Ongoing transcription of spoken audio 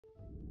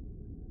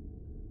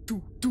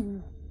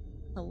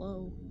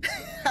Hello.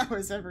 How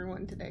is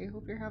everyone today?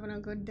 Hope you're having a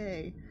good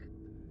day.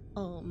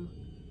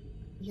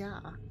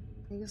 Yeah.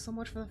 Thank you so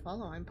much for the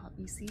follow. I'm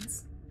Poppy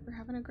Seeds. We're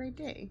having a great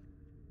day.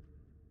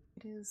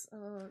 It is,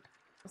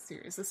 let's see,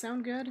 does this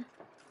sound good?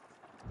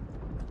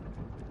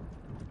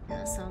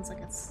 Yeah, it sounds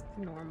like it's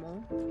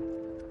normal.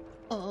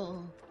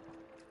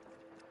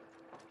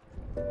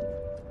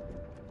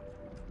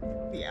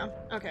 Yeah,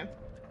 okay.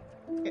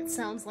 It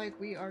sounds like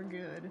we are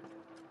good.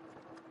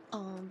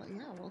 But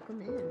yeah,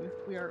 welcome in.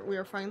 We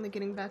are finally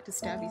getting back to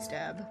Stabby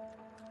Stab.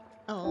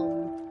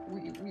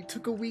 We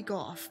took a week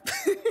off.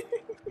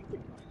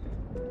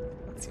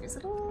 Let's see, is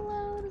it a little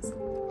loud? Is it a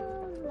little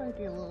loud? It might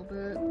be a little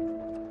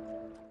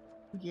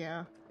bit.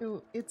 Yeah,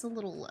 it's a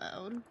little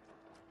loud.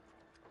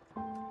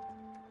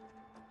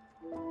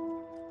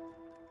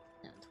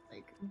 And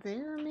like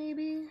there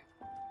maybe?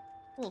 A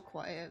little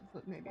quiet,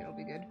 but maybe it'll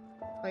be good.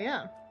 But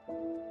yeah.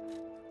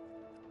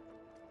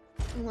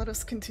 Let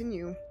us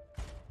continue.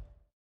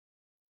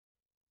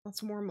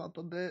 Let's warm up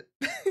a bit.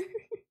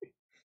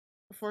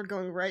 Before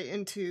going right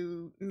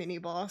into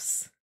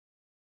mini-boss.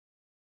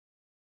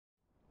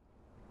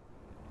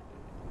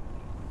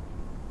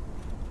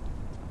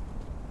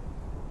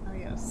 Oh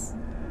yes,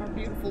 our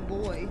beautiful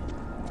boy.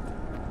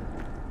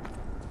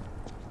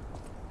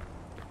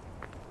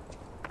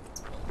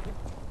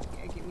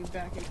 Okay, get me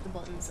back into the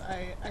buttons.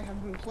 I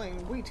have been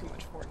playing way too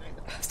much Fortnite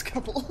the past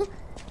couple.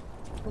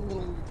 A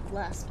little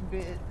last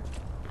bit.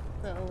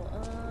 So,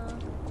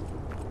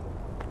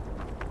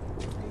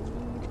 I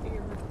need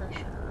a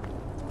refresher.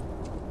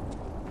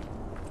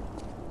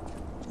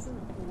 Doesn't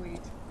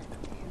avoid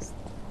enemies.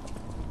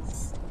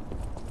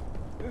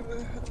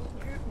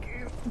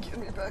 Get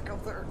me back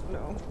up there.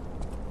 No.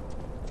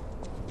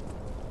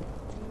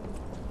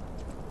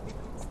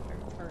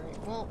 Alright,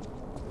 well,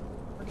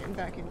 we're getting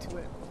back into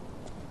it.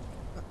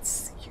 Let's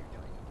see here. Do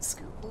I need to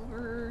scoop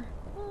over?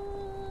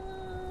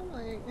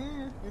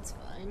 It's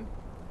fine.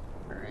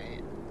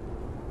 Alright.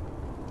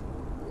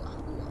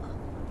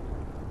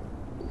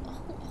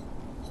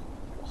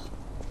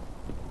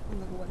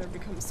 And the weather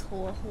becomes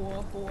hoa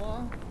hoa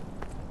hoa.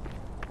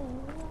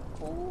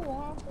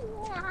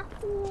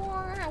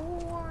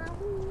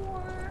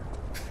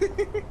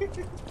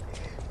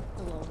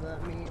 I love that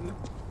meme.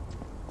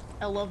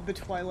 I love the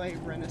Twilight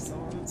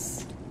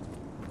Renaissance.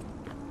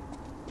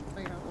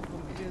 But yeah,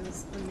 welcome. It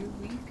is a new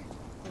week.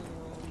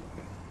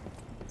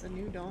 It's a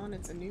new dawn.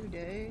 It's a new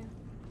day.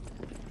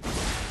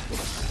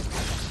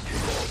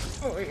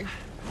 Oi.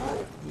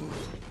 Oi.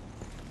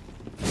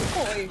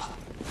 Oi.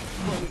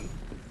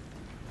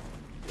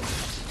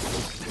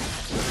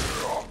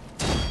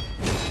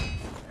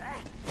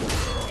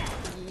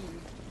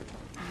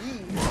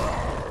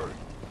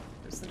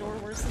 Where's the door?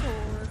 Where's the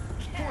door?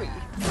 Oi.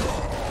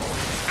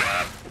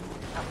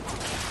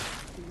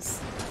 Please.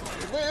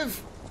 Live!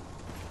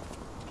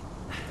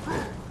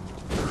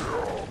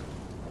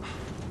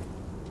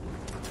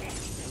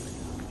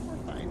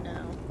 We're fine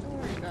now. Don't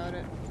worry about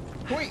it.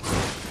 Oi!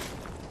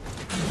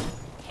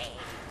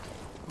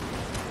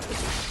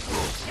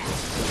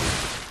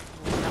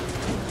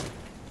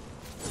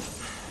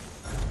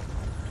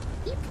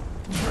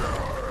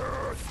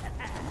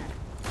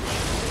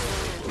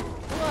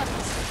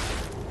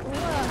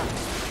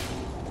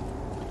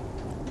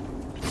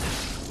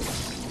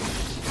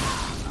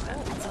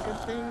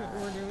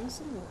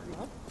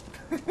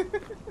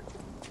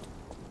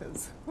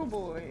 Oh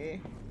boy.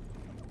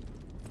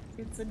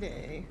 It's a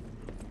day.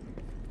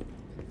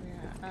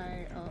 Yeah,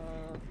 I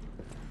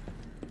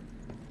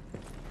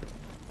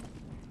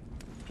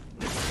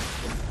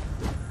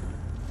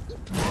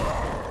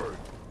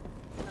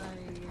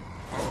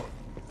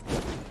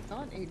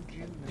got a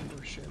gym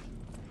membership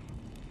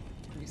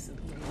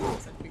recently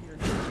because I figured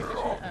maybe I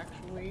should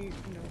actually,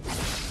 you know,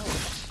 help.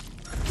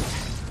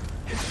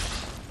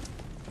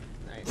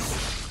 Nice.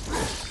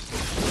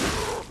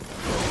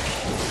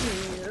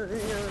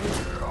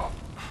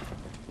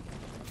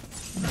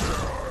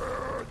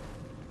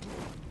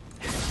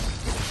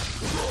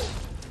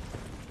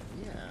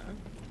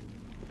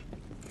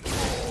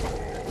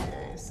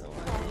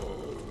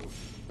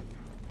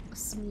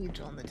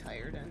 On the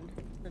tired end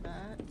for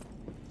that,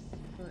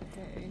 but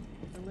hey,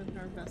 we're living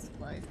our best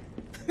life.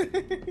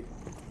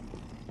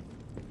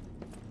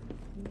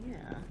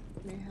 Yeah,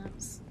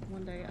 mayhaps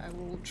one day I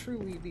will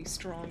truly be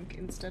strong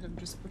instead of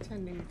just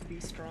pretending to be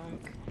strong.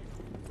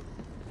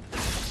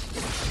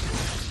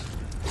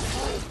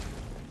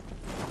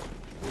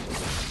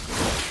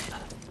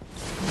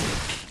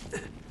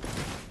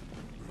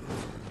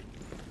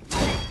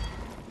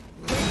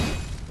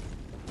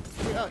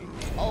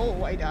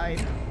 Oh, I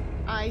died.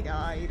 I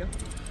died.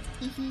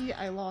 Teehee,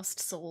 I lost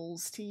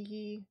souls.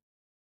 Teehee.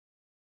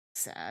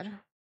 Sad.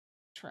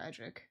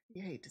 Tragic.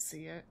 You hate to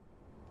see it.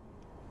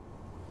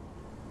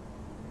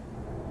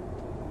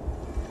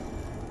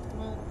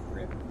 Well,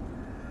 rip.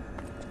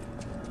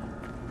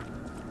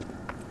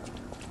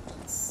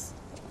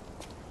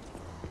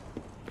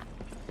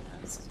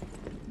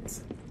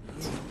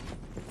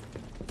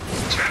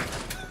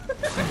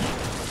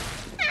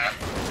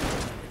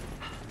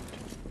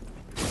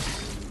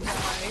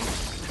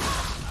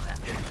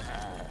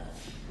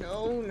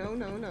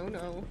 no, no,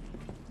 no.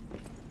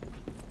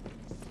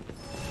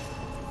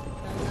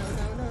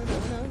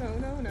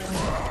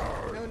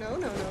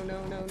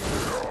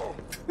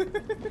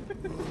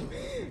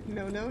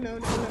 No, no, no, no, no,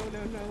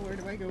 no, no. Where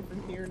do I go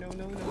from here? No,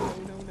 no, no, no,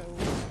 no, no.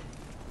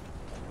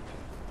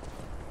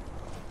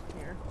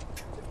 Here.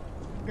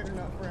 Good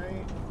enough,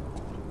 right?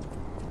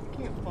 You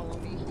can't follow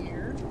me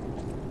here.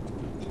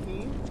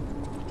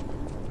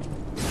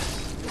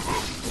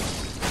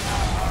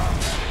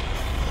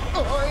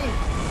 Oi!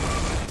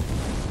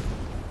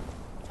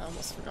 I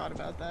almost forgot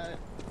about that.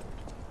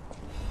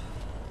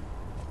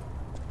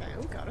 Okay,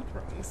 we got a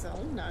throwing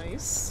cell.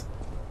 Nice.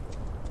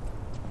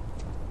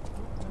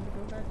 Time to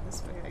go back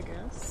this way, I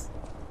guess.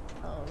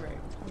 Oh, right.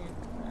 We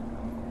can't go back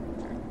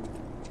over there.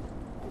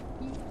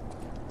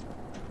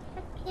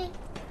 Okay.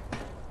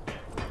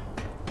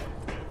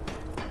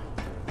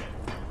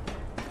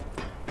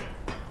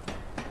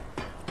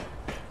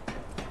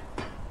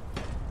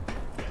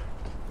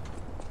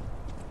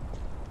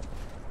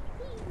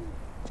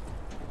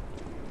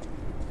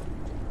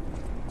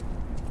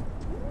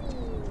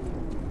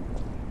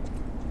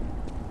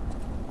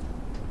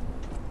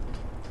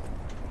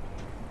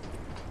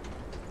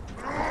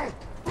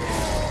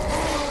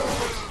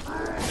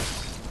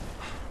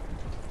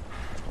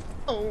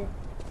 Oh.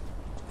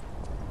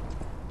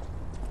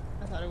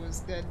 I thought it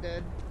was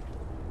dead.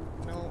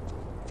 No.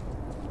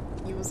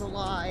 He was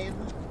alive.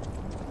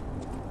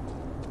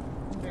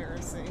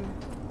 Embarrassing.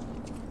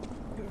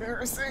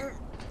 Embarrassing.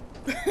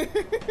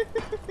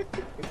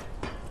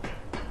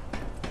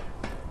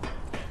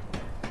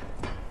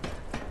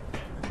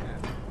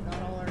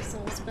 Got all our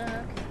souls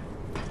back.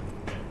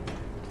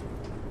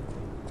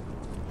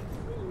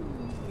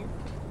 Whee!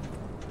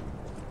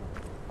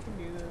 Can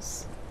do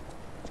this.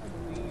 I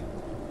believe.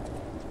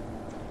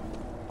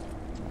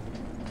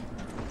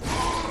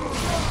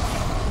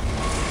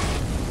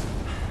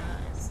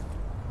 Nice.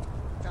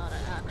 Gotta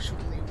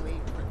actually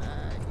wait for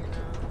that, you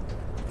know?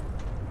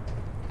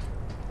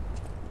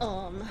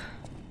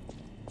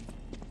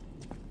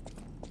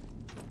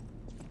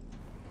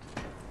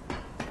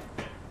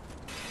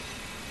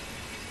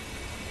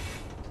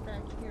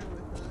 Back here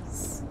with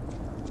us.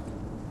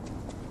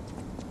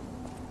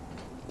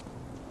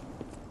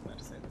 I'm about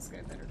to say this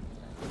guy better come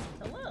back.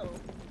 Hello!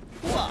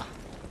 Whoa!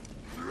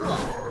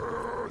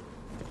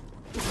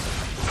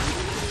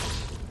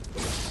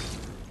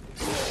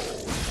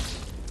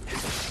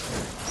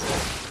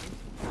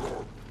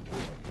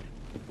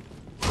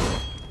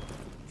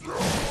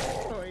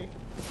 Oi.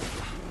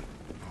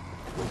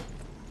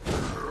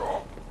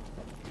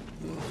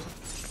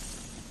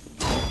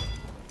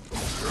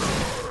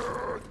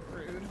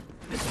 Rude.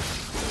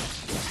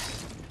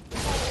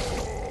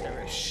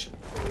 Perish.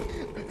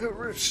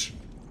 Perish.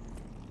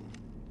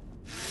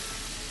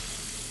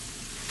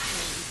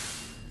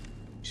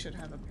 Should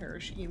have a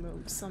perish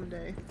emote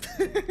someday.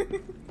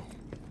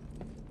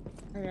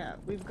 Yeah,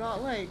 we've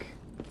got like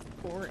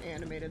 4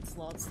 animated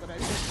slots that I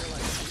didn't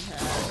realize we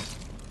had.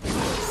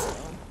 So,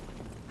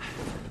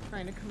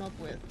 trying to come up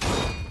with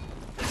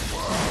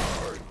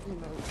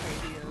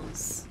emote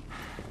ideas.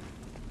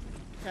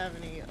 If you have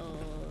any, here in a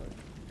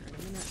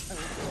minute, I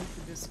would like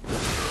to just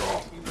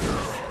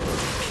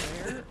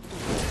there.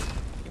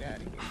 Get out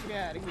of here, get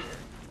out of here.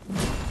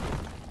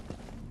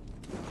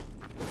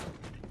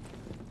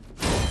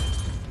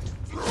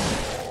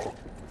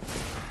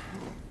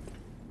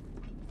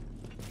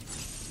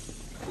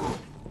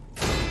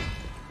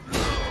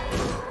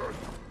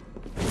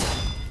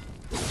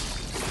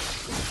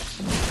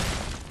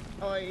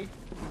 Oi.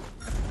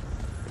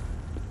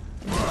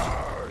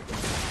 There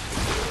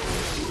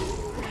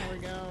we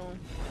go.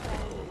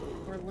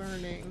 We're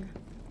learning.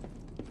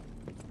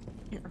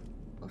 Here,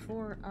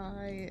 before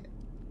I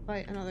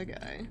fight another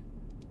guy.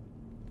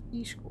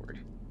 Discord.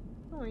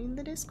 Join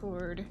the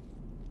Discord.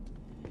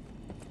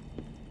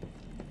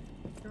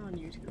 If you're on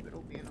YouTube,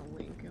 it'll be in a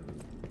link in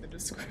the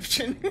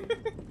description.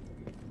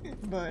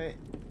 But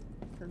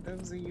for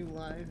those of you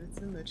live, it's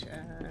in the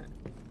chat.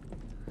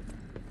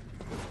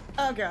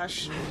 Oh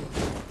gosh.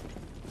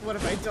 What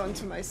have I done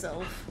to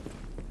myself?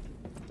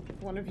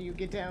 One of you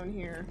get down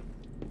here.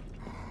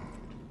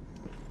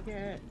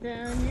 Get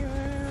down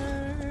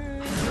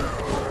here.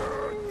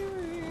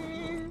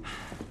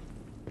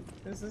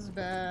 This is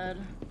bad.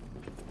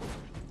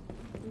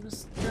 I'm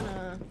just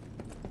gonna...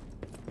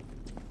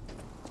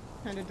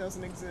 Kinda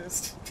doesn't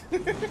exist.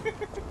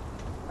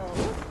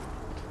 Oh.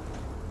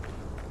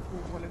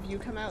 Will one of you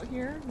come out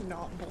here?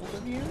 Not both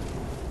of you?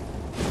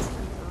 Let's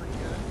convert you.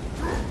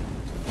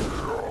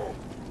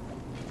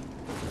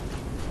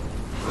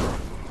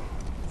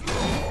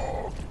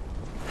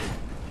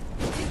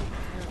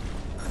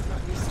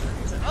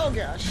 Oh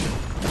gosh.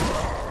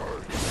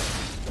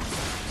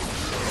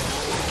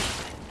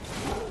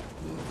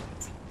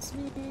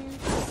 Sweet.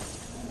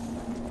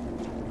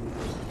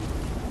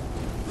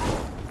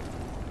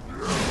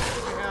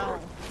 Ow.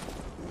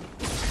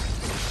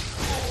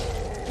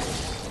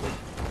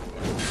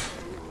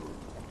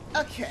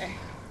 Okay.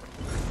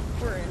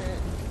 We're in it.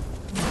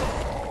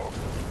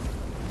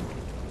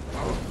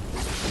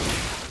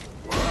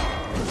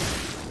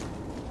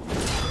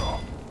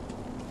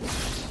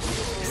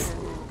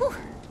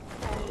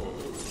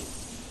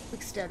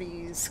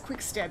 stabbies. Quick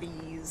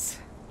stabbies.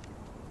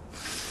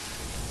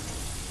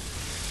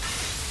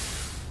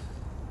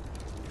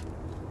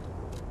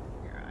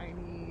 Here, I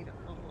need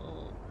a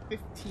little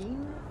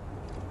 15,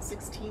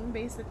 16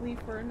 basically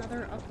for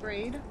another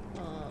upgrade.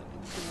 Cool.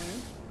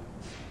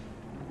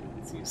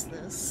 Let's use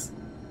this.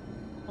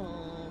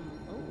 Oh.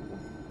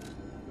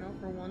 No,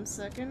 for 1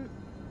 second.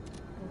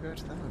 We'll go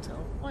to the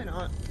hotel. Why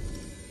not?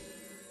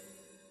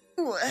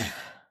 Ooh.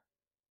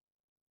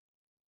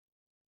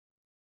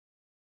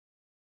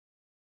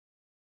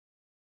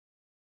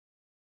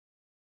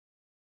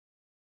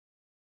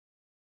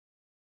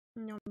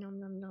 Nom nom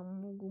nom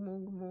nom, mogu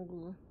mogu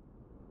mogu.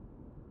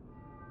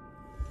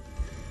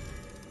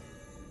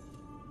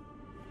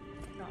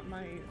 Got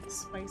my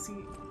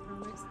spicy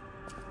comics.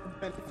 The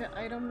benefit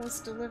item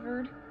was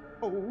delivered.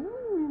 Oh.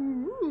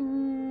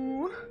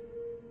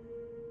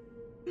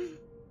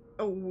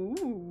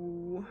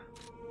 Oh.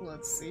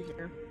 Let's see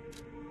here.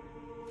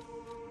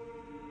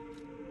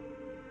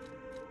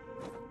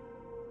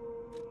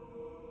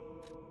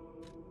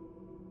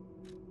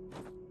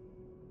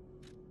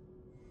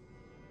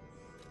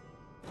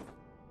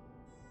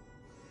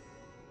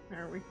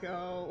 There we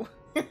go.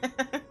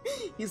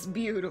 He's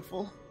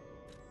beautiful.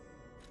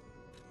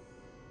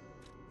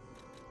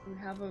 We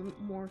have a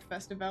more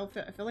festive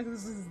outfit. I feel like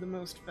this is the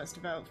most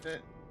festive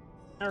outfit.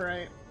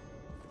 Alright.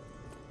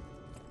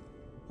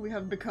 We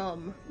have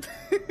become.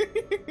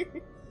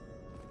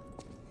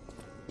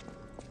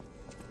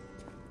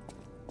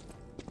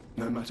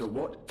 No matter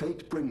what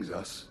fate brings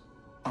us,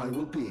 I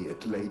will be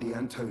at Lady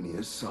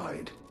Antonia's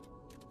side.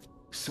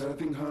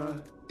 Serving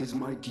her is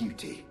my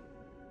duty.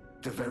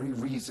 The very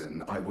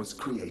reason I was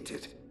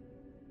created.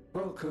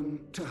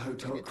 Welcome to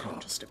Hotel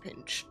Craft. Just a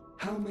pinch.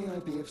 How may I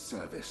be of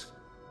service?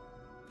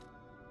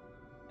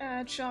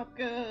 Add shop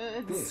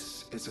goods.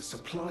 This is a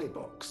supply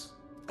box,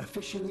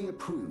 officially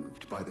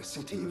approved by the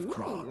city of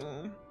Craft.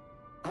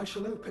 I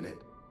shall open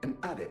it and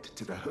add it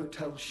to the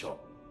hotel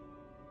shop.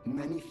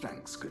 Many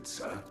thanks, good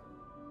sir.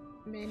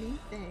 Many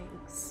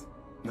thanks.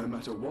 No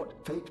matter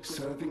what fate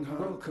serving her,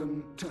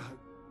 welcome to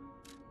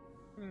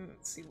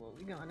Let's see what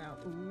we got now.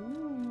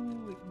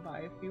 Ooh, we can buy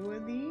a few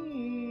of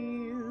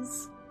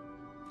these.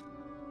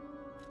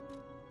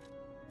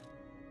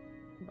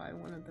 Buy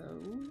one of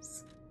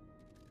those.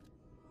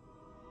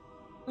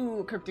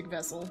 Ooh, cryptic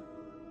vessel.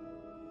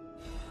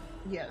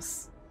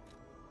 Yes.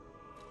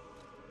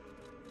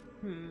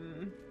 I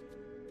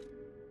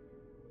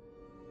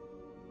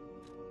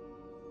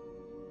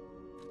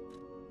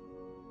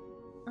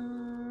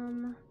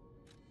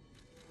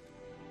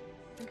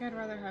think I'd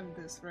rather have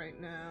this right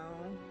now.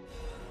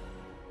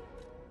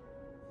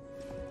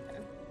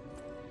 Okay.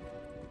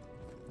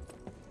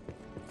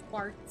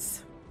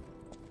 Quartz.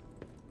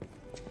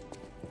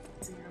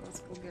 So yeah, let's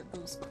go get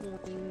those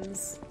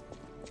coins.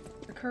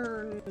 The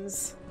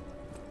kerns.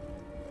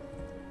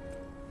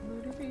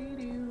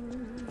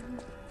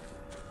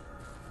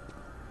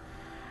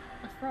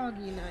 A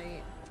froggy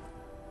night.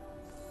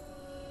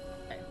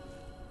 Okay.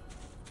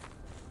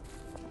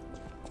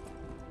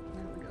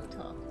 Now we go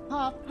talk.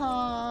 Pop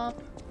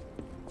Pop!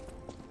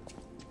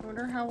 I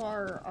wonder how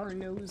our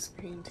nose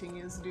painting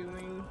is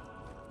doing.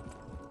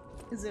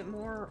 Is it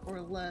more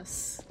or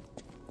less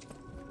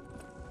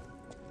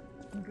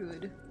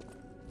good?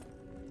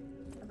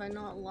 Have I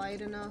not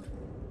lied enough?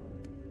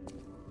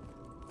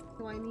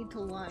 Do I need to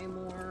lie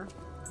more?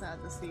 Is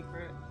that the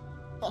secret?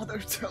 Father,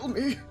 tell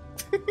me!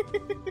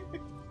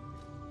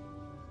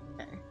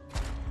 Okay.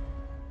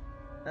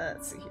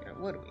 Let's see here.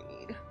 What do we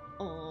need?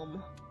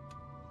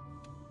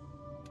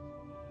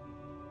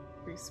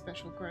 3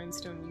 special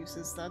grindstone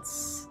uses.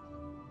 That's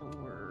the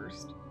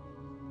worst.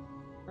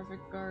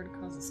 Perfect guard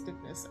causes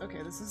stiffness.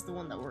 Okay, this is the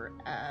one that we're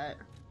at.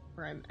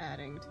 Where I'm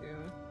adding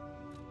to.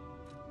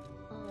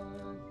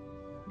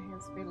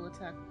 Enhanced fatal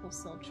attack, full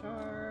cell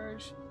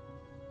charge.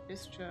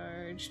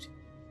 Discharged.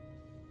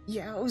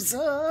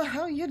 Yowza,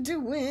 how you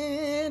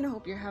doing?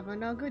 Hope you're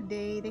having a good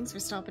day. Thanks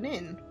for stopping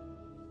in.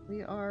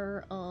 We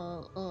are,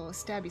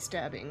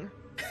 stabbing.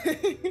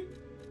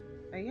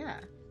 But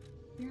yeah,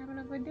 you're having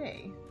a good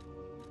day.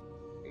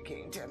 You're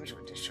getting damage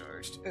when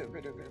discharged.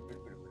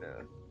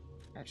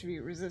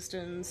 Attribute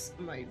resistance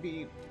might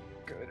be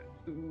good.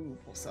 Ooh,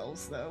 full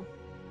cells though.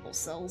 Full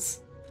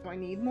cells. Do I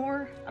need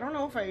more? I don't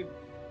know if I need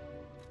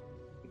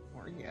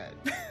more yet.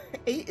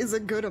 8 is a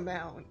good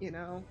amount, you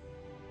know?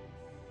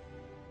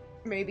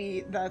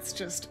 Maybe that's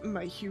just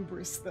my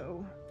hubris,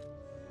 though.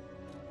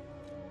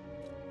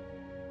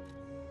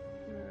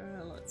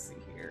 Let's see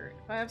here.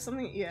 If I have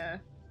something, yeah.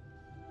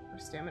 For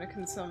stamina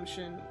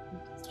consumption,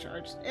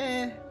 discharged.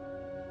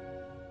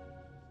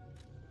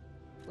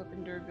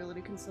 Weapon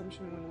durability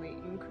consumption when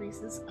weight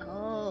increases.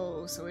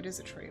 Oh, so it is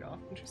a trade-off.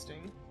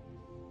 Interesting.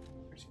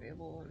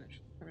 Available and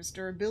service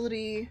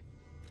durability.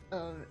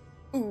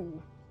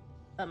 Ooh,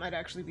 that might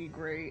actually be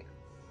great.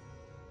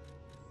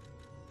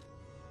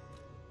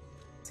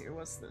 Here,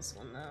 what's this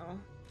one though?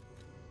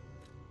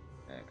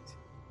 Effect.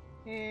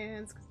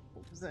 Hands,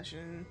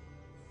 possession.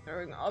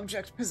 Throwing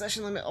object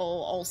possession limit.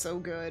 Oh, also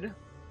good.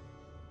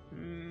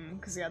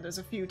 Because yeah, there's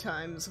a few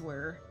times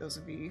where those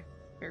would be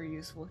Very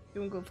useful.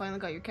 You go finally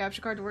got your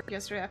capture card to work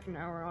yesterday after an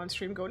hour on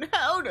stream going,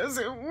 how does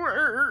it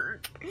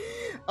work?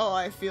 Oh,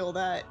 I feel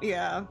that,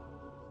 yeah.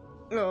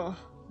 Oh,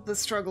 the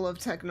struggle of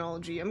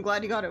technology. I'm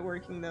glad you got it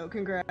working though,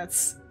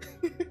 congrats.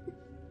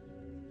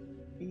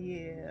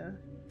 Yeah.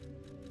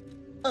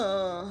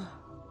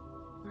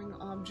 Bring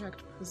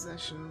object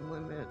possession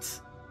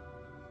limit.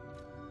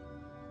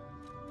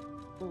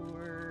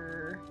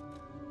 Or...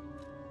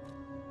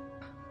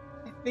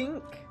 I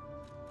think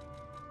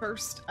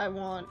first I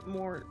want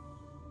more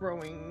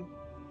throwing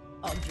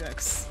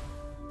objects,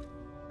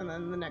 and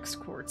then the next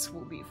quartz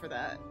will be for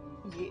that.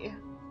 Yeah,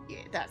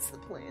 that's the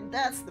plan.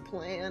 That's the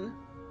plan.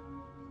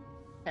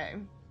 Okay.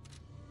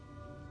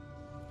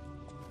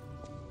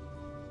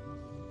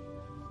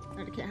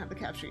 I can't have the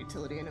capture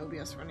utility and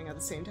OBS running at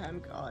the same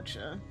time.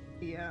 Gotcha.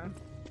 Yeah.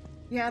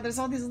 Yeah, there's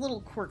all these little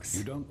quirks.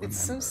 You don't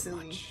it's remember so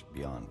silly. much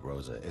beyond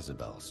Rosa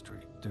Isabel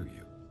Street, do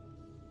you?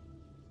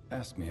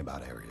 Ask me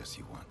about areas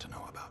you want to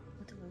know about.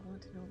 What do I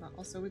want to know about?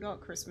 Also, we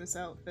got Christmas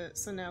outfit,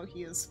 so now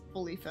he is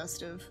fully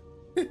festive.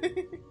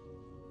 Okay.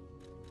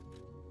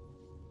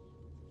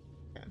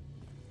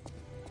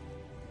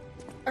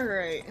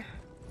 Alright.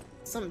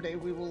 Someday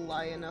we will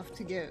lie enough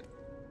to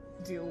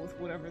deal with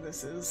whatever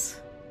this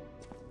is.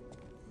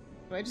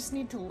 Do I just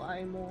need to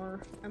lie more?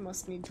 I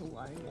must need to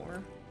lie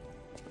more.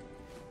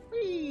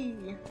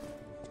 Whee!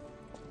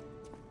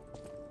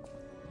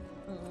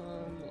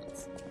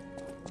 Let's see.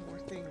 One more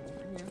thing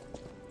over here.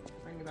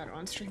 Learning about it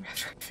on stream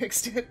after I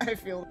fixed it. I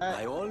feel that.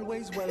 I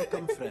always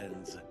welcome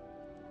friends.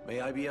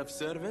 May I be of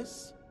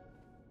service?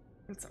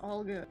 It's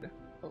all good.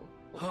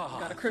 Oh,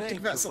 got a cryptic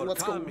thank vessel. You for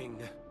Let's coming.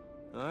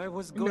 I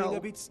was going a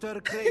bit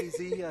stir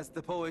crazy, as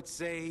the poets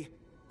say,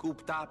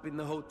 cooped up in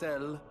the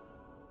hotel.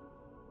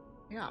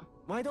 Yeah.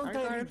 Why don't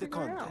I read the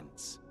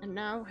contents? And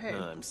now, hey,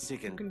 I'm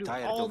sick and do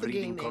tired all of the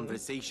reading gaming.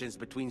 conversations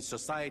between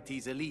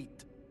society's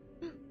elite.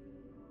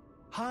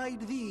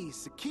 Hide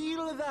these,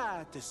 kill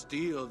that,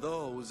 steal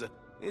those.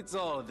 It's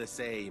all the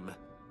same.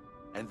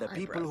 And the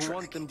people who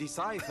want them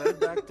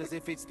deciphered act as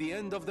if it's the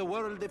end of the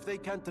world if they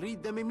can't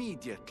read them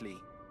immediately.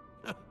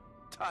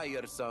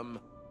 Tiresome.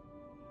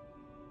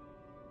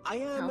 I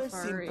am a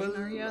simple,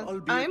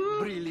 albeit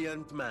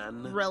brilliant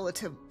man.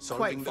 Relative,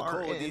 Solving quite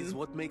far the code in. is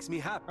what makes me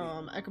happy.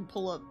 I can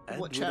pull up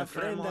And what with a chapter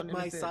I'm friend on at in a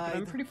my bit, but side,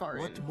 I'm pretty far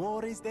in. what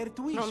more is there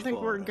to wish I don't think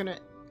for? we're gonna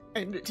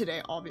end it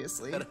today,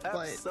 obviously. Perhaps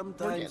but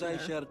sometimes I there.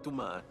 share too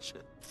much.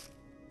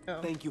 Oh.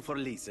 Thank you for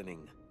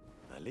listening.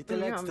 A little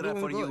Yeah, I'm extra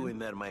doing for good. you in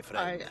there, my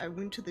friend. I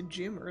went to the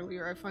gym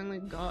earlier. I finally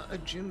got a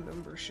gym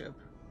membership.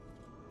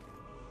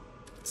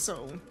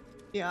 So,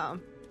 yeah,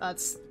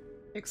 that's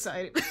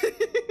exciting.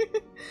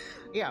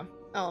 Yeah,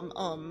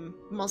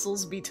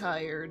 muscles be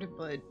tired,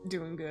 but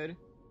doing good.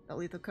 That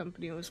Lethal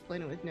Company was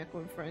playing it with Neko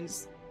and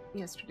friends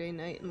yesterday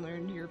night and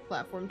learned your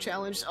platform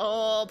challenge.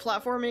 Oh,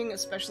 platforming,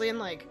 especially in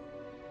like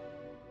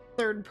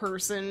third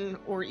person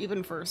or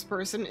even first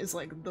person, is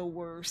like the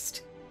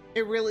worst.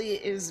 It really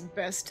is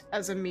best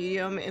as a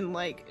medium in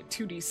like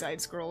 2D side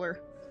scroller.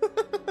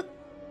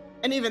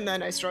 And even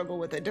then I struggle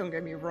with it, don't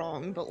get me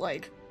wrong, but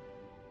like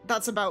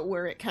that's about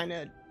where it kind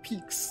of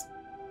peaks.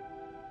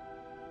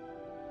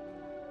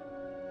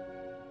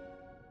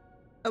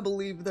 I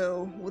believe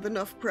though, with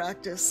enough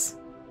practice,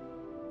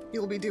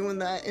 you'll be doing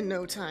that in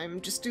no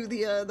time. Just do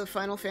the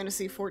Final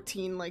Fantasy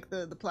XIV, like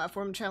the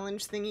platform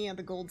challenge thingy at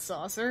the gold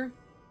saucer.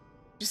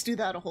 Just do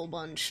that a whole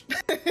bunch.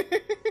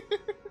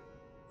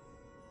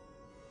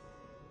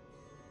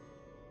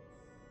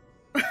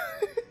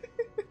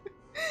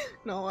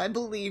 No, I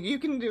believe you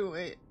can do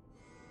it.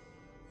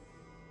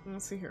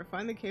 Let's see here.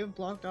 Find the cave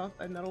blocked off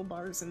by metal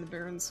bars in the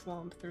barren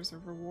swamp. There's a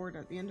reward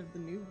at the end of the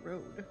new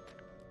road.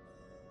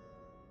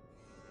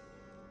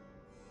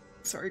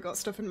 Sorry, got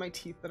stuff in my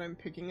teeth that I'm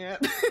picking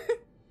at.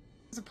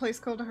 There's a place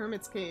called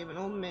Hermit's Cave. An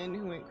old man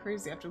who went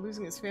crazy after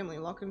losing his family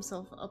locked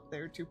himself up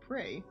there to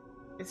pray.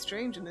 It's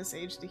strange in this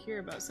age to hear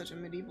about such a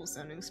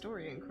medieval-sounding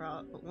story in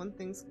Krot, but one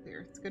thing's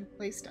clear. It's a good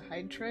place to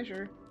hide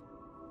treasure.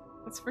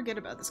 Let's forget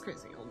about this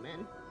crazy old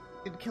man.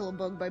 Did kill a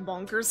bug by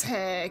bonkers?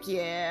 Heck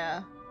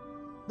yeah!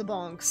 The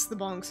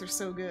bonks are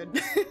so good.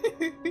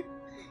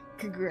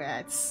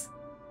 Congrats.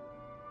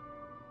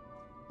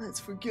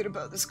 Let's forget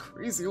about this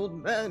crazy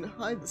old man,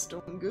 hide the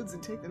stolen goods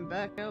and take them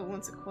back out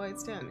once it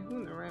quiets down. Who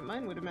in their right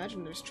mind would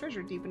imagine there's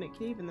treasure deep in a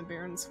cave in the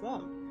barren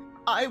swamp?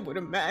 I would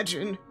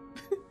imagine!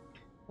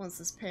 Once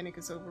this panic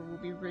is over, we'll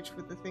be rich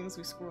with the things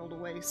we squirreled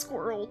away.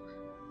 Squirrel!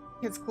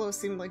 His clothes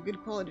seemed like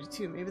good quality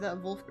too. Maybe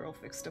that wolf girl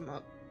fixed him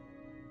up.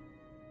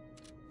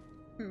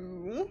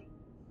 Ooh.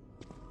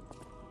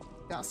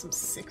 Got some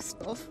sick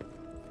stuff.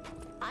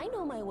 I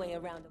know my way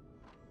around.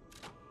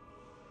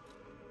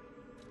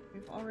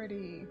 We've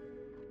already...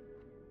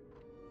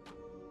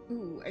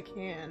 Ooh, I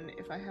can.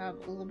 If I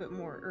have a little bit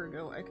more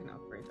ergo, I can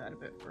upgrade that a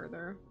bit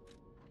further.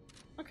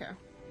 Okay.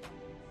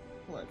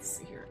 Let's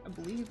see here. I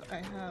believe I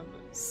have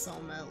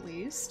some at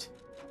least.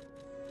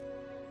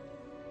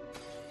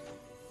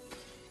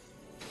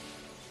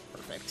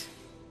 Perfect.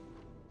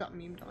 Got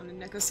memed on, and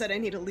Neko said I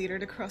need a leader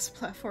to cross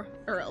platform,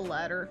 or a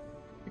ladder.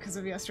 Because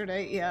of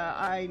yesterday? Yeah,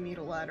 I need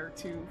a ladder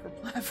too for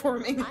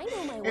platforming. I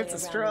know my way It's a around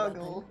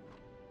struggle.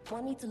 weapon.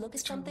 Want me to look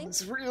at something?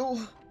 It's real.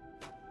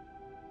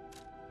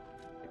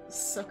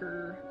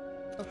 Sucker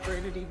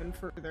upgraded even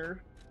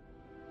further.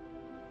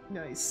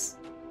 Nice.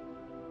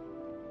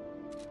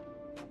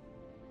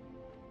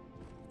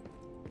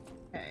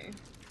 Okay.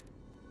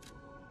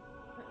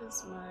 That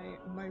is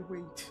my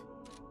weight.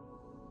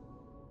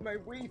 My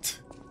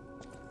weight.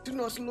 Do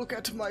not look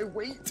at my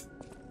weight.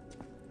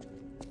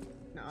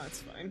 No,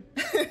 it's fine.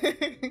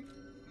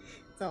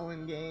 It's all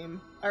in game.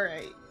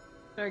 Alright.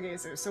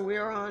 Stargazer. So we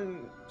are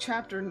on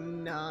chapter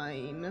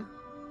 9.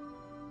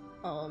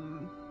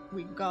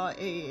 We got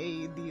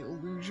the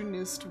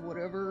illusionist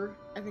whatever,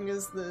 I think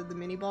is the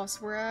mini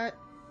boss we're at.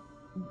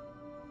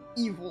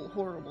 Evil,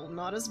 horrible.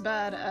 Not as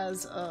bad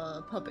as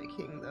Puppet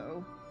King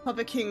though.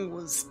 Puppet King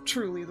was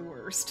truly the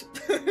worst.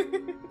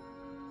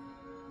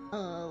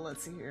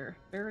 Let's see here.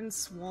 Barren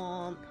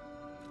Swamp.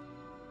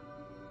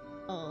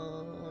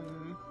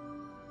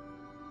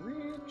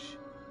 Bridge.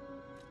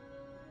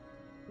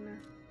 Nah.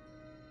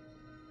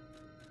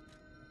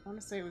 I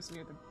want to say it was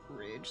near the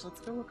bridge.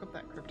 Let's go look up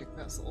that cryptic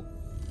vessel.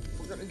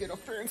 We're gonna get a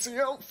fancy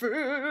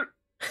outfit!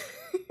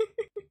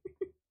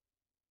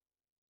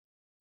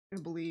 I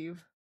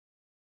believe.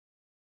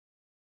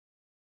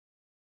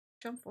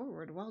 Jump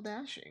forward while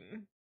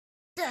dashing.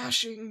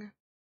 Dashing!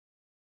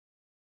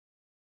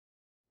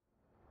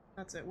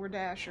 That's it, we're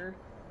Dasher.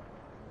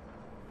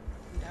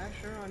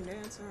 Dasher on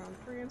Dancer on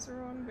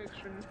Prancer on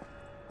Vixen.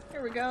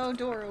 Here we go,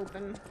 door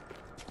open.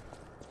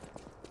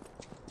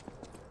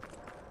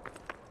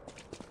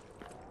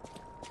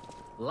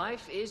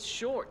 Life is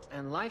short,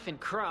 and life in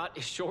Krat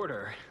is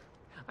shorter.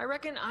 I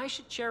reckon I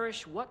should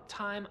cherish what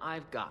time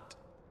I've got.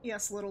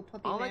 Yes, little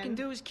puppy All man. I can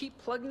do is keep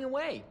plugging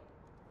away.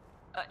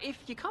 If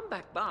you come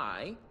back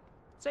by,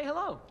 say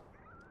hello.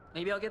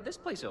 Maybe I'll get this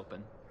place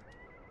open.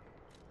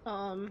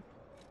 The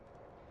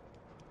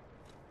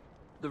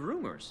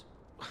rumors.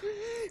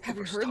 Have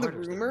you For heard the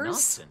starters, they're rumors?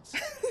 Nonsense.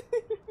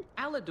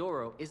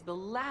 Alidoro is the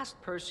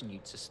last person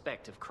you'd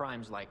suspect of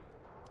crimes like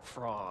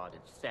fraud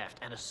and theft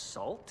and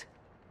assault.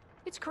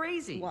 It's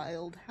crazy.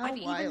 Wild. How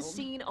I've wild. even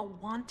seen a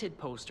wanted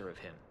poster of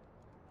him.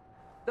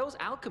 Those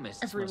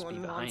alchemists must be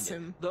Everyone behind wants it.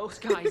 him. Those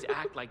guys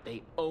act like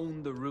they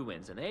own the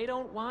ruins, and they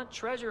don't want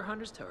treasure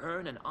hunters to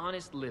earn an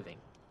honest living.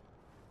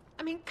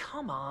 I mean,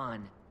 come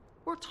on.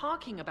 We're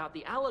talking about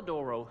the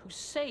Alidoro who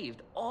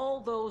saved all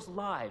those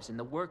lives in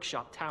the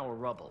workshop tower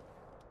rubble.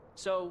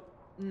 So,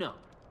 no,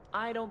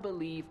 I don't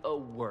believe a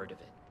word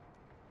of it.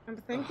 I'm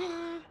thinking...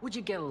 Would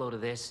you get a load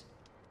of this?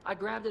 I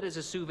grabbed it as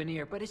a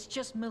souvenir, but it's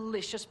just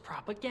malicious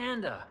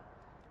propaganda.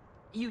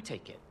 You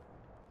take it.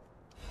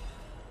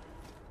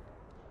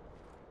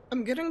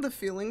 I'm getting the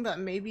feeling that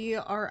maybe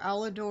our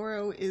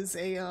Alidoro is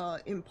a,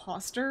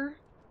 imposter.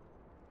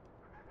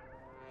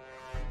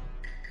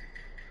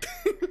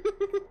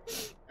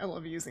 I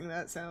love using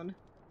that sound.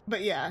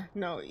 But yeah,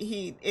 no,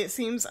 it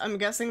seems, I'm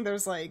guessing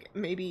there's like,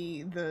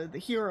 maybe the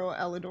hero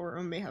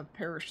Alidoro may have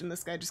perished and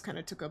this guy just kind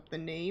of took up the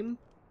name.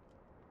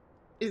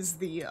 Is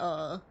the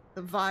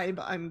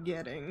vibe I'm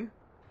getting.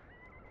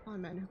 Oh, a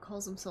man who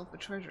calls himself a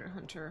treasure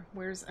hunter,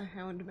 wears a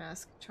hound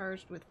mask,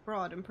 charged with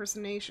fraud,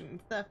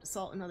 impersonation, theft,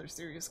 assault, and other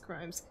serious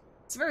crimes.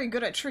 It's very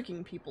good at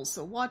tricking people,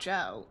 so watch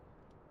out.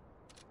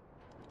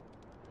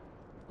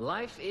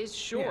 Life is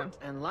short,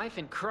 and life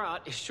in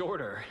Krat is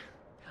shorter.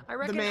 I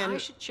reckon The man I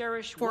should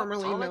cherish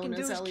formerly all I can known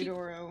do as is keep...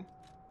 Alidoro.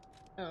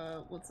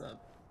 What's up?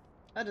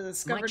 How to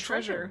discover My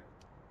treasure.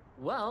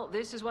 Well,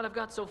 this is what I've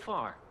got so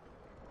far.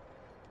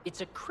 It's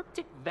a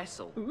cryptic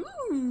vessel.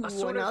 Ooh, A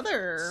sort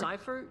another. of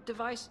cipher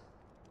device,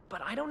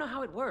 but I don't know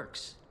how it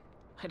works.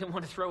 I don't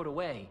want to throw it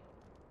away.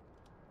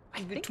 I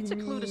Give it think to it's a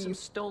clue to me. some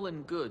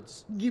stolen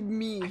goods. Give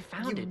me I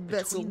found your it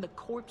vessel. between the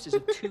corpses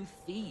of 2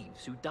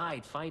 thieves who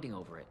died fighting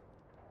over it.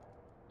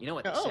 You know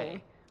what they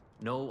say,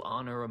 no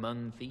honor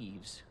among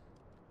thieves.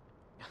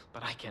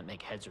 But I can't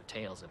make heads or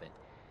tails of it.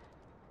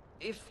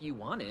 If you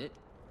want it,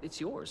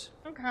 it's yours.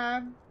 Okay.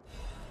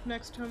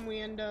 Next time we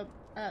end up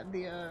at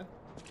the,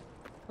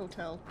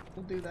 hotel,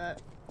 we'll do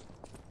that.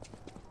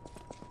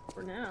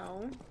 For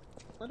now,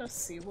 let us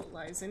see what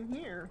lies in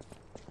here.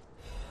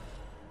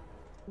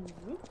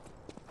 Ooh.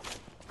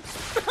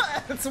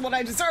 That's what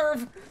I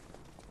deserve!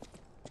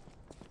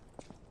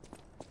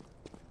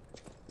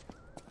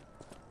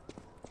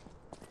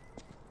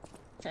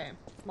 Okay,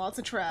 lots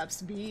of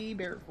traps. Be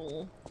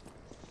careful.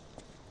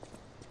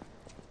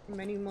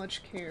 Many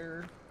much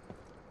care.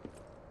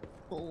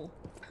 Full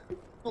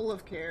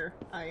of care,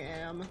 I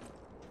am.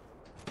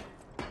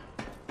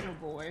 Oh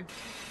boy.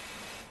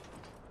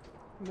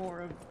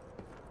 More of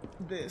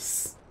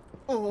this.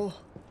 Oh.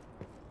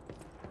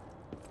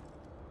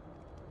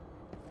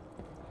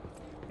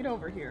 Get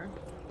over here.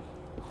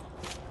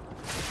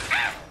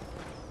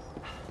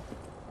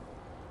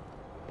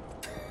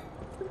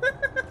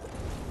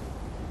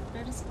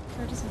 Can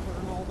I just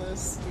burn all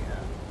this?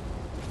 Yeah.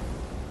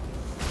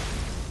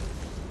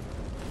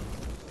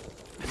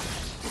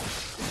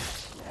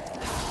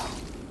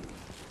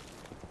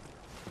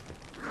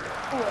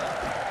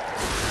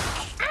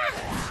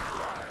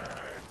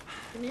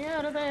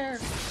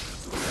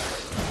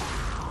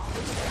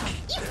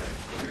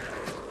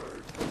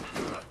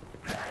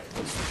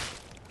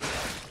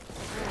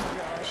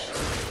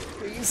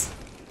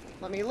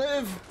 Let me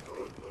live!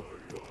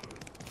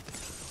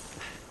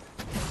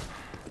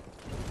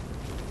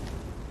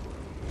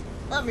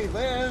 Let me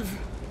live!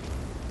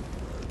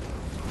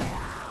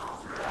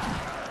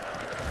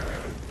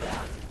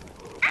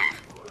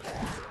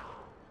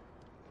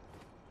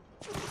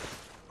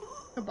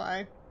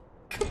 Goodbye.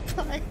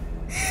 Goodbye.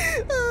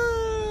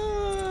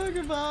 Oh,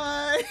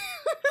 goodbye.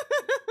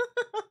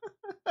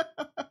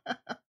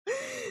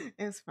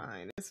 It's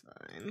fine. It's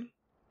fine.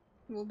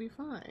 We'll be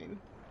fine.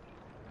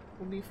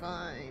 We'll be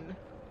fine.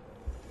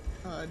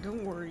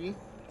 Don't worry.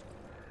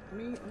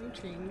 Let me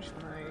change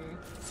my...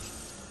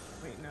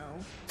 Wait,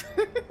 no.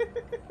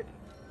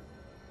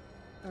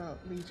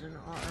 Legion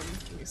arm.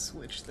 Let me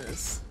switch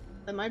this.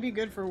 That might be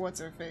good for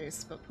what's her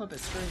face, but puppet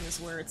string is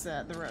where it's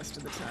at the rest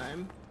of the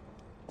time.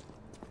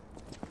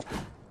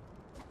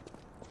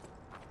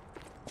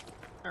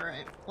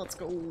 Alright, let's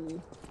go.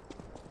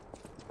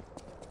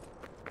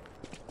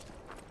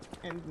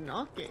 And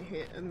not get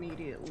hit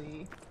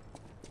immediately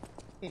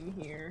in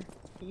here.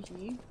 Hee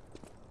hee.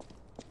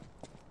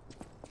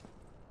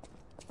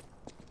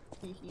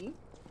 Hee hee.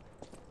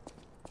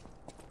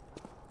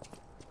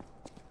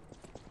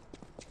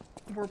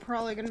 We're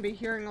probably gonna be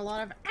hearing a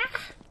lot of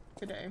ah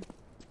today,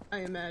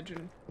 I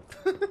imagine.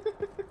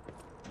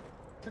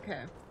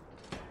 Okay.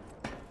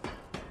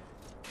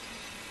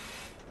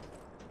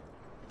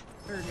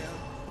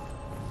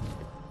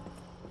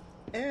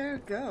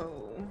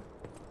 Ergo.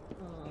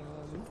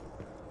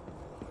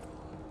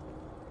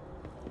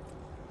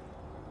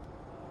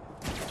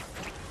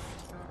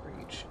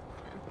 Outreach.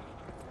 Okay.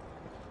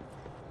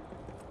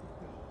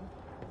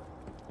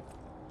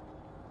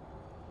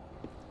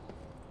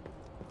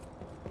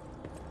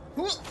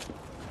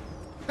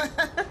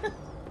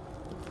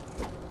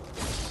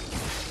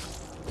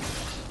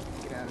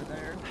 Get out of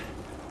there.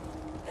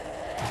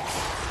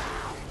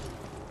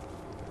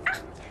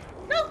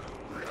 No!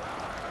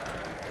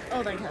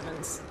 Oh, thank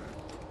heavens.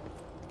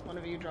 One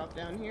of you drop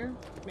down here?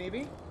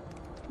 Maybe?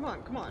 Come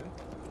on, come on.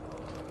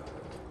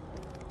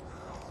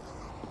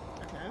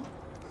 Okay.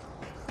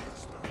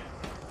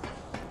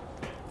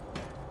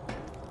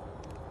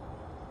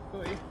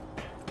 Oy.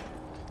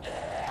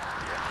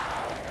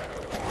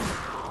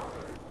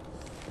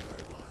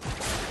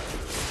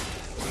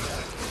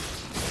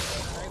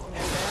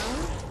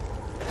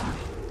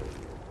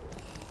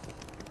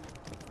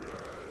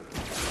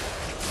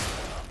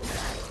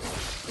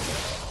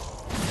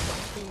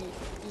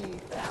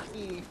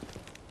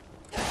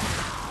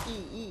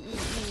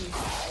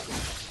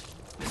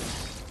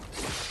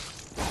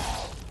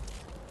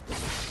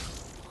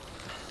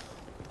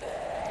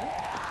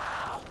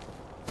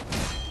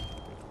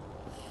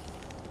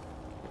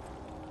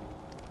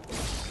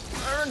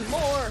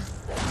 More!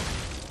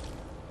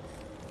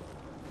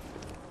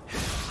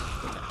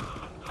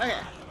 Okay,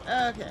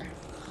 okay.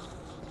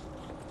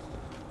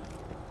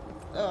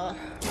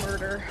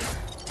 Murder.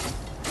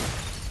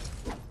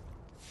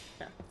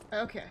 Yeah,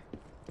 okay.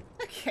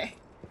 Okay.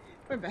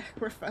 We're back,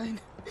 we're fine.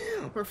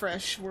 We're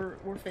fresh,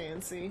 we're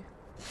fancy.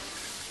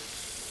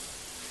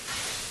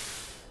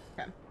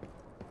 Okay.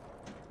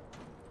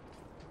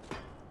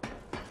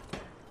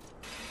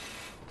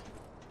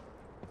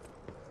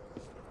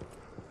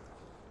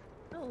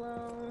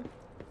 Hello.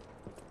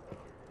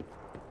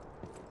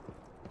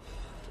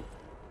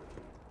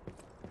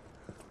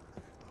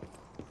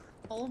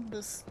 All of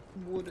this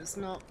wood is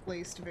not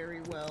placed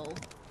very well.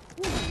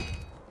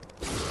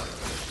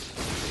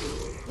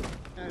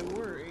 I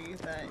worry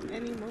that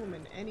any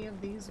moment any of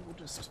these will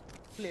just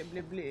bleh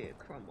bleh bleh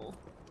crumble.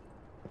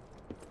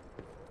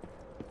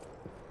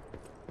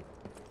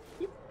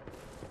 Yep.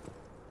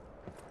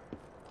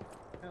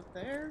 Out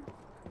there?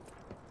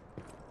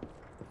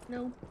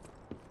 Nope.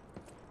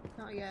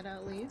 Not yet,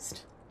 at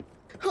least.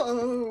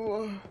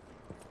 Oh!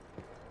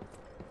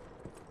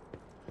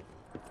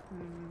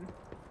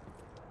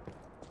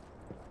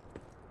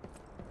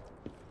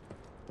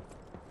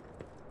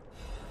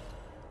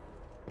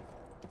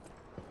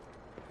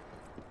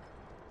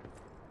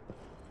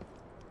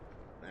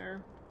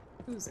 There.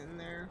 Who's in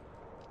there?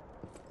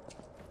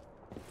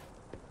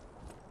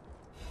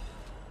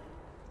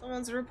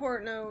 Someone's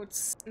report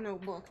notes.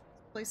 Notebook.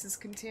 Place is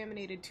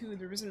contaminated too.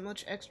 There isn't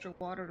much extra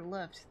water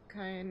left.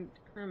 Kind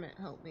hermit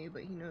helped me,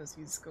 but he knows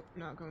he's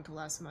not going to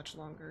last much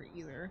longer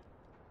either.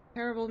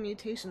 Terrible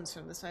mutations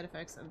from the side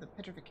effects of the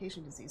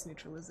petrification disease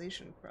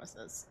neutralization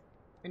process.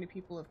 Many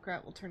people of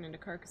Krat will turn into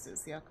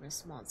carcasses, the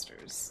alchemist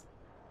monsters.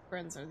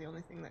 Friends are the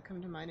only thing that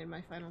come to mind in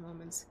my final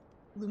moments.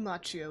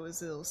 Lumaccio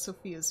is ill,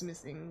 Sophia's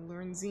missing,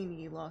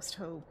 Lorenzini lost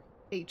hope,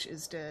 H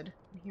is dead,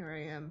 and here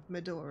I am,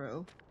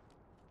 Medoro.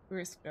 We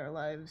risked our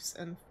lives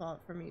and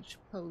fought from each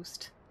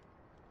post.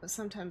 But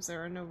sometimes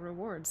there are no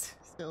rewards.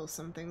 Still,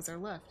 some things are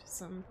left.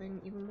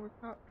 Something even more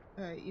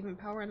even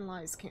power and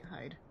lies can't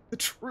hide. The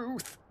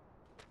truth!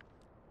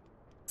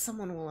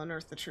 Someone will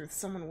unearth the truth.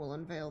 Someone will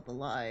unveil the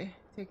lie.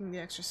 Taking the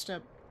extra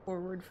step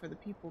forward for the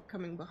people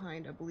coming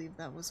behind, I believe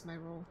that was my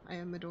role. I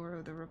am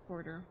Medoro, the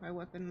reporter. My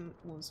weapon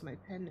was my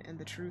pen and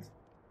the truth.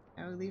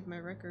 I will leave my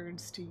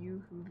records to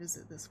you who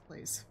visit this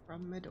place.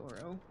 From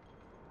Medoro.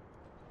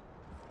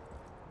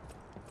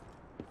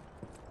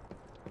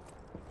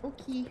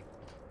 Okay.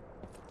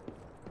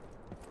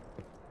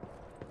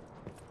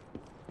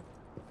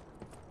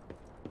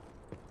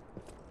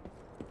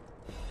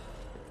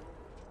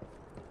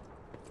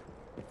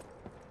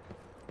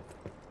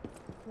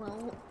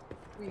 Well,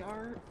 we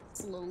are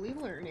slowly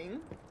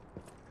learning.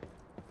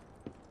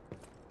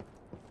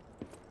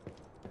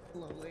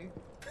 Slowly.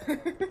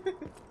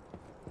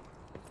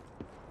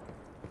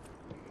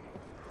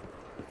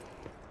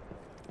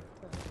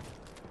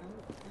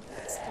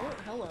 Oh,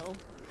 hello.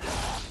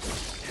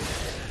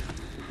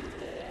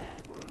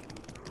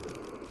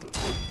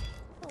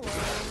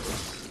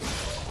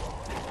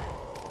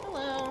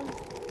 Hello.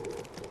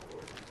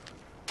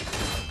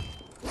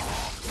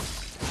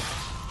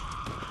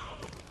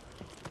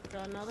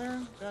 Got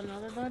another? Got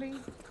another buddy?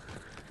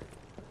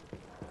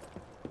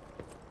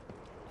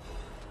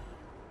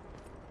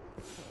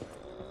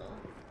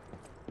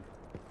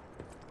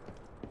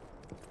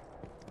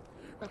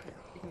 Okay,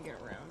 we can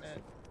get around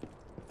it.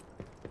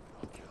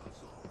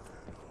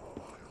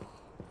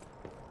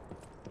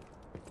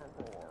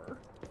 Roar.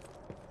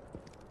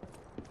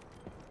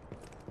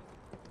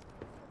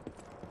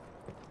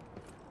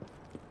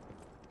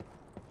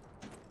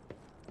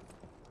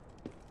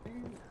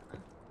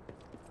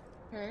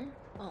 Okay,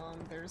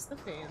 there's the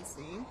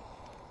fancy.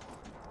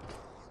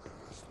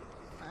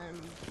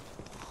 I'm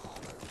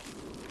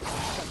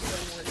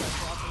wondering where they're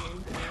dropping in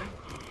here.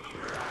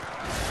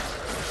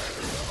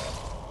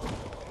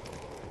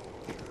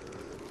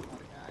 Got a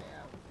guy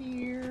out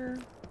here.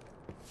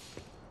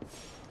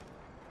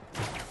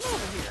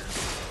 Over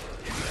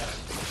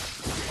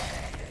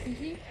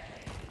here.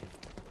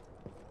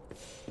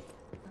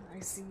 I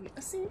see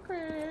a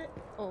secret.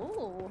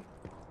 Oh.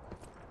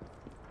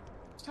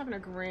 Just having a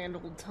grand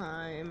old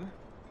time.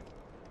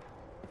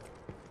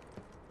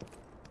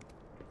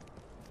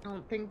 I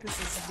don't think this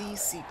is the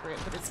secret,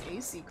 but it's a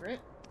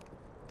secret.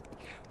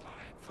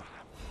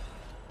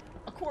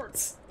 A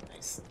quartz.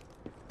 Nice.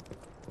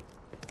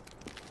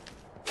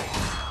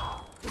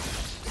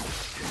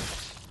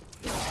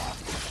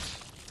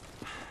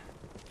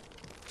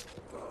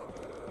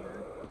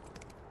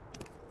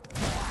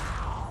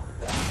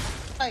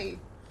 Hi.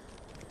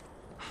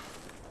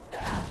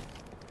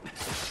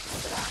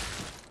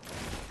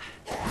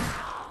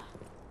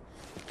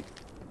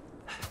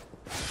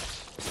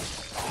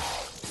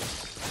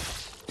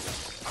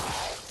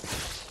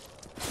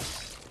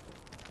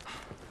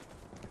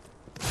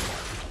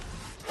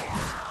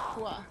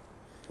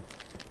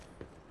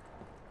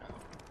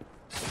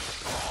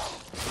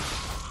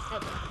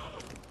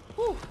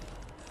 Ooh,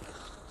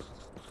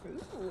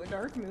 a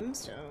dark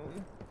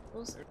moonstone.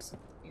 Those are some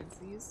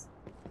fancies.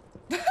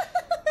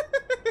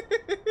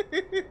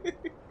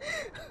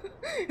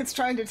 It's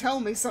trying to tell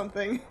me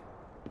something.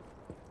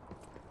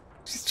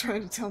 She's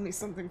trying to tell me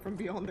something from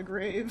beyond the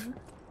grave.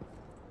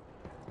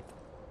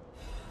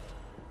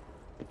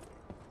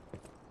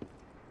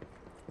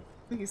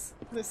 Please,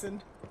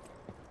 listen.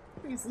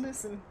 Please,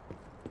 listen.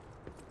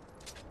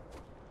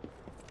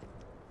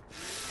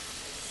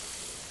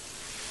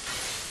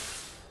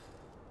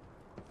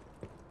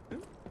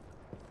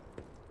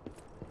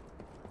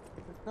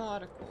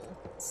 Methodical,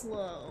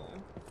 slow,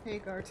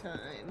 take our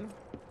time.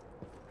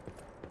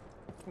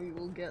 We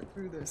will get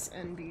through this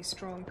and be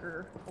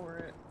stronger for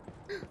it.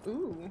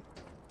 Ooh.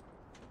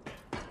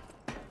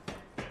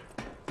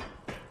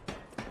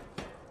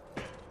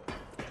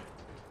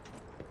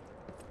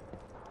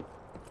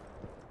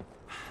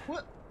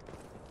 What?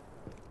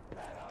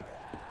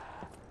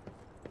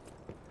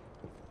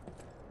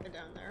 Get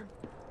down there.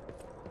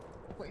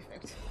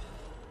 Perfect.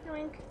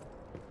 Yoink.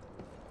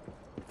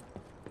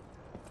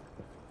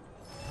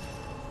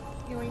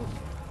 Yoink.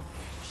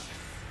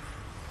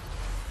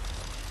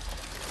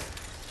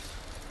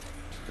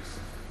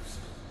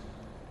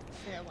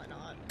 Yeah, why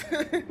not?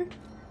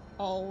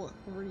 All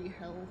 3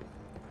 health.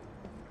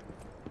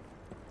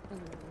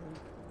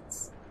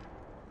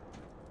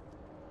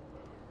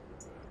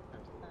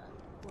 That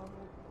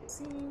level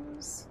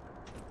seems.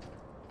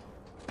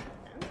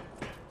 Okay.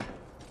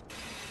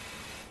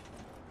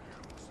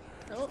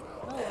 Oh,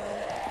 hello.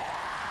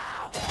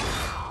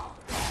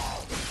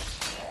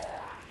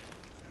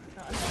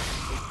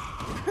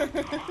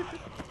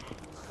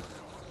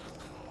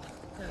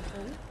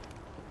 Careful.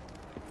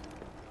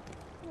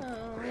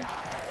 Hello.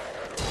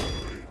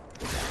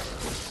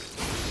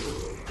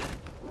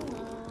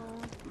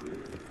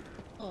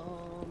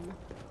 Hello.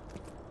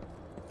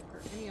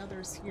 Are any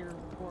others here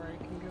before I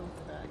can go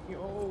for that? Yo.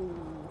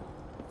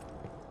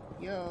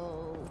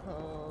 Yo ho.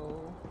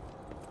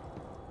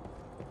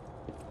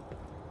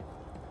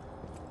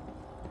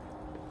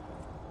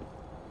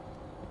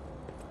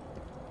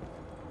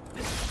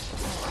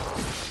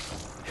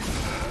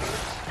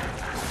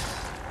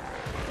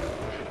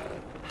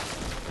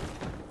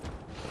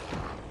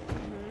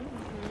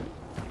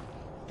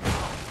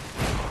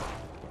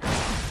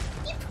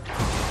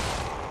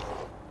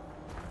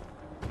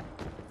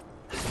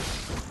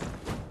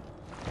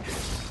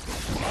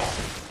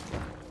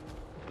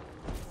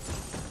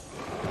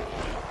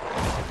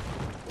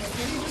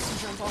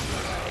 Off the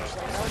ledge,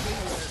 like, that would be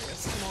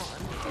hilarious, come on.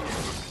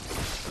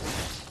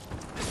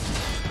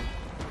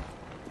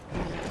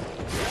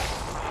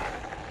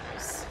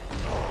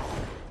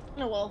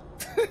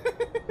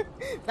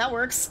 That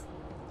works.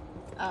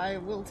 I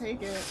will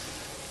take it.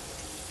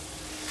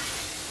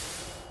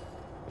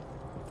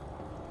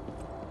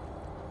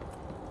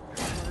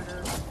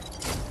 Murder.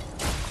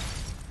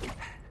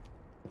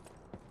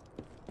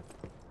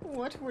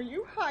 What were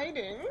you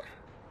hiding?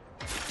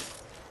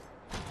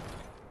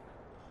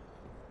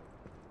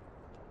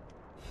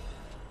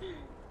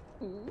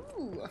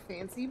 Ooh, a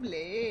fancy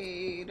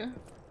blade.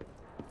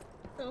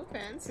 So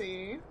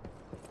fancy.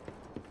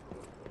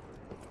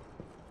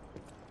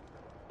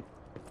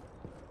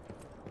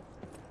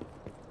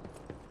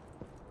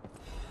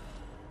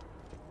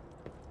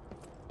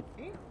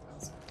 Okay,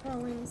 some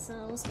throwing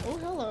cells. Oh,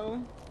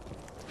 hello.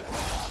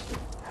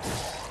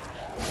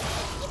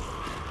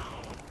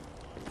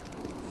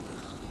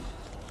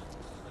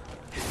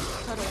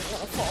 I don't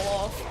want to fall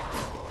off.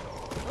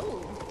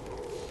 Oh.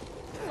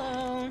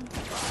 Hello.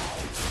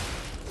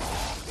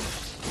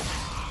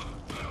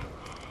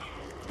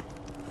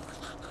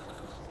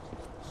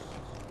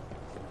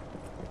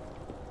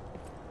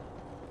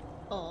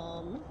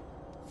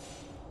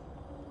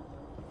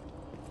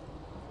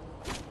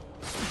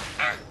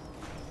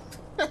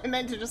 I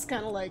meant to just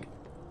kind of like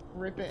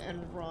rip it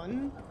and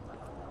run,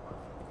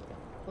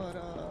 but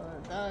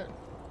that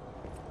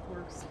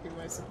works too,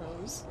 I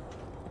suppose.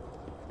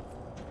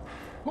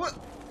 What?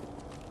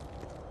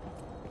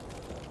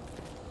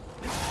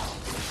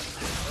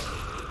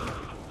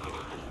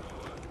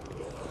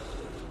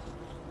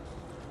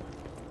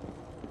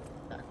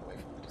 Back away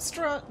from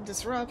the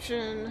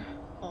disruption.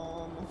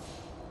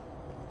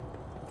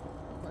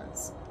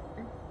 Let's see.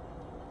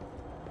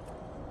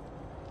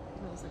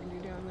 What else I can do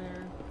down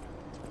there?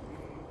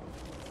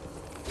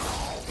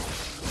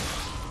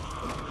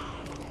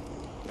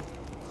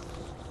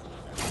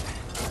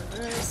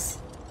 This.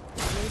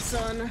 New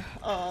son,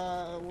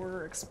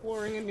 we're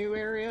exploring a new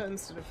area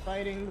instead of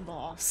fighting the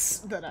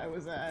boss that I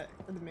was at,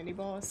 or the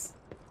mini-boss.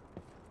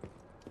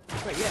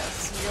 But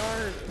yes, we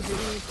are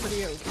doing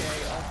pretty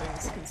okay, all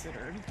things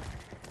considered.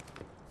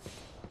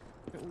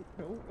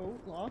 Oh,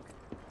 lock.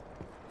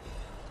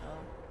 Oh,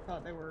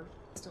 thought they were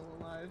still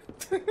alive.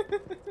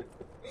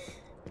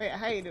 Hey,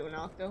 how you doing,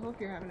 Octo? Hope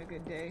you're having a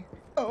good day.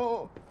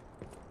 Oh!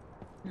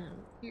 No,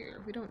 here,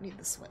 we don't need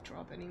the sweat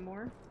drop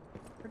anymore.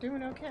 We're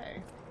doing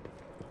okay.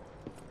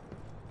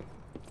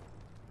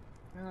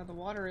 The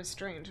water is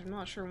strange. I'm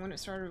not sure when it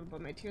started,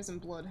 but my tears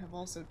and blood have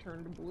also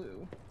turned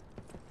blue.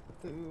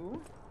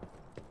 Ooh.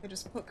 I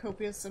just put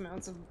copious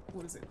amounts of,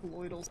 what is it,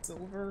 colloidal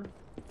silver?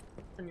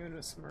 Turn you into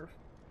a smurf.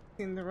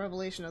 In the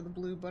revelation of the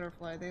blue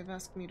butterfly, they have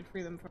asked me to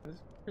free them from the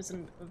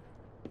prison of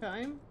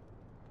time?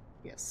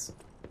 Yes.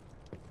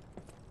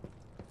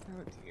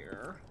 Oh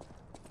dear.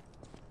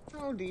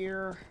 Oh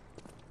dear.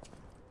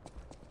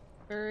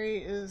 Fairy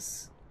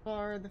is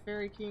far, the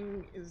fairy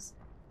king is...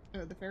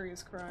 the fairy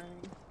is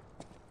crying.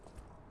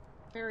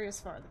 The fairy is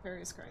far, the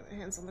fairy is crying. The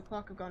hands on the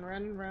clock have gone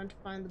round and round to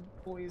find the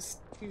boy's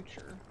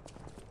future.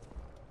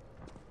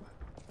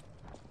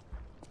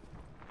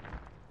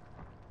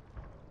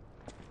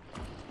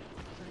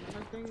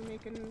 Another thing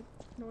making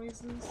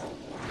noises?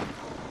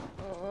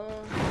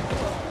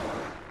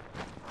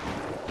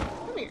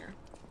 Come here.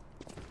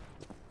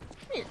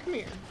 Come here, come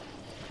here.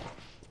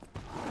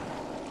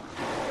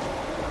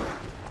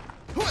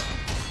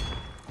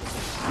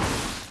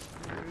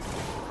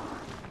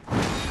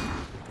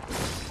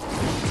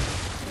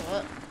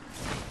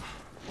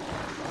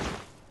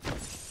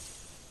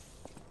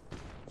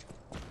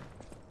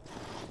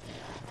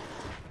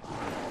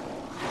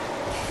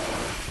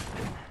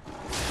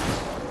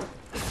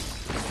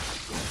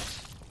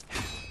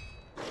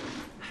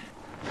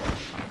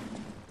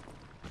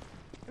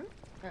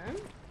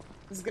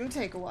 This is gonna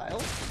take a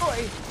while.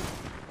 Oi!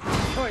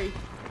 Oi!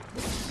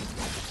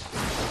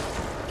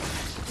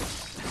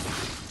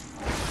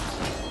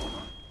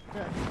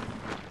 Okay.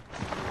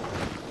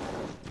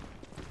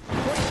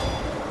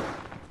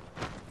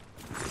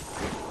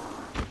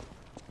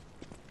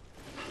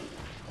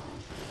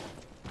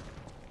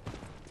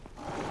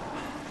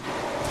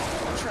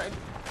 I tried.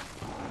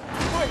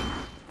 Oi!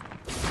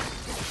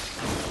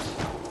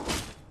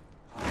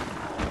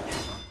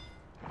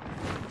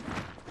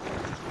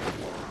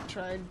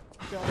 Tried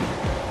going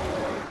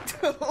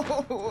the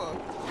other way.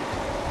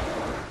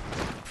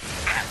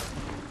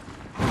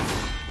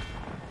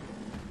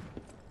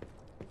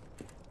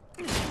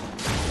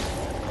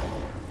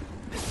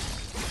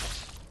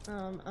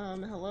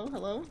 Hello,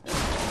 hello?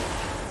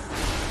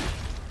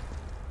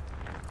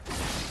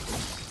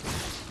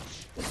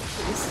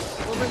 Please, a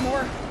little bit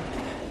more.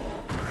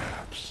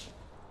 Perhaps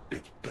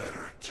it's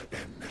better to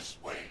end this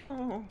way.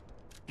 Oh.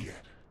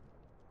 Yet,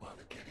 while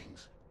the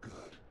getting's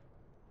good.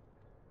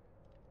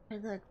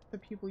 Like the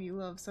people you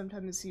love,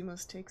 sometimes you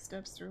must take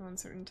steps through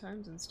uncertain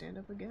times and stand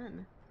up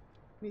again.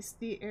 Miss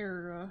the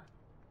era.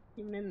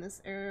 Even in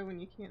this era, when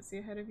you can't see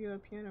ahead of you, a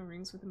piano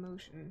rings with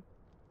emotion.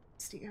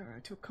 It's the era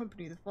to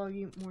accompany the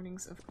foggy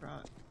mornings of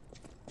Krat.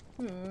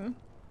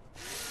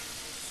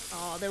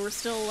 Oh, they were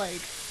still,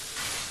 like,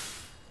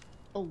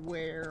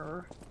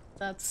 aware.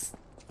 That's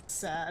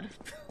sad.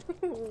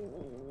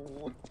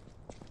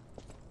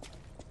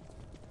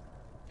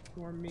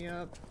 Warm me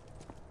up.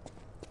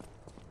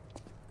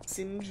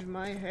 Singe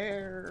my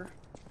hair.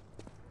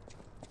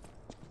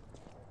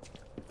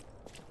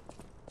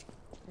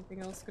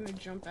 Anything else gonna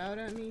jump out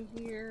at me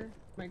here?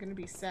 Am I gonna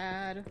be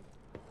sad?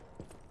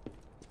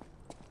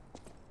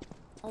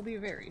 I'll be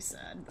very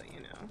sad, but you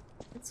know,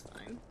 it's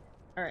fine.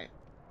 Alright,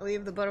 I'll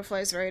leave the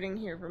butterflies writing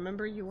here.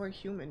 Remember, you are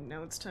human.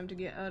 Now it's time to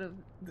get out of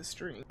the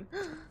stream.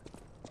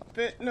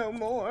 Puppet no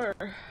more.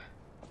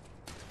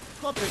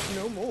 Puppet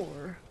no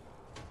more.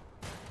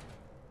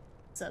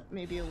 Except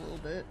maybe a little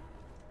bit.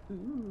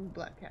 Ooh,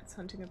 Black Cat's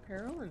hunting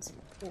apparel and some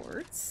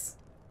quartz.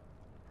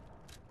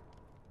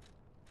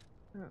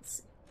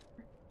 Let's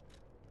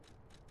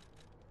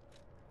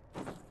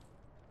see.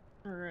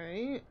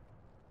 Alright.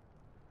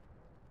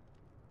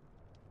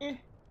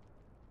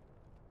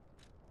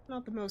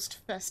 Not the most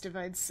festive,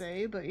 I'd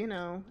say, but you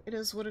know, it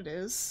is what it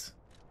is.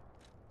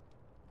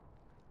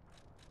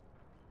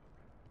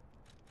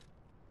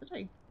 What did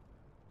I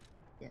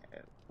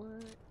get? What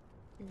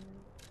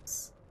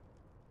is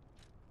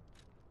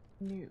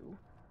new?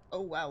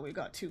 Oh wow, we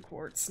got 2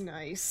 quartz.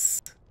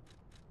 Nice.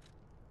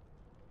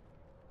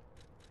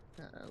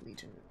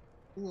 Legion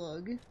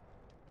lug.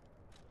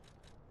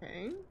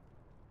 Okay.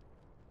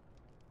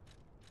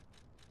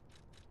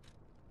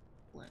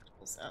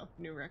 Collectibles. Oh,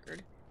 new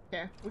record.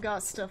 Okay, we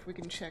got stuff we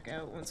can check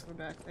out once we're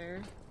back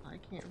there. I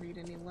can't read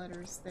any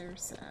letters there,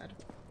 sad.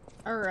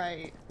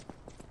 Alright.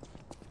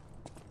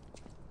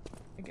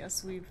 I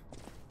guess we've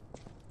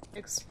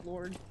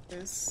explored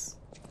this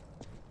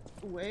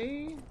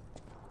way?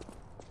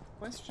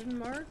 Question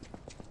mark?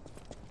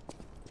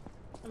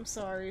 I'm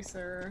sorry,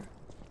 sir.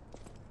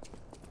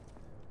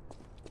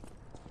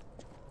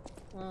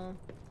 Well,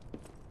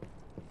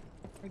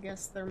 I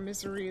guess their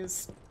misery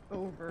is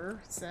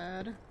over.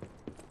 Sad.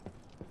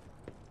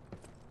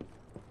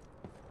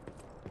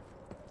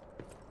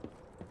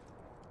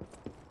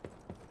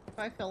 If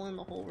I fell in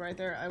the hole right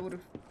there, I would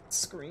have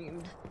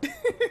screamed.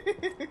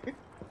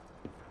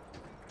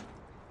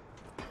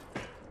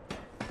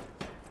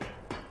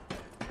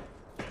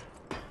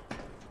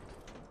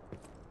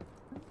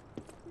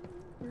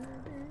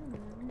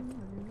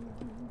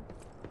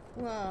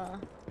 Wow.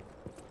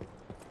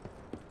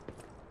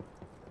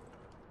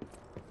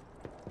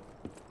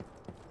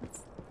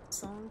 That's a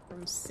song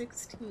from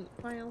 16,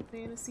 Final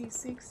Fantasy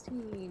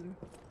 16.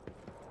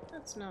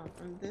 That's not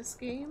from this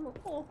game.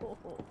 Oh, ho, ho,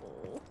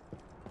 ho.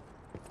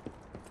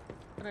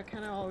 But I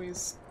kind of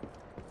always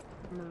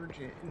merge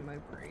it in my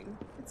brain.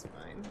 It's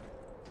fine.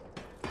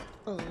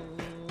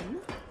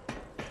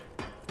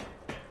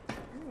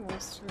 Anything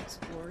else to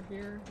explore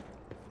here?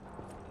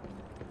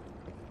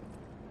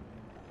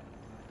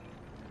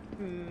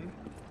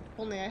 If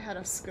only I had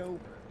a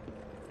scope.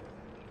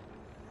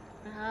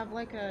 Can I have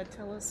like a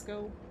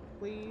telescope,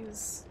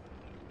 please?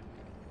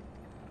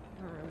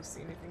 I don't really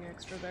see anything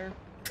extra there.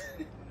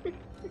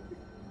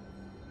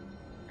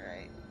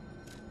 Alright.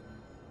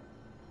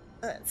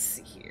 Let's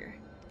see here.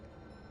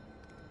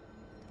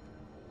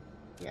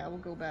 Yeah, we'll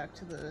go back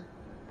to the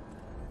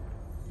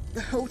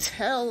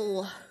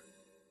hotel.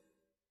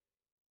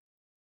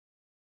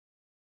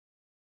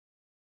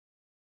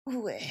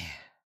 Ooh.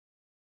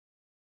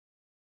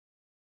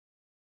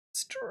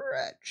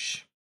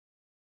 Stretch.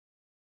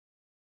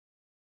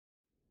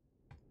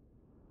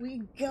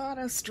 We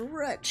gotta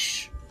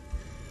stretch.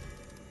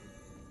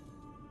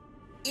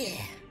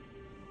 Yeah.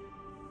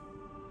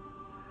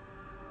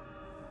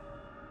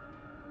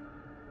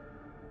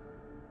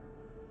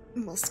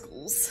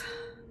 Muscles.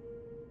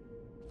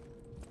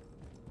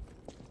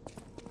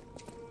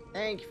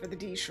 Thank you for the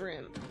D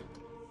shrimp.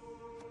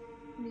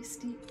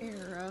 Misty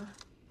Era.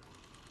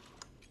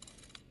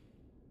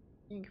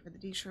 Thank you for the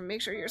D shrimp.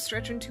 Make sure you're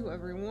stretching too,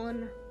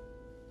 everyone.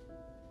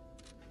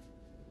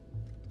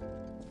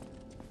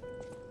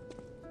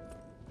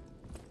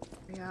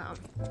 Yeah.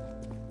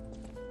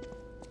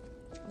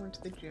 I went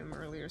to the gym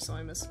earlier, so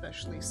I'm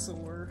especially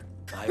sore.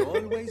 I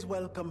always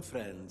welcome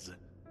friends.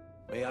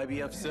 May I be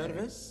of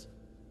service?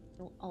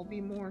 I'll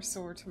be more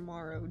sore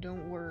tomorrow,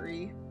 don't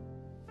worry.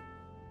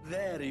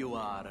 There you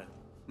are.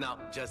 Now,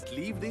 just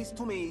leave this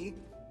to me.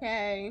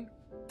 Okay.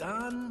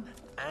 Done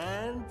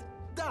and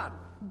done.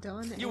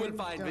 Done You will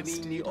find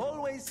Yoonia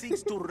always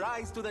seeks to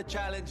rise to the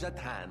challenge at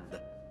hand.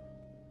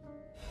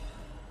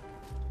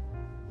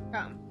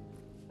 Come.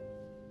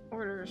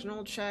 Orders, an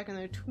old shack in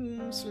the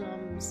Tomb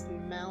Slums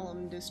in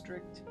Malum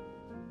district.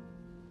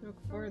 Look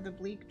for the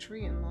bleak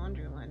tree and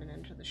laundry line and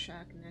enter the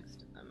shack next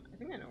to them. I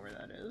think I know where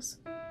that is.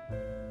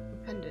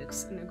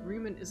 Appendix. An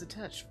agreement is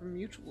attached for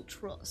mutual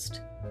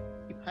trust.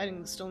 Keep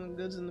hiding the stolen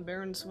goods in the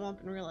barren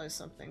swamp and realize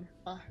something.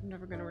 I'm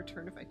never going to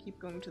return if I keep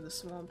going to the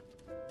swamp.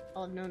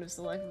 All I've known is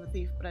the life of a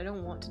thief, but I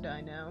don't want to die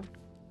now.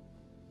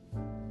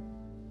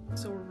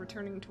 So we're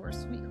returning to our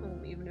sweet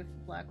home, even if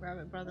the Black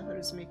Rabbit Brotherhood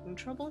is making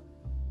trouble.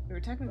 We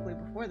were technically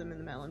before them in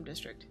the Malum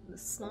district. In the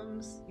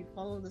slums, you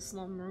follow the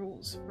slum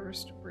rules.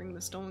 First, bring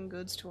the stolen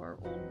goods to our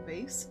old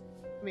base.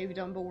 You may be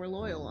dumb, but we're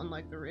loyal,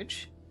 unlike the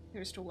rich.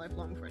 Here's to a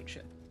lifelong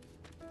friendship.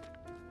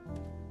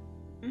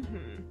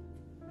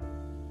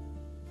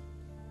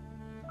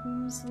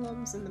 Tomb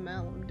slums in the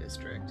Malum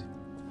district.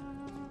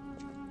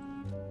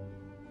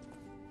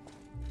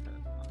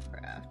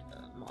 Craft.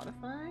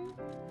 Modify?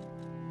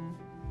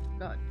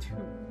 Got 2.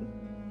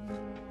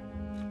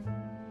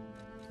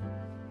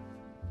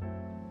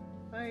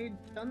 Have I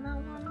done that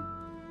one?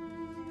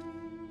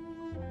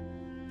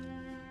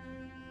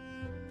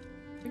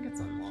 I think it's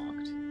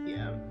unlocked.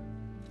 Yeah.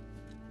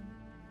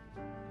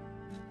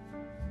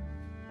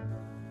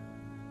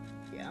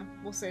 Yeah,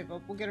 we'll save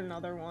up. We'll get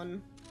another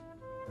one.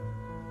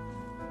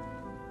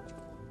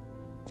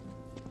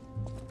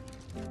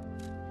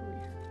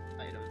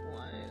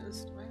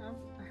 Item-wise, do I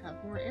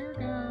have more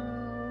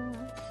ergo.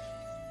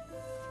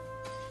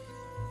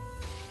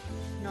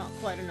 Not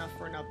quite enough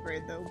for an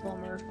upgrade though,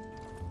 bummer.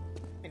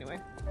 Anyway,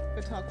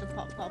 go talk to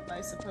Pop Pop,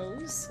 I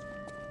suppose.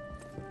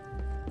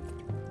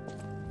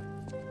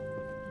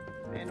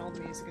 Man, all the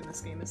music in this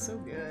game is so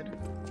good.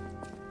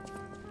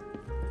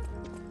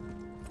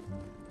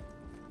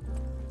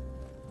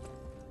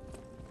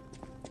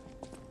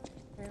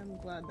 I'm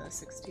glad that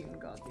 16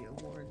 got the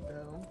award,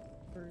 though,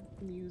 for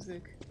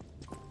music.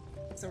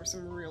 There were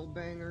some real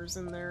bangers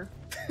in there.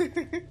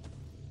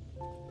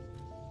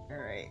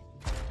 Alright.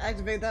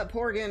 Activate that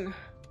Porgan!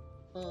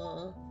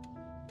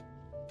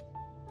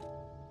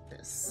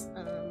 This.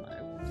 I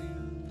will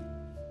do...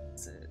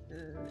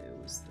 it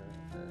was the...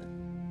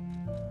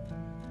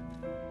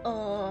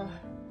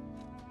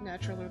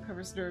 naturally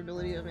recovers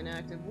durability of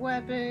inactive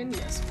weapon.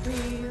 Yes,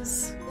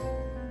 please.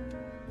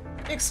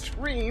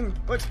 Extreme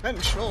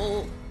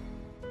potential!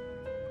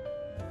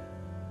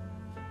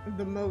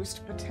 The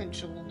most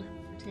potentialed.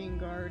 Retain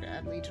guard,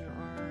 add legion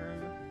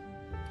arm.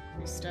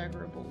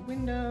 Restaggerable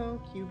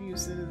window, cube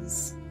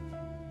uses.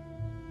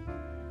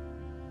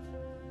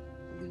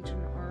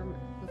 Legion arm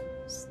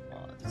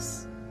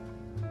slots.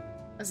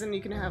 As in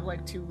you can have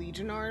like 2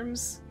 legion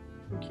arms?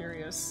 I'm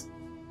curious.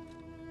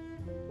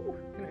 Ooh,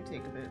 gonna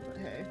take a bit, but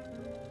hey.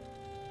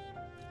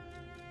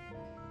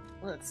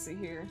 Let's see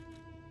here.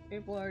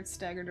 Able art,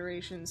 stagger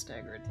duration,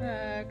 stagger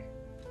attack,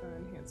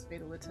 enhanced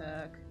fatal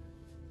attack.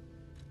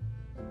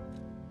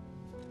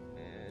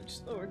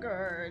 Edge, lower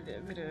guard.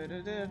 I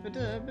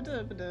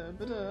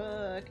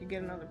could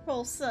get another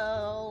pulse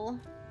cell.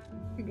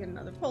 Could get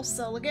another pulse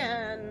cell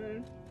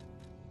again.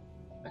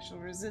 Special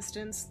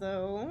resistance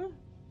though.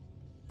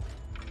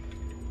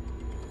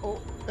 Oh,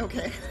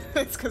 okay.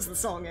 It's because the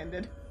song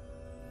ended.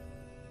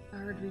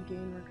 Guard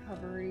regain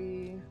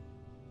recovery.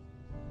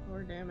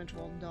 Lower damage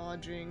while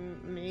dodging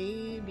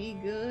may be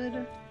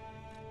good.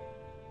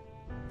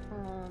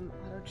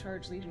 Auto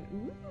charge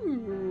legion.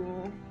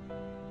 Ooh.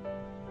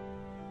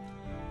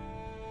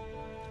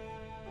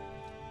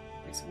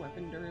 Increase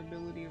weapon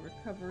durability,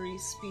 recovery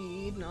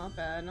speed. Not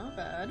bad, not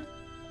bad.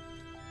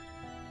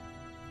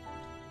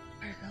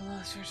 Ergo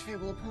lost charge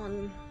fable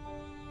upon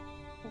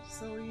full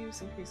cell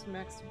use. Increase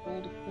max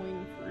gold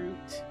coin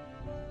fruit.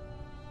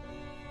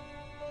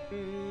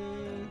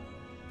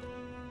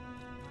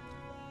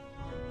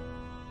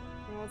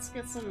 Well, let's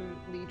get some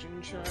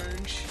legion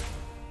charge.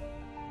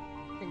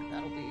 I think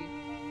that'll be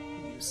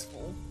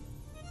useful.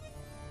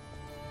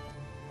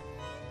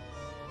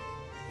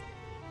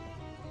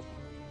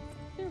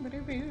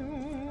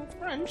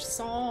 French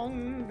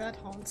song that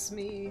haunts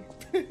me.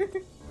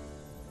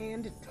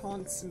 And it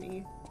taunts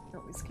me.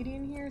 Oh, is Kitty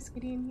in here? Is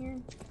Kitty in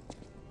here?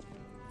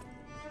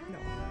 No,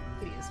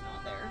 Kitty is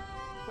not there.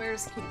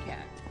 Where's Kitty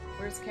Cat?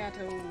 Where's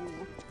Cato?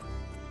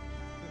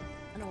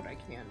 I know what I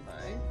can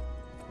buy.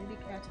 Maybe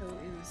Cato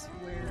is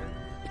where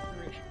the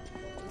rich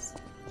is.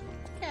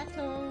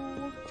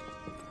 Cato!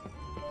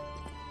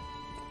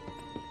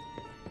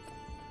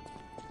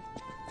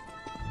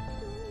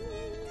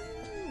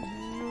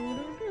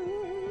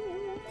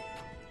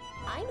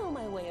 I know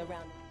my way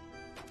around.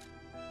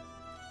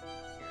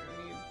 Here, I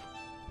need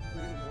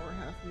 3 more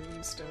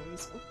half-moon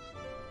stones.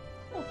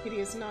 Oh, Kitty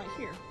is not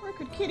here. Where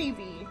could Kitty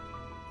be?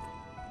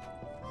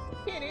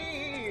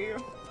 Kitty!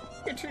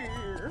 Kitty!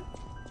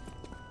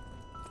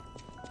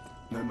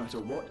 No matter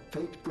what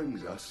fate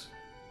brings us,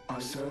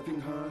 I'm serving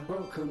her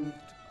welcome.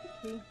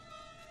 Buy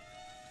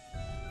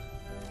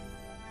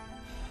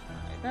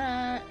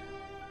that.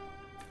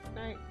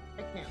 I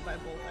can't buy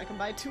both. I can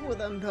buy 2 of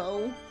them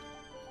though.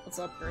 Let's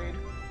upgrade.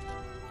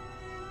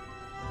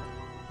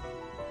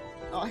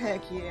 Oh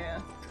heck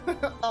yeah.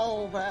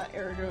 All that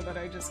ergo that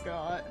I just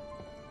got.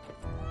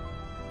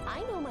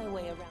 I know my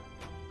way around.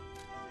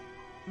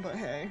 But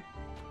hey.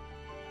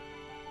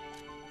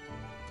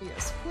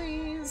 Yes,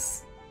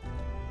 please.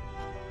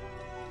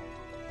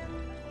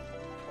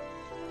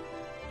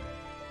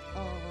 I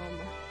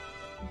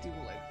do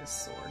like this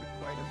sword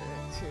quite a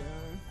bit too.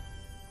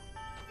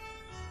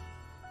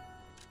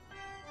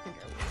 I think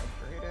I will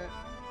upgrade it.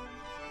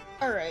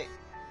 Alright.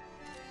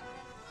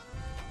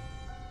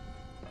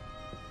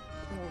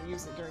 I won't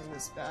use it during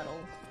this battle,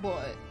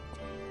 but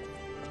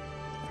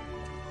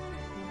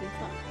it'll be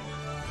fun.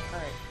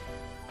 Alright.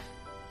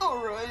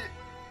 Alright.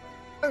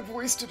 I've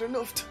wasted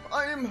enough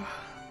time.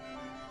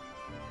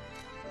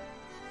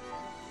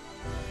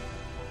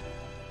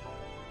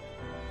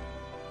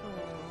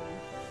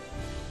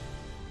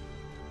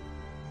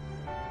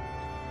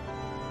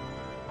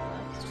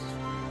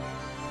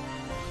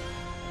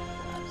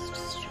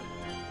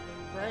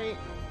 right?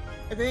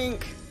 I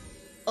think.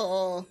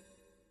 Oh,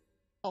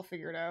 I'll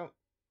figure it out.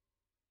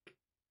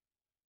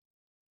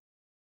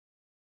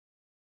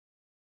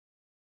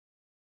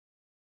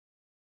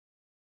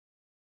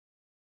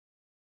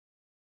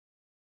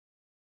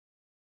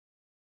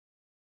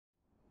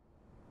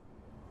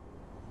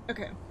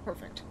 Okay,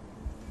 perfect.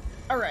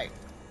 Alright.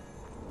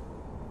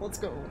 Let's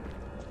go.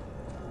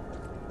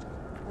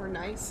 We're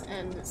nice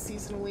and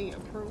seasonally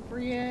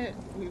appropriate.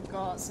 We've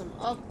got some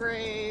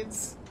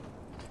upgrades.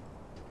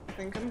 I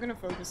think I'm gonna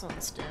focus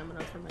on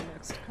stamina for my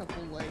next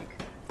couple,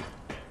 like,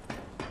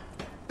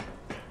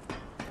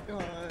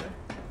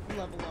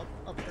 level up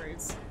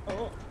upgrades.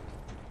 Oh,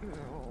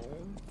 no.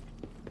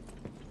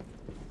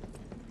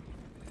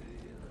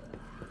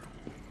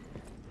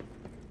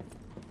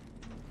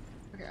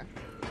 Okay.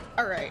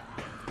 Alright,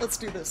 let's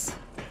do this.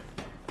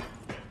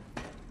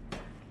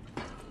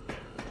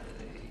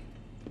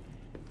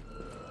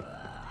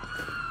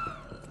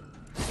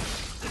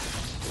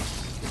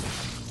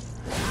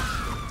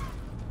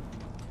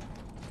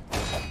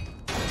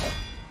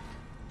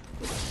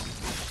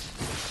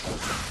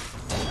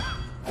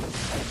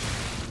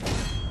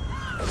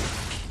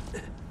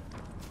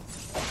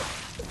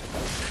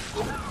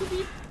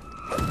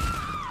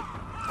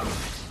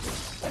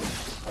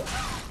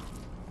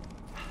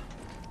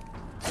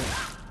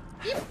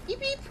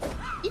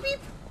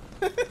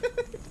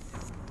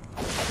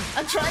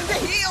 I'm trying to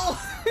heal!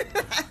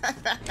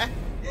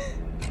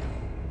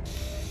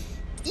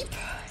 Eep!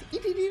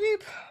 Eep, eep, eep,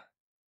 eep.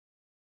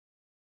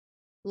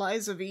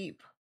 Lies of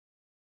Eep.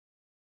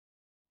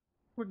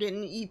 We're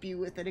getting eepy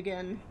with it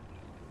again.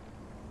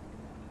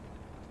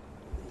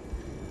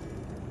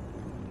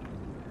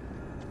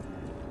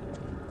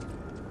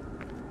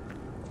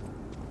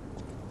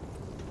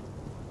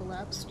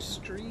 Collapsed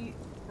street,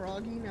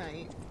 groggy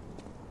night.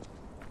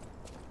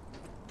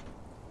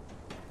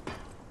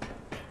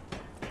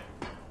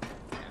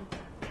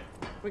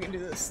 We can do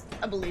this,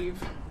 I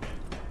believe.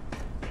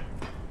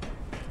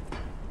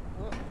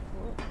 Oh,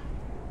 oh.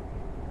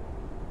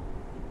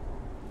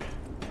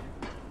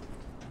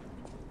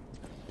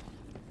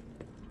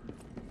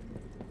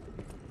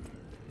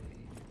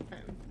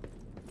 Okay.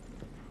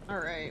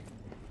 Alright.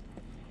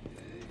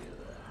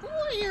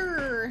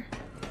 Warrior!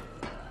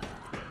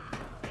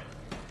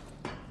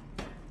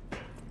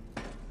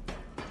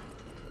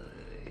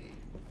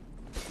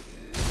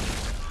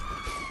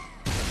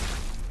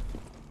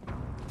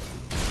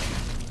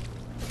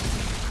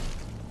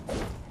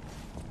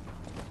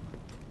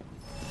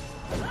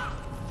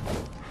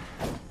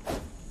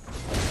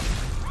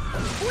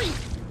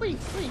 Wait.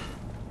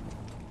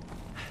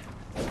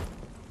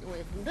 Get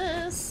away from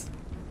this.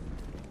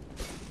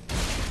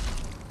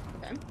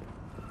 Okay.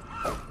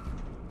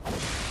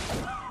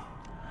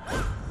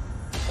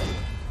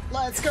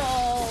 Let's go!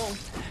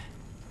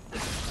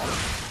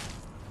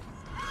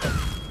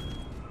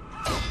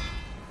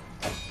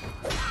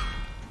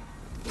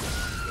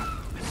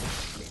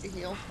 Need to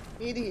heal.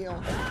 Need to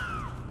heal.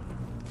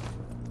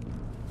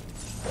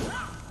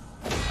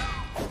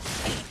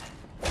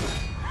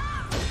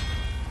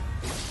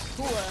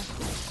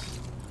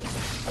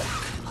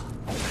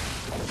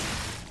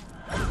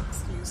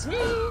 Excuse me.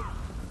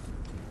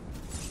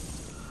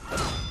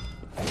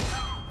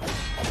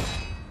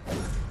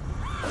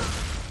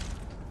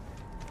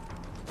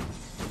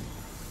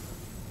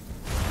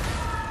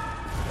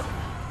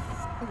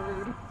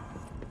 Rude.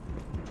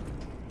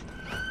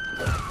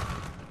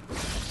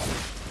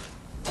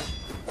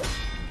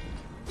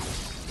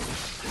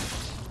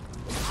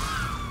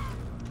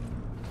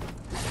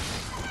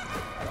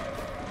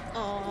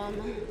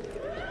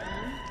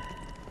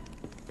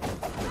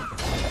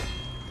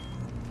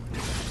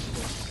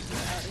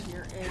 Out of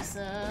here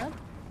ASAP.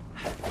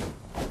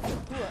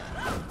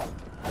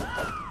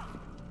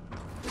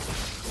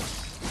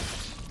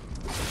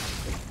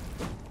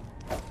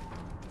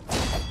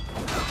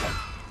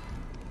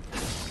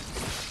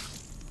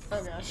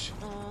 Oh gosh,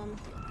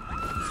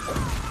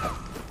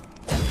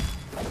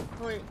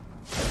 wait.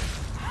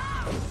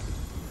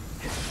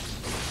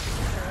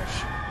 Gosh.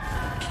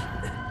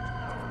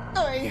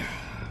 Oi!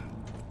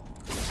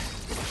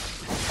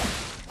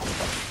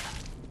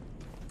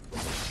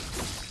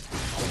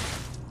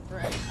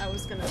 Right, I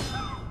was gonna... Oh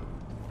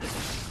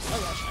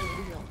gosh, I need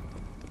to heal.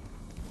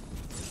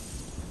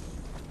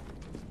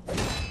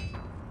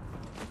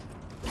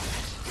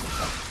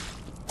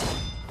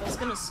 I was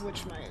gonna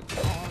switch my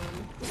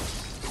arm.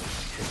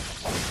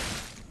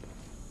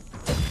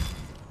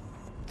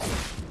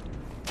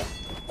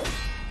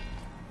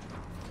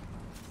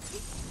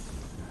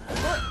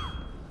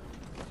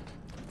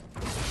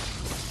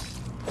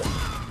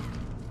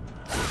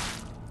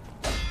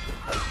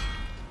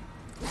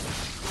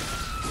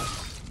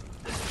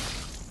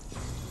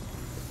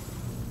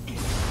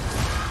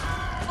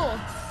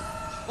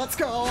 Let's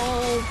go!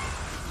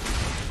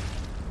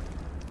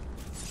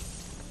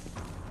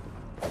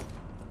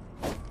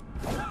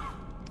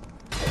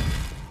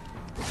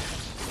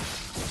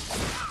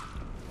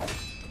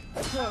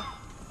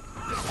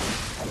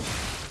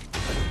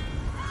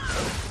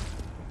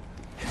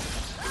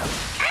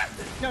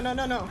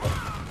 No.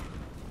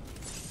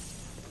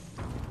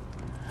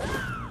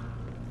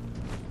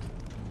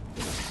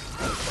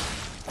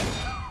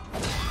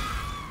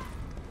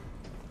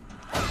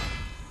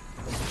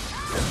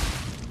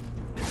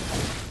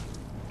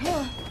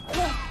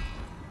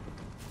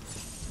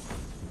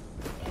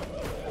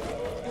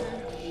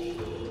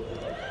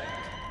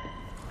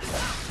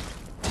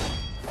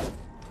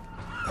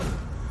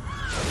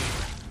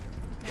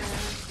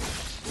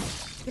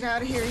 Get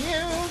out of here, you!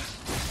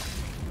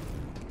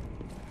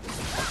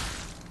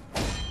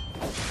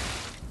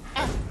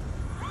 Ah.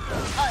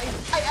 Ay.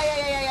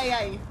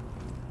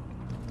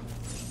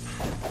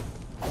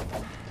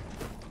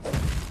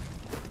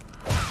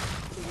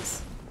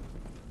 Please.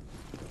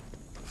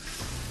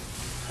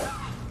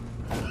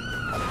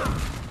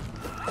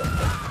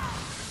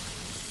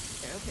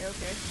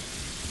 Okay.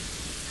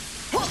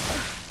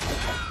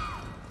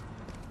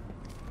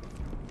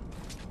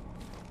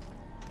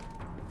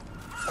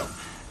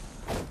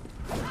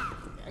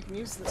 I can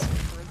use this one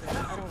for a bit.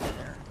 I don't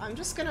care. I'm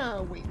just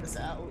gonna wait this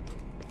out.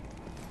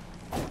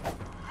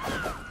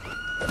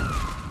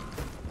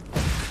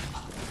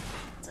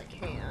 As I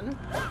can.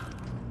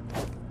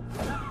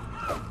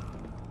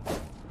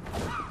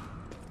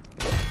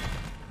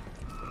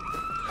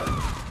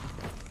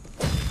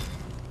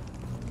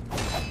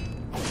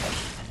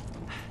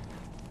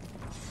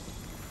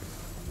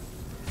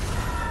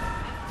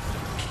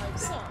 Like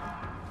so.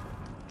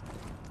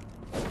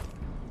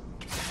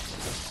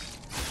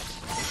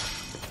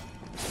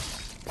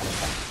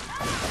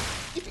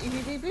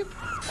 Beep.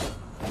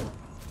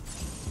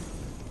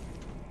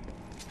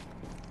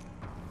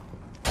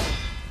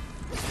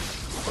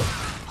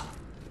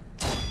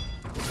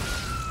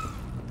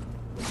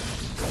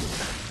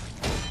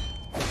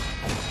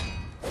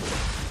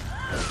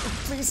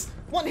 Please,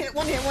 one hit.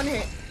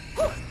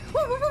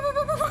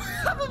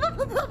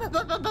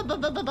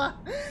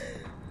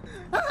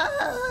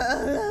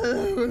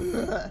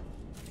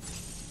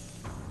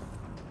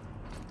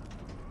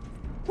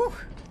 Whew.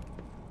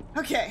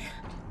 Okay.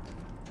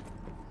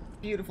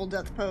 Beautiful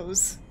death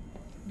pose.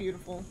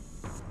 Beautiful.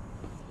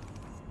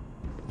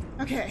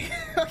 Okay.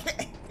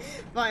 Okay.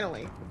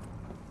 Finally.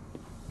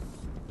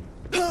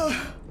 Alright,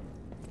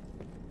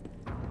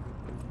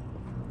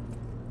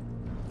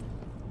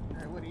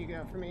 what do you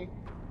got for me?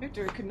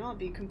 Victory could not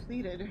be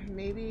completed.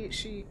 May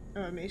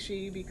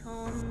she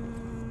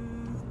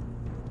become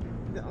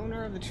the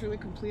owner of the truly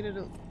complete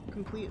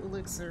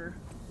elixir.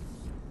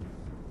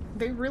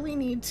 They really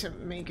need to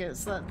make it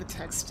so that the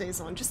text stays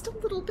on just a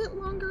little bit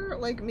longer,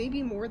 like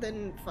maybe more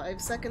than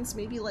 5 seconds,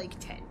 maybe like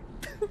 10.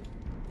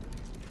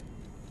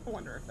 I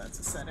wonder if that's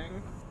a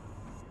setting.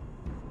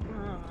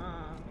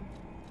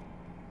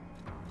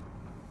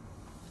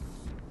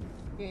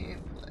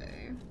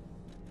 Gameplay.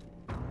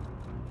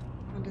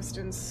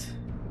 Distance,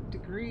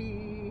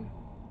 degree.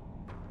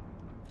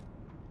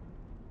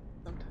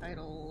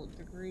 Subtitle,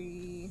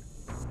 degree.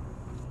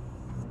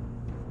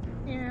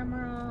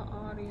 Camera,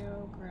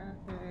 audio,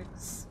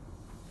 graphics.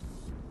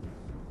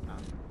 Oh,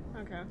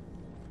 okay.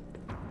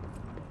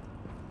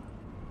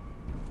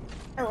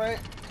 Alright.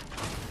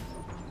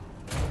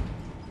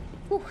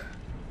 Whew.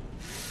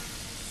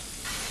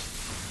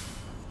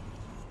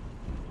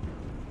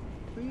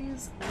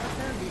 Please let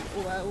there be.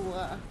 Whoa.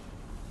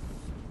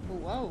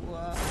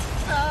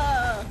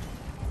 Ah!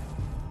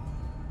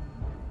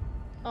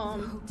 The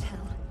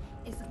hotel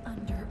is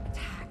under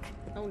attack.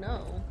 Oh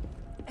no.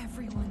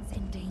 Everyone's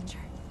in danger.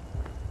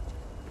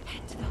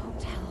 Head to the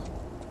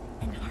hotel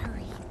and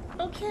hurry.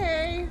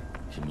 Okay.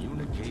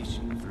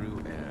 Communication through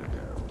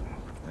ergo.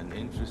 An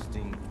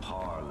interesting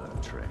parlor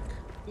trick.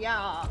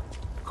 Yeah.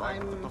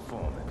 Quite the I'm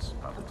performance,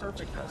 a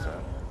perfect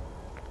Professor.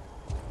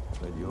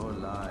 But your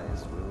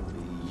lies will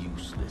be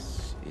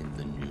useless in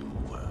the new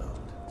world.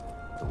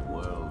 The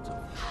world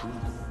of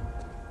truth.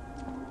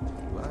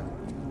 But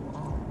you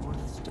are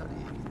worth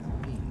studying in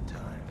the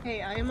meantime.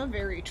 Hey, I am a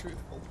very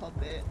truthful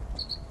puppet.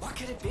 What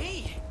could it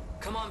be?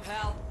 Come on,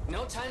 pal.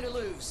 No time to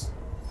lose.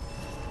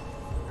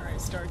 Alright,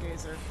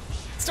 Stargazer.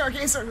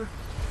 Stargazer!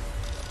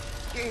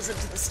 Gaze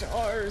into the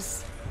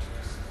stars.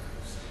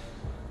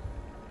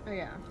 Oh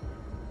yeah.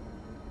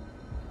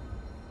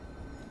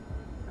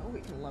 Oh,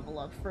 we can level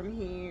up from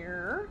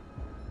here.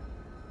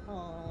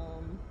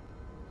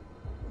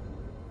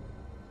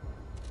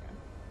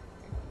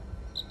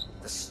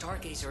 The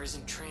Stargazer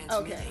isn't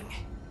transmitting. Okay.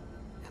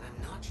 And I'm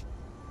not...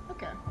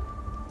 Okay.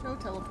 No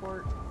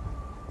teleport.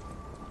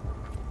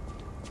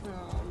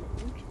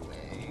 Which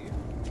way?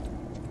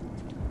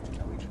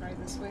 Shall we try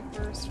this way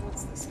first?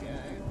 What's this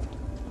guy?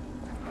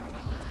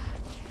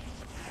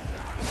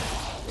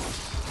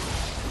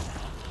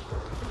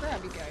 The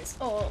grabby guys.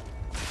 Oh!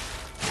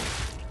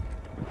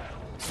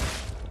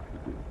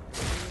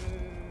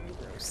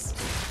 Gross.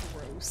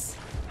 Gross.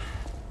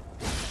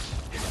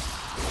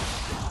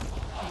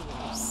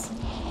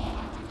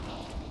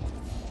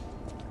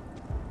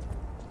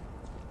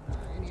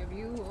 Any of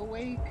you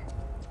awake?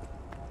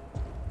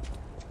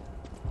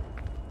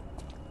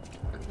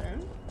 Okay.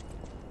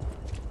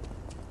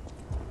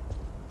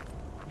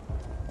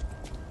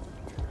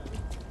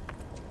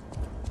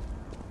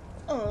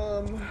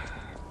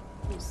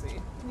 We'll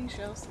see. We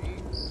shall see.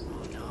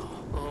 Oh no.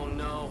 Oh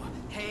no.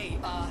 Hey,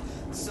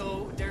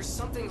 so there's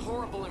something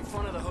horrible in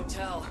front of the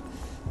hotel.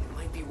 It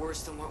might be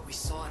worse than what we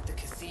saw at the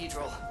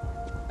cathedral.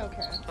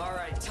 Okay.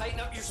 Alright, tighten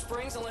up your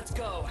springs and let's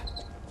go.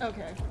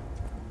 Okay.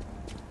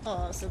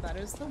 So that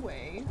is the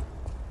way.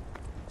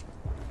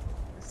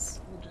 This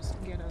will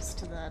just get us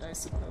to that, I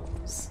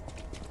suppose.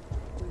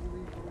 We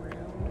loop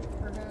around,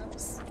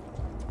 perhaps.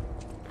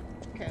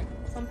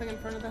 something in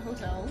front of the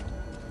hotel.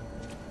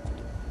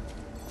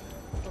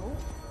 Oh.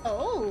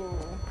 Oh!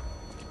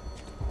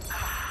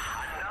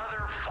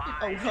 Another fine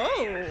Oh ho!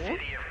 day in the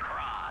city of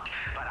Krog.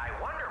 But I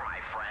wonder, my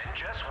friend,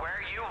 just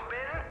where you've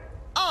been?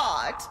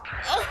 Art!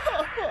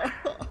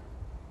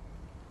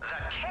 The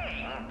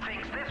king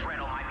thinks this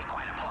riddle might be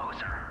quite a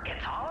poser.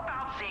 It's all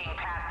about seeing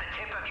past the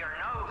tip of your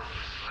nose,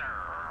 sir.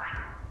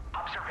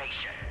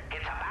 Observation.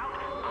 It's about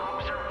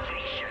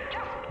observation.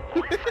 Just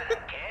listen,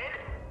 kid.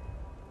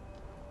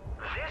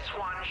 This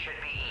one should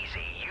be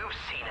easy. You've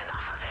seen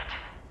enough of it.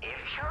 If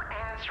your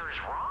answer's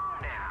wrong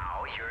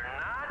now, you're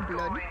not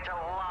going to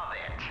love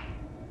it.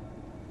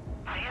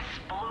 This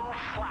blue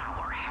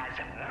flower has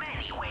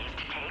many ways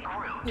to take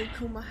root. Hey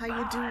Kuma, how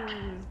you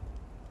doing?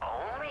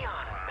 Only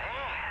on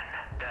man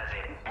does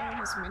it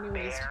ever There's many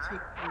ways to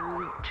take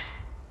root.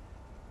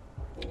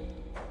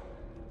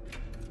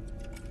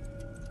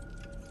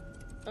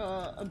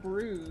 A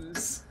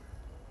bruise.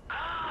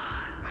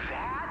 That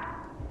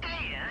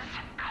is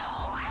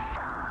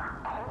clever.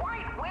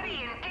 Quite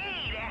witty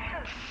indeed,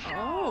 and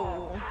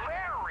so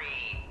very.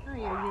 Oh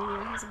yeah,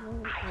 Yoonia has a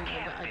bone.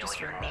 I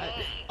just read that.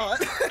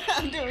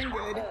 I'm doing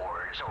good.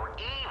 Rewards or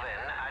even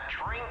a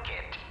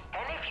trinket.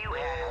 And if you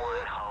had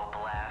one hope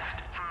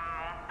left,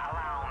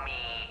 allow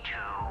me to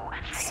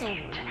say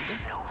it.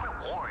 No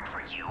reward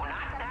for you,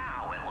 not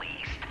now at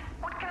least.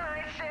 What can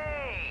I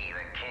say?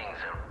 The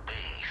king's a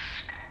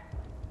beast.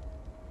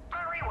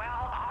 Very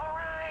well,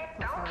 alright.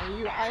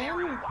 I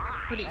am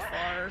pretty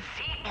far,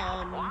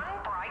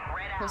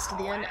 close to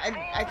the end.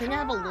 I think I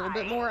have a little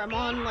bit more. I'm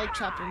on, like,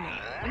 chapter 9.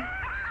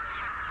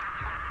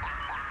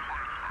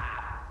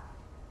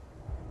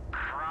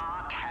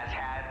 Krog has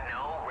had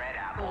no red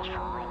apples for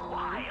a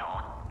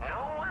while.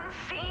 No one's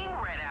seen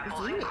red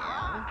apples in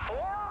Krog for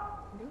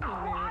a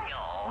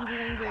while. I'm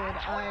doing good.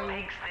 That's what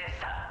makes this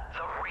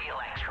the real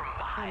extra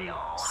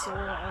mile. So,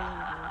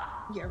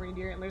 yeah,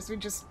 reindeer antlers. We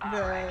just, the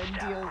not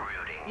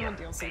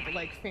DLC, but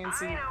like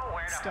fancy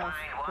stuff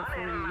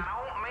before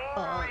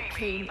we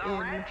came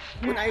in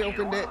when I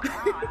opened it.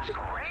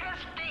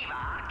 Greatest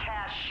diva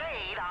cast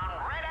shade on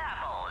red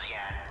apples,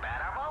 yet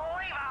better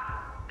believe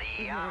it.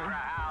 The Opera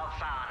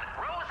House on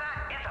Rosa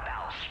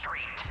Isabel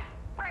Street.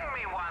 Bring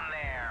me one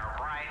there,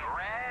 bright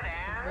red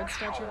and Red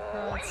Statue of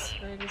Cross,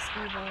 Greatest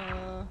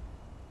Diva,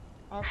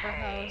 Opera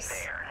House.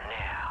 There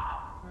now.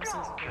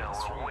 Don't go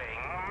away,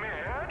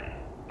 Mad.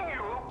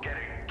 You'll get a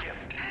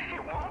gift.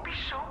 It won't be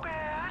so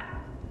bad.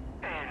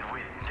 And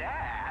with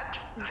that,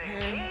 the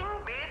king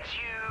bids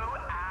you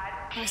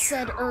adieu. I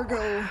said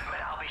ergo.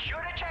 But I'll be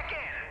sure to check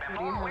in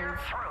before we're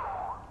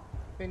through.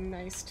 Been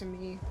nice to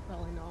me.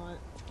 Probably not.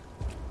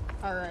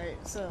 Alright,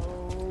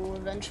 so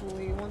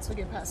eventually, once we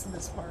get past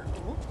this part,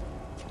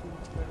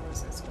 where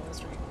was this? Go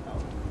straight.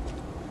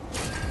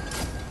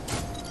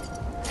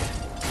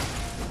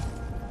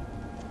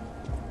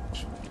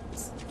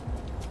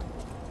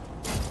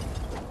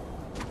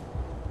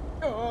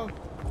 Oh.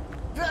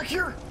 Back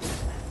here!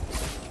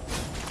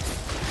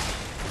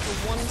 The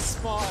one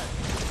spot.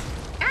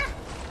 Ah!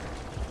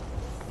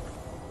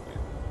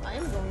 I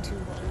am going to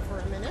run for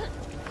a minute.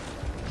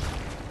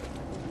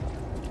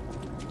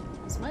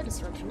 Because my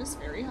disruption is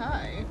very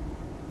high.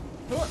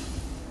 Oh.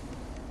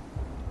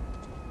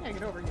 Yeah,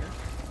 get over here.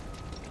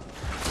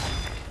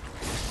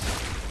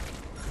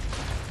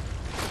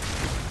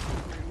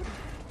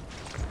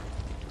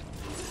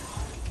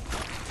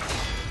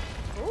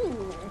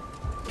 Ooh.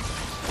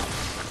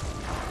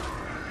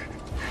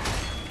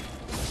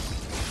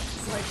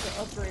 Like the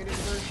upgraded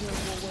version of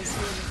what was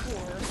here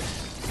before.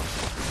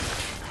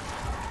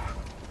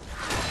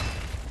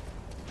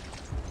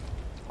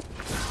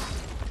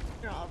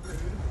 Aw,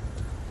 rude.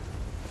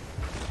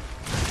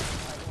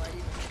 Why do I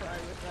even try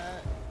with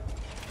that?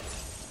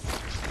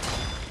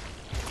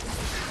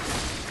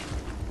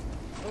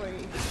 Oi,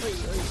 oi,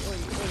 oi, oi,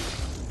 oi.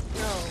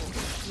 No,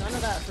 none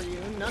of that for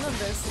you. None of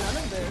this, none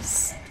of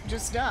this.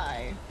 Just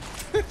die.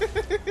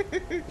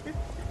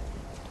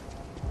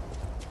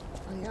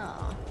 Oh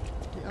yeah.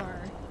 We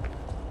are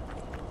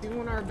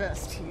doing our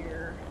best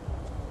here.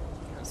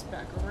 Goes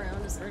back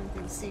around. Is there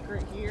anything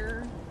secret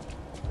here?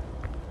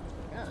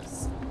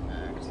 Yes, in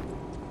fact.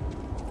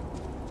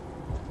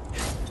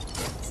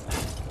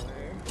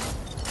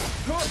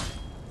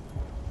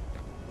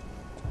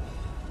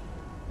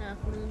 Half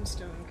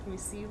Moonstone. Can we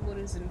see what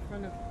is in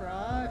front of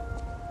Krog?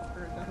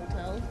 Or the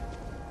hotel?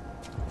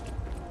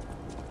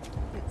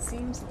 It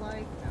seems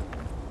like no.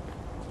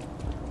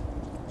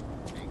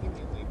 Okay, give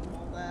me away from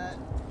all that.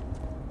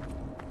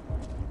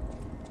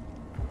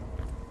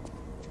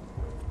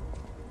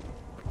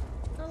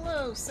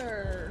 Hello,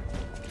 sir.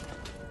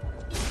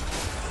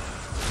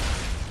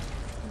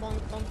 Bonk,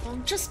 bonk,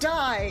 bonk. Just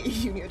die!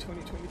 Yoonia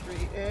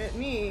 2023.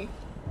 Me.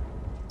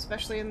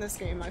 Especially in this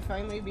game, I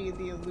finally beat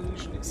the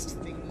illusionist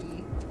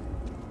thingy.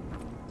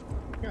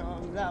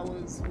 That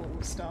was what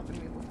was stopping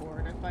me before,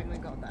 and I finally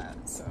got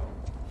that, so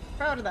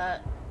proud of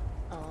that.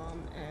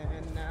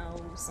 And now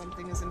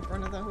something is in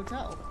front of the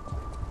hotel.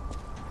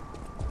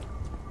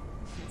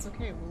 It's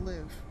okay, we'll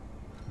live.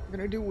 We're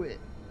gonna do it.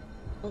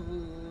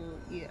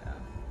 Yeah.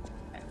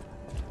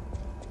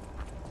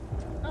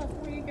 Off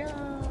we go.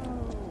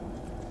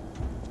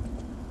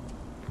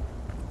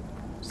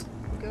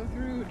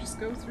 Just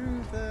go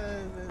through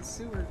the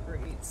sewer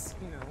grates,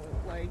 you know,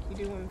 like you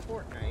do in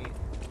Fortnite.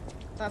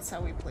 That's how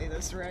we play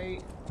this,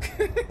 right?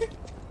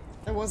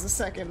 There was a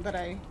second that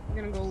I'm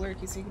gonna go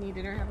lurky so you can eat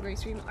dinner, have a great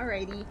stream.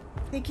 Alrighty.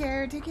 Take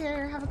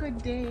care, have a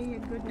good day,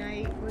 and good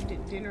night,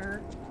 good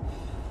dinner.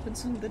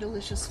 Consume the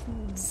delicious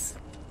foods.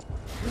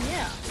 And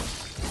yeah. It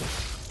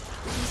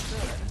was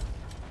good.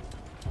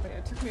 But yeah,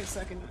 it took me a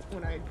second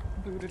when I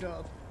booted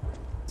up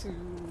to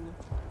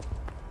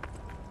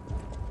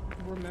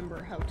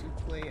remember how to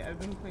play. I've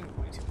been playing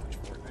way too much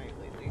Fortnite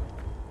lately.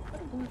 I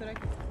don't believe that I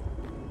can.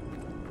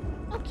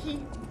 Okay.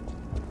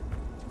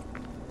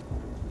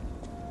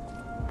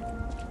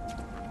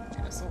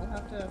 Yeah, so we'll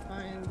have to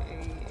find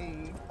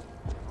a.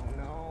 Oh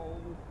no.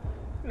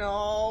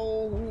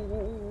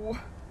 No!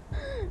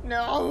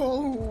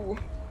 No!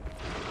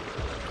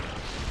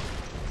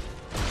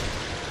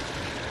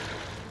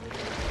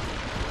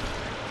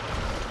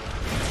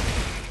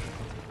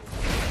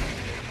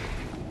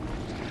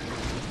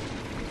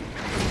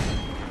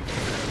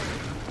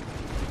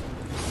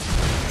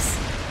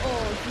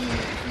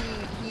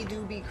 He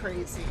do be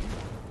crazy.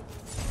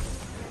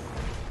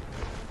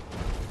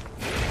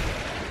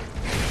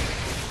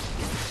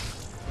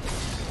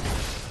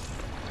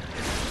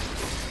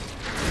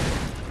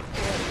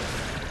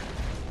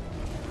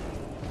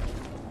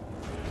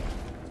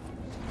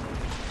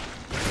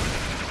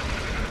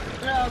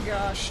 Oh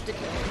gosh, stick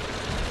it.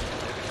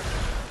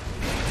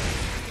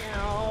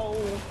 Ow.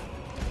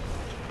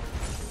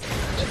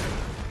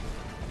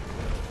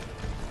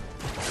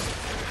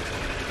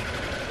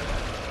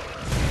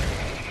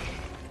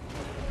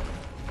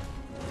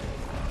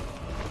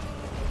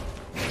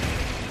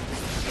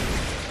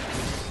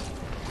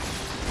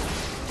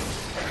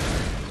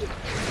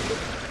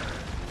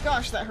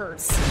 Gosh, that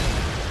hurts.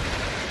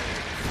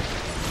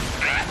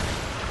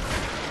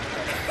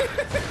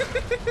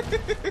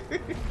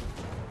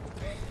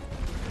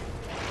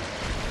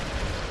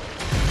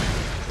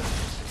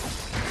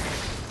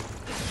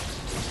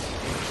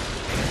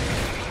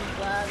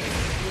 Glad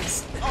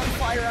it's on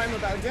fire, I'm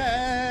about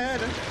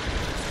dead.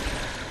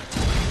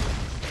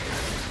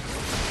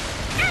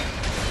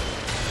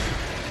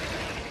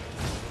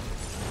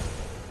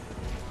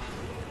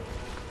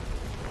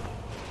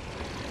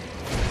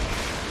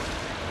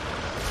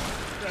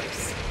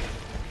 Gross.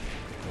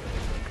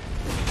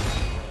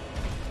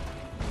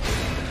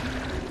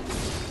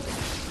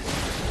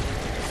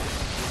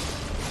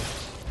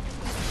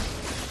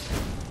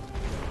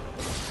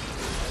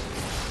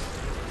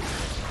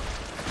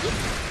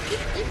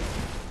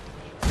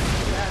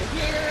 Get out of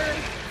here.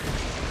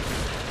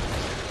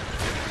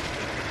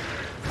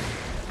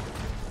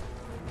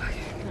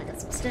 Okay, can I get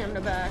some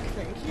stamina back?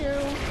 Thank you.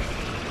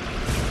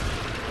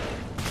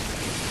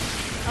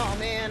 Oh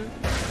man,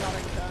 not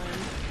in time.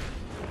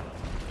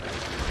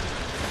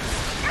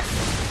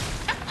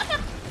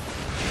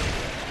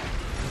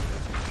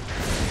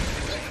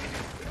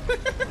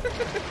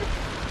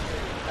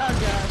 Oh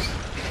gosh.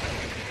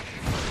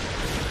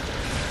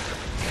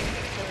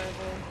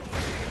 Terrible.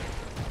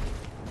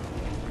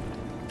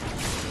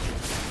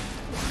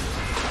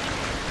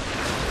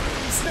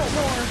 Still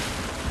more.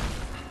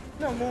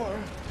 No more.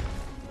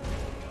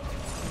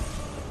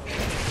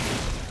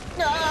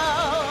 No!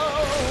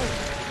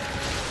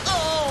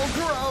 Oh,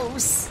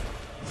 gross.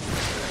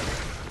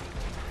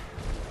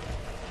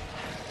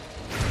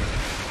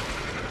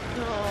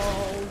 No,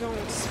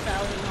 don't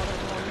spout another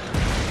one.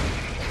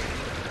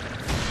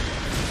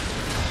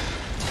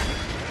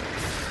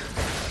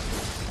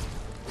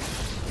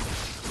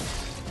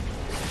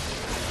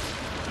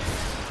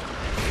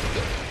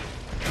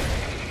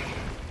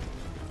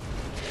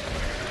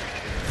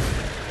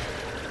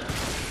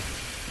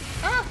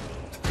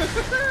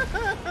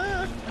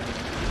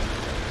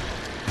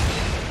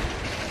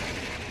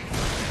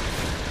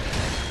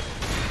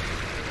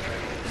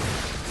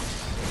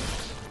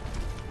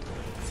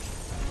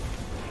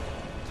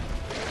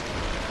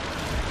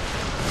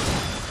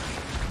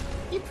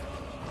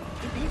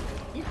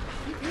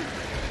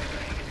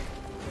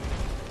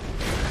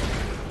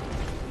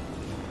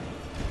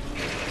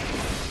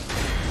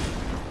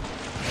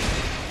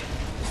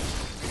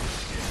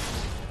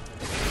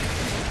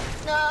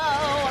 No,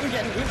 I'm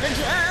getting beat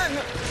again.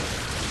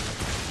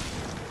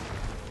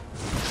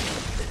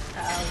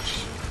 Ouch.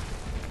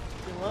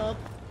 Heal up.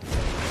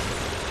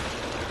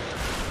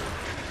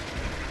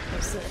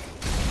 I'm sick.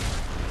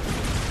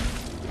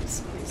 Please,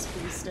 please,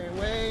 please stay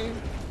away.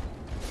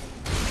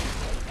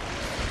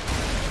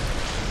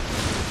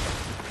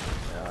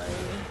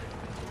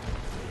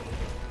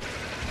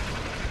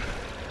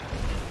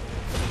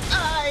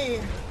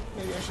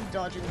 Maybe I should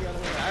dodge it the other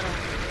way. I don't know.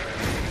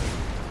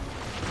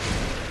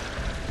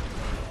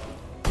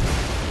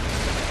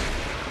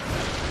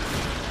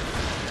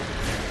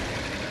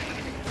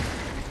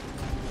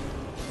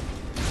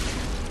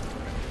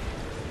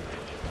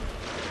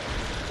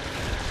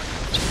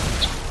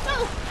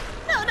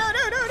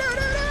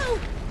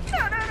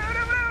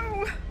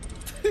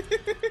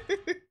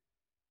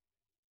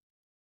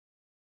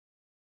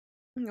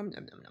 Nom,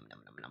 nom, nom, nom, nom,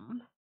 nom,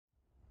 nom.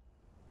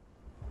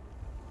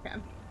 Okay.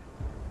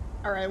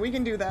 Alright, we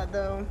can do that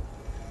though.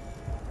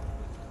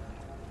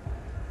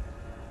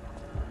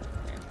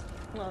 Okay.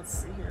 Let's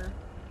see here.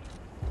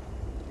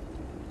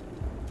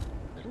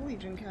 Little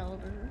Legion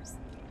calibers.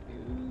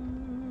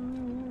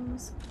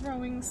 Use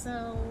throwing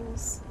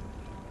cells.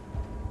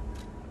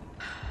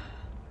 I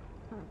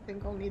don't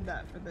think I'll need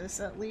that for this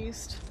at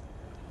least.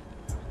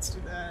 So let's do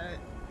that.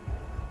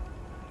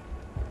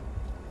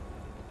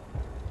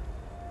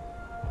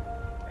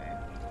 Okay.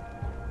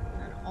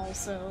 And then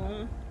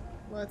also,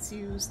 let's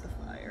use the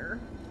fire.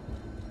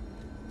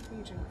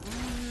 Agent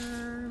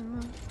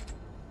arm.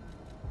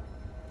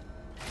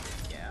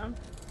 Yeah.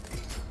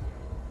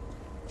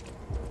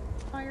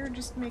 Fire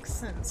just makes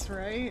sense,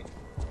 right?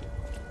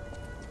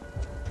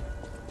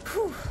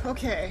 Whew,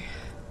 okay.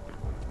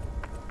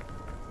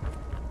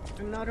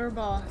 Another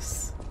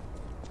boss.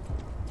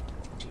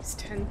 Jeez,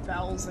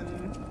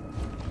 10,000.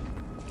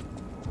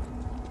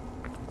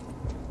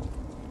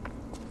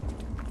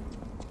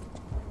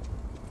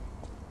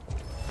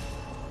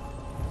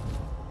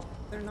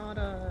 They're not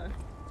a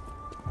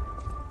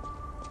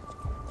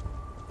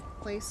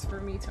place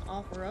for me to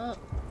offer up.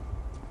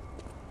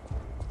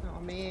 Oh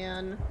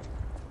man.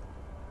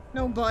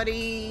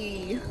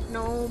 Nobody.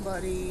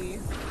 Nobody.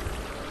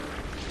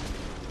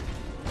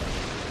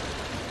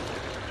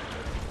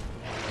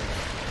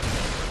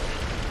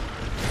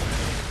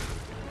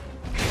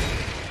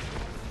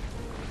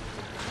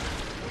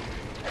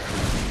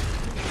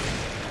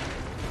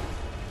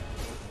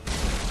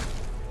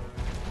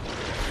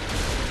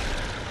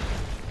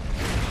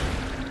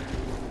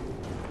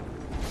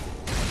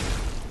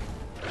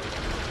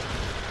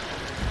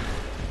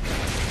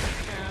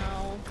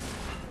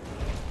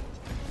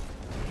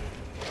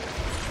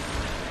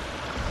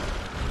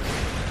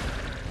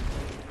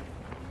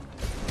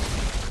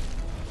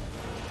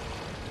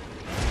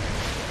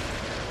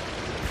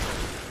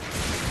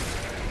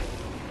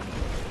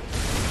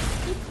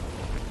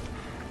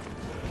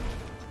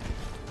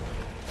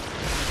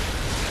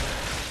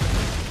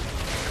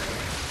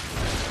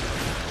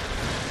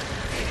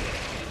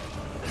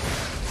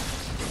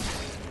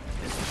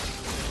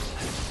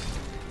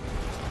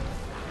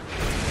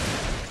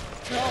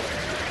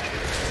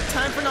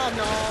 Time for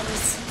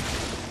nom-noms.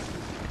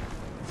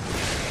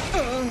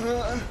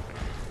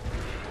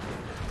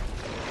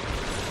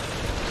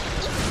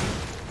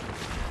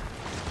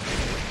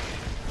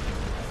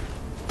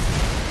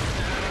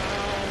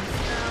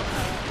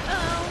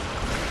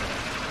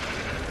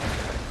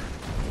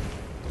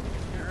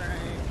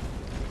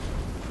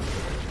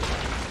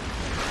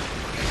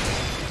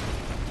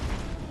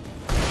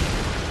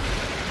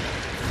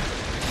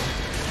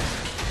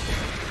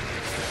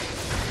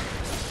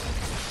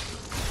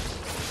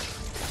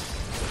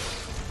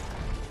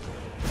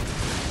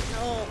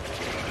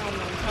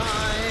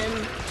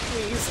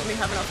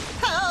 Have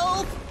enough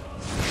health.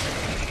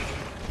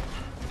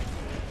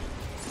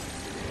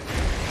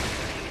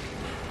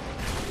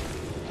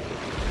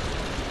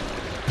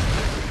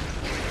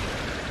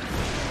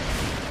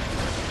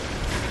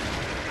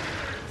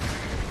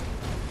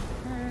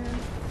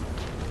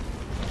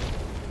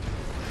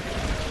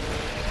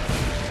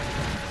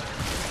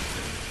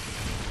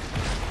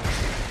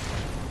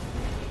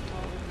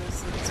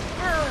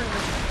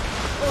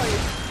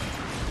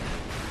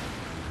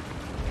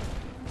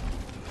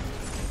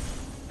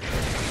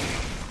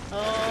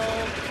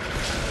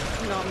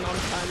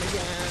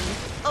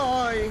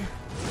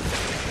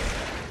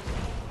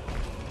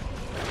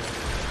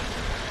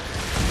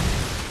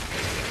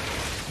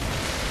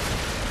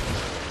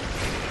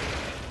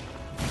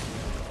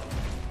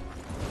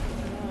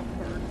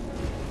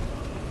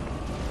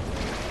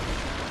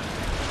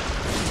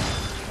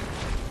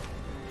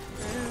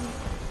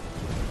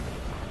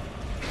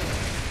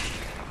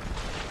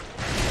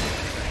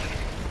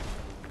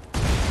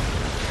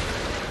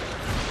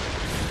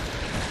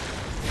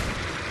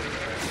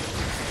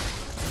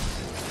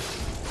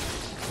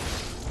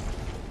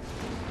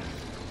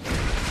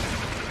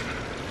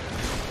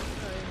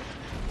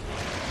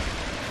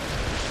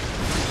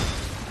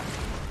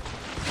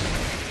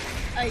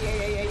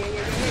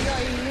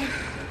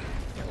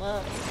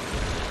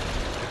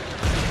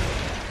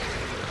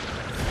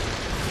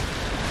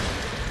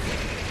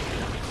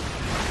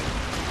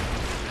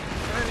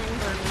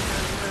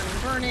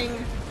 Burning.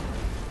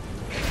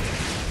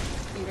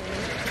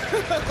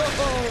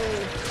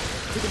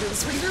 We can do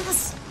this, we can do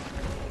this!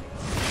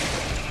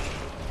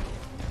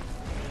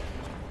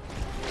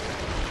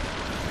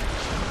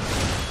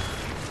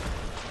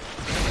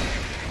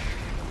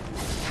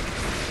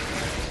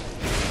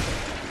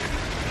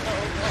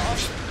 Oh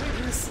gosh,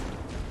 goodness.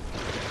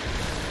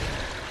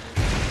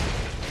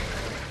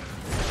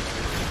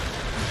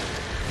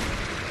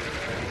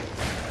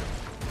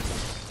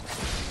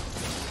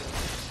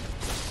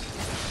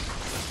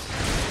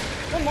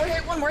 One more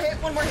hit, one more hit,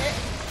 one more hit!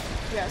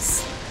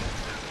 Yes.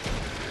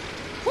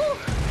 Woo!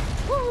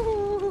 Woo!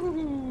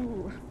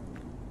 Woo!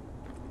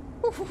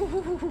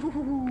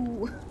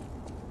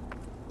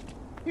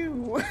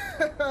 Woo!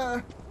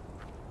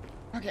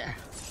 Okay.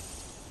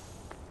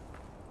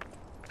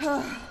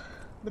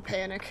 The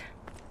panic.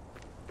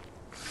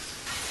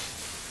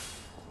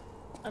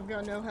 I've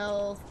got no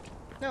health.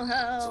 No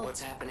health! So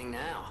what's happening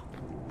now?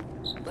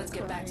 Let's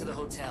get back to the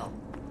hotel.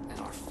 And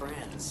our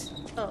friends.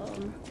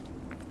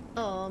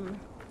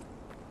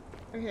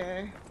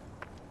 Okay.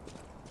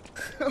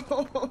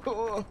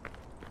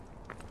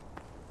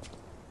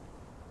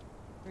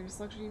 Greatest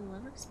luxury you will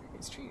ever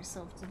experience. Treat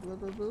yourself to blah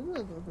blah blah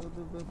blah blah blah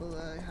blah blah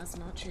blah. It has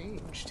not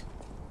changed.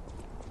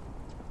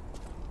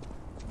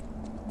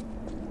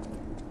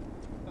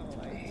 Oh,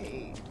 I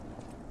hate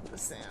the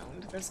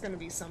sound. There's gonna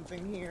be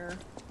something here.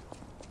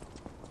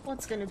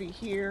 What's gonna be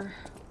here?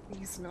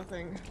 Please,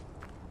 nothing.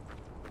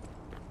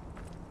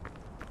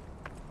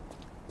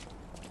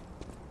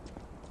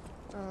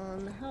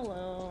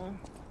 Hello.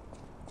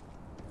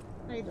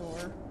 Hey,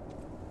 door.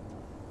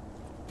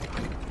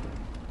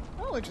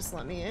 Oh, it just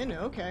let me in.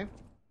 Okay.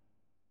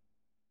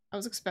 I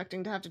was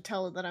expecting to have to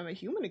tell it that I'm a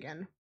human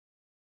again.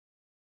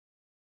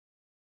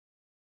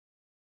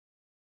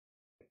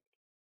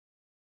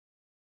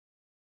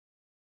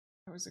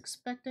 I was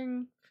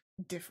expecting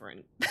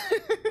different.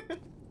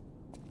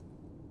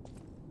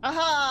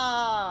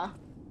 Aha!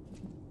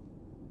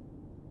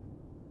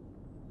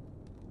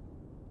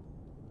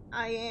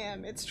 I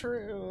am, it's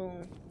true.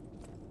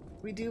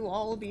 We do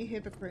all be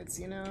hypocrites,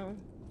 you know?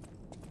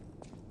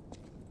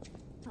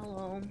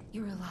 Hello.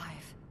 You're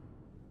alive.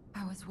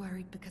 I was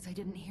worried because I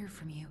didn't hear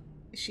from you.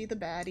 Is she the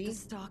baddie? The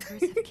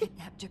stalkers have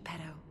kidnapped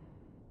Geppetto.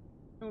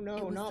 Oh no,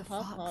 it was not the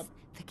Pop Pop. fox,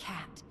 the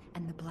cat,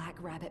 and the Black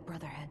Rabbit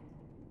Brotherhood.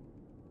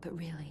 But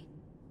really,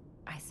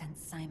 I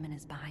sense Simon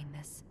is behind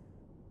this.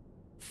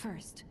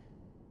 First,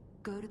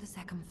 go to the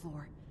second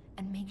floor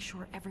and make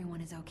sure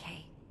everyone is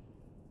okay.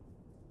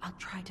 I'll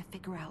try to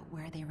figure out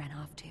where they ran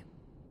off to.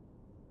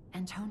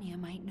 Antonia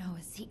might know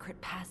a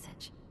secret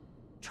passage.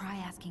 Try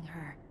asking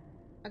her.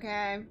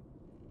 Okay.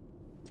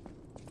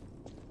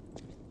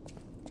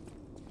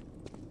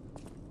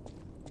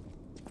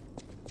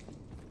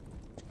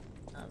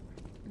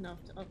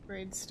 Enough to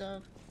upgrade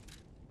stuff?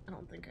 I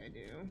don't think I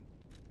do.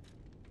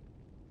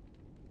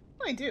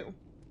 Oh, I do.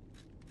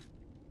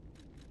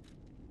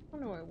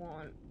 What do I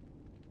want?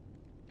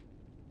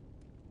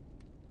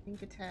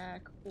 Ink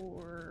attack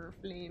or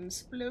flame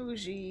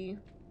splogy?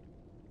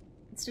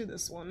 Let's do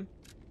this one.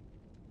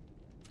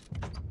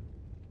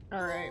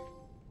 Alright.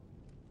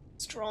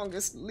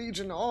 Strongest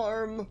Legion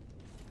arm.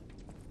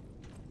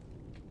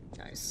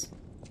 Nice.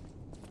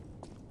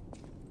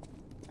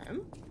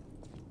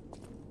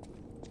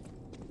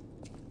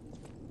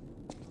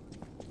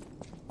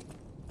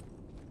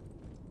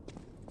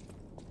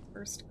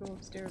 First go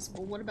upstairs,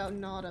 but what about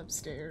not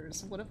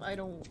upstairs? What if I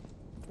don't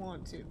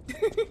want to?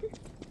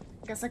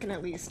 I guess I can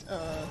at least, do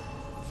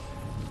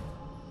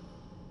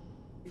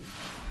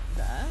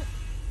that?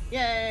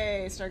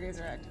 Yay!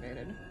 Stargazer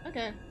activated.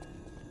 Okay.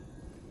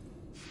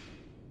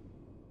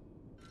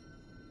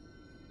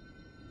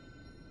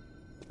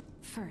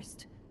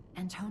 First,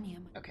 Antonia.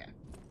 Okay.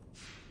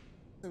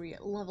 So we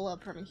get level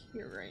up from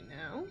here right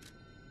now.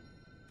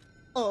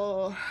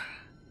 Oh.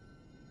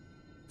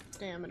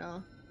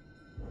 Stamina.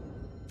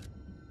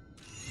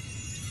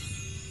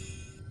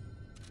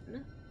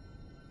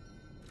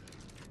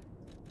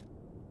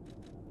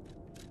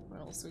 What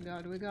else we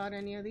got? Do we got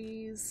any of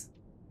these?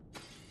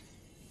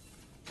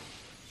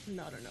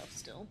 Not enough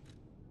still.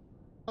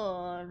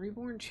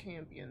 Reborn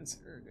Champions,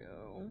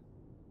 ergo.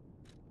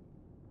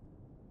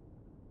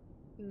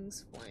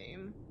 King's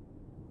Flame.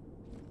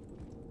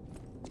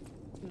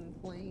 King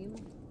Flame.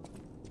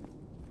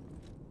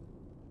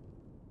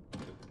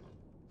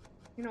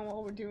 You know,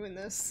 while we're doing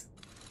this,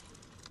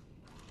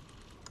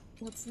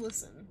 let's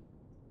listen.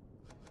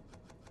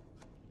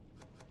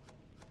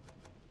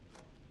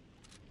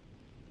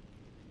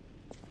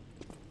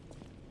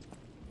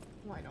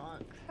 Why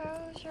not?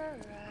 Close your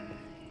eyes.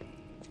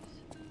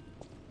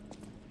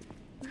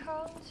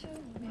 Come to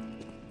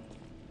me.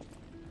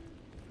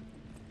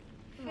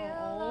 Feel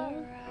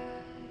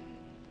alright.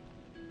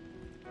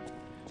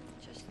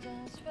 Just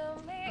dance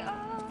with me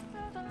all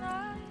through the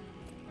night.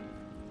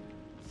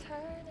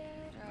 Turn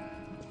it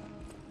out.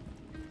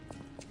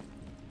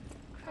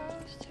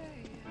 Close to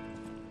you.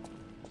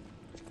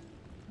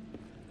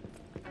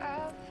 I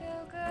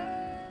feel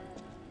good.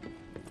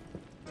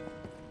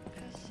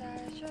 'Cause I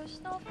just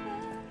know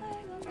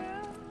feeling of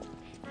you.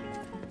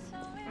 Give it to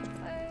me,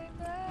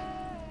 baby.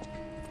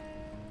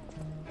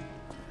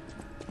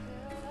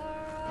 Feel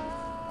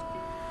alright.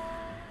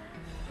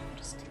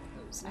 Just take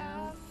those now.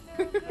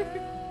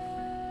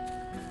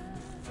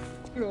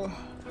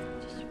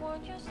 Just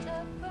want you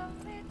step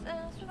with me,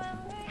 dance with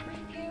me,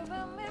 here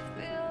with me,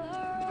 feel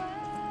alright.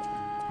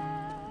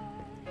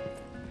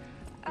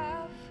 I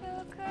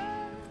feel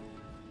good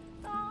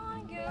on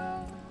you,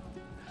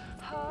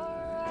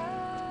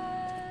 alright.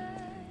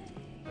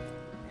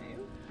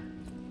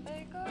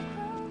 Make a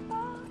groove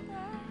all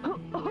night.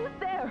 Who's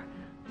there?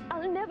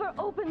 I'll never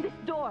open this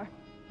door.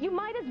 You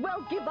might as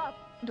well give up.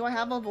 Do I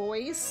have a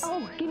voice?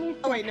 Oh, give me a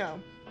sec. Oh wait,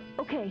 no.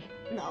 Okay.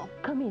 No.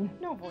 Come in.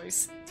 No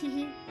voice.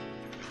 Teehee.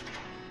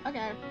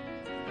 Okay.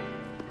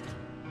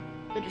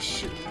 They just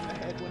shoot me in the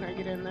head when I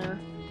get in there.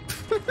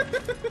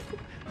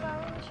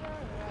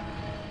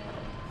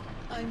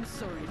 I'm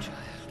sorry,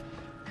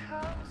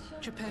 child.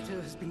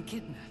 Geppetto has been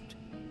kidnapped.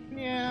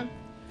 Yeah,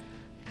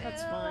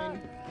 that's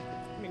fine.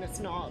 I mean, it's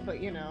not,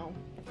 but you know.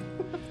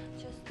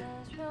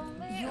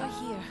 You're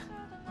here.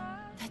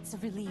 That's a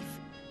relief.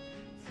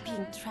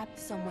 Being trapped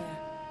somewhere.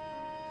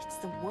 It's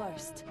the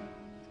worst.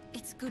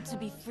 It's good to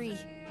be free.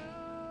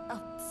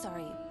 Oh,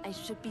 sorry. I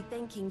should be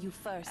thanking you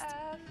first.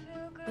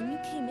 When you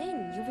came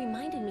in, you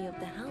reminded me of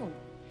the Hound.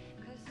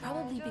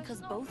 Probably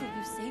because both of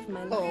you saved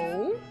my life.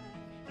 Oh?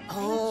 Thank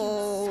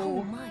you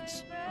so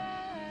much.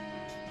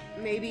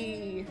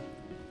 Maybe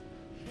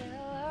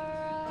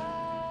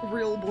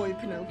Real Boy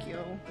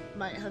Pinocchio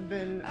might have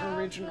been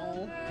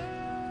original.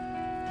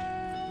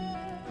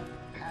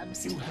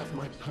 You have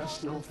my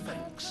personal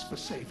thanks for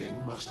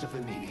saving Master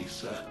Vanini,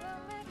 sir.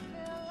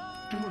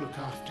 Do look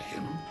after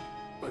him,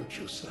 won't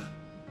you, sir?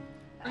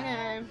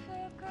 Okay.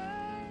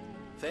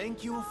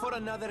 Thank you for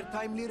another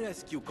timely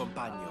rescue,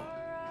 companion.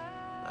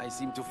 I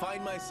seem to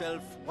find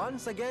myself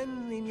once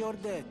again in your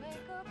debt.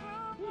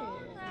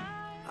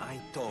 I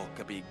talk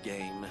a big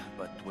game,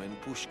 but when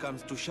push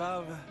comes to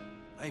shove,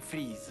 I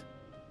freeze.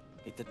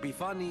 It'd be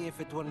funny if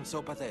it weren't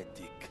so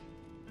pathetic.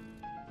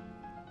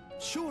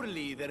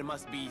 Surely there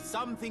must be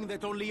something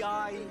that only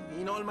I,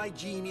 in all my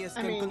genius,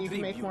 can contribute. You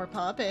can make more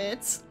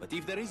puppets. But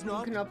if there is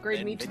not, you can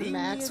upgrade me to the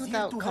max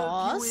without to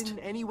cost. Help you in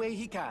any way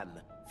he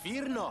can.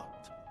 Fear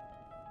not.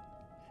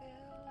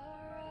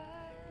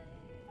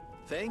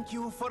 Thank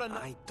you for an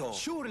I thought.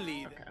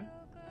 Surely. Okay.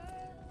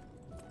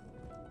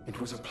 It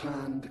was a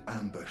planned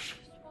ambush.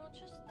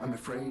 I'm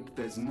afraid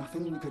there's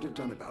nothing we could have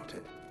done about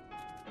it.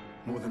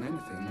 More than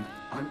anything,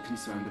 I'm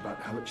concerned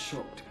about how it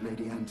shocked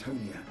Lady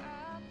Antonia.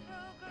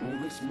 All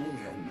this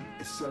mayhem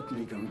is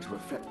certainly going to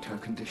affect her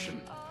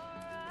condition.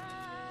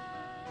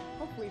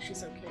 Hopefully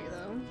she's okay,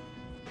 though.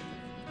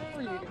 How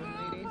are you doing,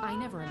 lady? I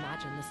never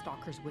imagined the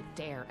stalkers would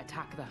dare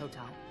attack the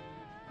hotel.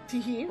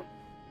 Teehee.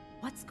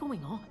 What's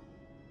going on?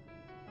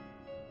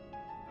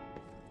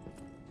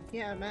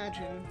 Yeah,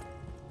 imagine.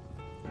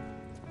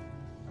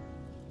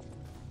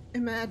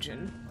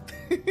 Imagine.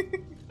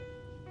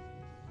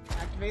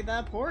 Activate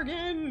that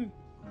porgan!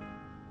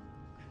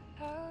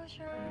 Close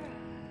your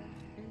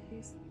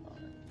eyes.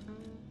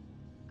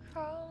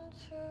 Come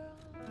to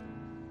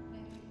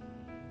me.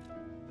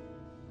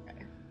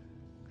 Okay.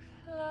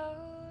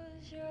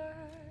 Close your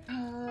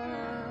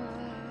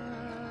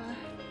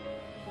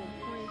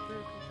point for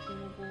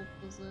consumable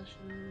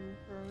possession,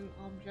 throwing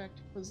object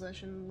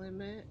possession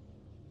limit.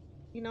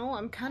 You know,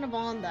 I'm kind of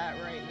on that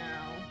right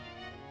now.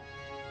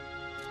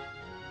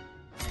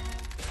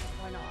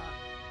 Why not?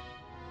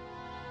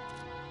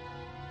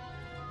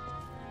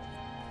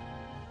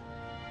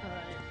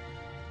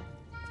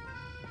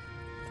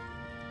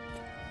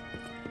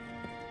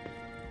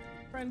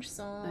 French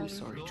song. I'm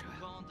sorry,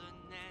 child.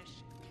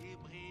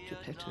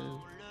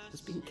 Geppetto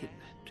has been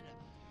kidnapped.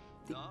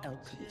 The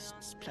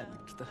alchemists planned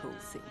the whole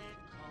thing.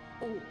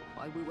 All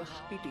while we were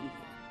hiding here.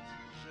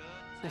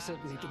 I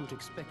certainly didn't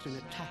expect an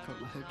attack on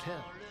the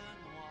hotel.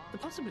 The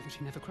possibility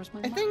never crossed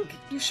my mind. I think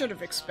you should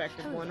have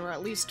expected one, or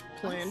at least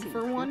planned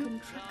for one. We can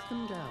track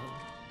them down.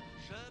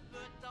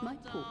 My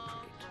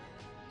portrait.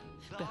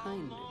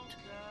 Behind it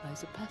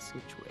lies a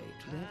passageway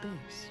to their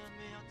base.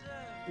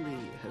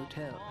 The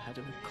hotel had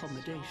an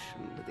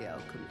accommodation with the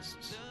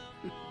alchemists.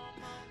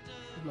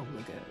 Long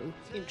ago.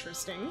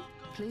 Interesting.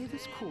 Play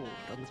this chord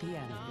on the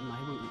piano in my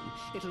room.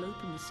 It'll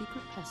open the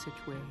secret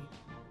passageway,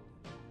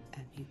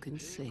 and you can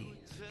save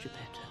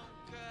Geppetto.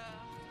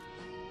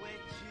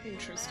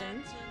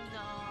 Interesting.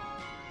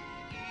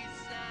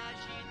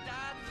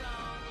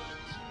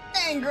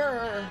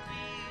 Anger!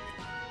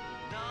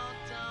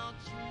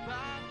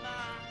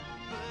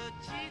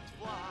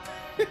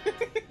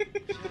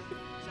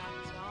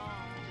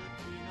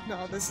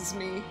 No, this is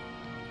me.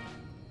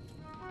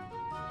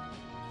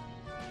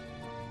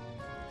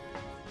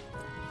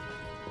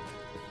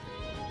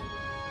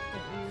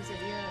 Can't use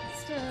it yet,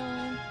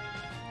 still.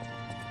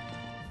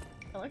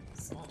 I like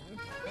the song.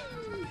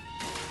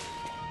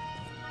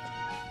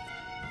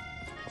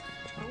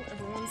 Oh,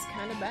 everyone's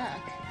kind of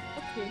back.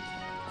 Okay.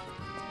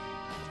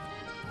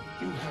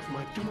 You have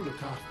my do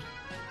look after.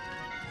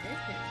 Okay,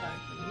 can't buy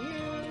from you.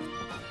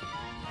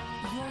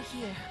 You're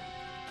here.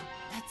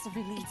 That's a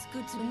relief. It's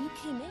good to when you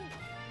came in.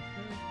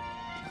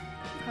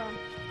 Come.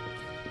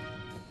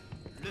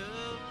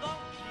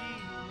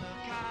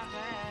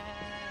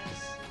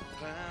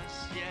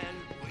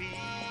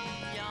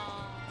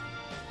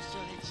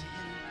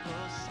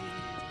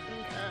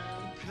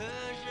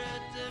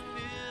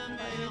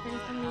 Anything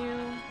from you?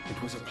 It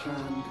was a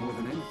plan more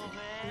than anything.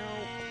 No.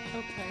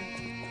 Okay.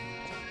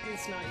 At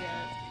least not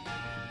yet.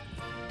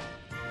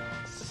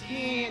 It's a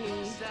piano.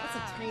 That's a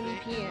tiny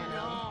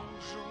piano.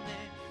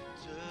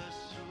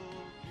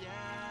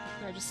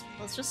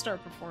 Let's just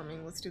start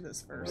performing. Let's do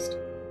this first.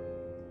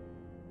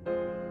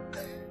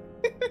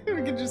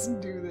 We can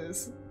just do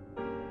this.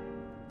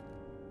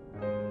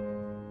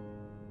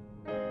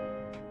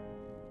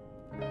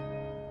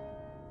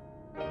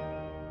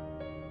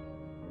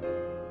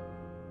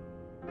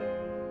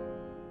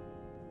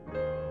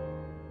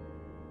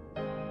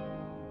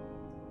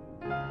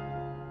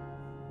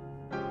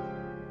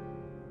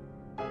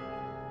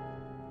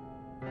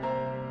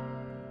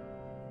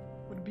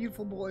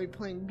 beautiful boy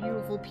playing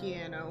beautiful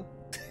piano.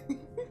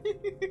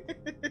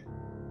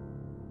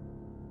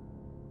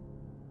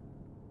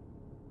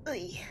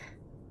 Oy.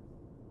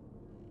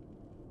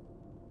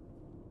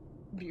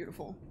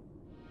 Beautiful.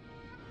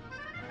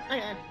 Okay.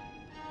 And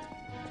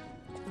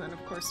then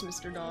of course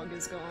Mr. Dog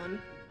is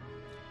gone.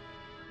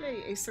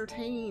 Yay, a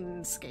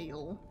certain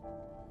scale.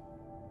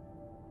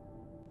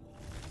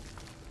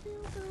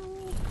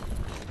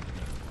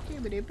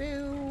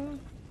 Doobity-boo.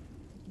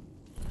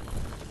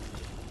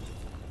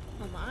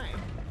 Oh my.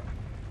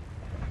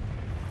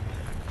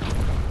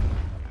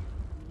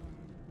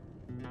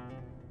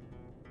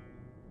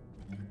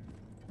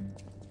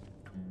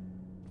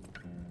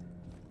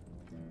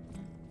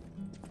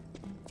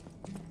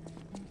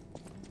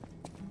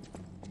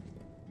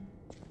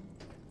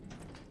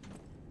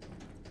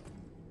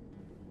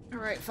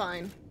 Alright,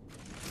 fine.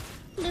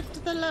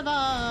 Lift the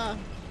lever!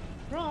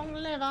 Wrong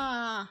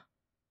lever!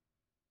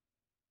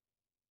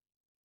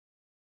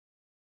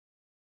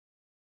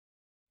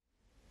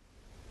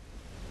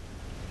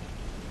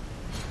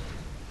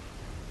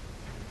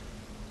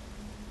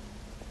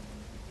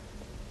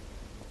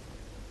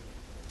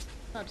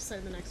 About to say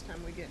the next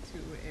time we get to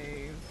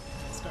a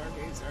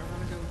stargazer, I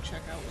want to go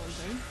check out one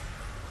thing.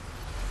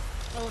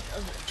 Oh,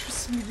 look,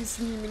 just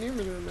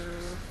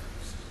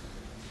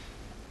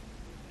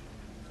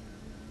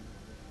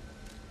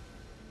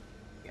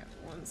yeah,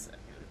 1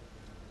 second.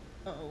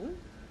 Oh.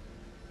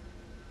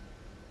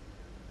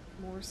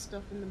 More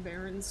stuff in the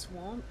barren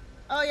swamp.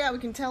 Oh yeah, we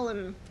can tell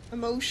him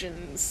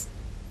emotions.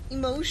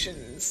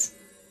 Emotions.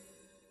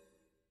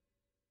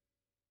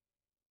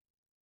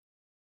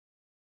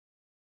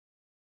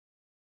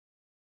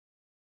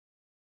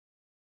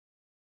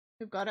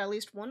 We've got at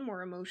least one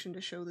more emotion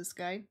to show this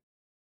guy.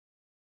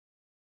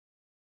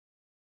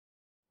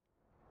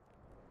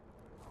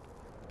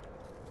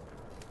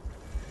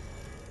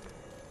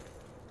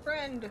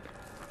 Friend!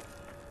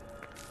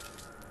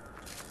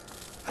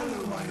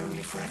 Hello, my only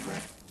friend.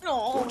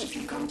 Oh. What have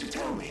you come to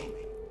tell me?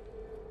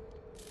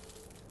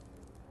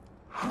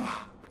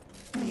 Huh?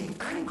 Being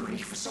angry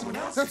for someone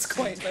else's That's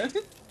quite sake.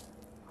 good.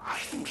 I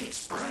think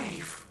it's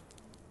brave.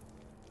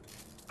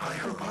 I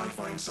hope I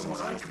find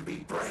someone I can be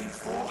brave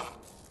for.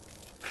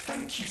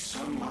 Thank you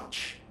so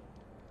much.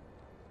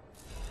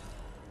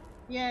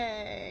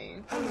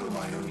 Yay. Hello,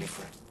 my only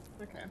friend.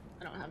 Okay,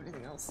 I don't have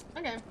anything else.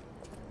 Okay.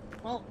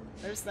 Well,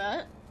 there's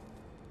that.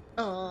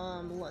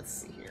 Let's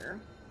see here.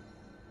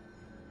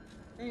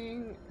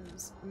 Thing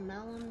is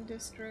Malum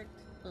District.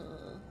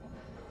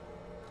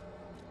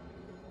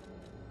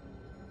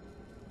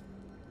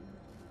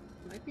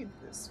 Might be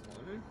this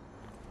one.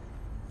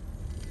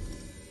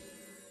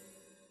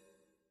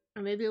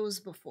 Or maybe it was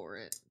before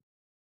it.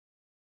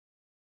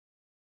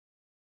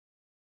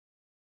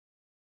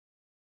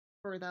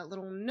 Or that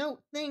little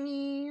note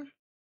thingy.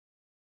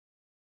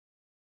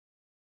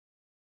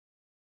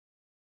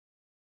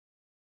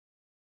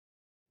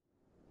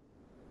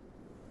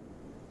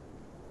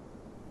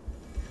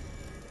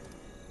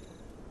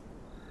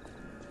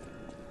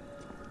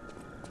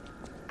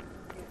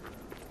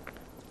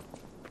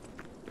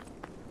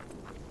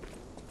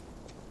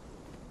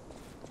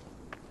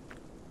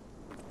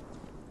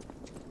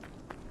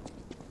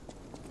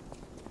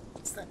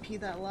 It's that P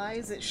that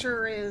lies. It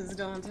sure is,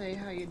 Dante.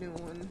 How you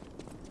doing?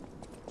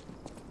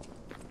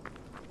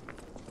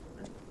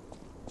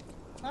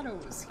 I thought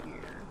it was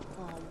here.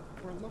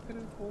 We're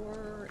looking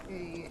for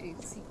a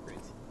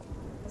secret.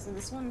 So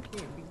this one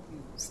can't be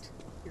used.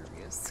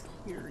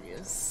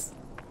 Curious.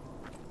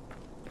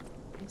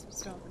 Thanks for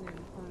stopping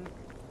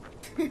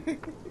in, punk.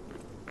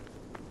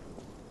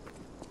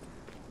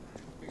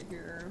 Right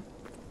here.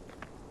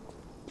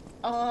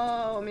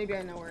 Oh, maybe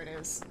I know where it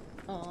is.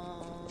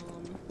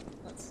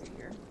 Let's see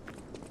here.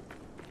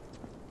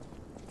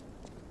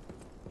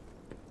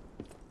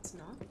 It's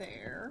not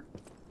there.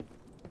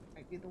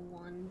 Might be the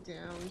one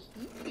down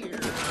here.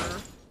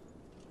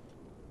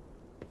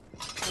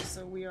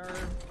 Also, we are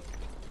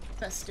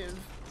festive.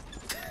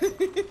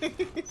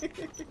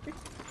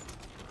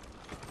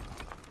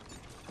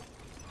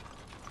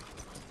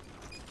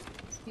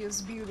 He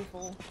is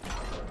beautiful.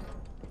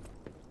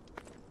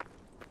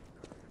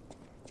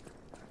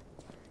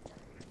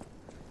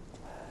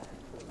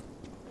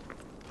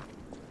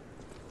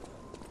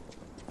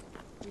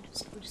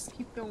 We just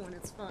keep going,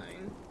 it's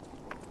fine.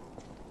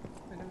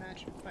 I'd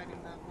imagine fighting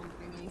that one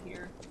thingy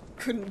here.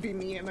 Couldn't be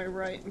me, am I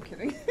right? I'm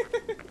kidding.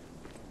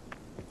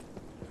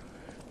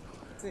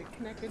 Is it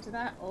connected to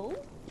that? Oh?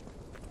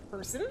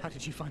 Person? How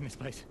did you find this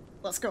place?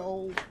 Let's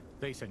go.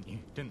 They sent you,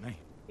 didn't they?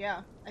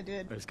 Yeah, I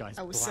did. Those guys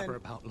I was blabber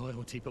sent. about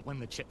loyalty, but when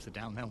the chips are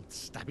down, they'll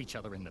stab each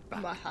other in the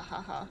back.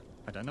 Bahahaha.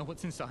 I don't know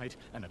what's inside,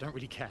 and I don't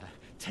really care.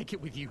 Take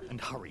it with you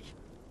and hurry.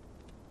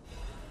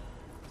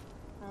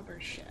 Robber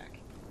shack.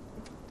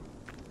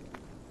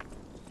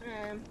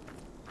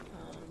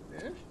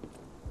 This?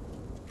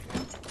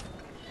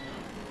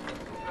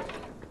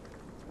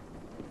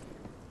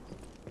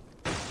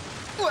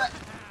 What?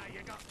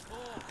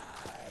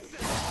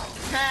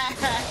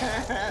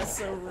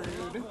 So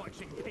rude.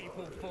 Watching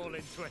people fall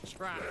into a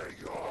trap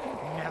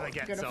never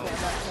gets Gonna old. play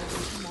that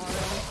game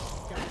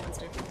tomorrow. Got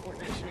Wednesday for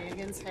Fortnite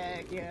shenanigans.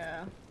 Heck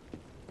yeah.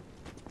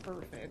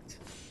 Perfect.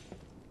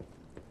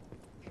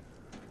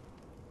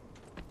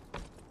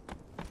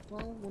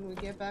 Well, when we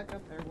get back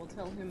up there, we'll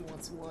tell him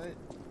what's what.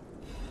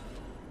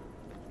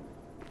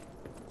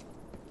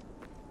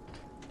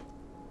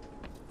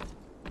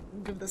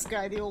 Give this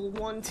guy the old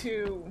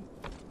 1-2.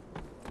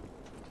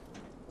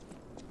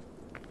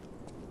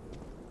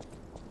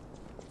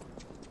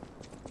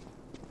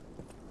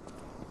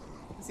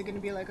 Is he gonna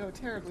be like, oh,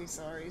 terribly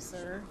sorry,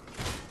 sir?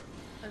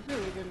 I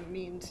really didn't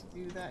mean to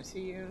do that to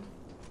you.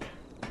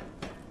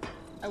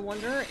 I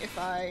wonder if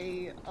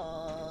I,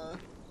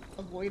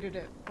 avoided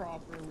it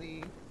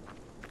properly.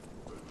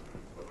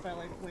 If I,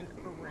 like, went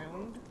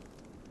around.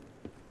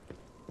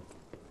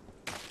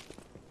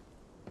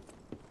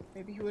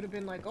 Maybe he would have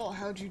been like, oh,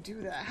 how'd you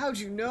do that? How'd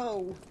you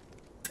know?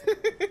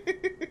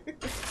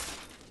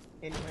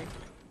 Anyway,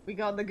 we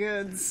got the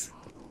goods.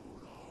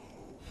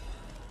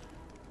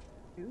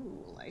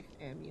 Ooh, life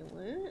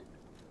amulet.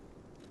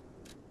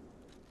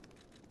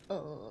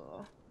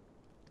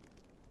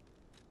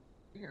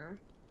 Here.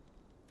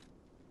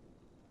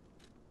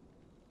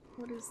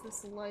 What is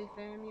this life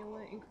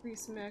amulet?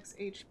 Increase max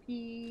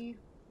HP.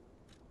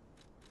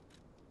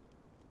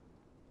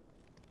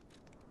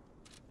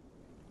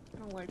 I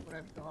don't like what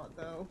I've got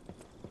though.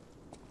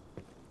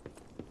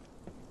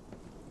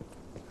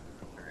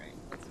 Alright,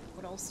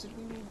 what else did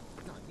we need?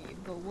 Not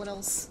need, but what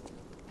else?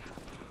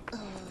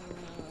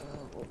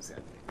 What was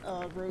it?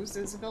 Rose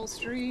Isabel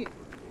Street,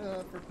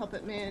 for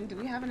Puppet Man. Do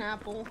we have an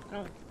apple? I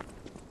don't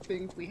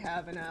think we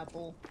have an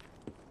apple.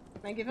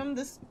 Can I give him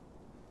this?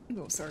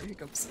 Oh, sorry,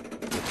 hiccups.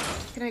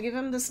 Can I give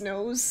him this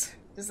nose?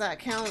 Does that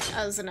count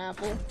as an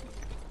apple?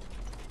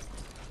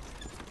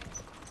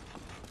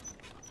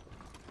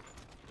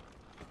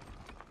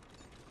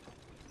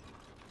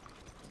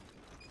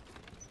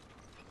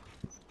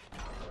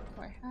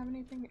 Do I have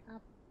anything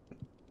apple?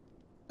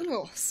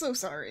 Oh, so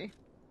sorry.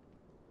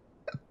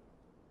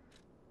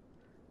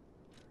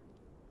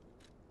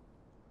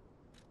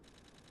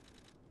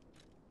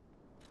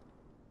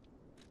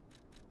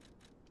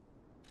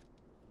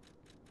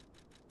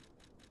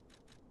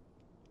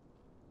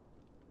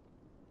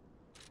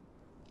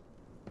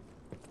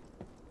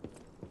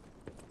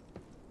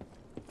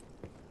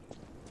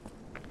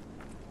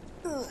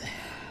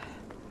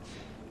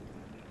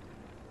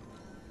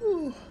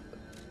 Ooh.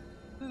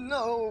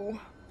 No.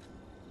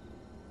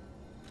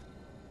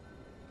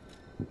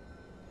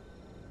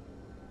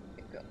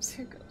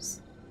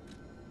 Hiccups.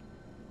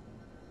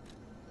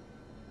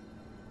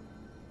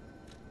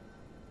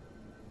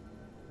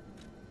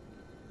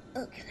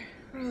 Okay,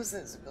 Rose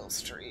Isabel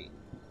Street.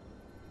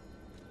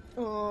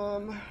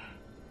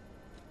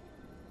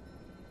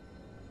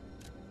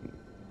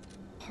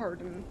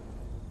 Pardon.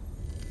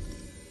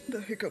 The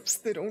hiccups,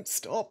 they don't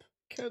stop.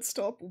 Can't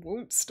stop,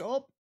 won't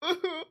stop.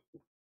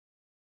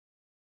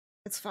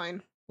 It's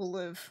fine. We'll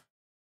live.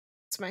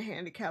 It's my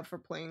handicap for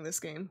playing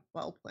this game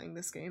while playing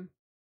this game.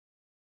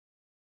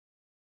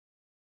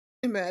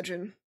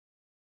 Imagine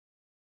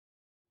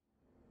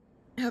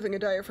having a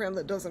diaphragm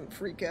that doesn't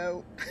freak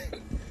out.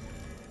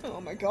 Oh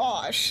my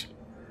gosh.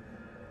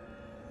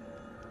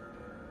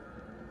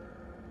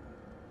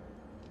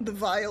 The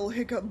vile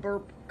hiccup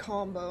burp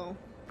combo.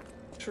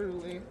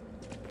 Truly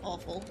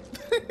awful.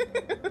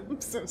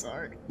 I'm so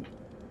sorry.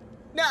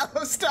 No,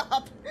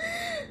 stop!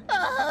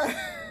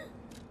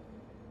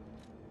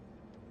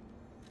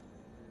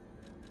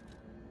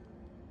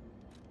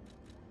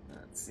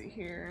 Let's see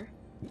here.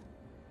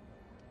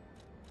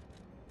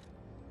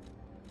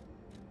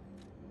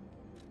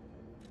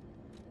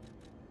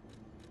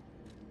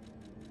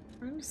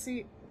 Trying to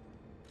see.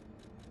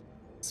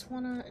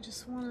 I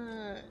just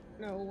wanna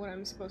know what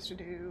I'm supposed to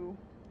do.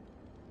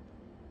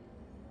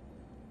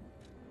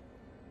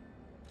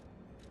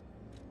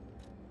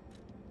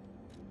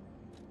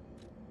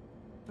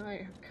 I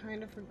have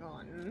kind of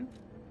forgotten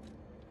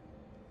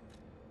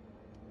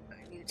what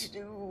I need to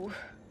do.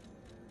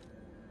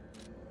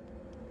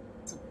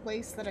 It's a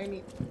place that I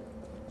need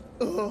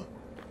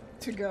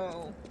to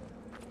go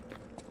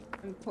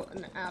and put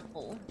an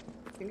apple.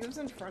 I think it was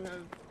in front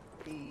of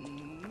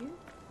the...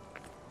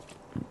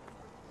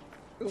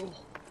 Ugh.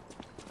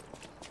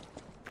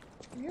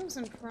 I think it was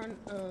in front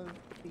of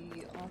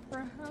the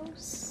Opera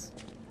House,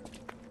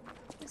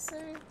 I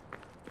say?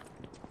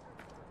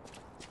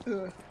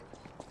 Ugh.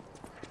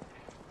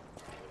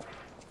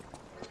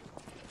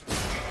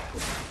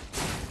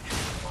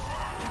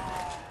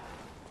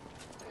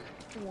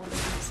 One of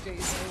these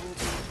days I will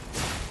be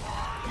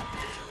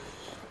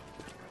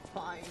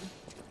fine.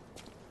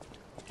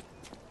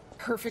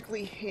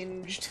 Perfectly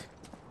hinged.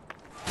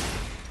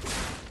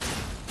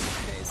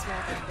 Today's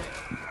not that day.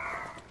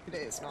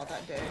 Today is not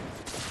that day.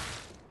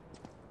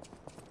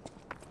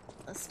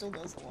 That still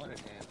does a lot of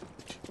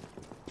damage.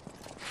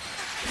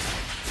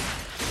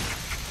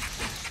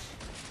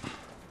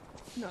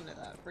 None of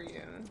that for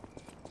you.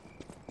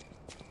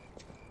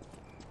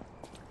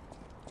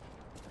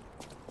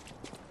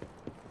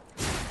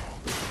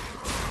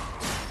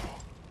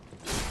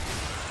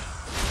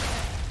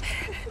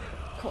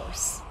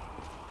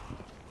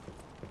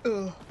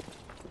 Ugh.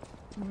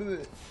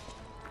 Blech.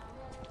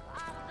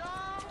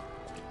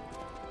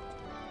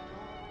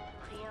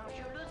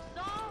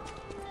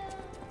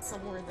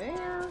 Somewhere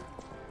there.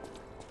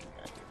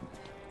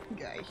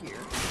 Guy here.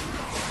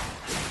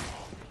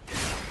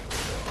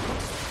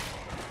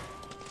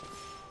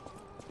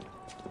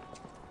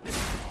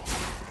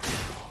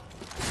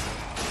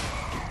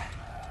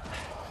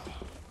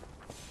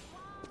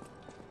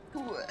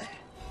 Okay.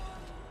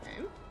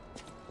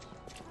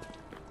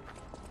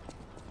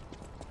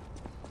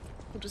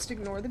 We'll just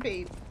ignore the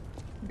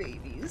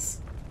babies.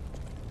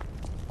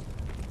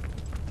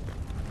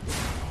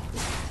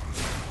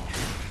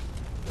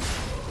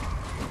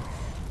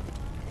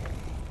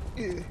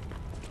 Ew.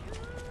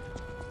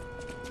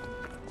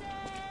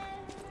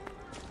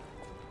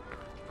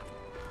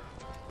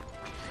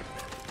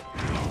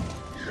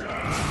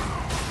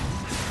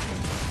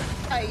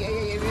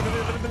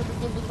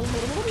 What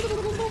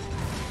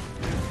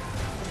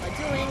am I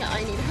doing?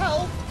 I need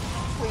help.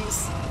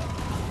 Please.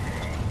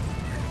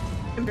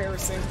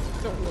 Embarrassing.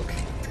 Don't look.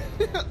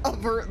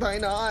 Avert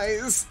thine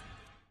eyes.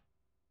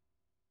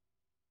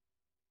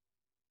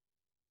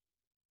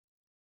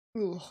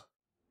 Ugh.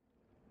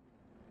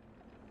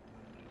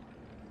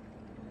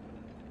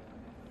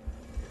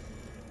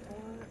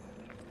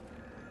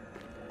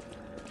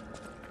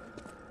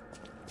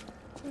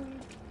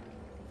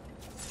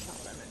 Not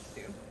what I meant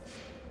to do.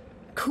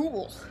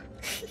 Cool.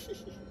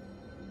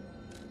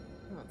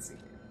 Let's see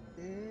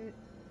here.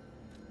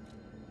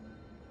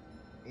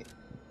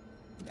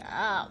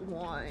 That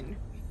one.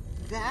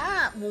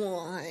 That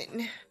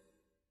one.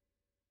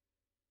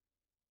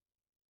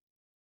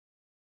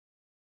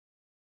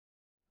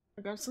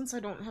 I guess since I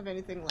don't have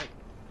anything like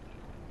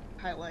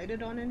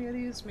highlighted on any of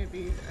these,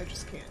 maybe I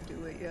just can't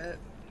do it yet.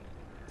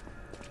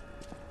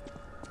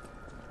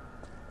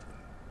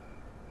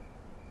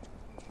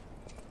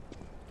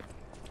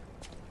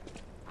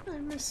 I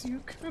miss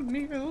you,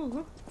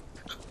 Camille.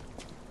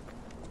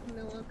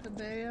 Camila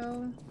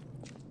Cabello.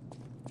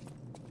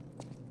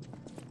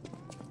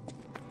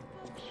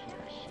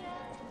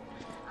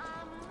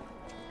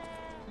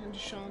 And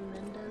Shawn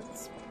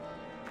Mendes.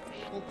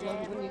 Both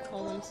love it when you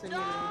call them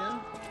Senorita.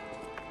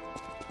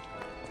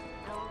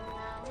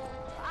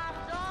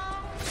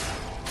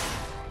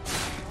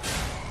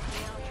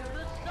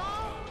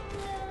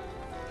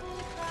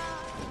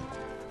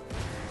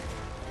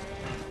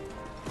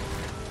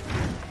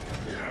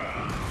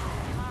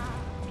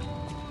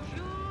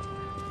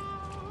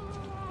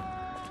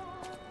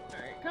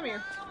 Come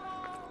here.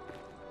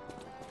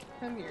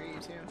 Come here, you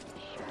two.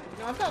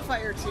 No, I've got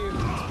fire too.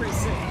 It's pretty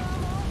sick.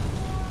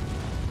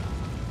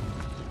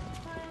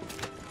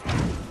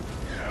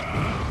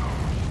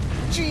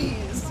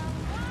 Jeez.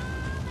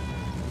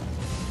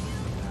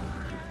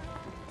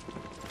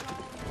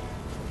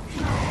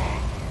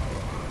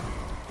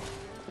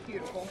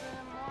 Beautiful.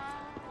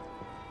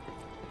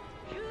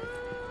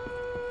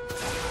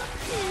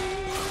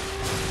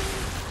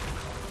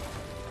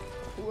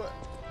 What?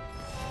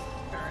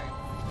 Alright.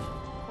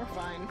 We're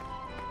fine.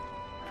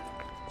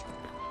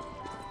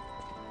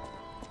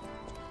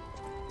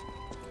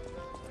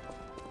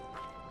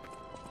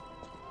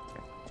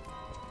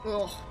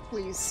 Ugh,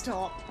 please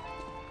stop.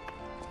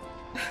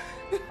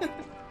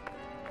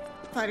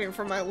 Fighting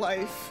for my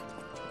life.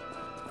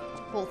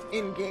 Both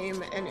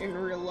in-game and in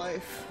real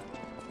life.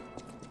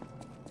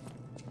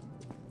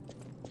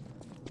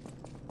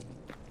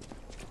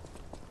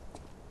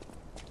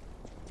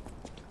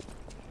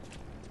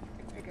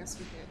 I guess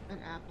we get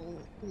an apple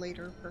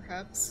later,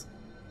 perhaps.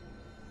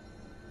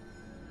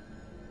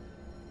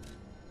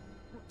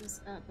 What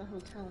is at the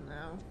hotel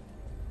now?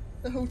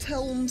 The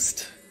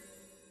hotelmst.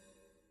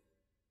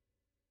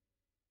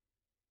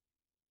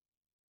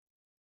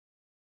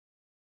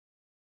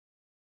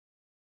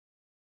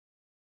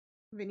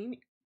 Vanini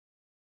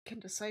can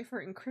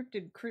decipher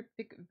encrypted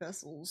cryptic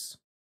vessels.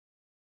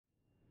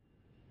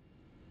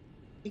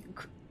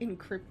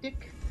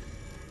 Encryptic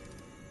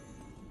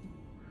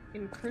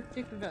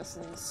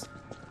vessels.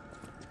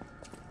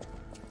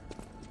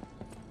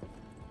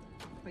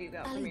 What you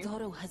got for me?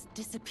 Alidoro has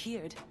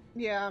disappeared.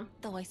 Yeah.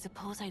 Though I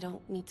suppose I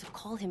don't need to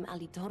call him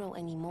Alidoro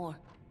anymore.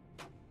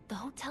 The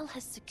hotel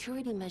has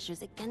security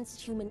measures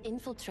against human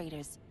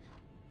infiltrators.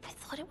 I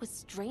thought it was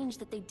strange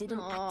that they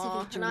didn't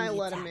activate during and I the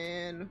let attack. him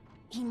in.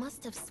 He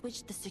must have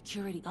switched the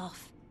security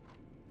off.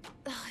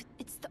 Ugh,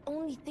 it's the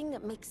only thing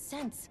that makes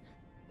sense.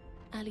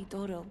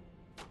 Alidoro.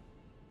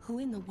 Who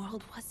in the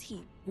world was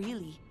he,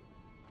 really?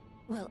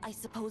 Well, I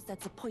suppose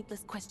that's a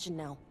pointless question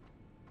now.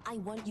 I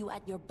want you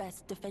at your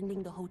best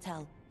defending the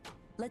hotel.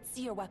 Let's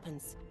see your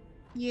weapons.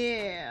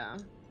 Yeah.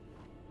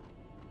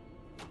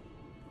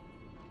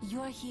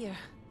 You're here.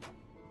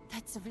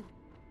 That's a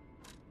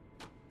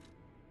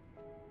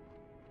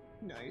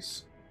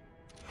Nice.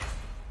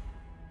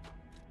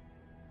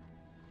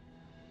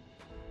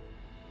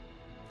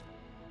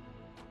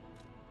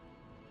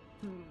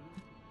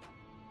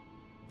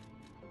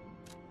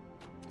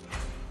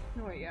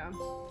 Oh yeah.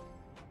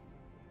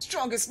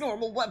 Strongest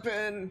normal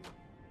weapon!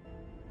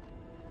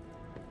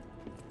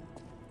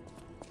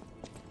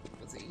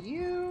 Was it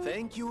you.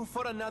 Thank you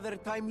for another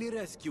timely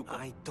rescue.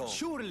 I thought.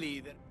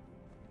 Surely there...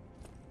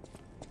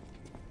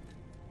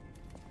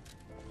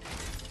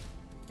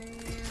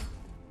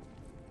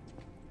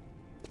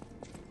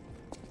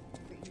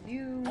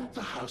 You. At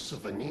the house of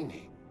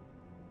Anini.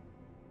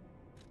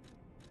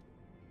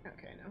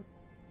 Okay, no.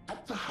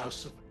 At the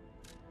house of...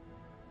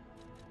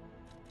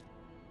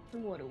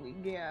 What do we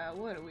got?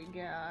 What do we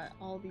got?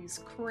 All these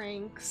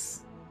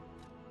cranks.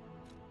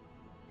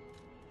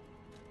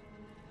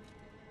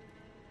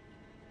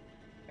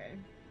 Okay.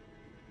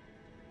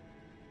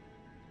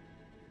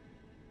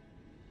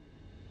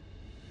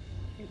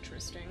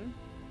 Interesting.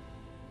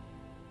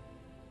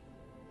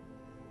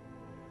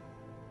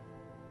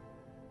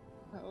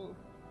 Oh.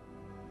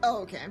 Oh,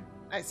 okay.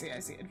 I see.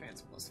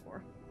 Advanced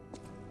 +4.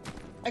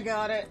 I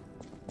got it.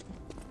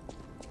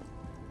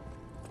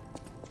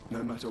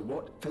 No matter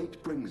what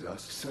fate brings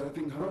us,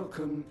 serving her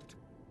welcome.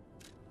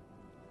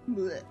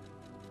 Blech.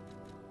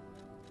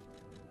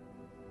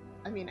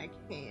 I mean, I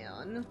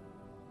can.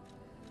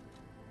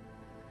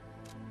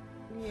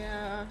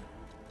 Yeah.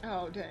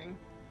 Oh, dang.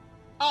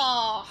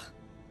 Ah!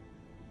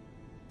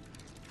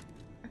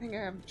 I think I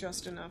have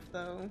just enough,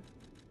 though.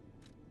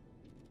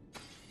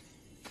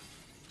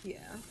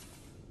 Yeah.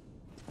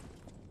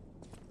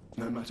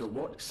 No matter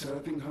what,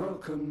 serving her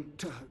welcome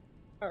to her.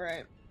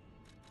 Alright.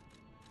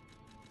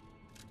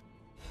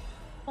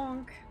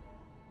 Bonk.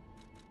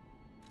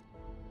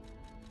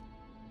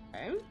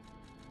 Okay.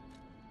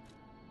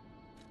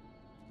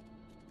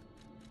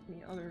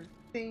 Any other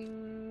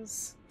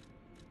things?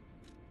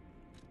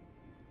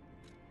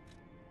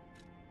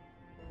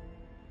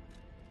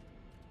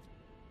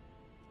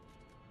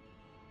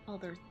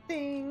 Other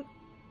thing.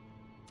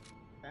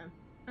 Okay.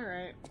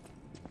 Alright.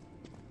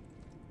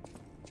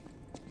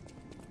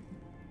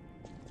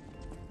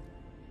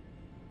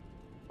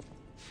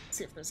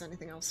 See if there's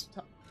anything else to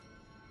talk.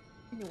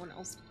 Anyone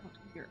else to talk to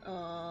here?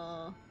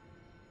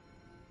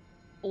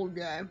 Old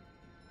guy.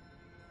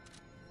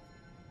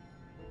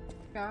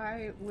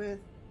 Guy with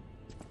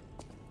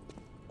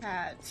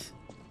hat.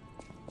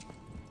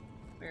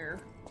 Where?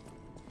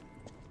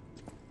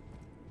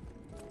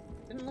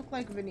 Didn't look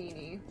like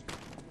Vanini.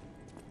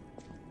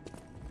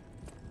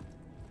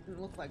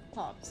 Didn't look like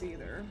Pops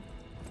either.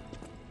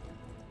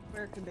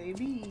 Where could they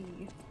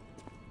be?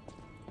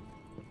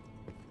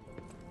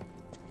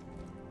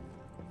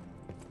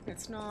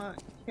 It's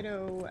not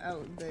Kiddo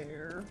out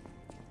there.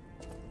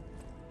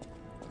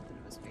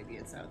 Who knows, maybe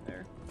it's out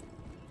there.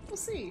 We'll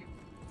see.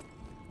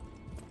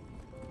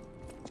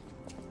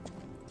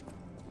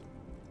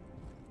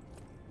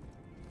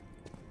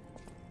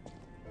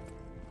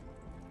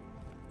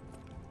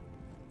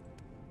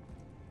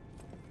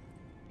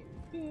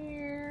 In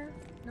here.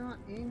 Not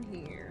in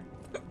here.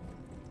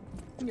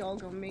 Y'all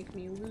gonna make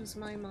me lose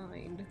my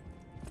mind.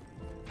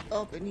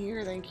 Up in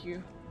here, thank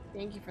you.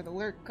 Thank you for the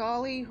lurk,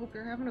 Collie. Hope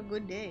you're having a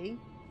good day.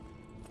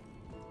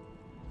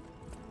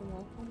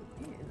 Welcome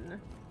in.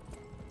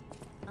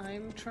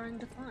 I'm trying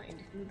to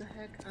find who the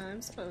heck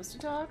I'm supposed to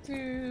talk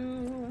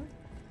to.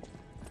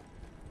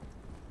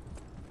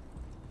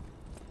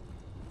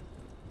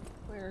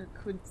 Where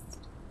could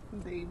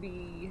they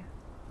be?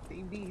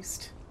 They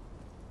beast.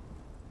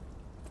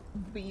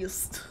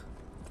 Beast.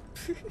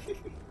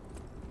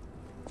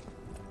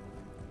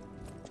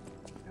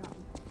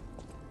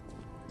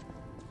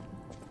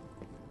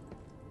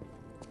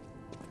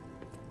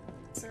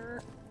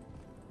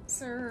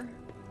 Sir,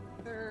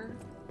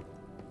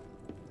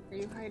 are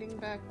you hiding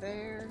back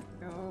there?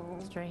 No.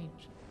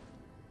 Strange.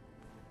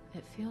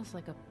 It feels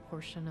like a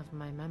portion of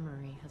my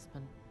memory has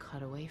been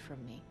cut away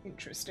from me.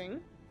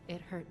 Interesting.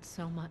 It hurts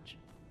so much.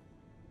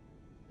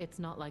 It's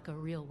not like a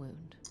real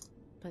wound,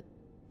 but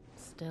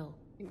still.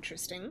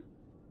 Interesting.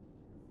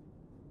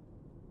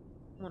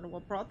 Wonder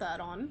what brought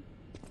that on.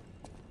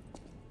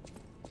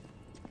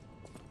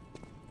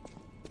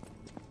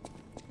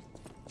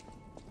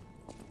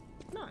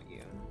 Not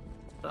you.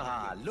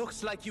 Ah,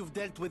 looks like you've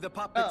dealt with the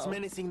puppets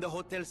menacing the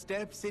hotel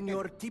steps in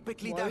your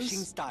typically dashing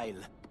style.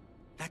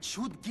 That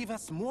should give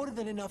us more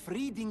than enough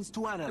readings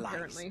to analyze.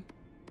 Apparently.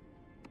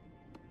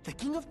 The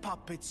King of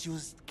Puppets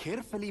used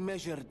carefully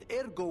measured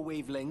ergo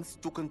wavelengths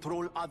to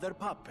control other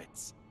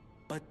puppets.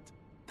 But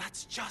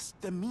that's just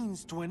the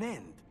means to an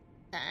end.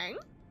 Dang.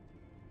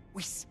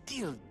 We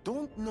still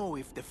don't know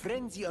if the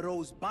frenzy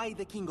arose by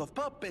the King of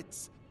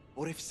Puppets,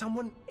 or if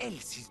someone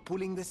else is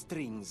pulling the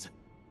strings.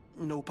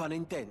 No pun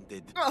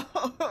intended.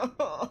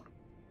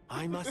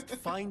 I must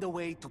find a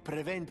way to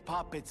prevent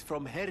puppets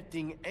from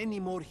hurting any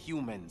more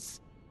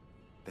humans.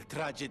 The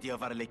tragedy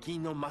of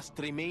Arlecchino must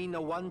remain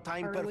a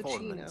one-time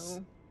performance.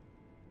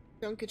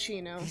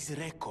 Dunkachino. These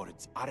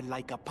records are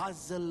like a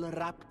puzzle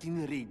wrapped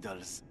in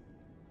riddles.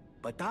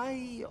 But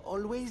I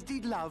always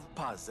did love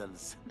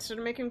puzzles. Instead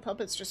of making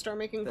puppets, just start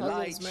making the puzzles,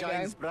 light my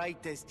shines guy.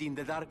 brightest in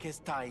the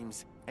darkest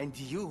times, and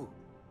you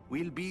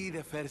will be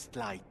the first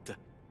light.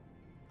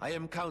 I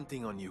am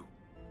counting on you.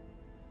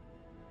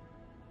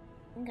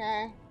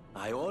 Okay.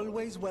 I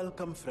always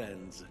welcome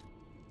friends.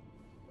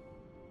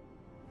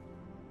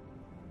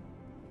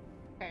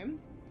 Okay.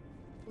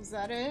 Was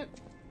that it?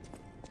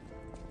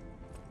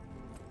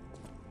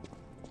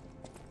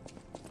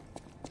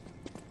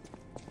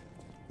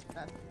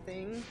 that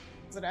thing?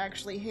 Is it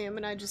actually him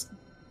and I just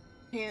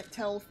can't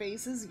tell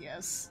faces?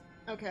 Yes.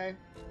 Okay.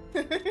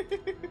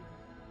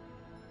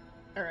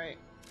 Alright.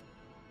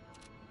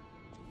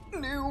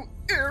 New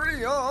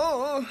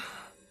area!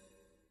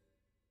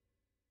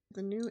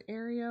 The new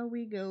area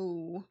we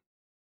go.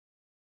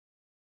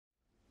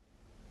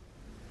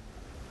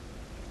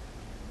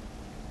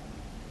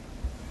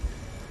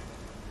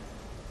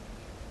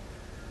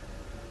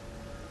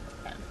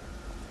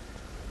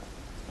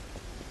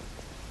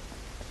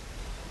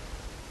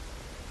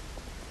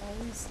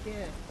 Always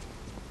get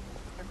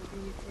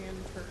everything you can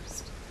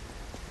first.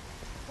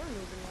 We're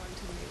moving on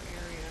to the new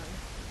area.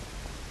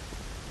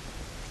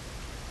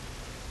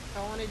 If I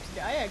wanted to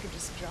die, I could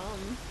just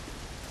jump.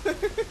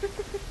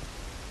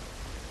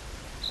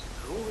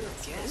 Who would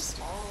have guessed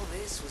all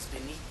this was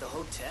beneath the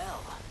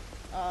hotel?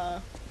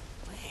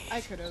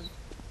 I could have.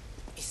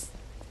 Is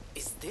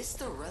this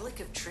the relic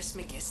of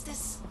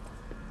Trismegistus?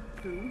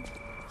 Who?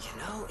 You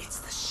know, it's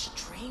the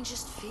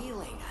strangest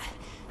feeling.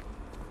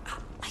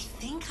 I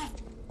think I've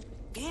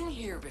been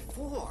here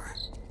before.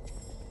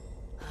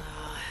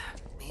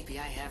 Maybe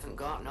I haven't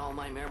gotten all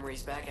my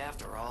memories back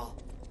after all.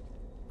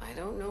 I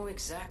don't know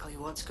exactly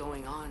what's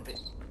going on, but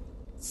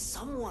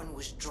someone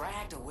was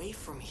dragged away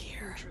from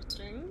here.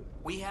 Interesting.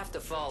 We have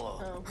to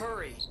follow. Oh.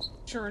 Hurry!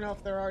 Sure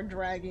enough, there are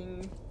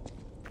dragging.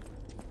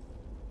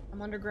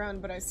 I'm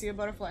underground, but I see a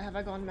butterfly. Have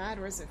I gone mad,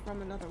 or is it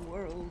from another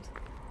world?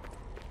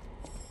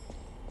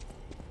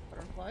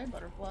 Butterfly,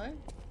 butterfly.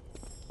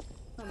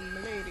 Come,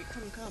 milady,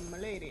 come,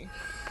 milady.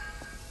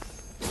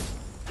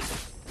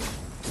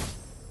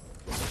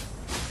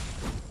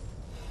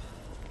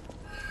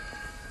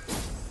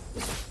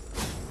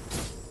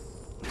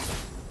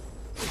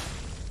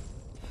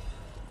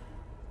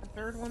 The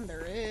third one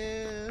there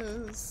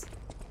is.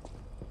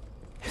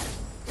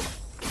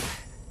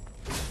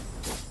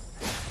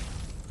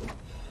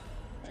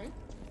 Okay.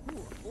 Ooh,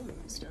 a full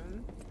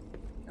moonstone.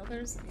 The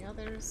others.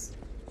 Is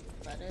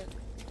that it?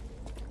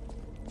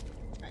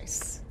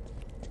 Nice.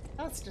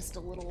 That's just a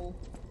little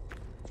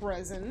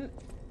present.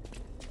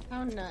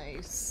 How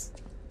nice.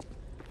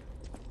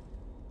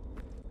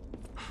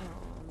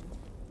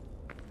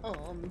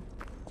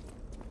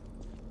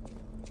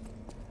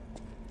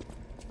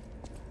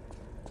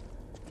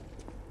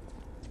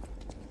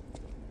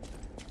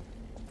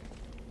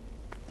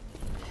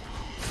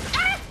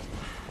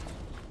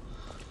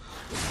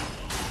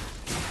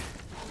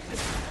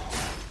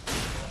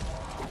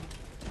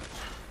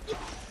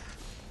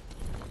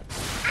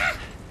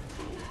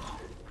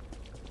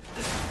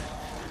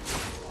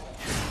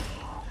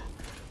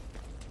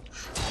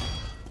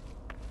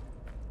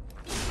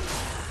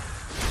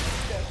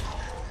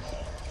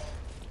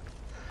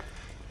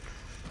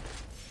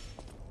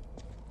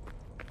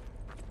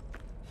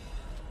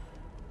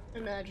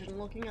 Imagine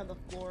looking at the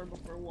floor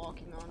before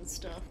walking on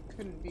stuff.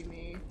 Couldn't be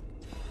me.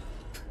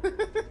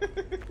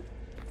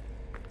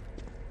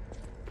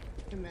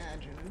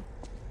 Imagine.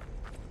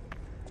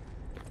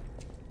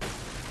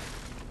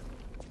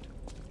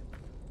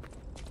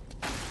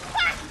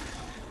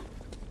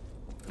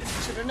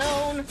 Should've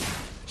known!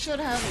 Should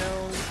have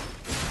known.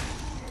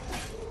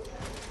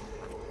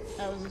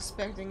 I was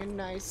expecting a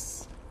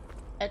nice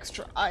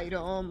extra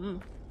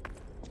item,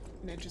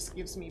 and it just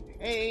gives me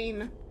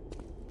pain.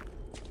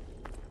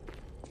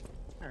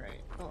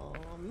 Alright,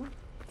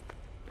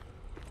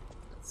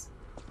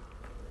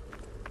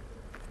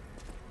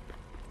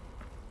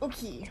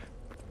 okay.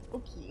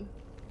 Okay.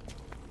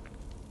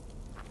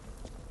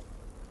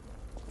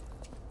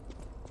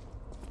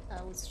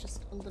 That was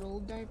just a little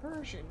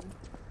diversion.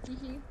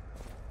 Hehe.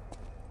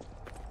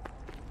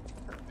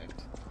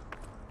 Perfect.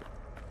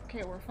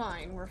 Okay, we're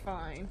fine, we're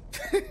fine.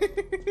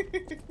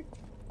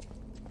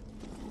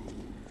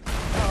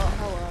 Oh,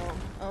 hello.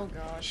 Oh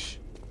gosh.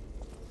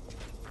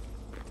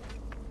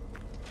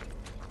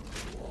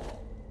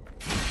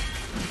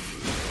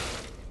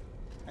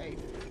 I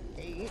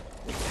hate.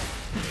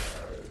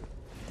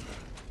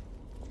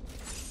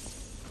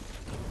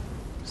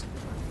 Just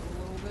burn a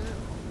little bit.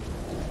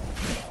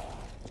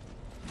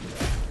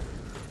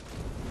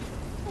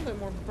 A little bit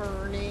more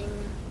burning,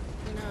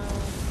 you know.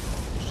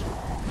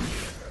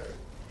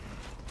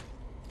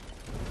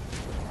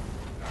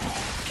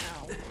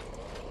 Ow.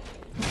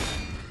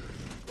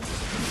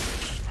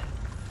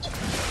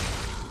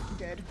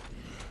 Dead.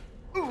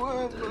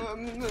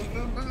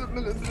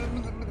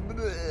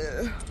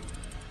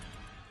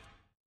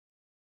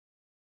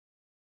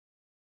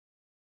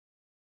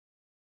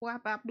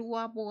 Wap wap doo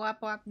wap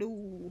wap wap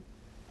doo.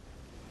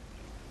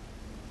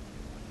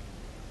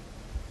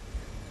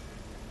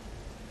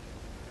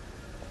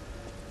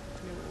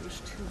 It was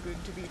too good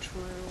to be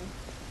true.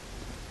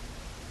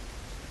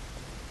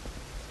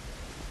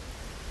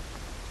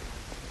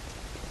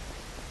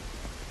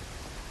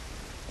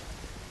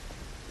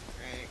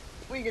 Right,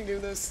 we can do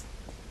this.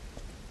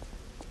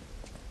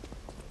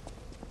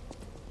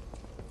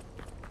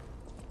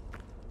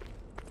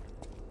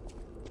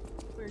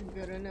 We're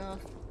good enough.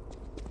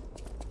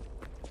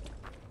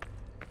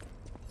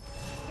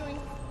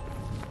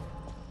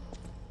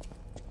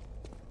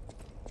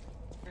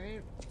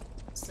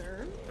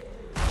 sir.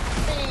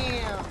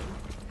 Bam!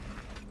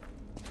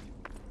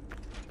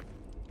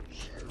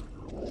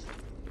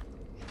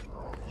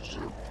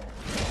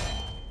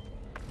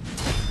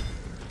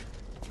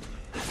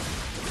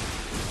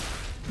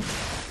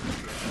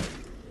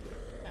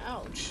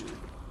 Ouch.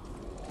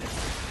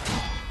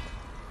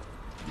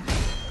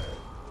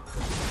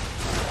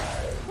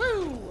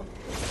 Woo!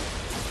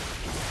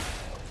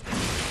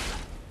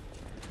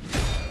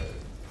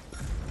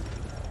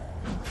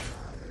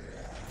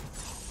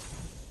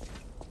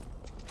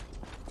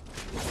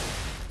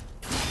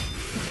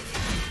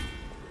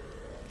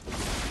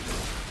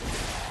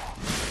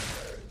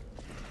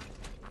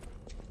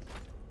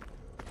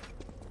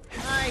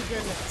 My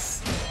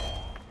goodness.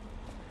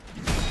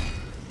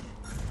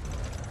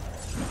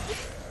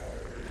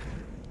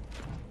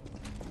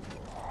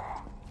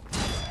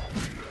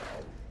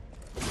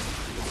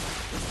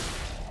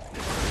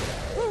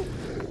 Woo.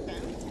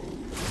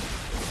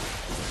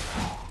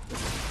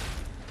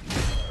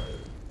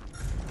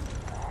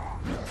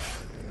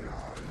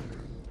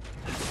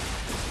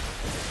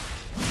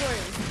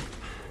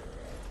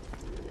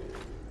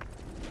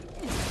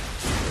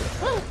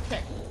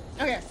 Okay.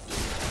 Okay.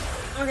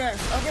 Okay.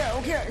 Okay.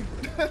 Okay.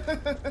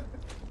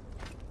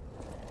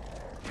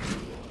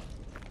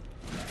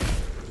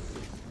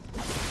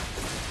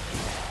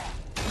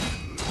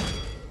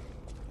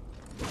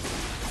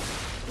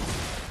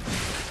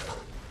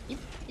 Yep,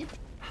 yep.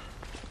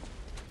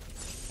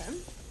 Okay.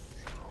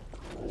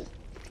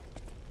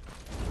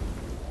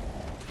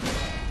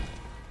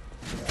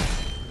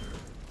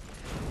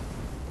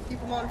 Keep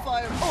him on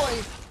fire.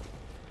 Oi!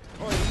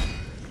 Oi.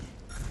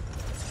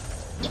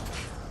 Yep.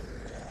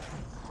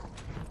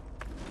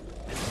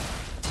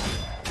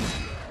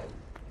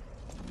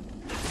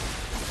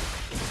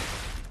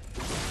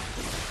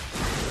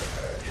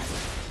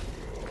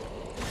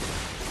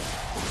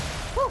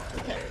 Whew,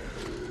 okay.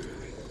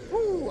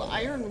 Ooh,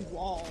 iron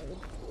wall.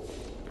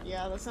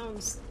 Yeah, that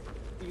sounds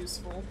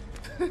useful.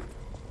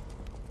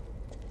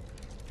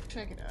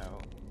 Check it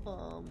out.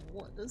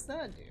 What does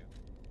that do?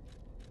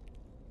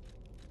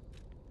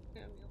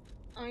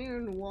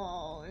 Iron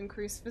wall,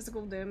 increase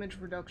physical damage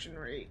reduction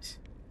rate.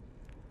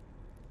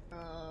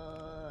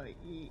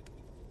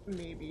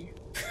 Maybe.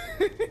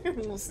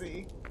 We'll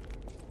see.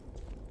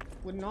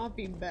 Would not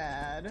be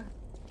bad.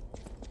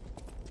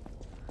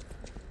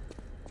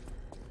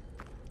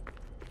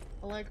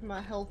 I like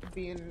my health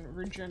being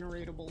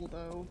regeneratable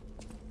though.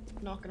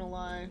 Not gonna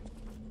lie.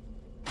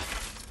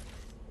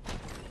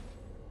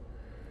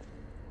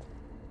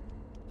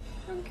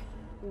 Okay.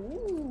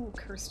 Ooh,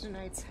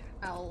 Kirstenite's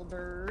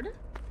halberd.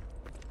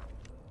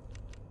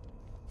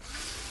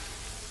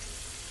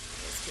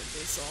 Let's get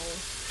this all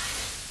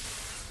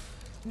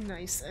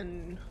nice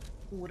and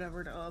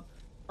whatevered up.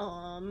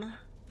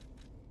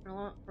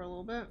 For a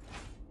little bit.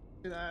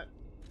 Do that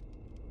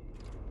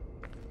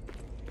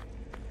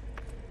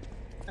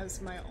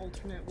as my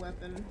alternate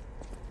weapon.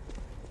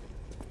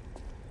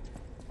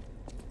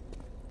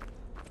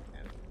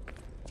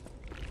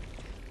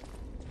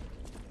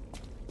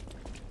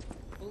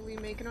 Slowly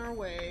making our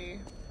way.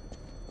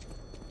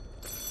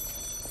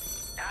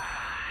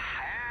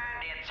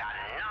 And it's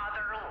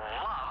another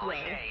lovely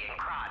day in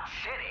Crod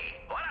City.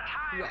 What a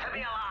time to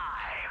be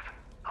alive!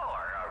 Or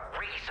a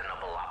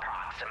reasonable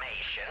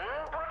approximation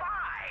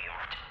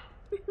revived.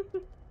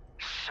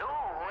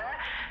 Soon,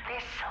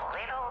 this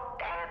little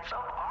dance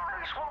of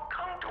ours will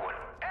come to an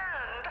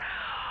end.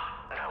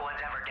 No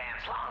one's ever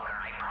danced longer,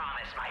 I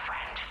promise, my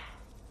friend.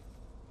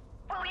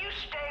 Will you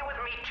stay with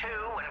me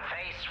too and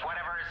face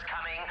whatever is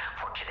coming?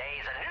 For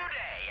today's a new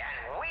day,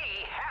 and we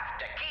have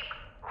to keep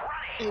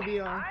running.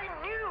 ABR. I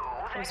knew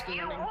that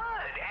you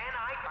would, and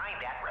I find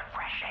that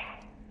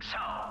refreshing. So,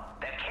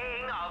 the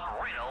King of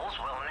Riddles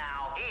will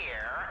now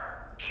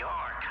hear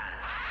your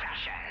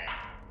confession.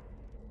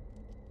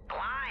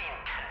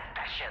 Blind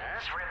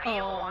confessions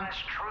reveal one's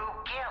true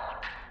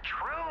guilt.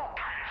 True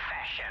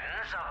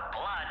confessions of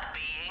blood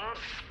being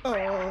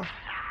spilled.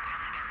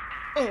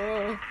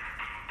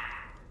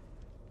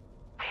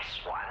 This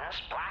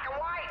one's black and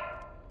white.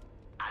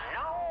 A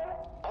no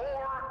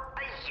or a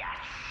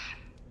yes.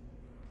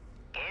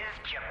 Is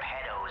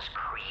Geppetto's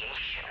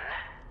creation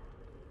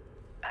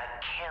a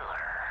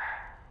killer?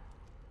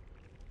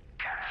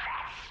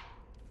 Confess.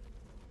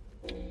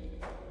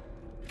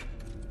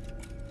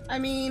 I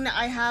mean,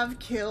 I have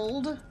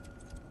killed.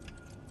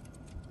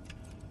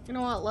 You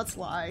know what? Let's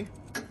lie.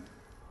 Oh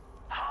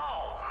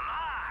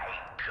my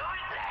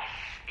goodness!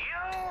 You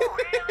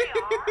really are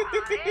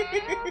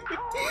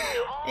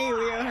incredible. Hey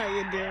Leo, how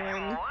you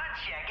doing? Once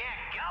you get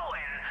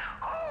going,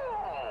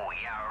 oh,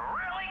 you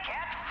really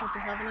can't Hope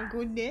you're having a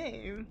good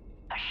day.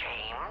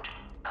 Ashamed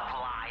of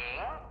lying?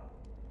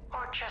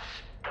 Or just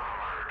the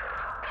murder?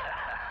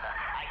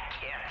 I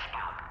can't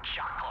stop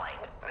chuckling.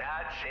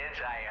 Not since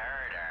I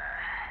heard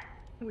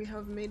her. We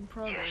have made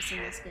progress in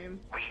this game.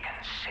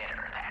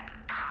 Reconsider that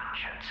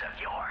conscience of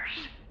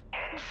yours.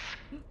 It's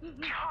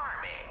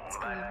charming,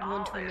 but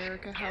Went to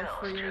America. How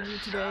free are you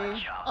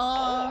today?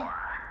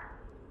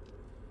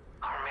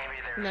 or maybe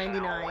there's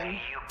 99. no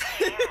way you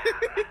can.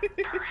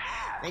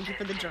 Perhaps Thank you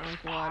for the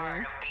drunk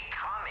water.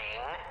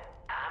 becoming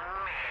a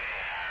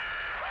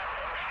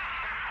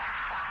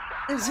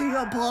man. Is he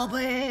a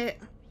puppet?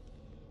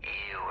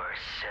 You were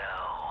so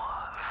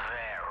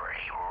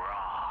very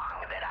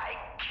wrong that I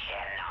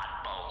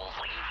cannot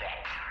believe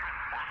it.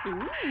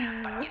 But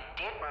you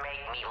did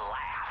make me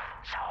laugh,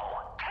 so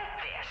take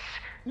this.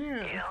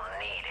 Yeah. You'll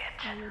need it.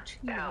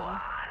 Cappuccino.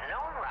 No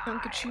rhyme.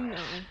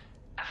 Dunkaccino.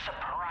 A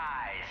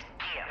surprise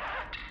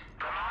gift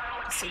from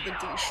our So the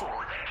D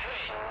short. the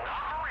king of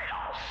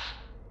riddles.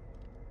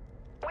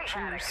 We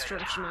had a good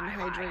Restriction and time,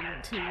 I hydrating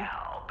can too.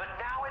 tell, but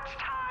now it's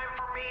time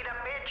for me to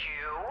bid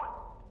you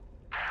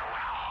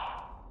farewell.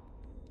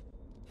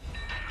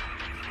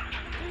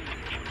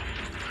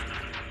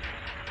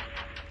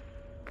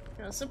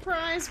 Got a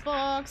surprise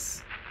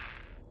box.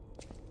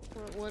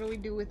 What do we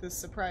do with this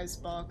surprise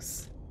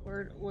box?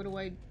 What do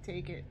I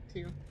take it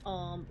to?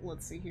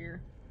 Let's see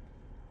here.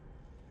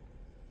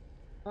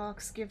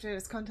 Box gifted.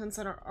 Its contents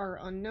are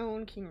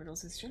unknown. King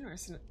Riddles is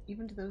generous, and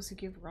even to those who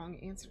give wrong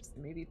answers,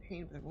 they may be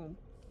pained, but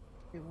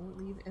they won't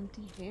leave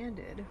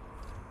empty-handed.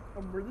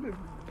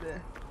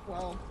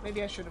 Well,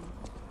 maybe I should have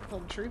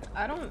told the truth.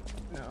 I don't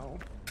know.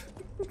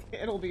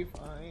 It'll be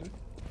fine.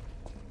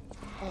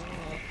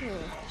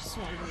 Just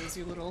one of those,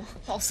 you little.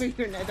 Also,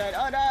 your net died.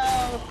 Oh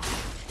no!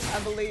 I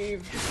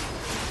believe.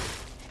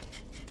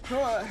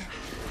 Oh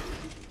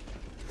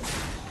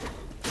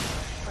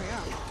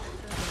yeah.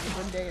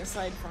 One day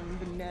aside from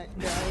the net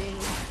dying.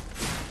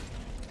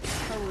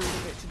 How rude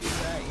of it to do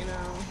that, you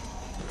know?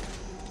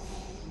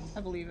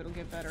 I believe it'll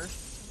get better.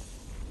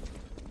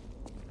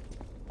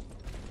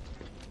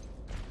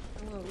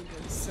 Hello,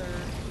 good sir.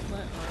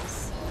 Let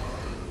us.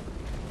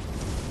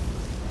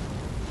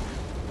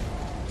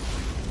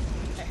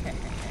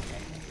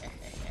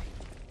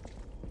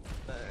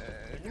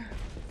 Burn.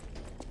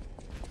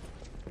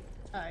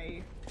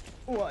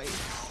 Oi.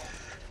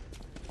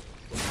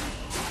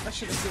 I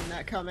should have seen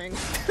that coming.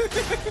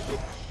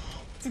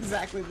 It's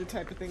exactly the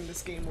type of thing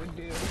this game would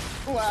do.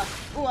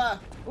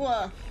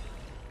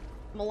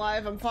 I'm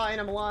alive, I'm fine,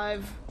 I'm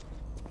alive.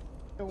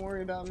 Don't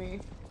worry about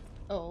me.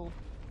 Oh.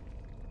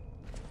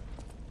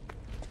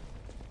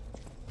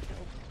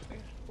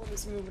 What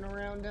was moving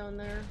around down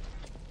there?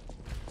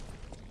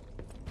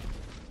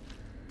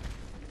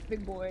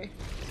 Big boy.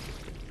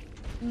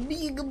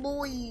 Big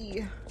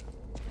boy!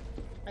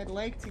 I'd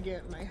like to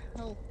get my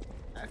health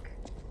back.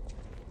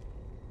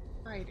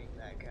 Fighting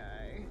that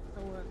guy,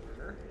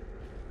 however.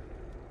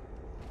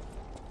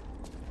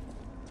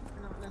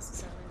 Not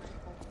necessarily my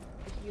health.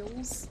 The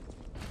heals.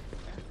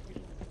 Yeah,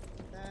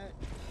 that.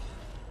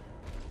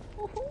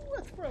 Oh,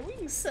 a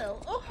throwing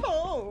cell.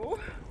 Oh!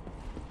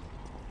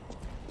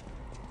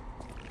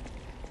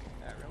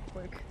 That real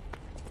quick.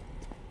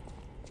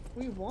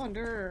 We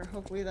wander.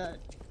 Hopefully that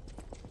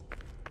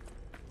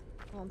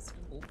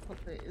constable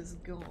puppet is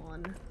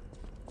gone.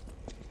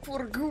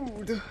 For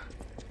good.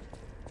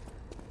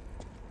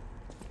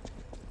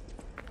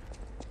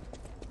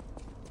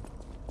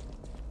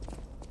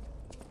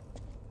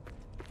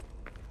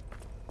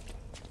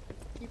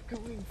 Keep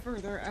going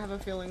further. I have a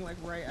feeling like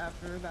right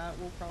after that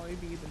will probably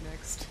be the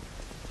next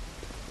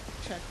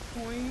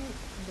checkpoint,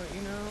 but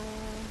you know.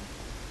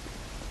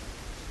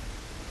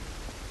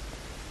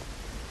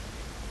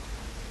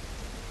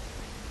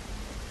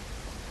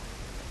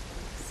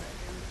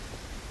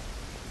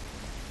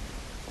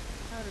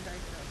 How did I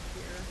get up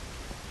here?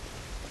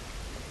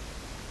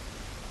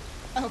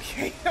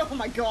 Okay, oh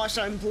my gosh,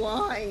 I'm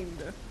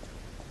blind!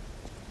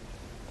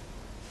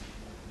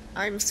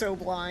 I'm so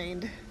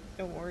blind.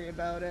 Don't worry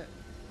about it.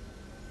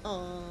 I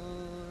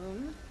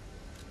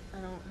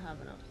don't have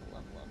enough to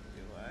level up,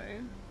 do I?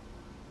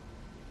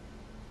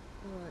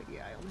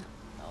 Yeah, I only have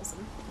 1,000.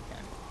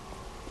 Okay.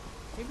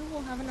 Maybe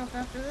we'll have enough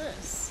after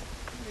this.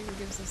 Maybe it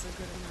gives us a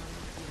good amount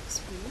of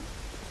XP.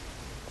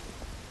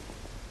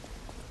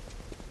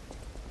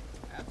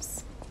 Perhaps.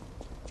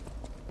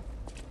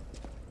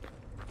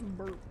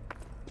 Burp.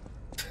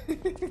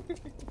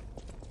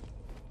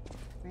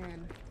 Man,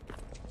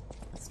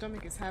 my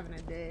stomach is having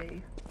a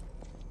day.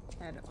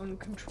 Had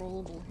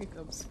uncontrollable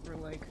hiccups for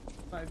like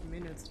 5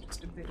 minutes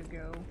just a bit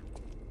ago.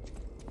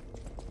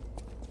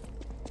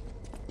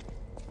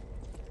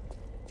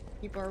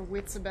 Keep our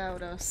wits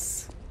about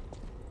us.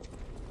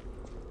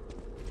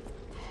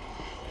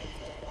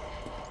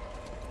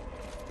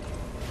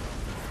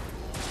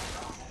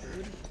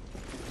 Rude.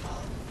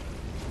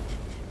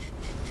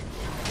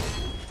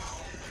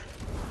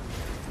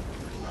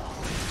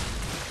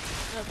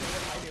 Okay,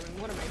 what am I doing?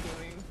 What am I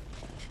doing?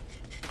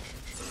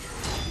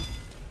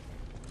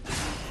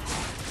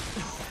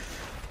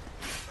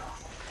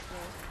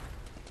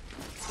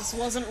 This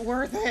wasn't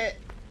worth it.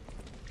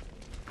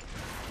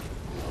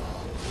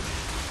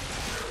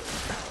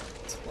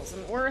 This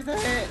wasn't worth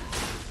it.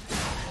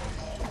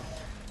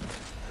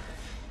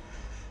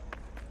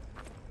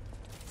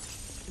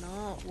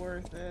 Not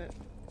worth it.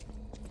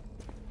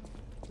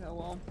 Oh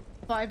well.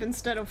 5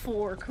 instead of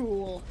 4,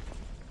 cool.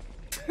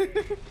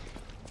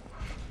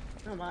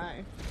 Oh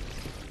my.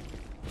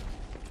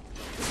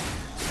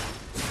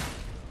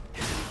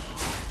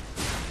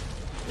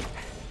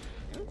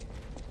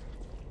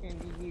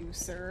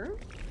 sir.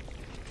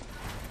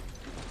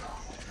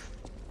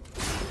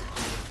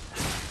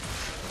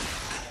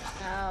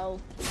 Ow.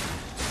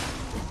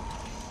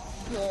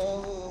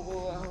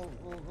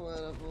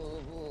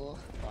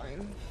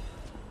 Fine.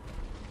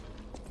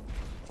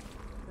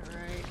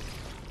 Alright.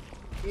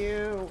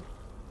 You!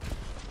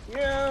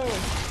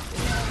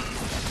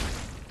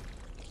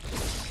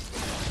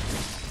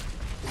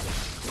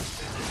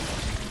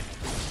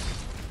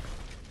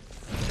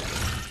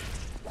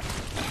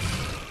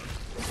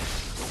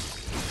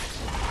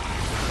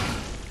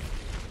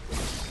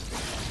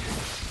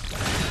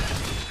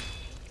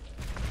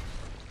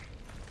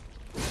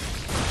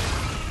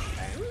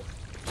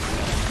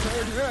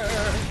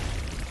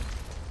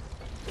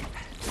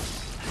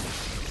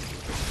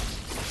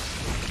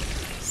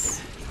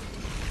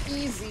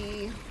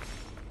 Easy.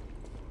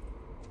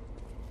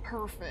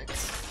 Perfect.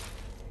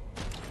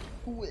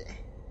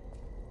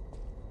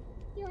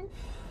 Yoink.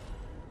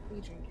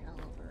 Legion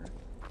caliber.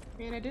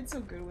 Man, I did so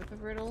good with the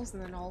riddles,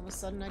 and then all of a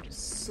sudden I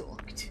just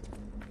sucked.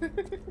 Oh,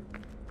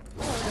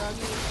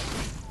 doggy.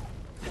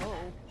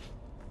 Oh.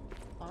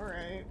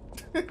 Alright.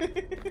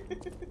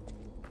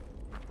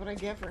 What I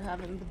get for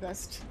having the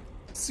best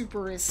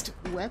superist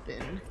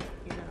weapon,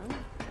 you know?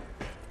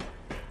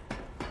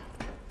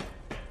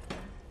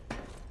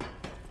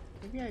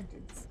 Maybe I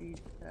did see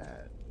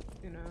that,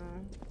 you know?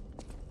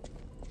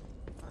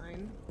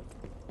 Fine.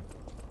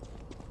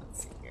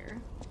 Let's see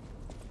here.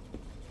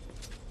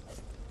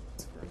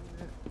 Just for a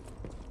minute.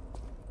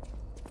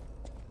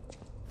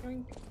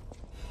 Yoink.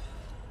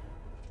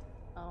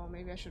 Oh,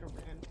 maybe I should have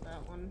ran to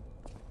that one.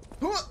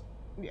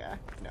 Yeah,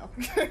 no.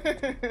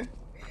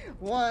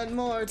 One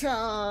more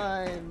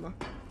time!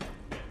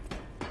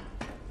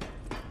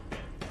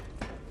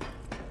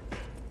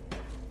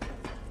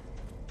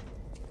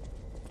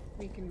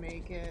 We can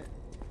make it.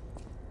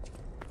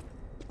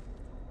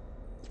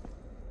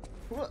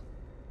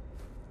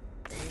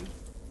 Pain.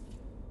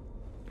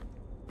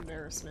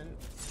 Embarrassment.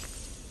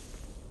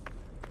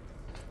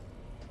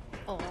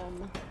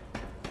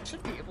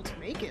 Should be able to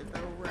make it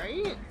though,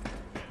 right?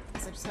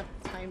 Guess I just have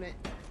to time it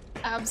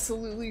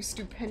absolutely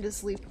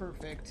stupendously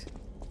perfect.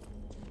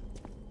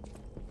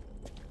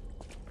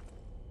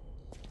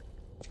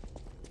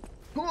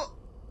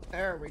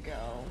 There we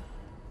go.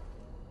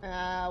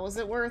 Was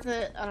it worth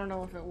it? I don't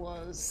know if it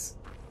was.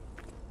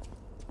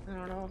 I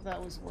don't know if that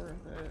was worth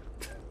it.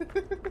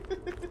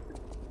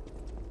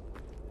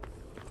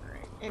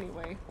 Alright,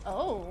 anyway.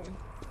 Oh!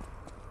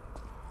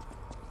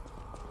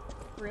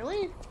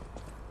 Really?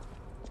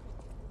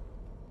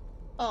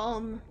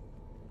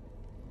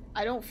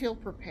 I don't feel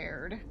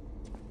prepared.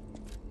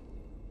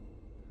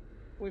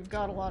 We've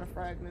got a lot of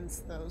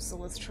fragments though, so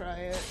let's try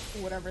it.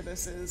 Whatever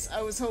this is.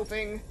 I was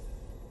hoping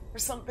for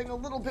something a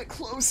little bit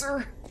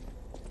closer.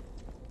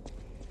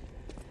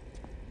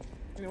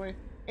 Anyway,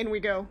 in we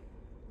go.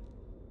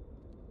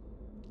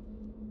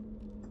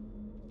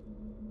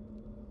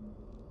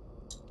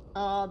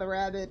 Ah, the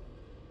rabbit.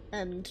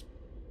 And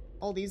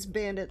all these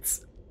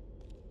bandits.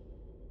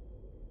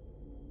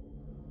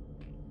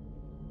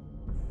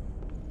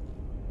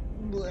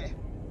 Blech.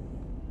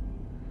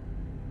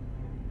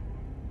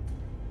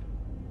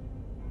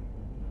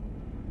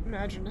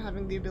 Imagine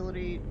having the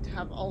ability to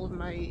have all of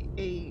my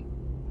A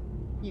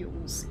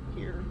heals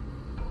here.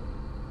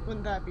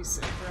 Wouldn't that be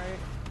sick, right?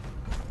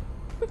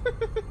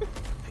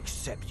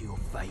 Accept your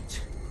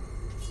fate.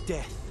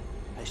 Death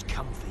has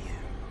come for you.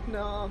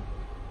 Nah.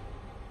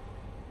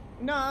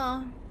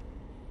 Nah.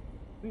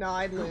 Nah,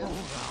 I'd live.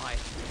 Alright,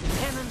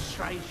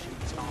 demonstration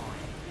time.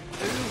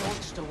 Who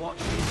wants to watch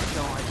this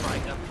guy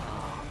break apart?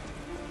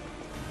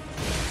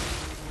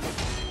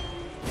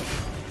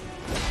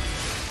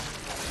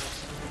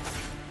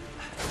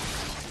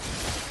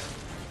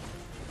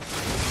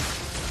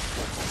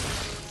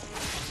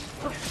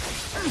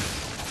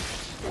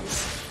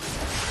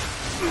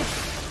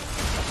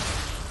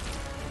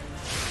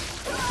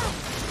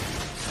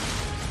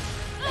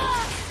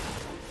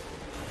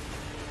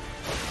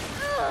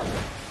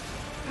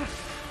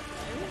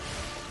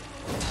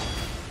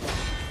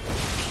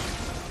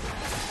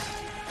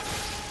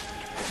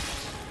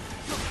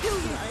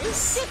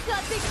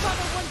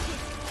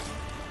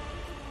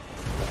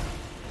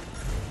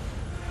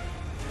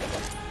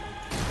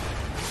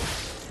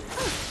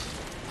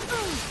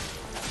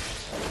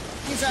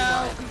 He's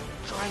out.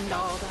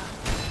 Granada.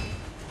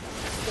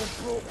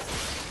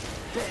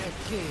 Better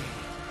kid.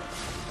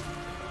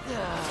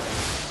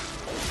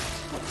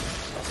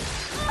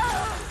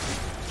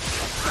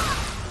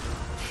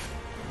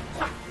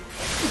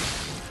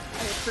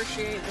 I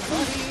appreciate the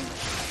buddy.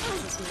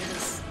 This made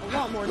us a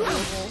lot more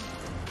durable.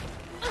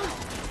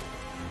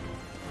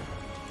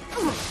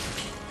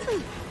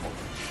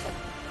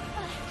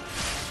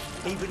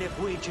 Even if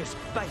we're just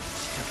bait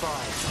to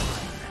buy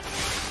time,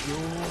 you're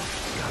going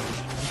down.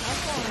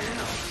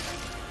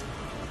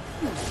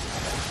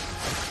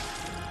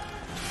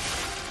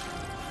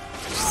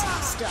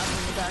 Just stab him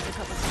in the back a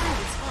couple times,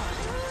 it's fine.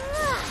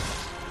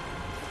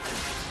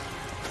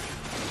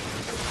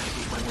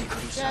 Maybe when we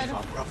couldn't save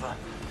our brother,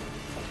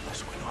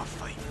 that's when our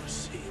fate was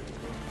sealed.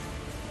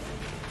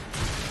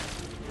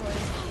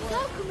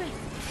 Alchemist! I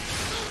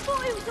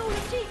thought it was all a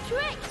cheap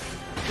trick!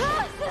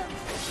 Curse them!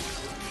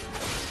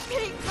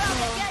 Keep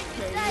running against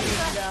your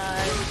neighbour!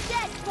 You're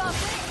dead,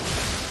 puppet!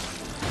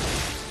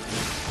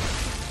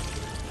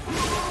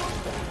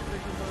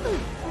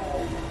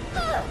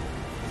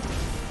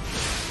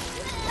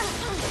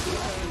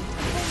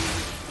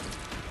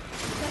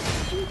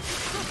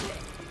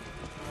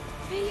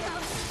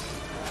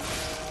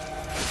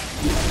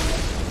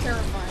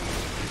 Terrifying.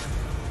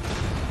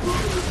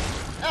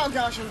 Oh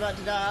gosh, I'm about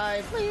to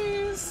die.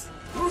 Please.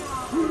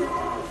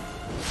 Alright.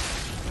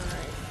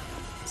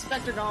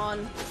 Spectre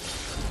gone.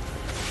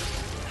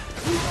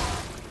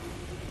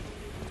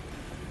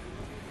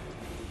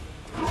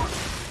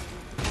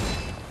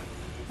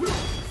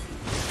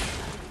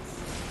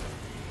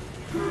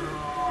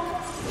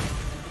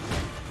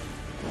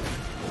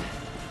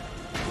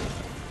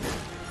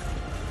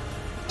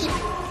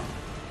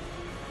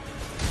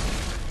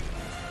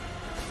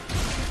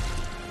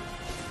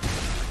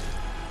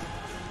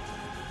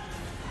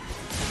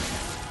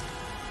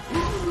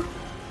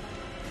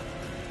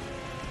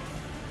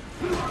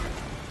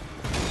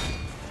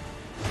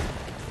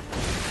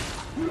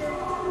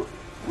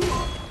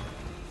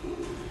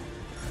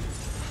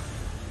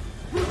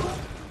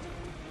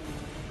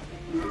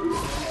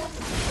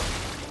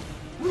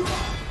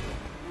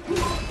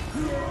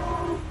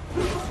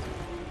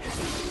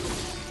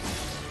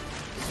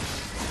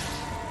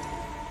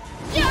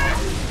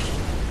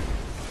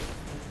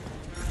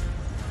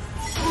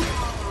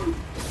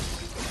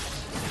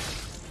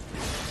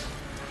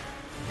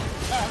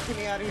 Get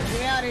me out of here, get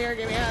me out of here,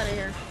 get me out of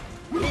here.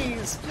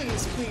 Please,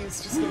 please,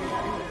 please, just get me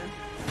out of here.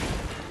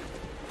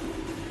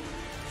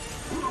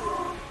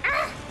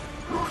 Ah!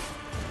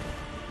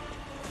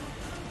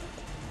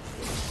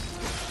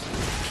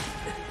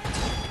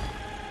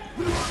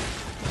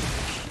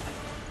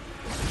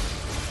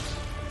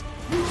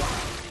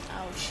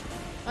 Ouch.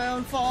 My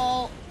own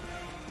fault.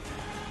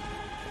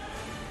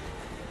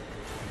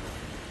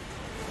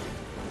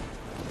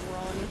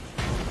 Run.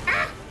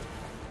 Ah!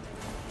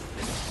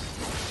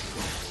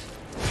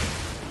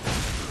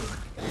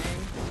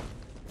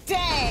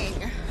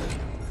 Dang!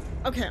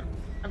 Okay,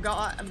 I've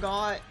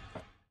got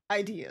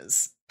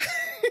ideas.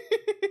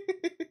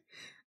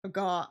 I've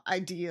got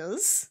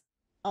ideas,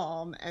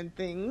 and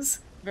things.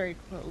 Very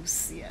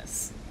close,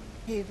 yes.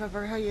 Hey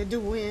Pepper, how you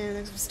doing?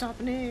 Thanks for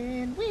stopping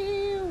in.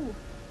 Woo!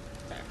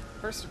 Okay,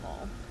 first of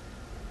all,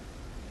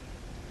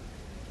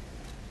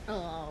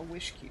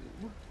 Wish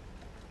Cube.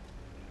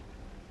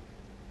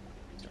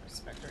 Star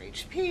Spectre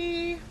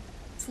HP.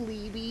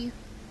 Sleepy.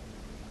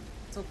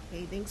 It's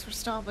okay, thanks for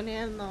stopping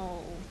in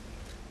though.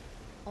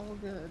 All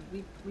good.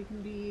 We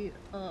can be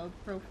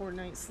pro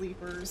Fortnite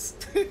sleepers.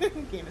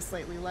 Game is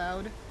slightly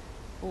loud.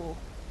 Oh.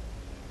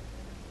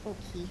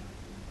 Okay.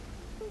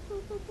 Okay.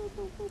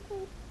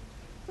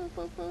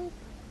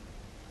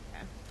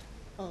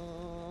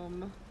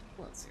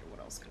 Let's see, what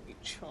else can we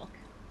chuck?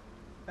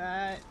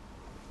 That.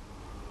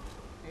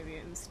 Maybe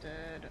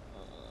instead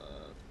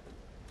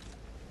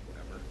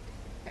whatever.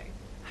 Okay.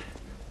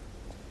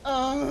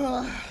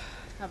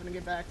 Having to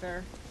get back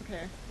there.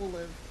 Okay, we'll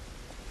live.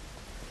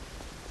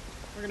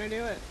 We're gonna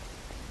do it.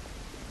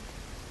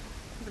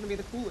 We're gonna be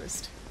the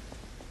coolest.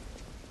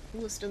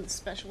 Coolest and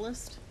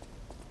specialist.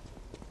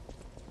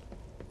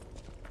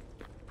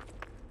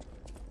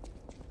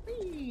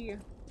 Whee!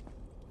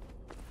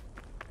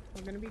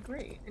 We're gonna be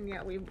great. And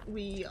yeah, we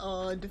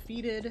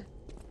defeated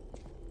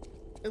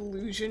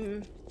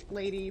illusion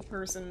lady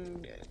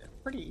person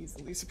pretty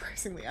easily,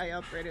 surprisingly. I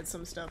upgraded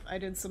some stuff. I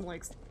did some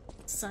like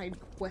side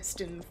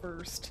questing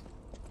first.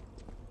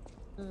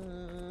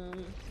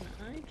 Can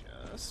I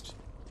just...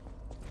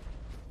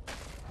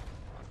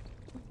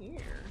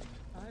 Here.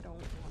 I don't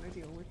want to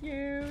deal with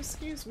you.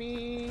 Excuse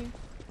me.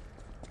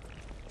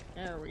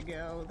 There we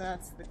go.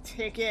 That's the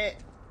ticket.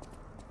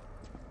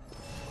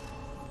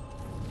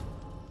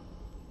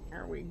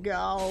 There we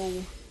go.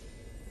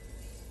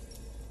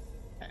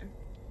 Okay.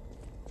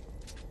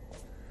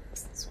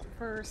 This one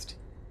first.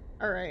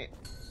 Alright.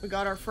 We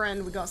got our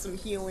friend. We got some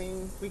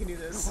healing. We can do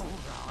this.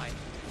 Alright.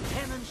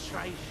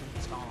 Demonstration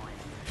time.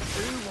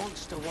 Who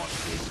wants to watch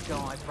this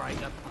guy break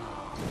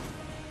apart?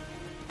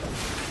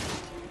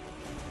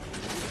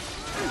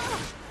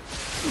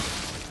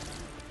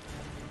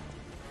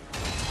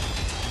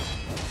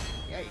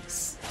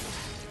 Yikes.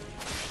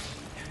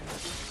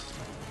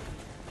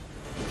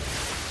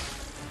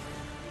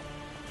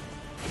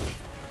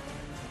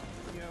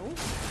 Yo.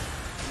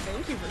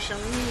 Thank you for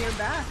showing me your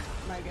back,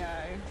 my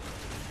guy.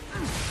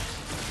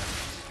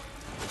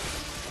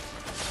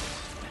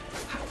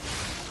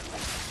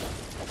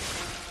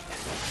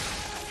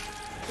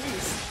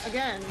 Please,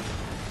 again.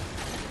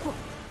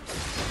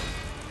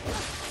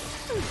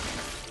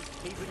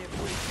 Even if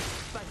we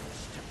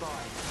face to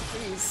buy.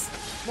 Please,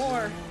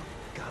 more.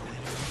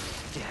 Going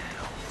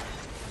down.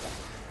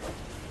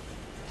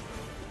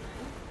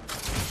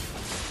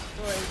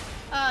 Boy.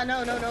 Ah,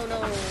 no, no, no, no.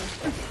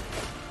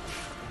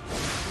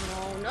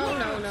 No, no,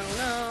 no, no,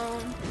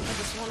 no. I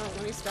just wanna,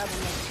 let me stab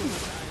him like 2 more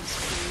times,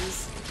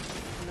 please.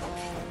 No.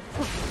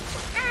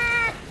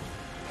 Ah!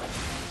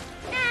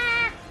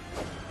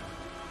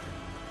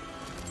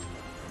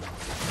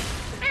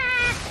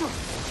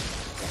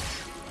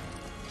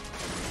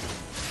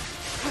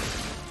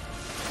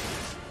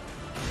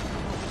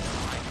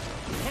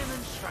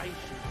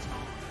 observation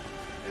time.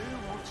 Who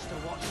wants to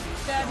watch this?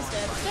 Stab, guy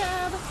stab, fight?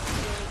 stab.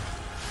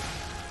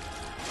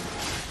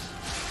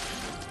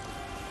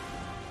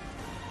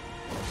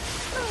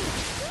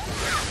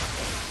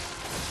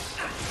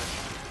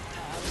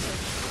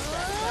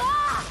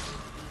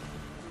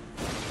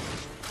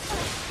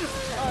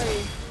 Oi,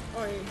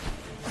 oi.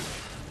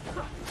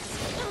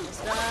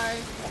 Just die.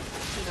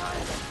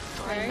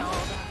 Okay.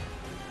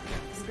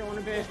 It's going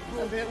a bit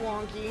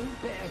wonky.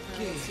 Let's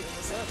see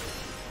what's up.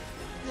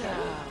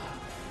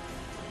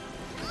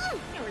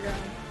 There we go.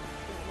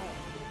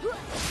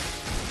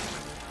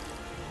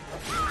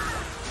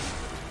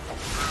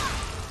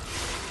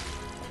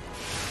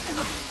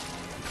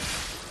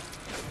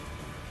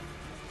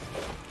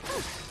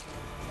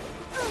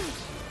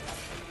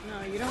 No,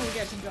 you don't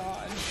get to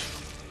dodge.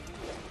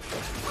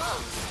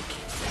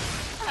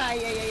 Ay,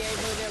 ay, ay, ay,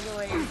 boy, there,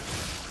 boy.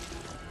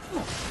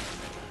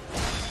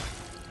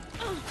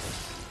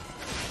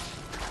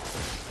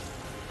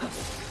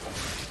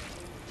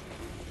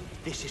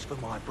 This is for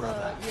my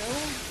brother. Yo.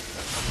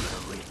 I'm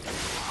gonna rip your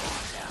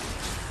heart out.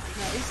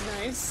 Nice,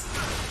 nice.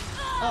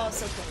 Oh,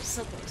 so close,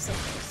 so close, so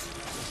close.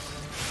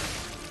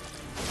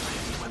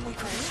 Maybe when we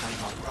can say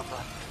my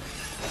brother,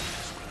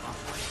 as we love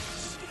wait and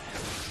see.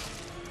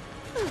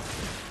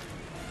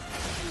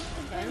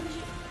 Okay.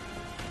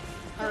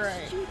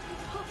 Alright.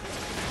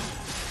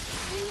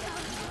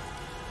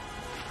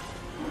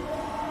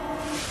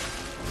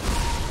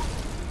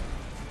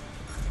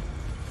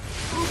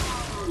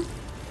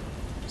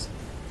 Just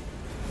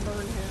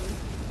burn him.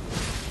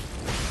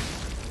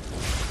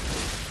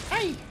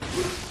 Hey!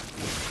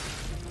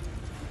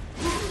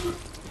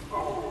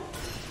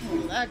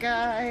 That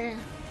guy.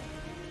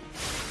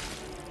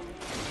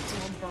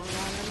 Someone burn on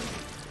him.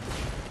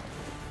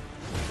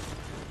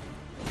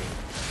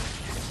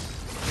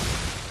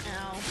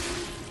 Ow.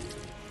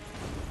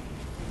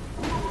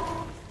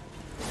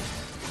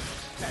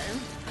 Okay.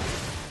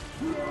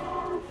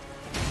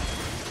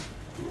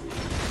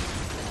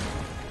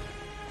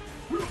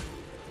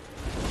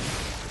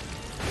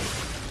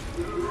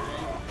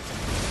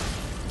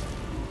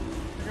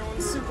 We're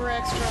going super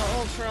extra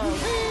ultra. Woo!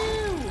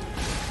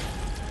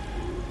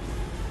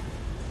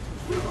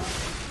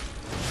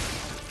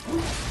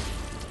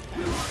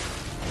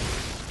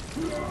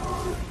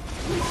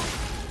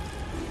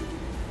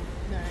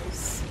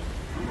 Nice.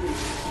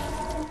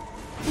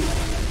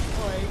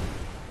 Oi.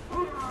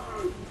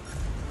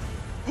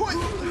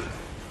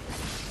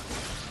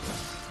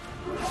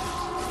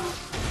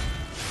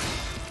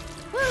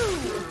 Woo!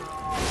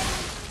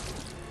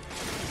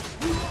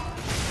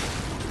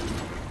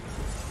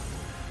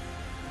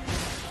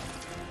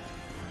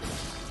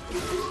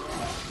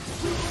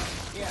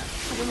 Yeah,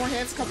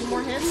 couple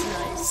more hits,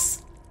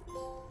 nice.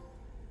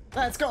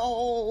 Let's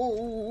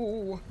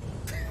go!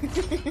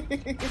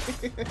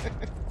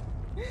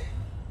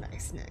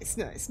 Nice, nice,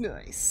 nice,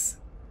 nice.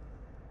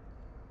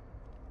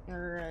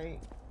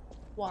 Alright.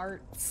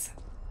 Quartz.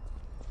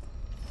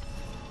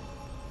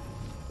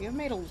 We have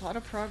made a lot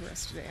of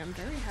progress today. I'm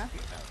very happy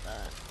about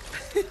that.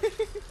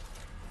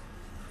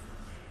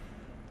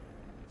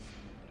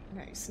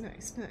 Nice,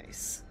 nice,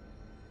 nice.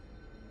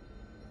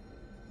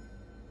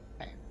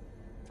 Okay.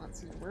 Let's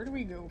see, where do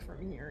we go from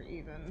here,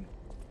 even?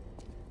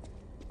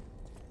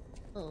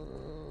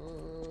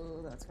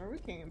 Oh, that's where we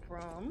came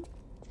from.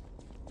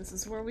 This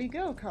is where we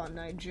go, Cotton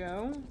Eye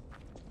Joe.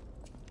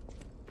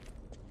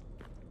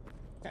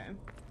 Okay.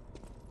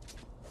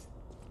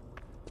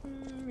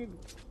 Maybe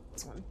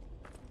this one.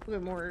 A little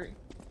bit more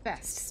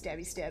fast,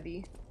 stabby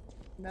stabby.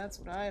 That's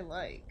what I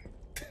like.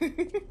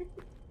 Okay.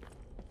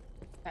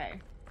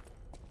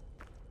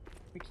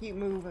 We keep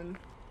moving.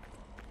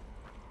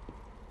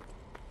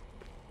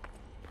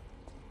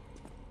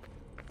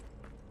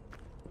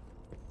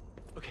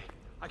 Okay,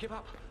 I give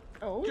up.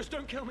 Oh? Just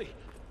don't kill me.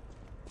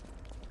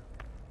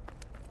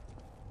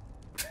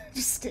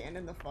 Just stand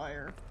in the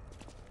fire.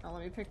 Oh,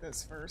 let me pick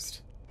this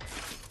first.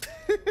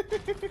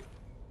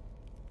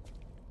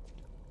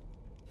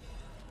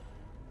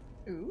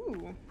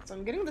 Ooh. So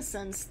I'm getting the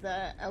sense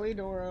that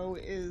Alidoro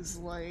is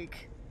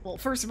like... Well,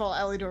 first of all,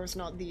 Alidoro's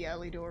not the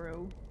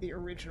Alidoro, the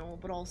original,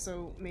 but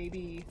also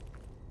maybe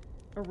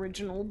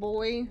original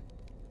boy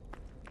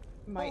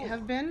might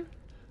have been.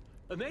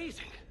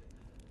 Amazing.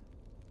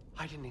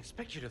 I didn't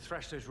expect you to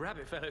thrash those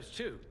rabbit fellows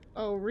too.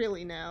 Oh,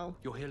 really now?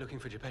 You're here looking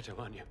for Geppetto,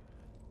 aren't you?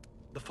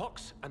 The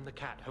fox and the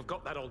cat have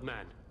got that old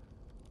man.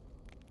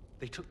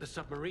 They took the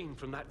submarine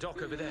from that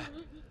dock over there.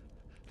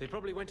 They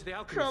probably went to the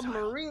alchemist.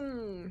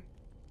 Submarine!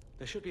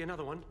 There should be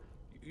another one.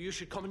 You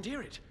should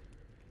commandeer it.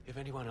 If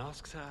anyone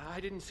asks, I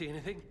didn't see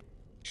anything.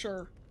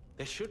 Sure.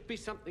 There should be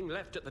something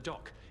left at the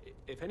dock.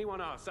 If anyone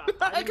asks,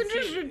 I can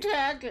just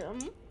attack him.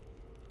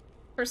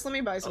 First, let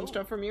me buy some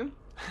stuff from you.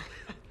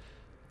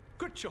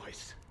 Good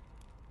choice.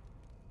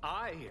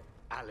 I,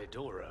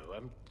 Alidoro,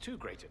 am too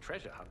great a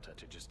treasure hunter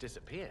to just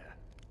disappear.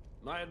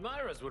 My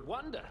admirers would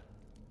wonder.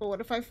 But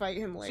what if I fight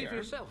him later? See for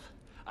yourself.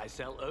 I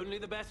sell only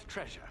the best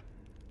treasure.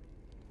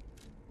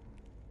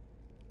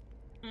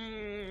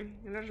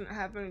 It doesn't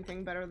have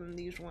anything better than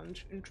these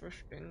ones.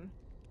 Interesting.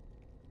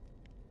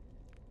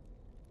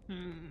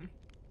 Hmm.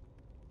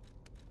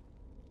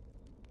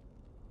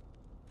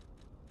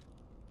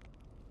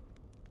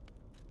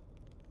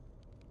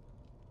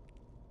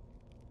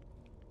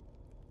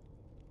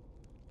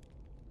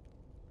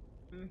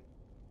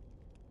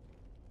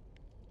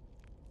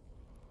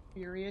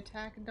 Fury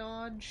attack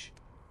dodge?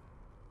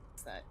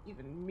 What's that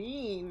even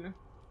mean?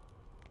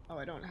 Oh,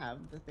 I don't have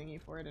the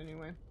thingy for it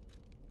anyway.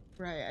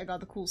 Right, I got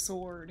the cool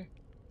sword.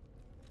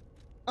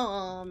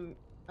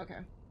 Okay.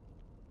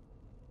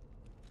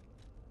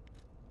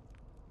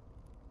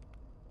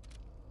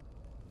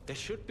 There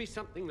should be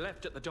something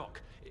left at the dock.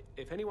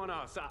 If anyone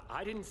asks,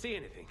 I didn't see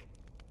anything.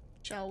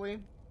 Shall we?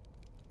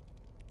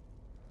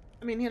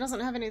 I mean, he doesn't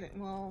have anything.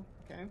 Well,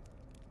 okay.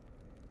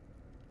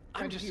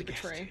 I'm just a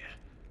guest here,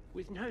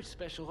 with no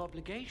special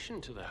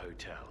obligation to the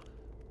hotel.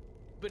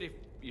 But if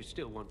you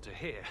still want to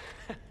hear...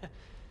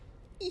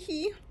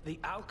 The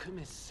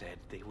alchemist said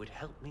they would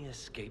help me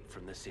escape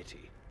from the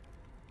city.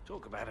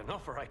 Talk about an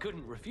offer I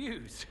couldn't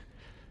refuse.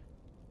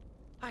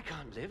 I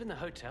can't live in the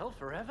hotel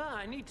forever.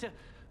 I need to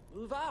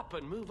move up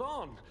and move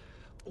on.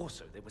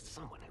 Also, there was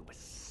someone who was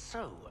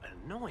so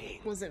annoying.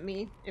 Was it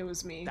me? It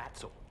was me.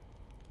 That's all.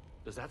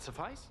 Does that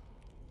suffice?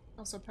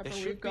 Also, Pepper, there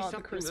we've should be got the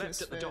something Christmas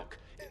left at the fit. dock.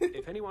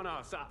 If anyone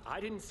asks, I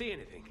didn't see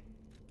anything.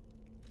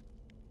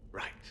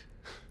 Right.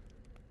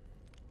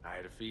 I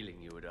had a feeling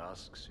you would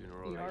ask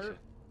sooner or later.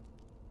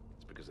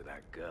 It's because of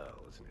that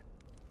girl, isn't it?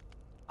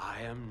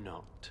 I am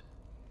not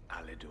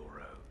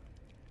Alidoro,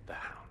 the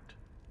Hound.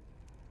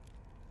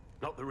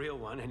 Not the real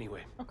one,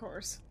 anyway. Of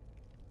course.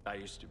 I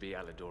used to be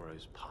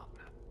Alidoro's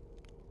partner.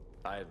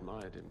 I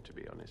admired him, to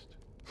be honest.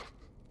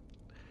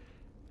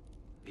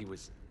 He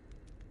was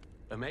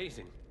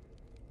amazing.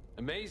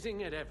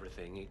 Amazing at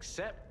everything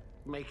except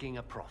making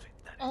a profit.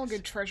 All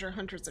good treasure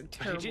hunters are But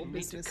terrible he didn't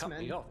mean to cut me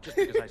businessmen. off just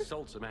because I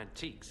sold some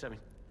antiques. I mean,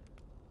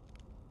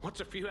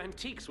 what's a few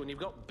antiques when you've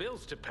got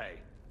bills to pay?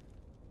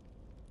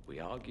 We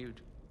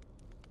argued.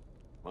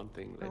 One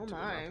thing led to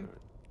another.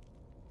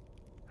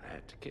 I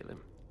had to kill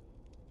him.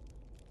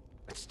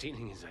 But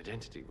stealing his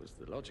identity was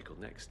the logical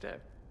next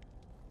step.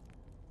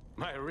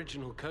 My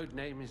original code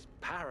name is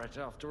Parrot,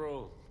 after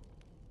all.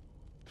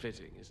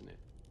 Fitting, isn't it?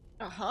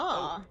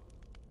 Aha! Oh,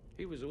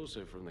 he was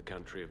also from the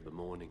country of the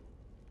morning.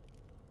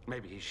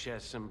 Maybe he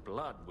shares some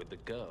blood with the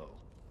girl.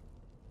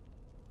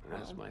 And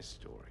that's my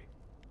story.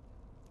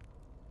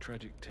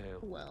 Tragic tale.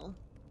 Well.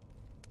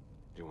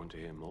 Do you want to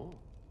hear more?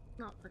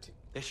 Not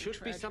particularly. There should be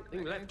tragic, something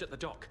maybe. left at the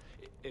dock.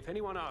 If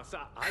anyone asks,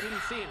 I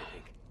didn't see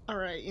anything.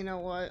 Alright, you know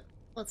what?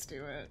 Let's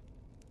do it.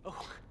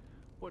 Oh,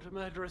 what a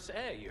murderous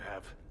air you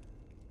have.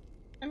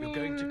 I You're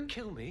going to mean,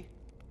 kill me?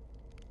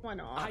 Why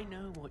not? I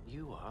know what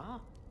you are.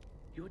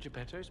 You're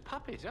Geppetto's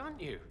puppet, aren't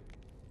you?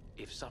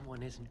 If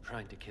someone isn't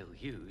trying to kill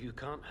you, you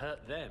can't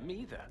hurt them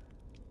either.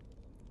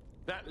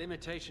 That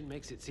limitation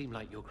makes it seem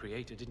like your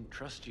creator didn't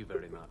trust you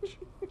very much.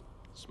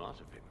 Smart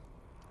of him.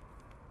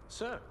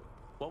 So,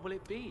 what will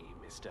it be,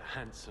 Mr.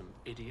 Handsome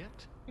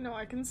Idiot? You know,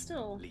 I can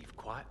still... Leave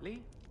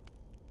quietly?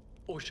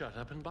 Or shut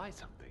up and buy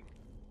something?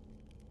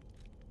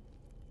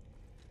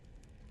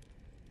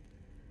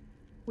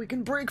 We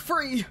can break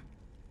free!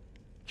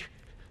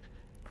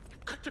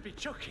 You've got to be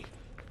joking.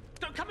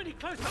 Don't come any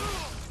closer!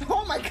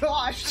 Oh my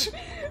gosh!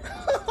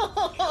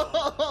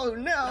 Oh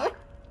no!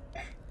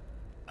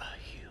 A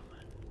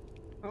human.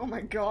 Oh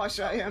my gosh,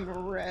 I am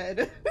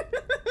red.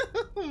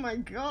 Oh my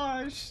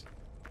gosh.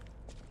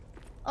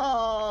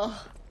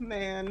 Oh,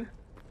 man.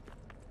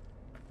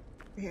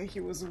 Yeah, he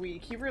was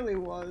weak. He really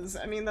was.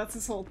 I mean, that's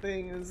his whole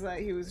thing, is that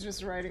he was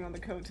just riding on the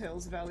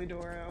coattails of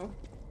Alidoro.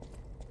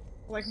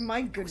 Like,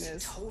 my goodness. It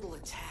was a total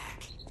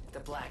attack. The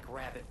Black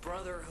Rabbit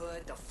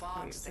Brotherhood, the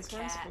Fox, Wait, the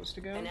where I'm Cat, supposed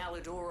to go? and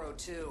Alidoro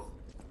too.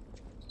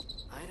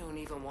 I don't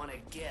even want to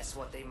guess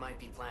what they might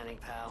be planning,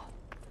 pal.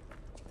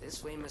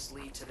 This way must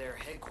lead to their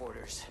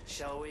headquarters,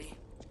 shall we?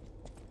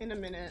 In a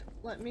minute.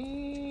 Let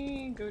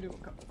me go do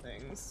a couple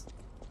things.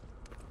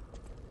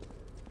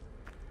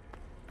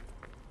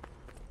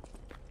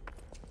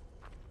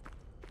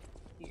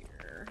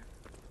 Here.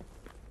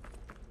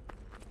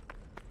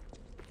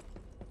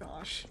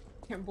 Gosh,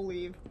 can't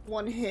believe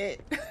one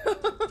hit.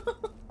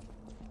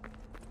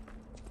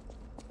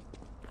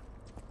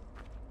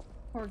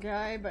 Poor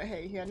guy, but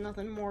hey, he had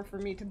nothing more for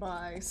me to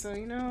buy, so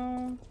you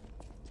know,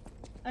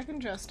 I can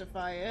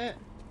justify it.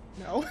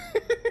 No.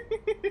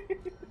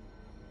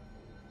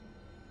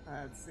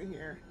 Let's see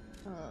here.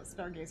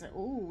 Stargazer.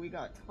 Oh, we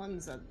got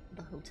tons at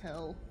the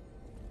hotel.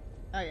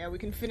 Oh yeah, we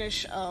can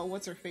finish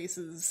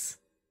what's-her-face's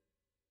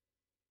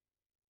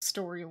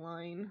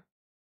storyline.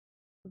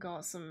 We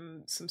got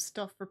some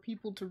stuff for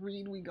people to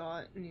read. We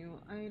got new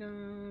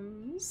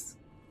items.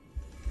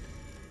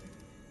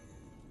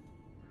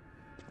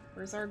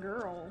 Where's our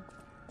girl?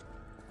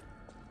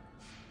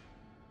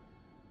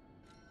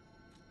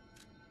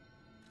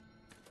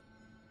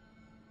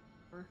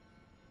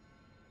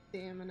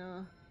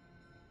 Stamina.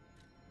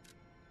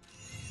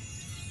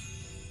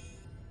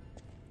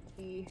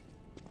 Alright,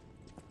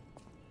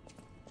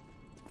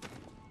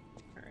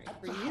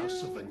 for The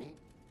House of you. Annie.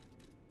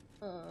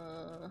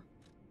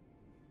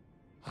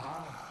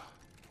 Ah,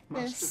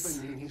 Master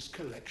Vanini's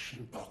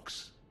collection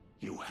box.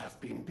 You have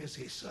been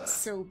busy, sir.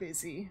 So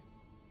busy.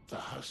 The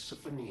House of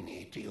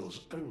Vanini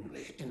deals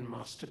only in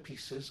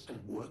masterpieces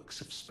and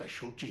works of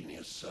special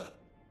genius, sir.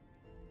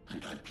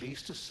 And I'm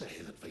pleased to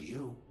say that for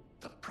you,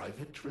 the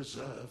private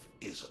reserve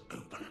is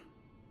open.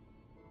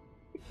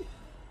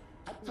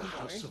 At the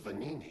House of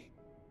Vanini.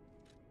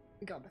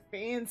 We got the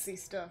fancy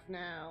stuff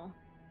now.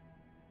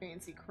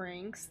 Fancy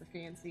cranks, the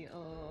fancy,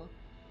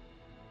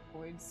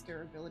 avoids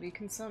durability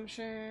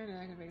consumption,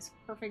 activates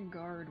perfect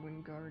guard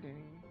when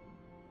guarding.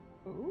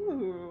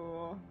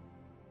 Ooh.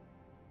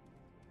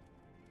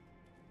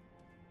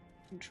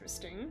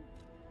 Interesting.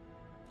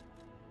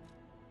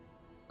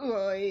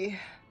 Oy.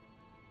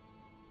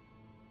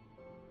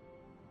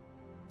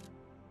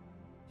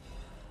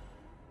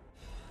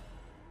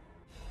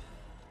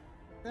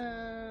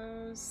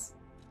 Those.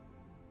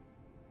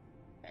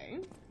 Okay.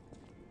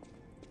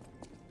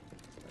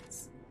 Let's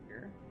see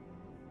here.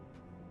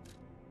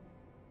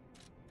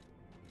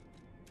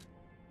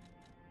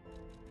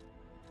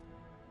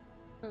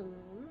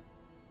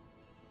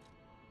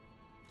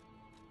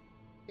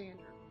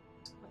 Standard.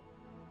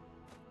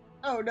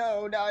 Oh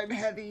no, now I'm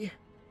heavy.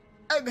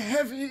 I'm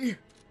heavy!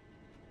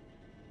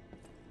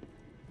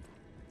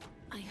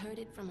 I heard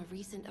it from a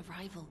recent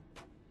arrival.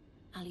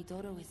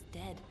 Alidoro is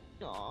dead.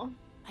 Aw.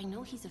 I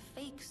know he's a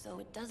fake, so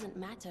it doesn't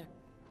matter.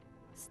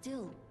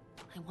 Still,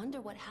 I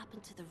wonder what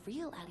happened to the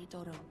real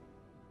Alidoro.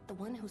 The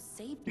one who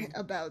saved me.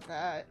 About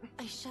that.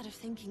 I shudder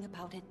thinking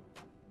about it.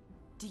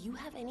 Do you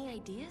have any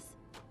ideas?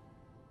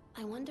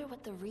 I wonder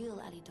what the real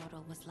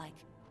Alidoro was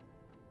like.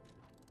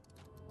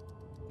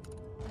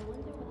 I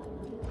wonder what the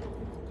real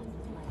Alidoro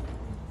was like.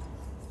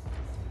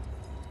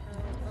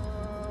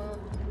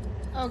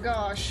 Oh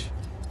gosh.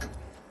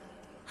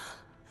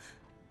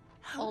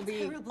 How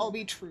I'll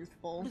be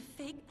truthful. The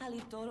fake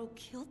Alidoro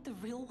killed the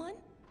real one?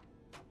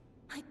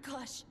 My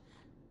gosh.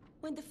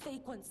 When the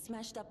fake one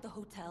smashed up the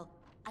hotel,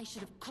 I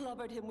should have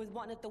clobbered him with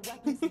one of the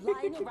weapons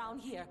lying around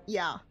here.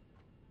 Yeah.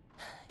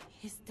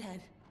 He's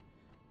dead.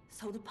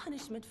 So the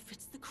punishment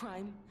fits the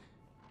crime.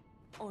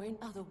 Or in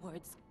other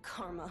words,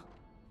 karma.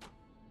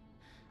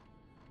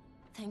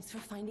 Thanks for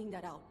finding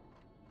that out.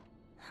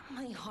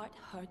 My heart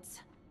hurts,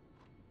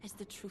 as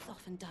the truth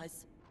often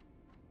does.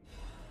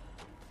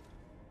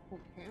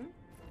 Okay.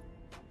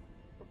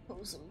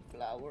 Proposal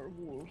Flower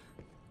Wolf.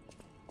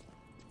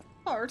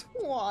 Part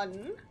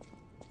 1.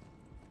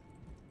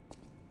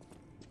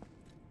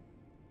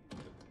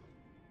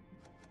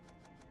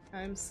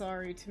 I'm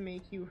sorry to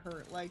make you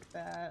hurt like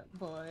that,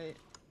 but...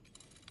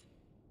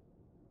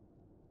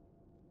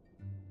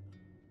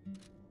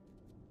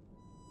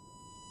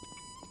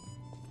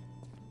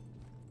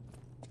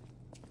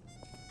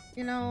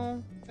 You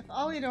know, if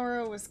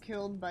Alidoro was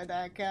killed by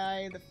that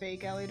guy, the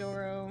fake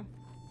Alidoro,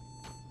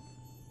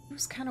 he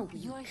was kind of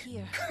weak. You're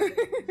here.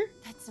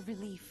 That's a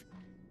relief.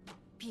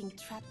 Being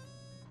trapped.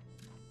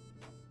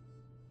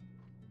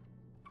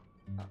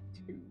 Up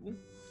to.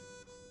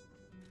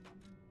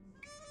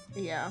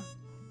 Yeah.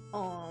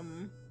 Shall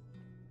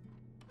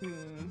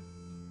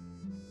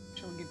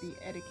we get the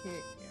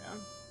etiquette? Yeah.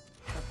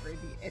 Upgrade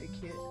the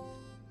etiquette.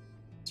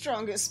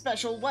 Strongest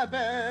special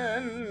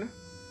weapon!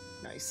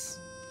 Nice.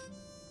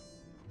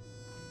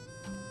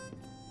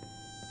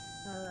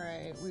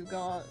 Alright, we've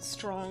got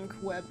strong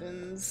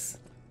weapons.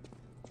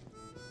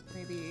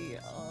 Maybe,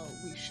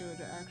 we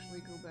should actually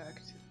go back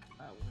to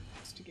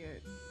just to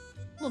get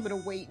a little bit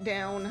of weight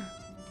down.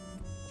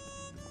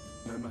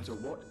 No matter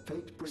what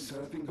fate brings,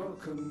 serving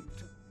welcome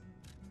to...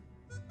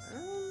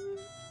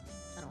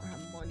 I don't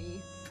have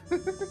money.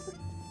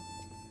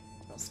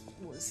 What else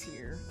was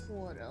here?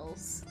 What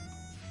else?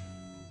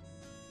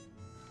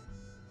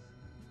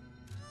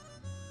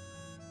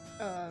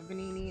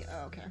 Vanini.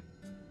 Oh, okay.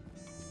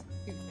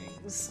 Two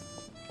things.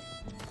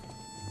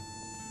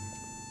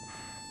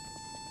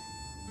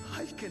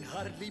 I can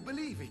hardly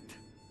believe it.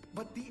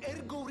 But the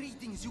ergo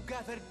readings you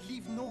gathered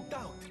leave no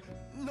doubt.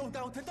 No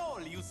doubt at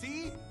all, you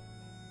see?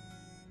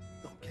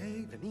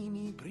 Okay,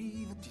 Vanini,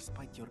 breathe.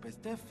 Despite your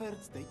best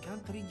efforts, they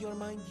can't read your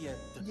mind yet.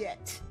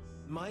 Yet.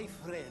 My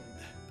friend,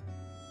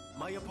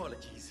 my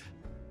apologies.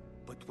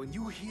 But when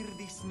you hear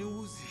this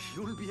news,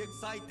 you'll be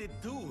excited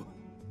too.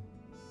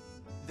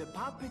 The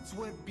puppets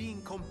were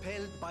being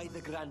compelled by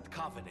the Grand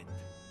Covenant.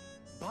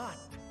 But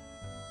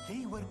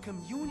they were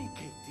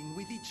communicating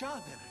with each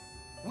other.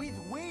 With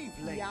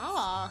wavelengths.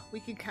 Yeah, we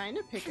could kind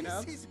of pick it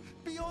up. This is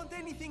beyond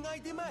anything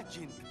I'd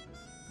imagined.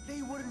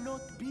 They were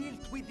not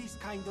built with this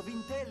kind of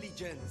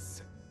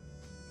intelligence.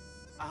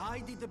 I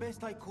did the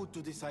best I could to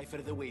decipher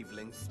the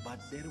wavelengths, but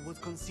there was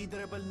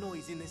considerable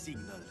noise in the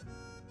signal.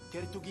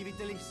 Care to give it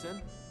a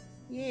listen?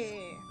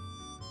 Yeah.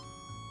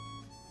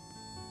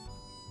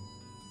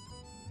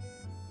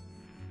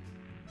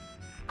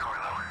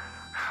 Carlo,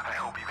 I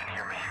hope you can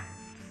hear me.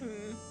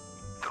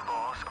 The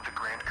laws of the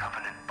Grand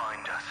Covenant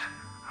bind us.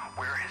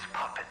 We're his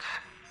puppets.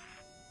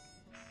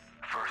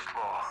 First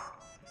law,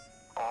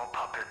 all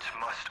puppets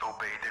must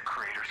obey the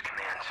Creator's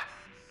commands.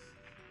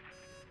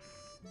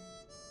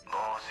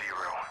 Law 0,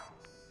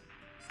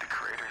 the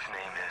Creator's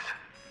name is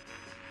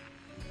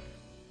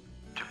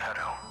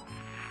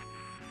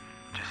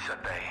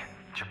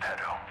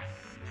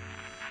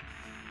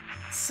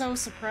so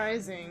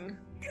surprising.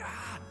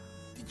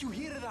 Did you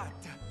hear that?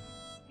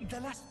 The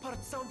last part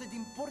sounded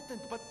important,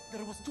 but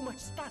there was too much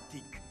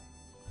static.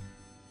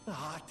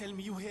 Tell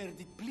me you heard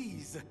it,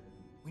 please.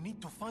 We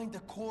need to find the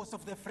cause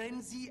of the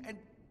frenzy, and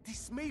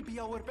this may be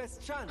our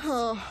best chance.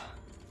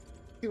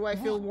 Do I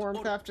feel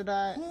warmth after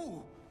that?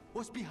 Who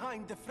was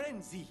behind the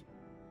frenzy?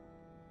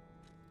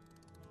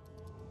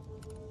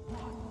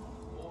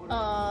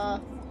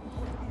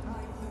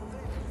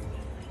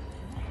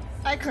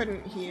 I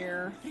couldn't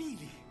hear.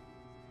 Really?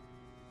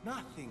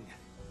 Nothing.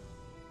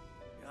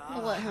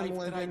 I'll let him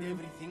live tried in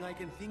everything I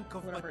can think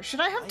of, whatever. but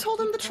Should I have told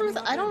him the truth?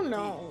 I don't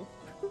know.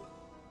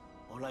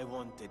 All I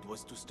wanted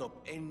was to stop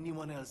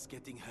anyone else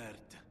getting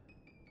hurt.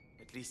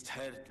 At least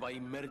hurt by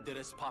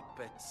murderous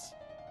puppets.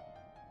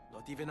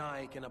 Not even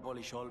I can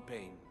abolish all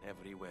pain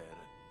everywhere.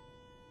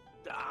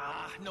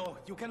 No,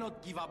 you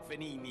cannot give up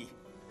Venini.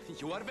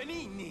 You are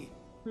Venini.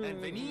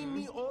 And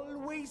Venini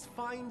always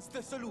finds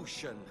the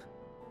solution.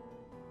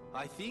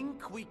 I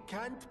think we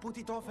can't put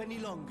it off any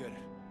longer.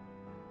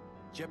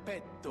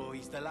 Geppetto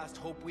is the last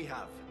hope we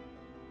have.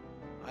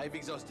 I've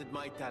exhausted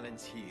my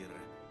talents here.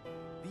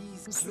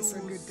 These Is clues,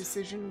 this a good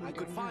decision? I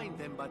could find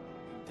them, but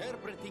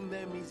interpreting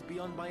them is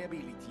beyond my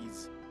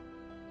abilities.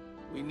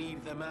 We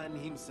need the man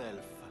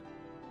himself.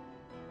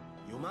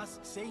 You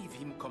must save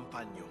him,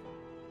 companion.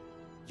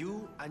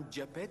 You and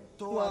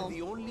Geppetto are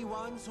the only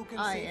ones who can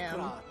save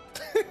Krat.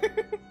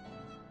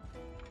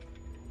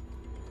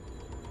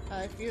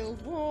 I feel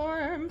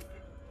warm.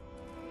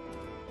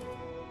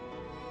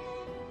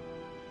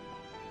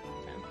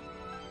 Okay.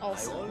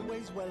 Also, I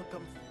always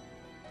welcome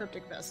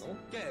cryptic vessel.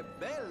 Que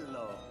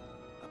bello!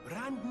 A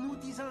brand new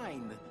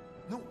design.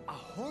 No, a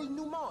whole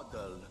new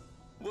model.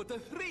 What a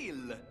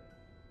thrill!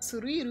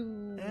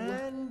 Suriru.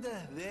 And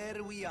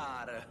there we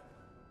are.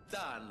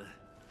 Done.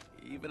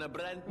 Even a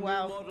brand new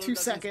Wow, model 2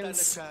 doesn't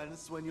seconds. stand a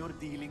chance when you're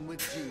dealing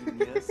with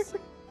genius.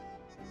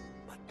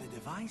 But the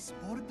device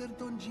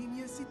bordered on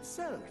genius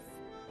itself.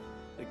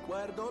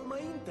 Required all my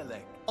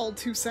intellect. All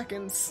 2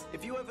 seconds.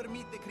 If you ever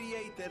meet the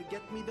creator,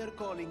 get me their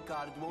calling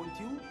card, won't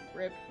you?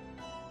 Rip.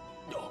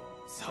 No,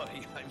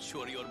 sorry, I'm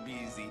sure you're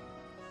busy.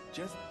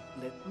 Just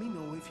let me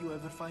know if you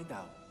ever find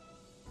out.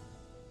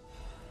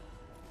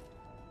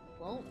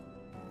 Well,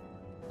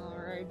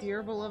 alright,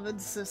 dear beloved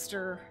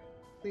sister.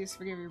 Please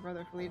forgive your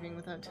brother for leaving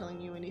without telling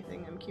you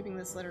anything. I'm keeping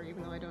this letter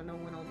even though I don't know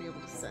when I'll be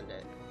able to send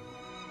it.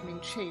 I'm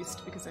being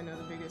chased because I know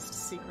the biggest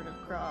secret of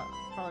Krat.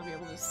 I'll probably be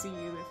able to see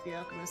you if the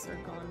alchemists are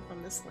gone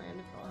from this land,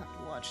 if I'll have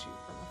to watch you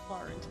from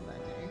afar until that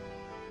day.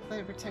 I'll try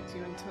to protect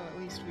you until at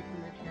least we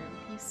can live here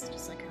in peace,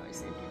 just like how I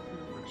saved you from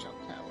the workshop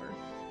tower.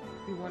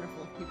 It'd be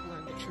wonderful if people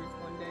learned the truth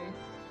one day.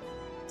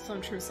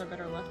 Some truths are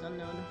better left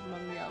unknown.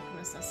 Among the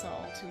alchemists, I saw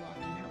all too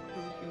often how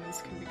cruel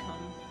humans can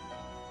become.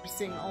 After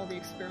seeing all the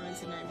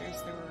experiments and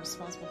nightmares they were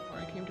responsible for,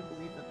 I came to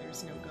believe that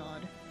there's no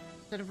God.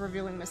 Instead of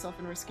revealing myself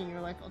and risking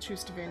your life, I'll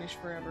choose to vanish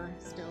forever.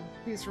 Still,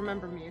 please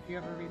remember me if you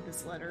ever read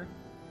this letter.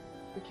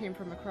 We came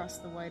from across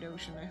the wide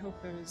ocean. I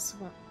hope there is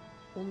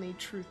only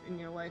truth in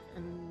your life,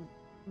 and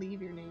leave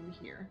your name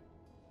here.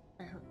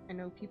 I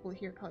know people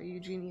here call you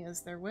Yoonia as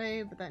their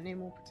way, but that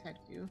name will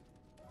protect you.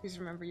 Please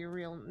remember your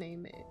real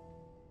name.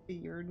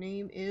 Your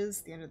name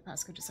is the end of the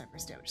passcode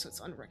deciphers damage, so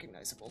it's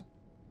unrecognizable.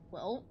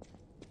 Well,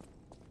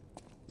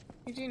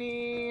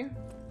 Eugenie.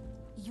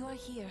 You're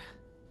here.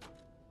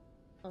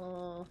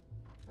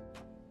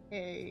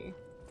 Hey.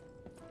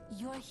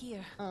 You're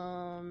here.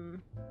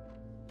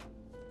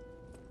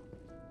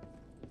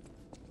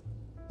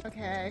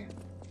 Okay.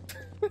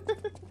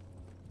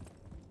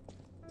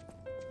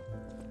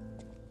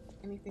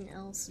 Anything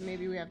else?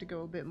 Maybe we have to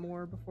go a bit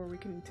more before we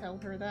can tell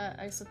her that,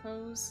 I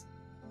suppose.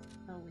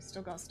 Oh, we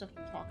still got stuff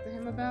to talk to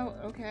him about?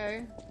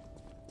 Okay.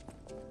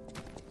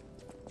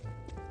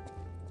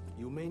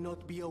 You may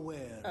not be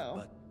aware,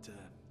 but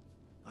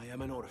I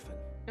am an orphan.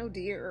 Oh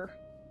dear.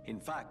 In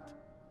fact,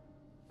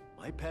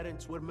 my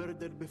parents were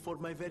murdered before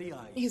my very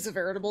eyes. He's a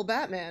veritable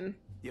Batman.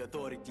 The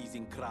authorities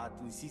in Krat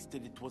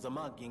insisted it was a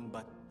mugging,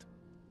 but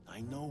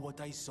I know what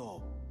I saw.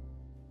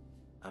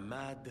 A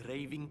mad,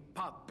 raving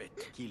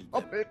puppet killed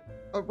them.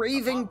 A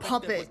raving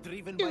puppet. That was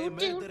driven by a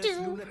murderous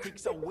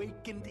lunatic's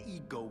awakened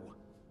ego.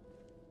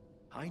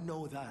 I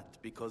know that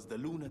because the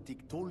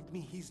lunatic told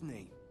me his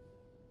name.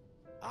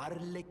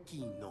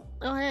 Arlecchino.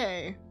 Oh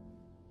hey.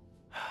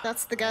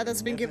 That's the guy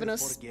that's been giving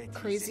us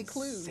crazy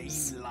clues.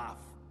 Insane laugh.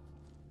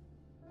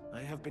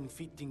 I have been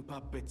fitting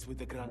puppets with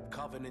the Grand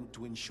Covenant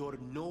to ensure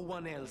no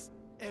one else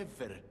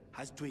ever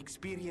has to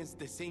experience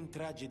the same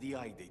tragedy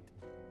I did.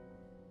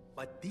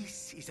 But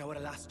this is our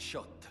last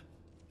shot.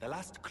 The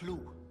last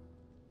clue.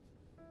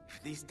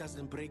 If this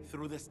doesn't break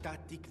through the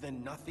static,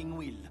 then nothing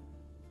will.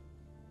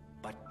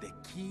 But the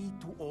key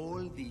to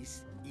all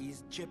this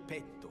is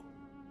Geppetto.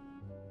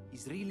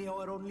 He's really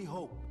our only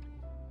hope.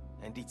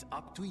 And it's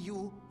up to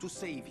you to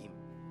save him.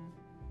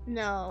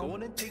 No. Go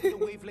on and take the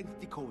wavelength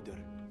decoder.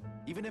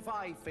 Even if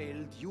I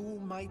failed, you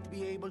might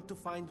be able to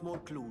find more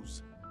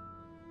clues.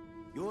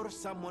 You're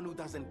someone who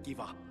doesn't give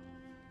up.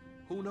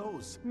 Who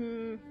knows?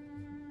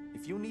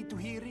 If you need to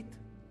hear it,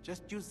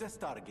 just use the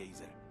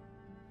Stargazer.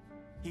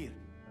 Here,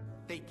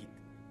 take it.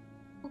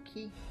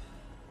 Okay.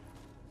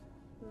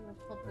 The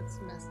puppet's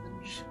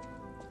message.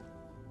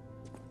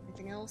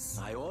 Anything else?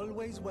 I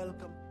always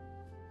welcome.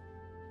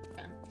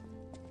 Okay.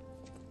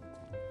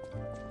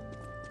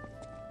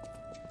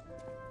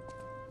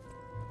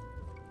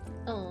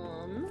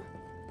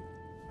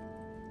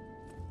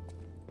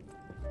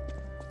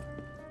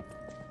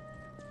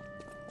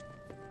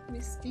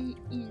 Misty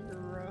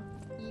Igora?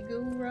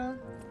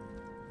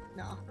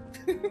 Nah.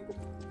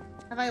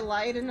 Have I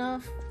lied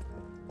enough?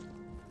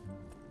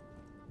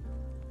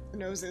 The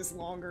nose is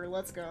longer,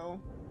 let's go.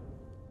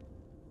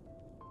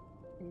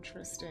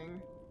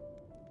 Interesting.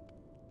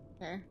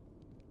 Okay.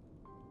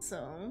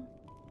 So,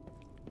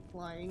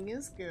 lying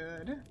is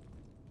good.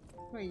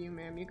 What about you,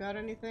 ma'am? You got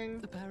anything?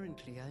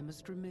 Apparently, I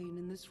must remain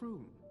in this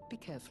room. Be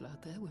careful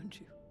out there, won't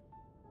you?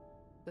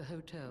 The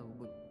hotel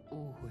will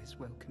always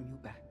welcome you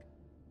back.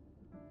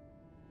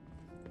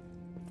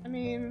 I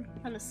mean,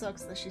 kinda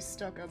sucks that she's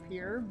stuck up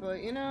here,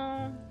 but you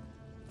know,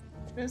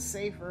 it's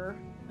safer,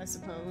 I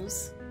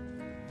suppose.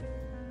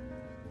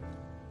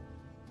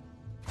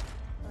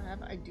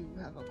 I do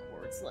have a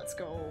quartz. Let's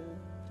go.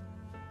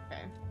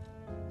 Okay.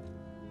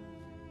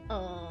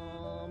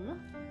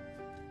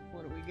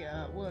 What do we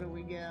got? What do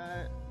we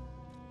got?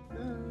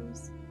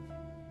 Those.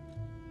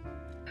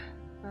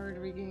 Hard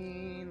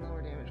regain,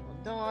 lower damage while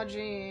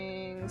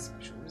dodging,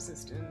 special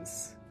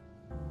resistance.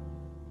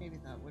 Maybe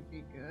that would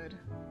be good.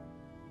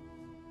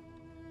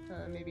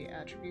 Maybe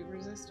attribute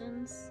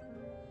resistance.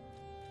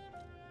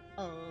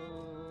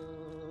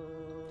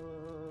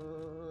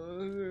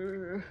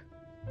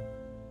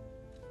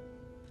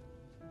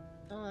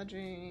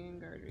 Dodging,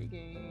 guard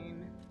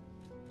regain.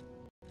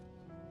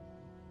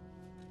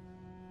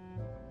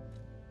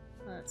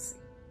 Let's see.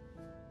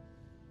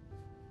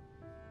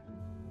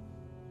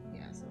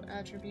 Yeah, so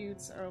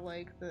attributes are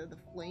like the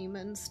flame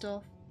and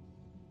stuff.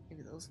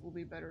 Maybe those will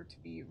be better to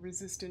be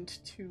resistant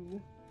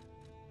to.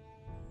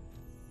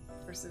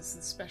 Versus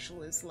the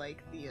special is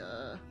like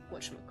the,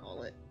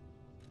 whatchamacallit.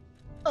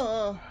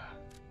 We'll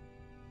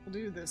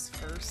do this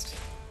first.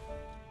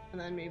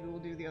 And then maybe we'll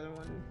do the other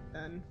one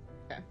then.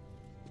 Okay.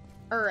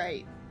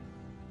 Alright.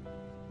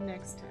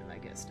 Next time I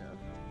get stuff.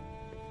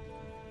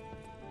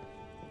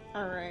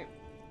 Alright.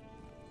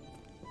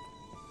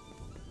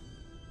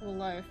 We'll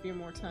lie a few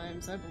more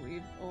times, I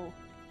believe. Oh.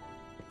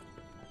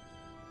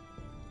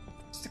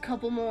 Just a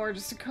couple more,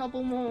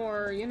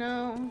 you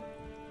know?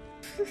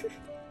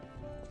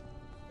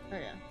 Oh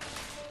yeah.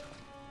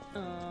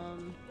 I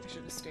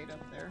should have stayed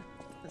up there,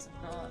 because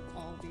I've got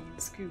all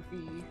these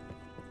goofy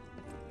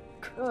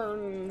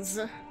kerns.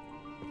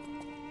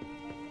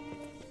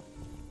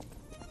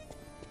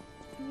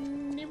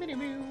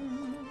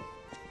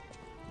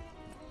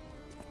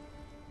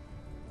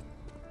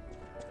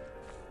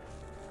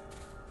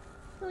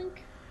 Yoink.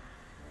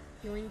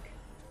 Yoink.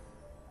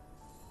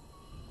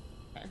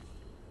 Okay. Do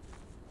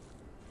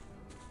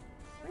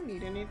I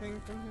need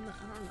anything from him? I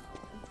don't know.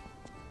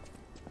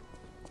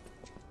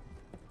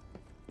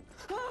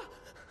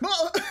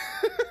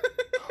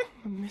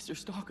 Mr.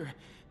 Stalker,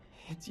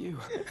 it's you.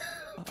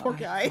 Poor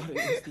guy. I thought it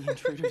was the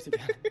intruders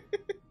again.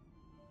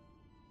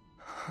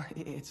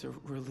 It's a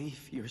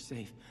relief you're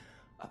safe.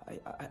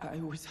 I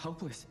was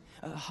helpless,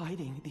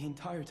 hiding the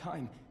entire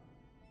time.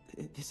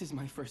 This is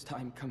my first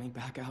time coming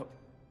back out.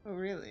 Oh,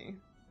 really?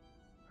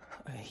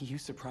 You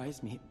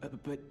surprised me, but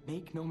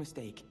make no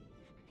mistake.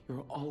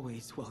 You're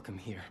always welcome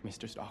here,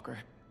 Mr. Stalker.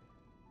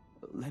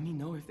 Let me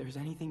know if there's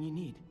anything you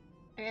need.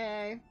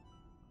 Hey.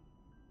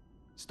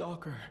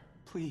 Stalker,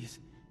 please.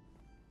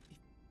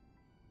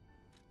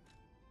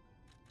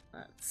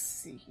 Let's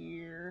see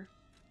here.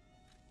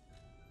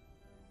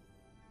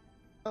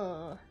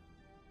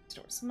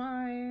 Stores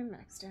mine,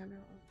 max damage,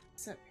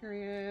 set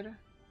period.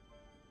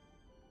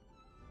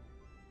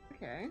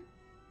 Okay.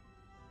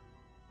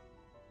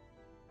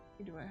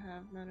 What do I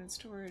have? Mounted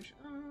storage.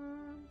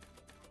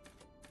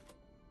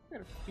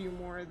 Got a few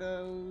more of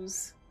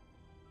those.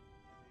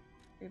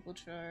 Stable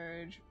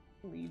charge,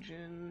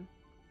 Legion.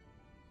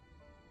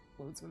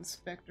 Loads when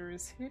Spectre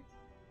is hit.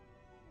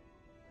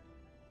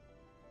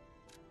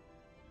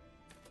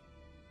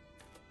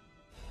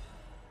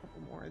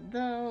 Couple more of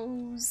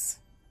those.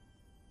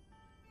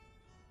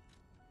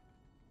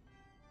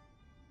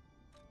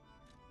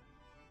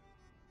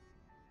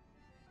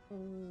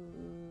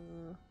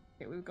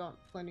 Okay, we've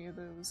got plenty of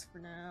those for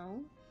now.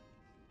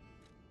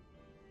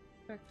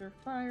 Spectre,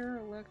 fire,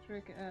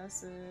 electric,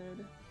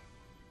 acid,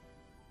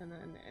 and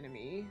then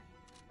enemy.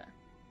 Okay.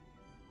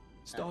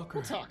 Stalker,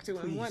 we'll talk to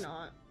him, please. why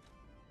not?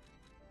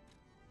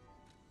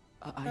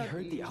 I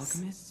heard the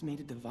alchemists made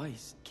a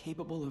device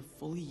capable of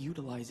fully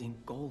utilizing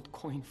gold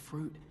coin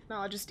fruit.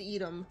 No, just eat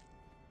them.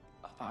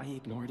 I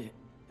ignored it,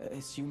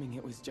 assuming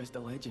it was just a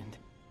legend.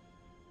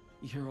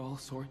 You hear all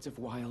sorts of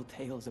wild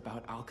tales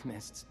about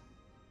alchemists.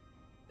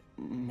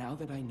 Now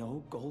that I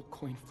know gold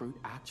coin fruit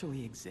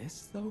actually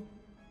exists, though,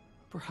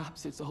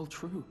 perhaps it's all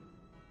true.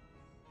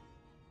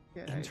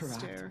 Yeah,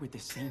 Interact with the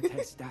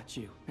Saintess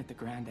statue at the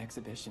Grand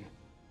Exhibition.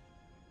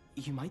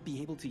 You might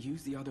be able to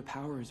use the other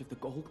powers of the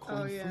gold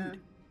coin fruit.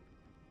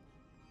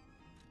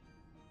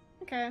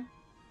 Okay.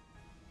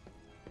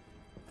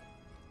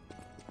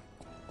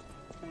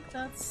 I think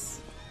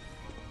that's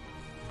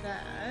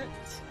that.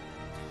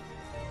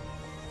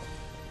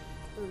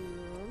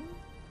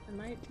 I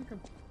might take a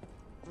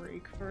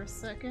break for a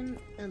second,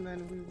 and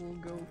then we will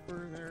go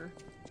further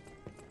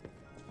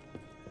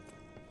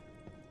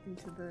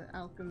into the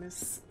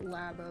alchemist's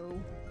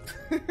labo.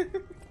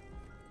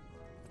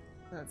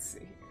 Let's see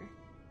here.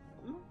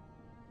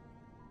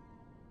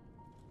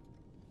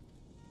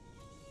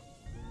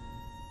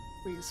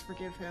 Please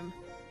forgive him.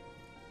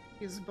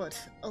 He's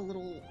but a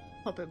little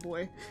puppet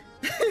boy.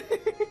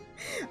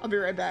 I'll be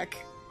right back.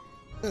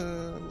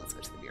 Let's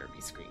go to the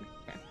BRB screen.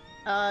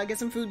 Okay. Get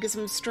some food, get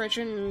some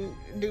stretching,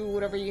 do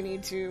whatever you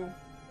need to.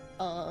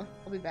 I'll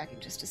be back in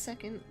just a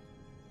second.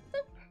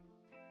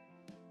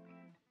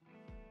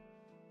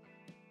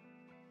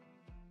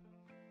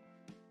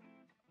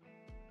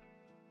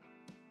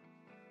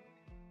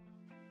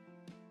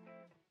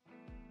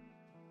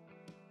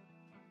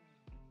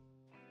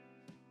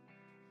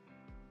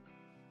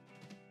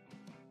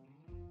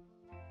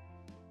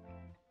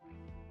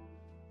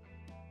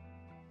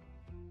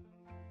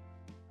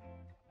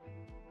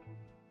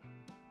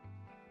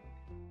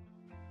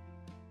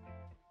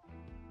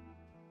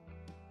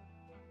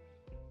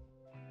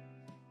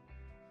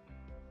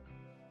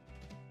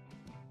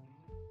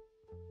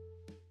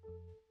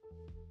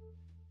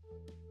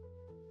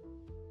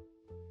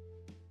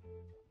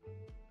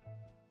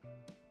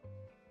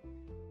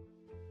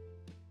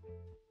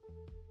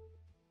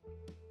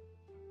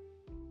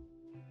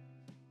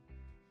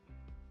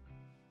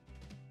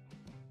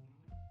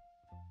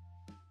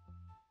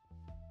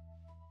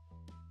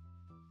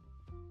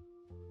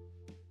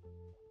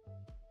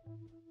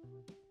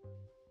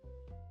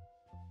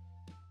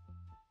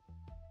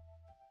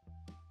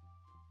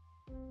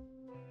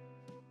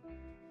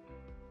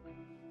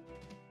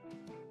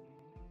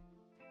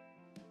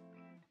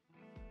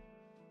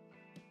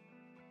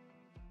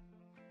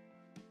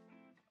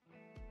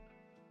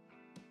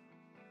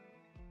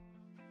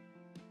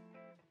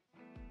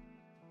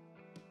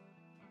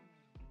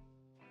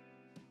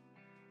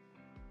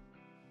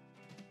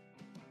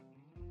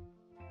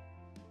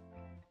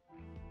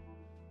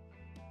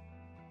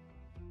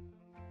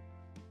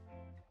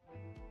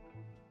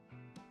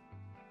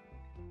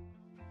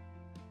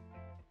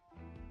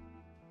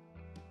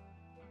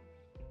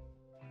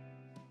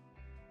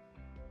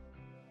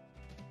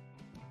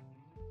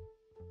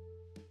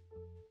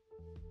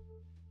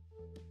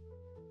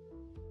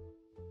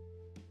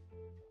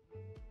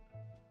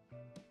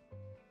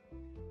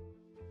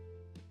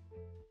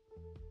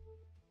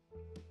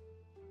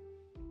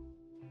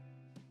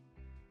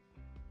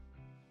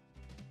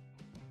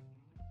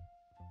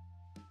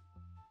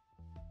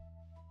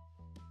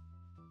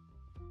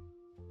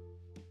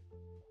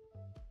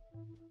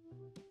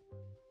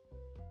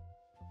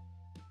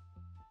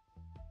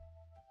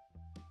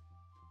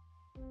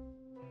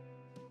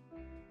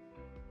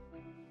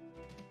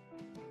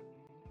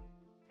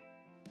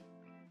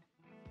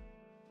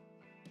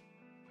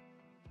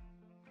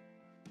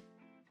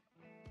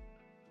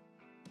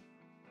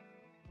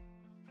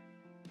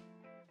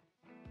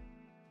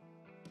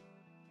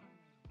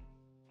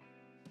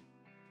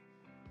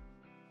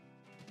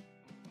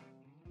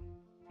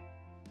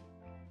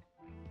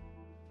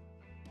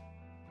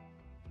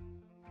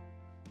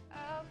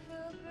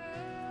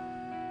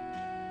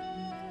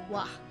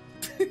 Wow.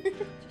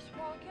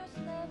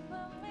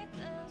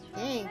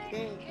 Dang.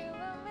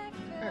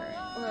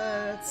 Alright,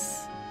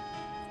 let's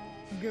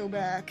go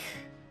back.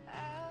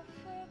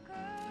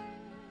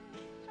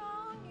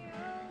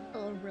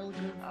 A relic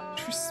of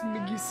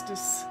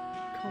Trismegistus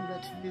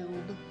combat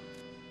build.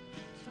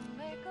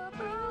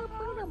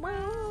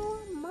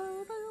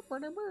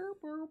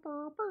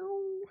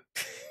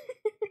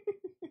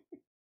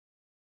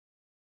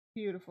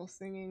 Beautiful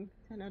singing.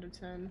 10 out of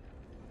 10.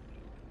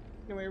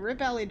 Anyway, rip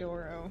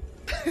Alidoro.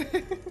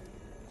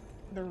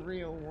 The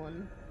real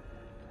one.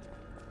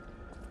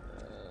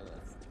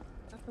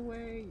 Is that the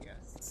way?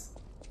 Yes.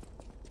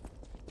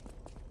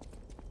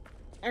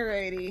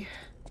 Alrighty.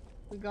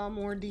 We got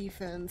more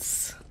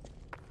defense.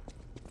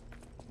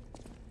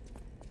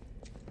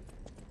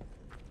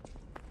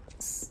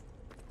 This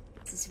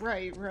is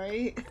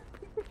right?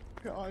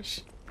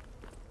 Gosh.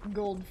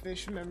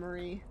 Goldfish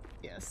memory.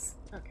 Yes.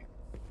 Okay.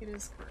 It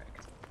is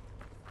correct.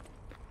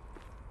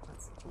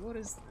 Let's see. What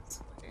is this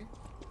way?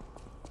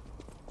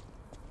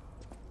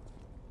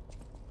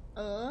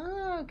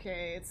 Oh,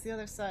 okay. It's the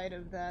other side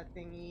of that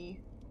thingy.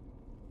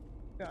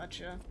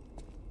 Gotcha.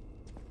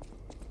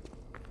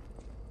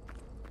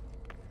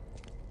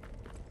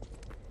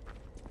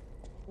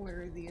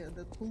 Where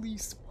the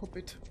police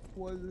puppet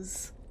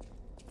was.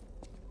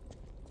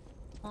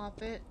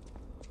 Pop it.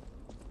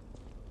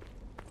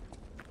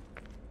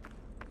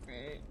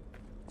 Right.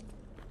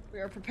 We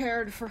are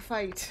prepared for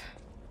fight.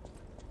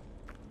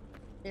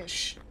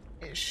 Ish.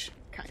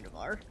 Kind of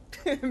are.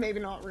 Maybe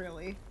not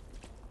really.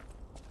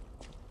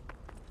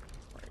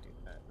 Before I do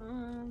that.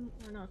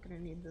 We're not gonna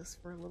need this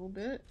for a little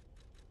bit.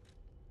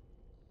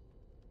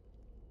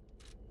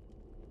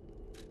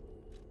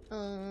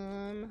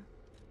 There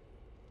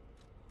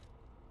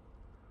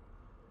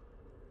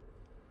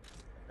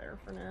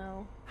for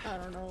now. I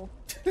don't know.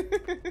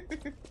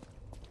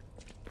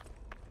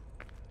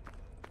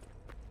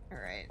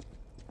 Alright.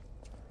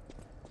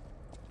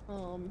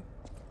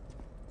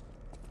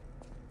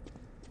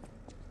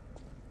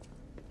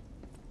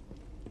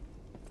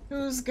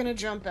 Who's gonna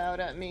jump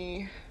out at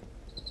me?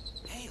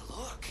 Hey,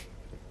 look!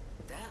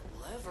 That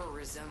lever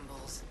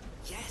resembles...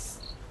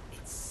 Yes!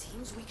 It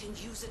seems we can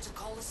use it to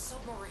call a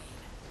submarine.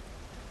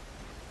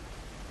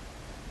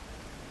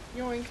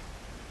 Yoink.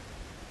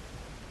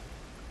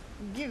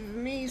 Give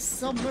me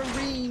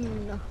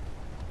submarine!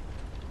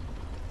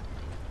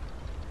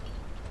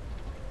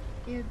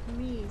 Give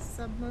me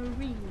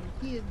submarine!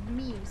 Give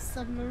me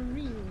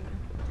submarine!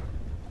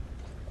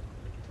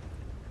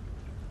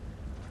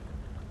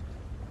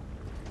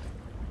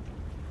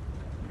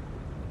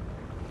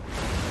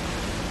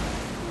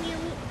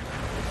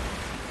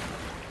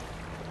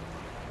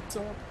 What's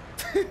up?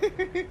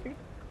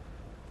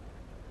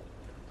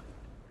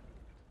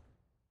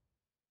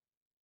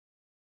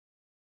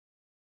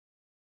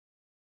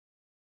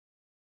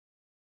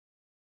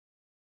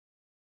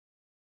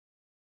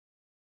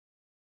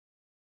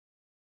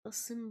 A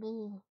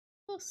symbol.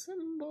 A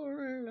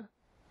symbol.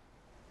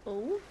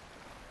 Oh?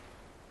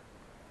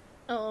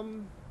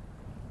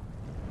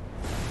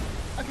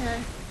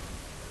 Okay.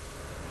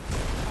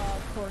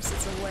 Of course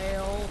it's a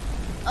whale.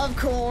 Of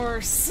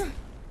course!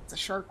 It's a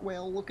shark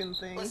whale looking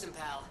thing. Listen,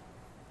 pal.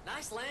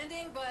 Nice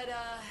landing, but,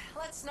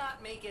 let's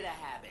not make it a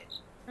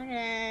habit.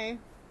 Okay.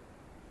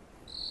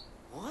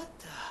 What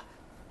the...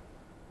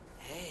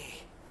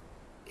 Hey...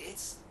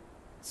 It's...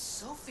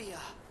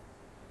 Sophia.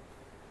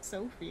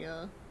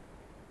 Sophia.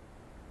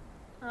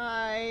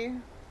 Hi. I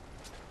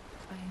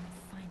am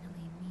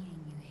finally meeting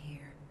you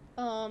here.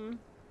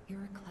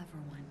 You're a clever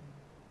one,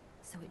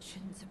 so it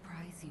shouldn't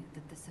surprise you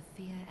that the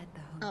Sophia at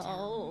the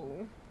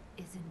hotel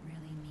isn't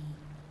really me.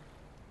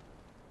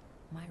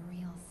 My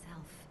real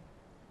self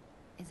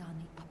is on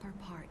the upper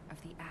part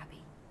of the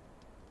Abbey.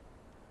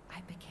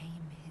 I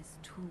became his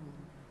tool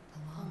a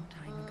long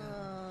time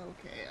ago.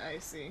 Okay, I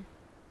see.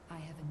 I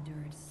have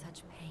endured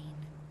such pain.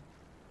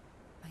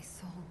 My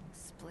soul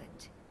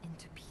split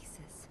into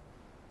pieces.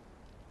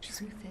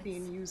 She's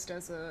being used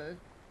as a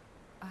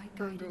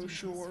cargo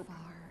shore.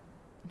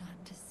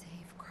 Not to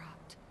save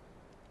Cropt,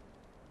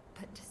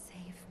 but to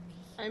save me.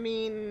 I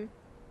mean,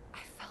 I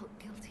felt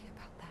guilty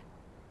about that,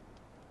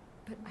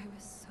 but I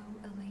was so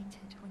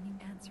elated when you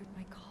answered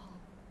my call.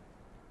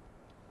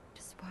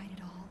 Despite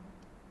it all,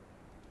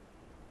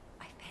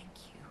 I thank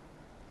you.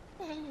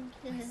 Thank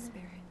you. My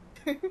spirit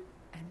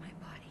and my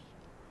body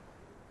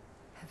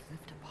have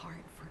lived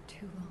apart for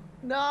too long.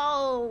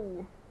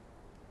 No!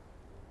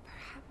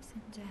 Perhaps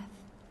in death,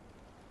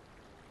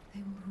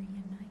 they will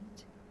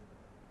reunite.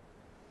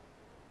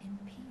 In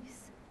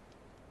peace.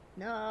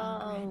 No.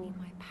 I'll grant you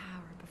my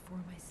power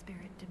before my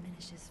spirit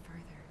diminishes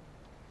further.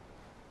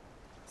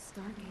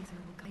 Stargazer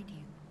will guide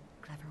you,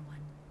 clever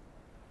one.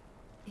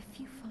 If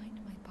you find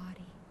my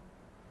body,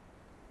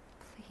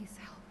 please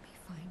help me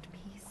find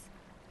peace.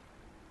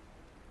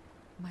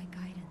 My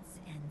guidance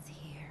ends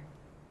here.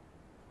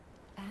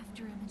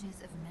 After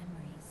images of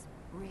memories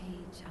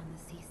rage on the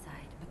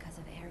seaside because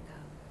of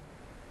Ergo,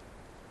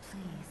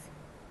 please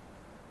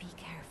be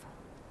careful.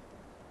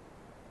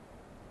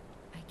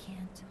 I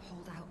can't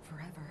hold out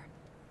forever,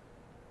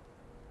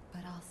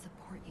 but I'll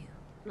support you.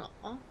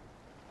 Nuh-uh.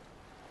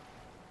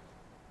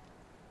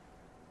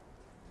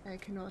 I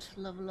cannot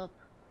level up.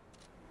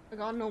 I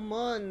got no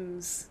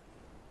muns.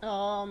 I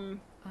am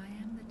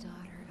the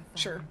daughter of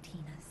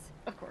Valentinus.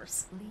 Of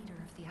course. Leader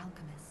of the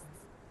alchemists.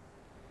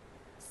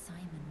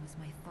 Simon was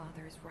my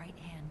father's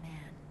right-hand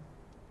man.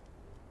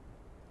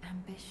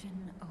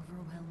 Ambition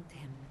overwhelmed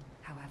him,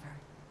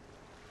 however,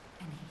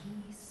 and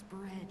he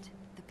spread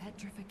the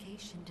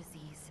petrification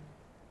disease,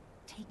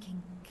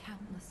 taking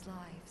countless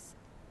lives.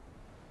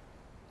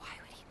 Why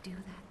would he do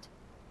that?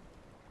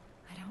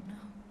 I don't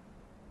know.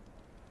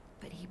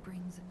 But he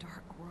brings a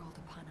dark world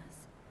upon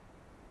us.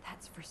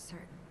 That's for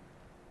certain.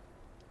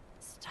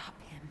 Stop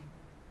him.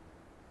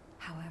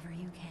 However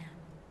you can.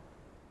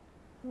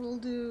 Will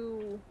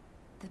do.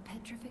 The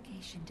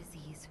petrification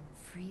disease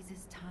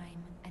freezes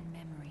time and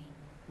memory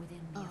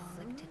within the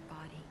afflicted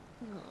body.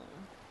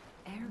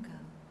 Ergo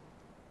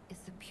is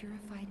the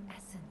purified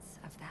essence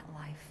of that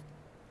life,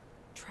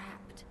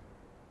 trapped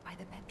by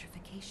the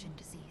petrification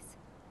disease.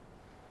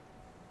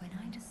 When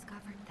I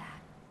discovered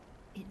that,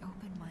 it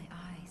opened my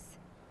eyes,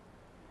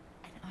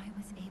 and I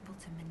was able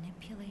to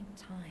manipulate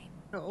time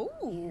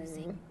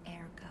using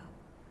Ergo.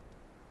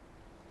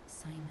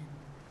 Simon,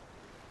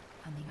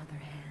 on the other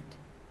hand,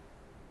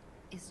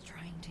 is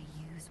trying to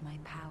use my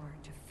power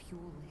to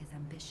fuel his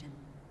ambition.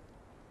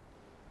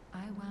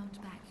 I wound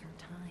back your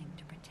time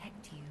to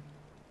protect you,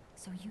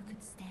 so you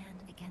could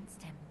stand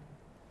against him.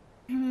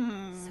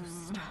 So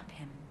stop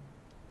him.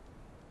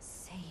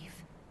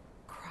 Save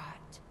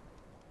Krot.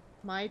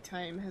 My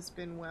time has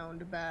been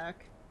wound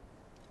back.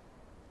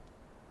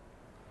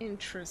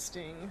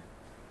 Interesting.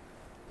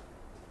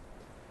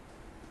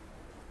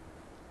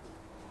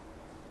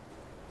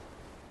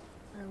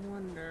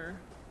 wonder.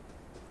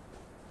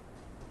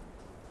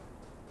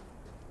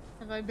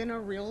 Have I been a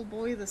real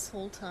boy this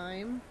whole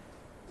time?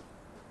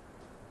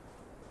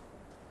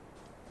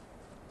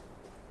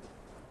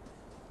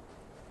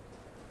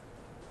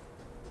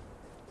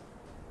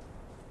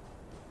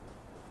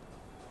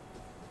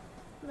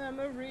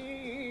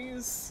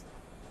 Memories.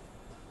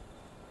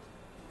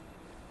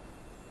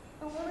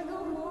 I wanna go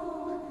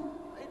home.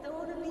 I don't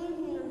wanna be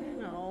here.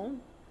 No.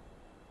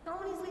 How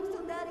many sleeps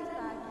till Daddy's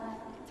back?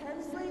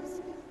 10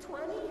 sleeps?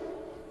 20?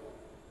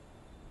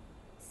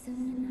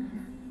 Soon enough.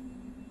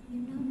 You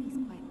know he's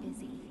quite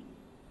busy.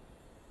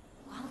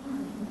 While you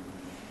wait,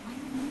 why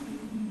don't you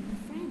bring your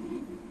friend?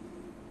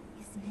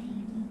 His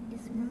name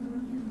is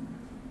Yoonia.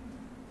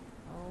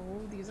 Oh,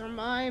 these are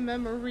my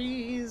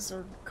memories,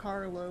 or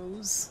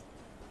Carlo's.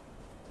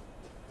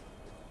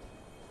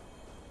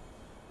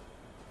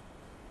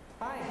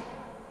 Hi.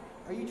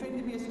 Are you trained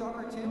to be a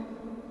stalker too?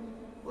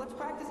 Let's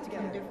practice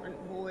together.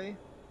 Different boy.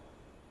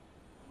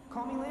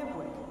 Call me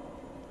Lampwick.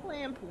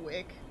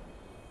 Lampwick.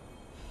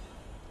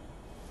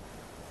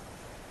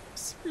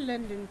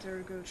 Splendid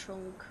Ergo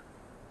Chunk.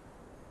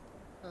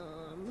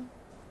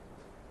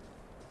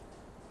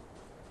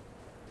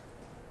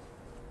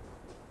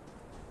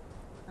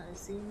 I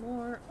see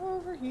more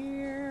over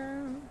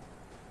here.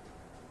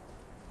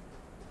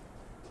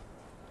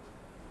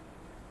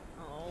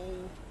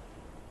 Oh.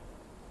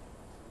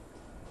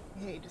 I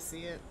hate to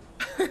see it.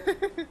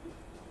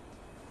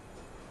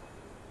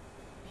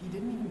 He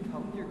didn't even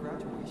come to your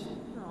graduation?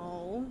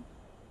 No.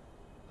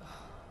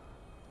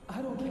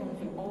 I don't care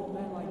if an old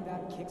man like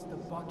that kicks the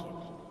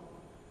bucket.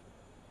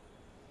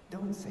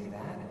 Don't say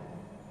that.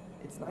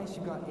 It's nice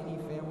you got any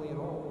family at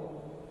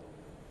all.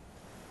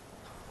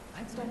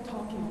 Let's start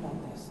talking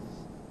about this.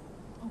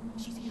 Oh,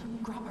 she's here.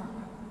 Grab her.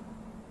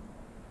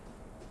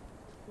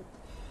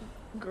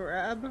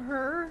 Grab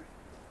her?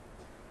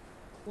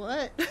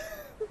 What?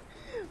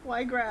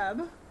 Why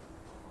grab?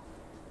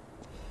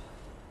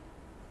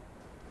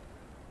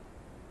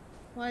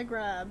 Why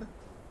grab?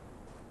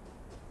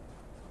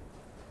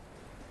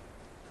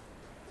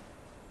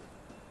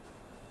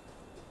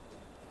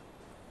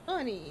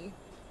 Funny.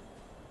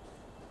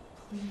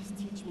 Please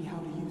teach me how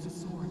to use a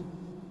sword.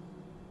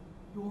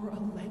 You're a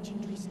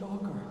legendary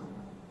stalker.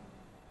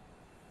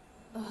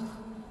 Ugh,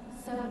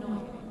 so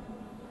annoying.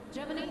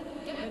 Gemini,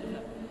 get rid of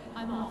him.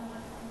 I'm off.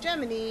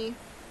 Gemini.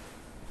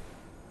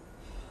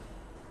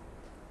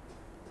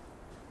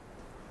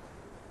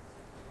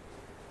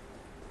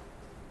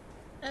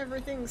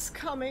 Everything's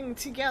coming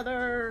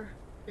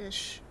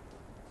together-ish.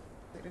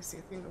 Wait, I see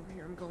a thing over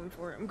here. I'm going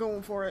for it. I'm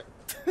going for it.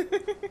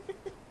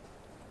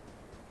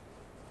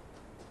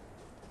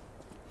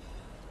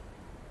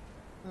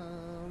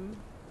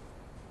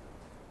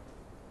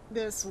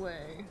 This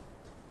way.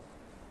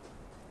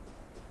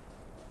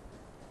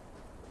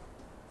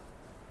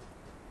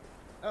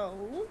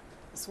 Oh,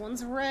 this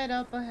one's red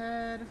up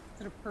ahead.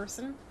 Is it a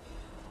person?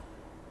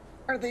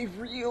 Are they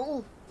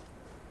real?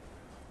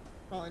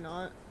 Probably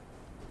not.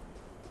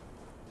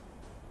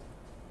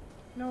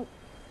 Nope.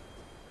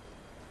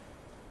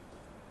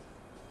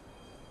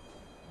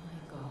 My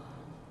God.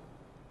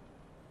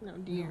 No,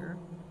 dear.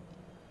 No.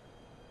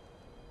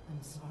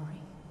 I'm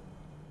sorry.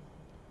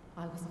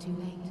 I was too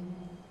late.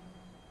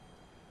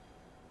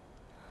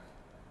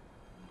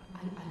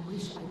 I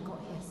wish I got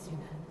here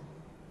sooner.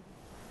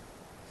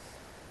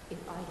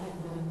 If I had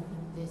known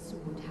this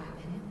would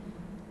happen.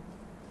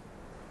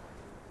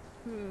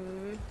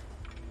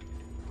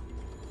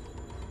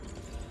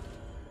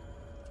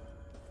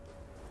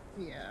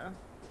 Yeah.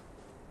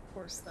 Of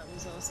course that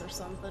was us or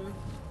something.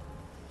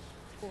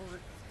 Or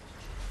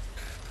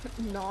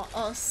not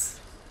us.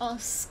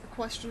 Us,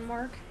 question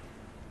mark.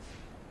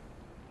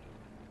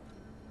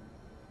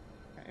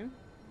 Okay.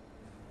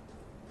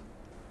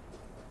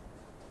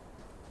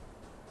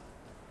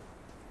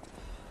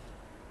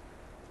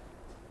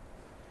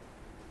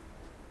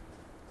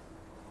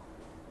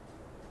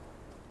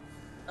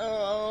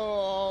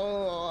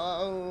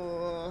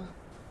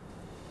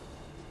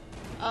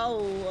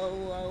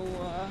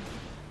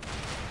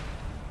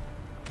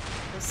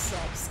 This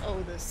sucks. Oh,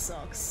 this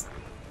sucks.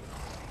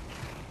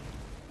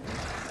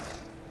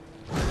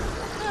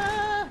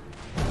 Ah!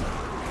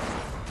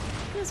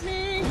 Excuse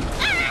me!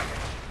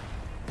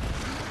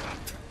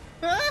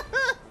 Ah!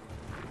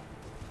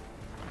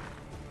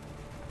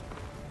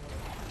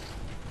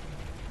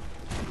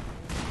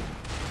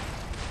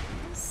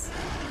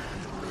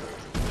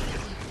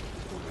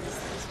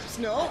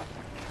 No!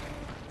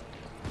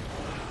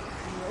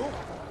 Nope.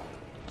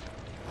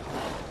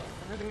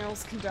 Everything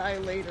else can die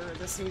later.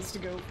 This needs to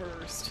go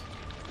first.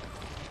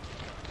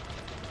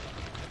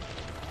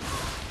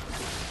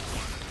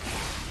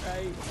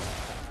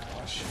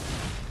 Gosh.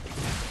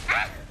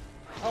 Ah!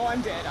 Oh,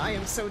 I'm dead. I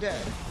am so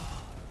dead.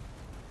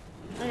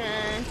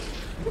 Okay.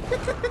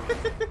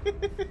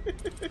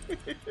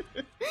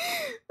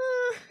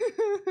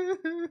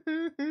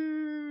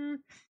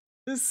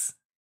 This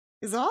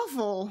is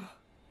awful.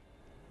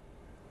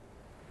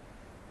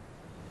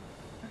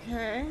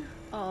 Okay,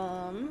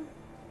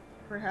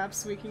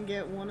 perhaps we can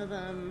get one of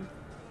them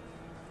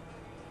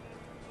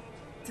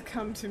to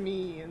come to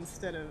me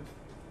instead of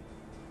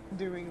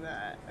doing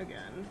that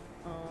again.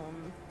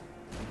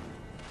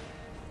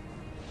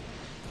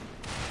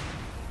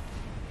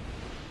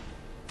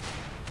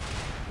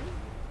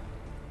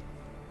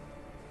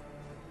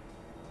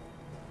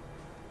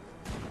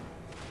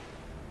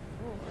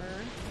 Or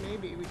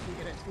maybe we can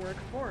get it to work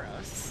for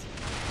us.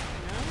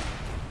 You know?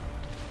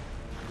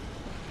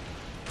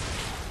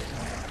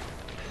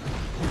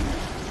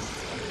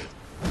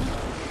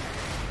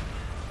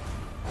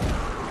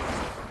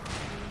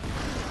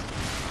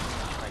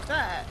 Like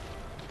that.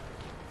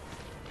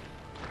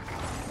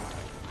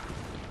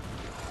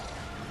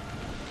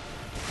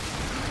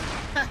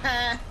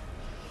 Haha.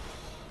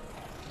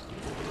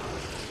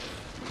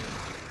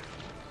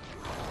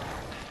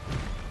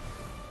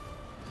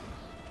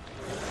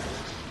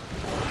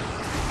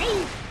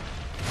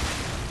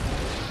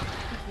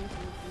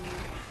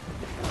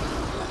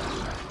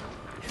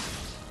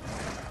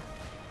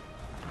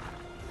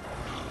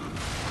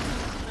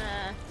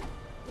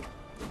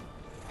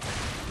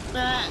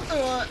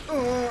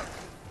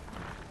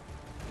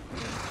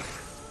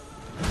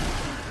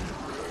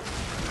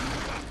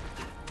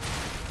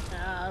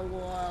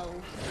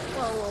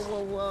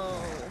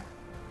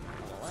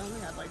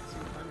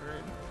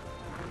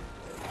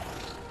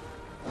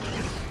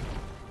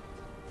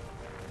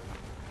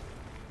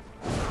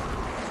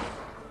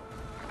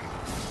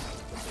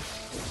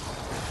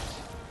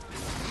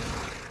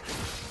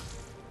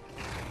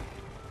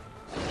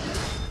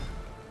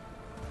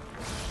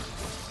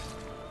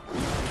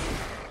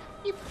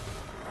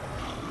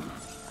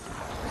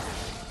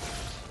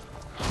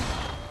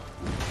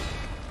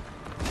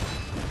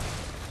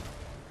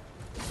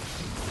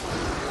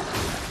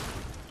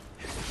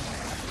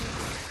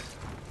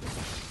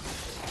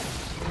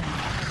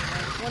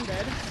 One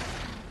dead.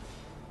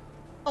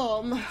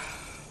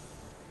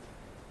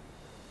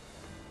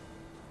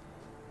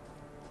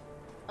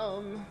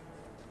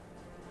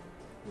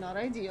 Not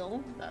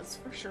ideal, that's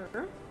for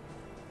sure.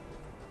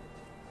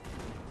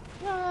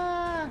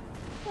 Ah!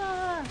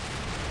 Ah!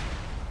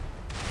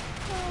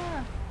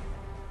 Ah!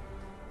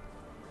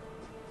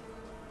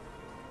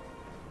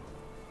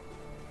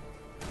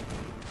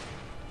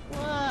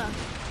 Ah!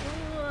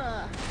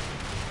 Ah!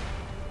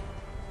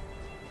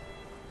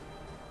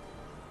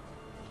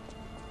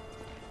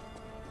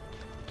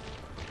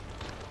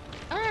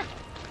 Ah!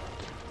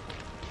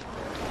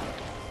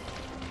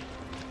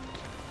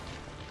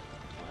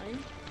 Fine.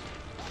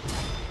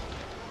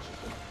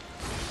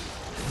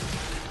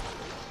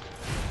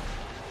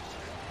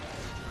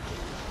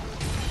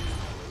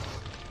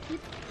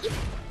 Eep, eep.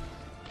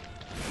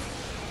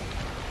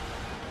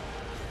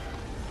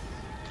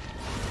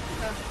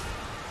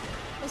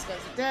 Those guys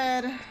are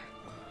dead.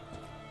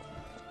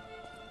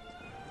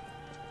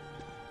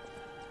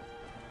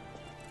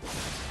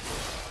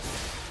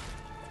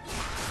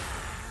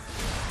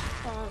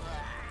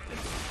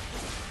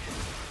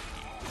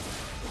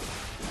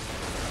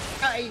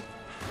 I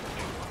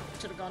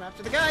should have gone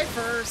after the guy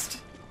first.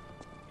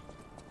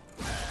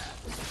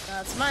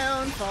 That's my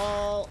own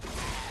fault.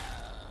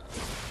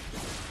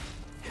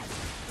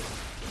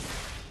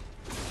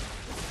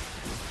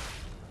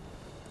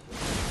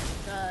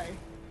 Die.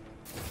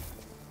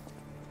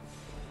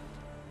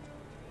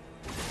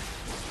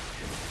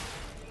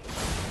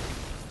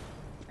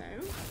 Okay.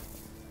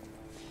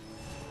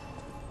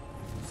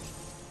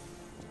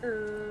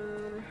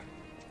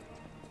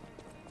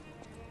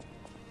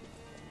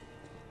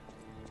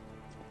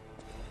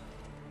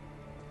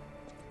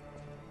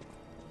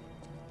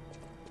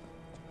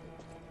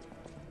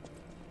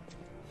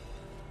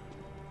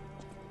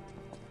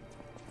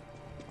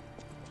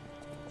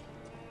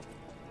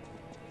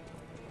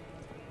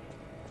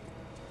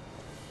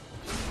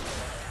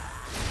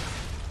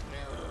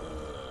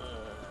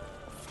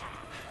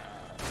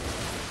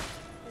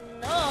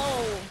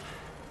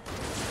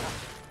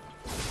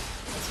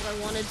 I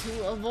wanted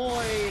to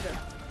avoid.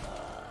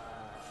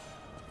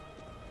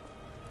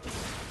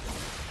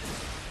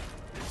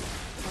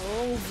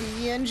 Oh,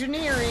 the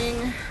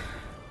engineering.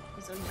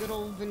 These are good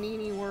old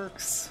Vanini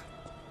works.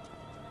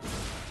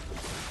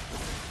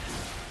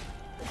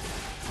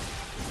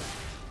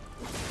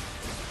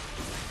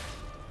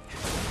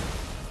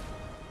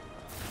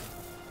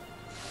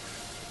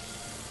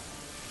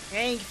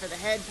 Thank you for the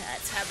head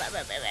pats.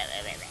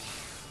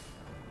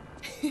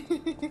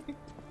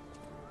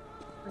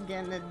 We're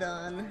getting it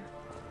done.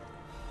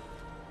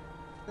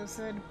 So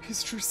said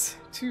Pistrus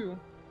 2.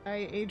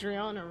 I,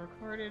 Adriana,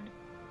 recorded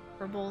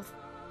for both,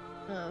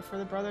 for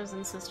the brothers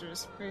and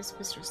sisters. Praise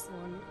Pistrus, the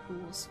one who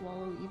will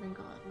swallow even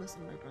God.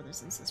 Listen, my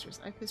brothers and sisters.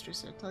 I,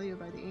 Pistrus, I tell you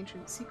about the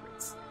ancient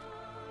secrets.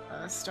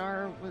 A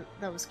star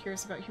that was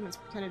curious about humans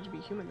pretended to be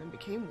human, then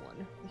became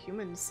one. The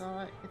humans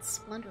saw its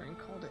splendor and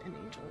called it an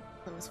angel.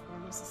 Though its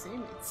form was the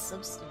same, its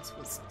substance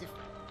was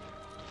different.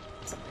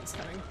 Something's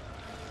coming.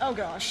 Oh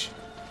gosh.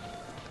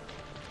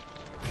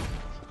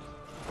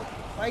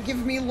 Why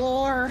give me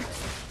lore?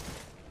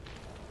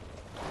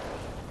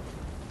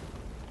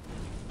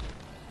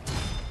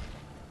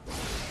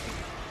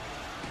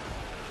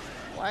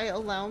 Why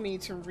allow me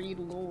to read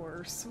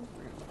lore? So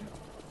rude.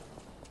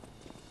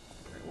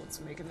 What's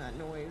making that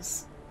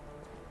noise?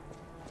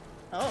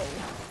 Oh.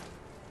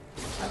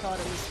 I thought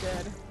it was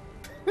dead.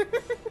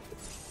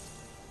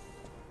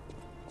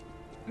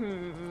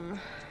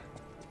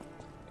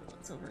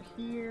 What's over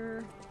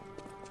here?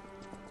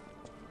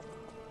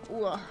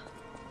 Ooh.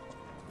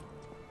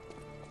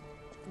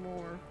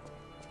 More.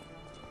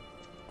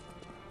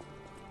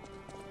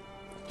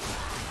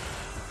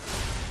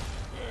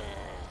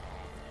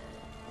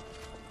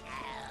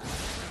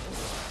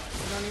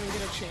 Don't even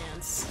get a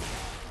chance.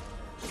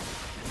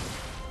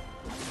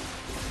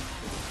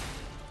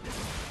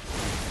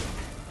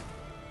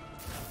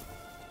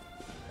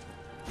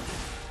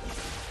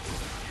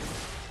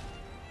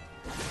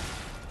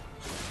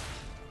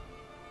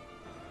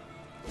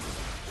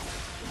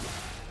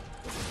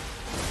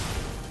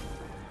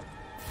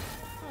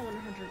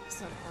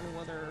 On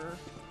whether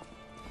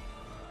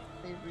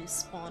they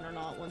respawn or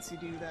not once you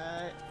do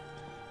that.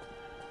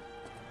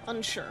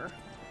 Unsure.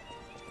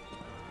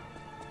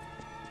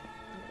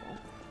 Oh,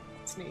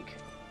 snake.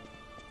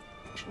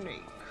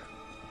 Snake.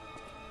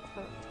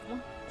 Oh.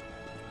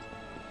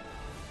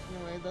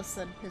 Anyway, thus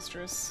said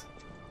Pistress.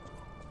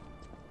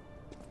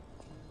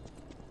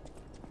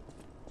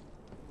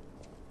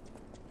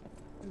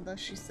 And thus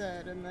she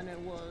said, and then it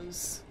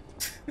was.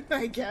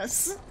 I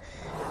guess.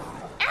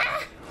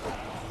 Ah!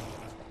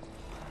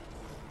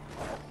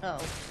 Oh,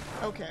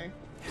 okay.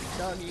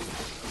 Doggy.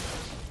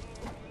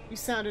 You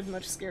sounded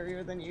much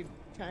scarier than you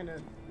kinda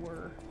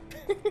were.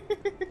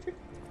 Okay.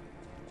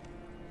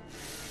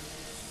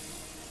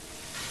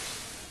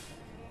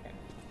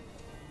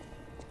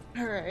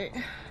 Alright.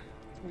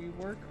 We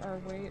work our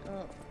way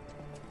up.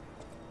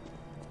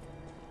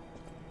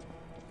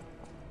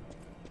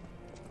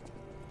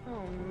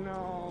 Oh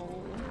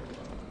no.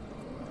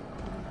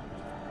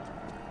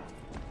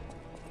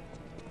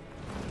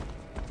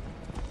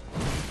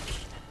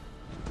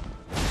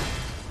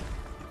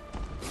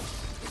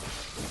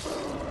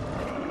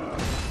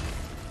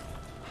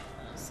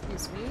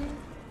 Excuse me.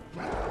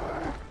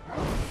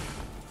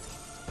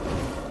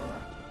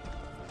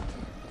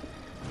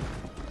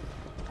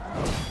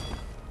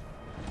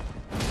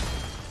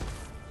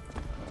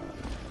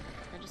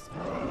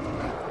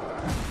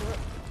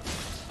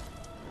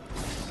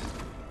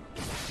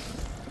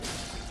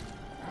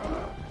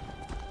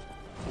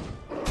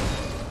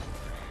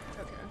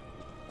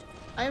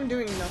 I am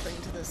doing nothing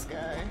to this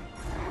guy.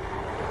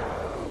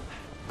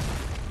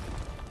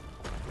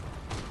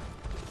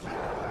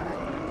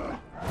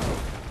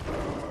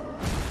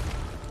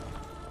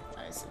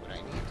 I see what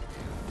I need to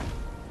do.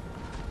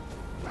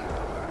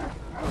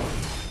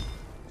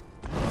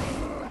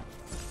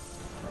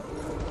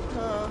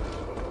 Oh.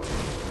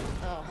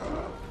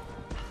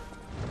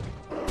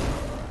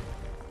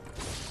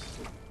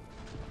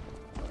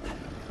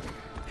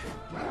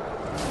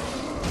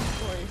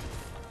 Boy.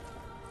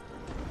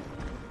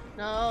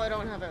 No, I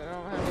don't have it, I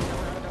don't have it,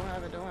 don't have it, don't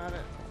have it, don't have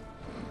it.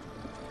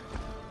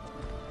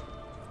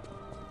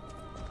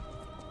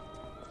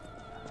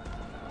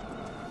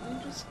 I'm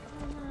just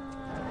gonna...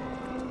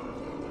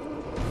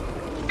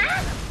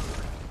 Ah!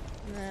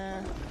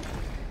 Nah.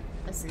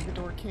 I see, the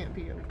door can't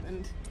be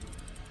opened.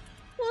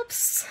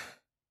 Whoops.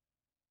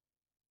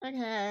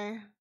 Okay.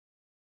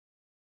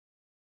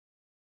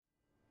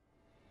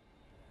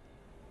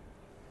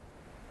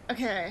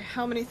 Okay,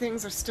 how many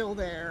things are still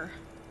there?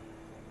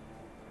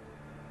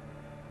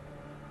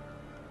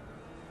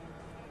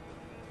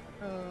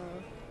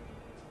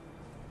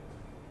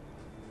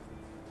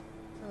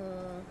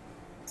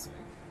 This way.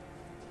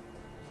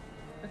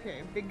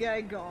 Okay, big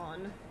guy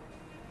gone.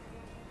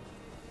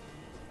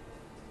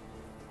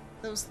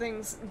 Those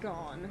things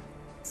gone.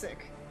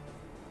 Sick.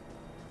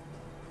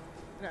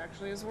 It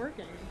actually is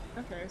working.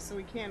 Okay, so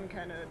we can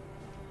kind of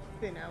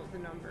thin out the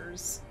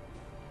numbers.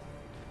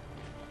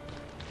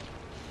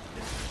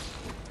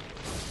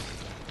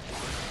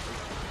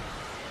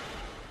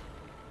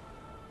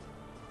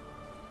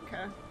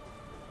 Okay.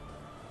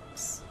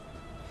 Oops.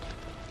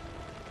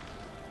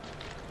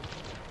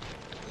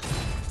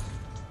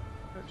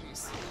 Oh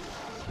jeez.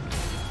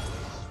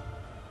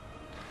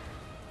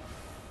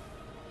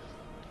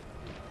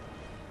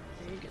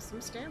 Okay, get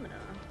some stamina.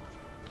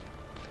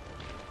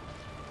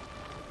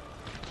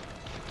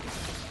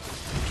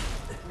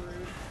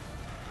 Rude.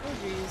 Oh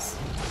jeez.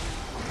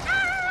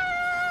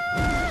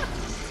 Ah!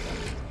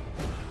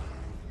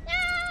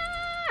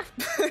 Ah!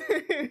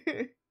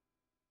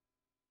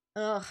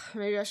 Ugh,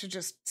 maybe I should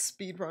just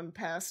speedrun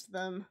past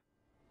them.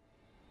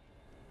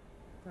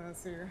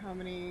 Let's see, how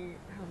many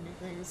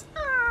things?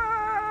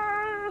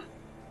 Ah!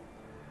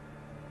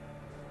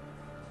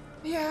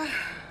 Yeah,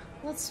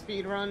 let's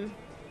speedrun.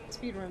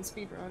 Speedrun,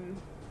 speedrun.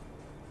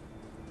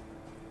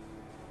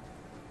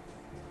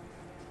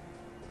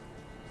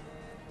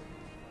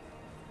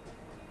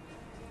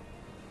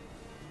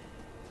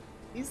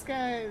 These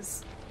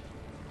guys...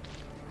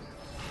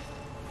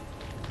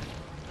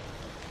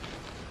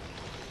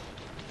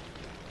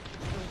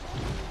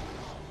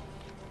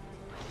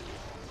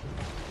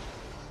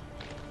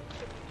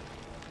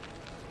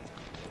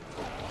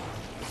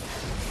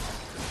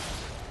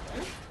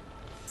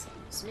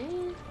 Excuse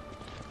me.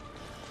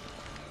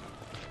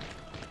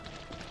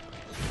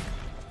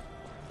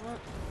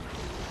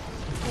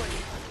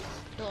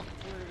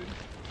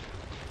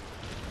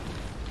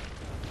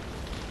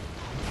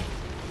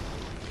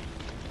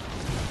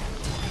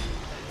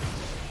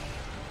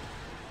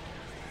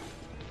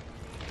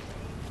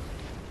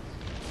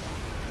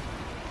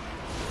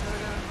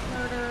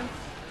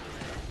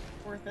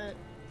 Worth it.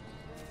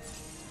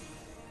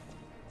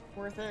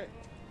 Worth it.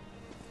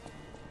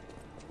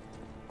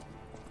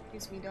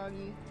 Excuse me,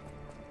 doggy.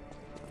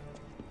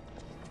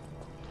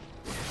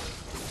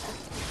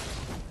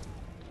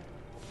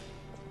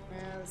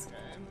 Yeah, this guy.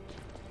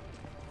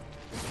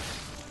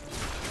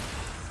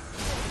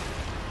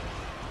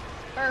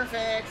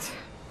 Perfect.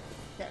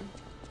 Okay.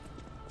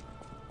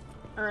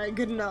 Alright,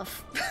 good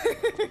enough.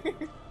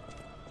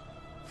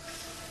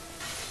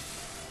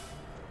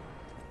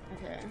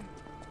 Okay.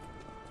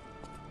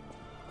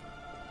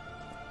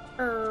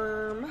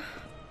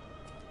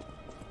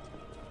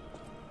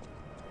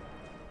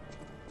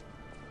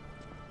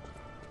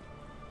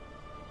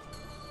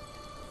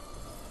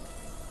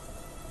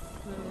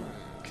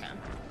 Okay.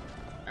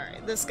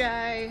 Alright, this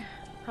guy,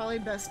 probably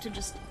best to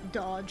just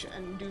dodge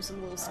and do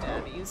some little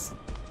stabbies.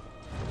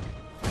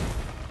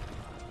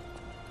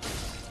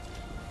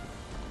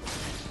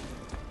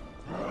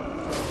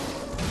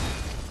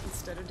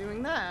 Instead of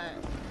doing that.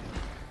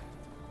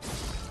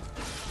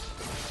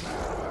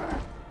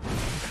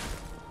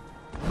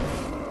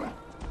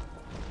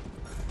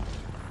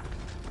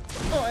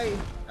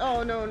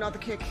 Oh no, not the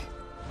kick.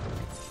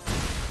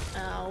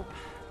 Ow.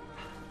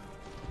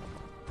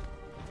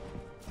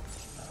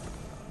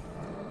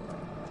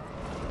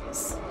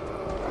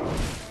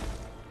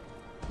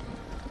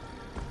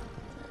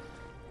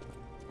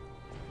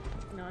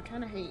 No, I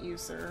kinda hate you,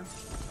 sir.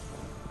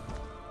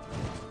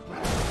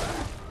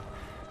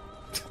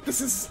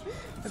 This is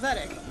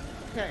pathetic.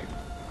 Okay.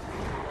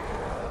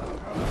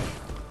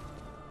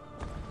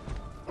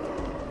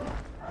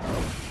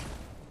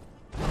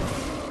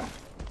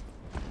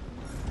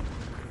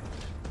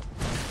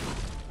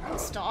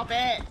 Stop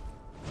it!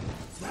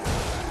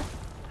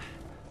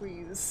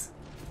 Please.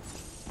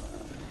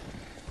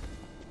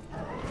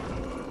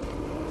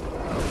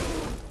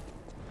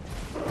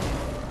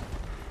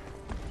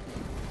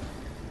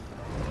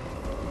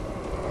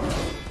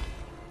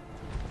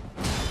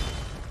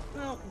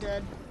 Oh,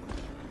 dead.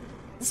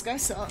 This guy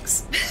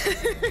sucks.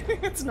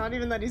 It's not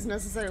even that he's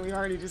necessarily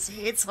hard, he just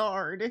hits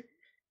hard.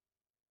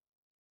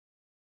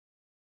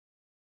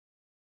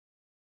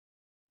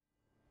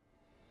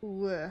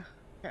 Ooh,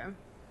 okay.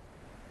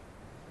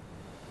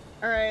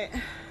 Alright.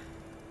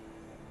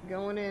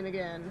 Going in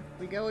again.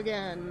 We go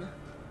again.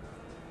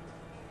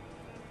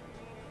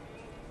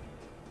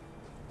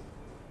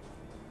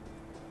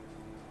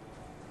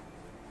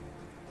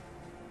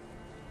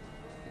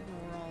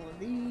 Ignore all of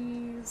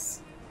these.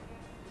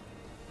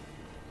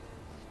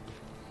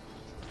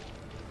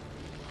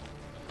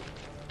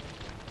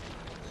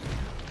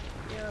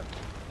 Yep.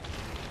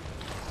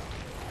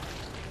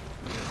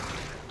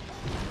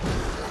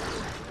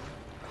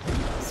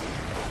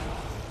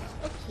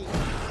 Okay.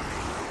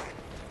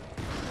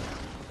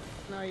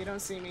 No, you don't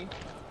see me.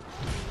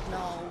 No,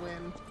 I'll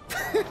win.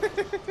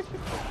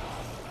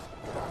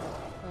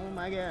 Oh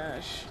my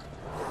gosh.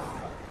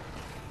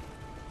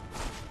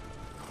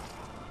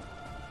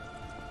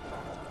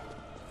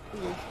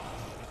 Eek.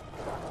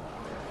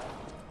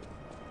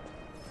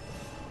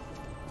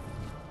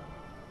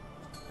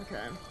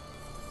 Okay.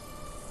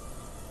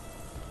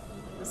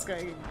 This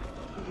guy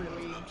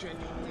really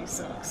genuinely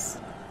sucks.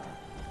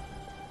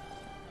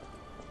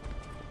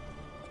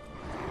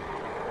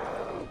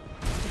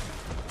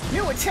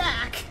 New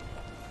attack!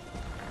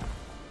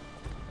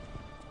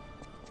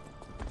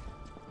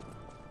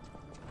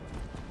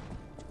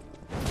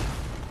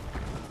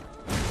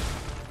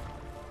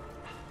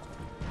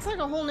 It's like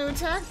a whole new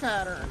attack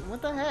pattern.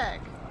 What the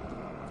heck?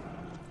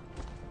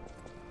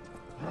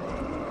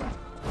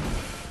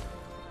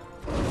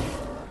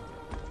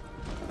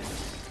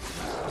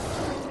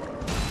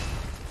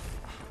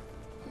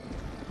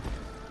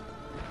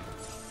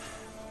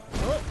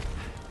 Oh.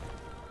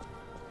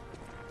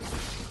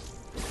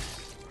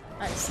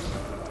 I see.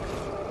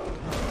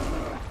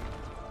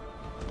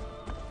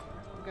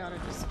 Gotta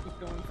just keep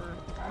going for...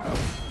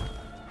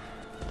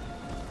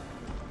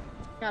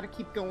 Gotta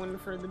keep going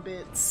for the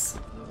bits.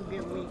 It'll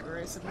get weaker,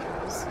 I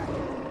suppose.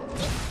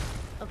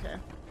 Okay.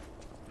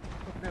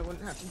 Hoping I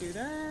wouldn't have to do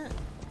that.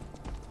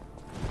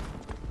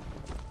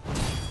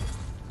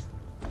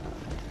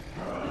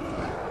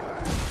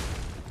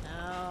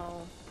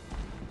 Ow.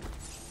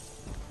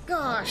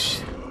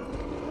 Gosh!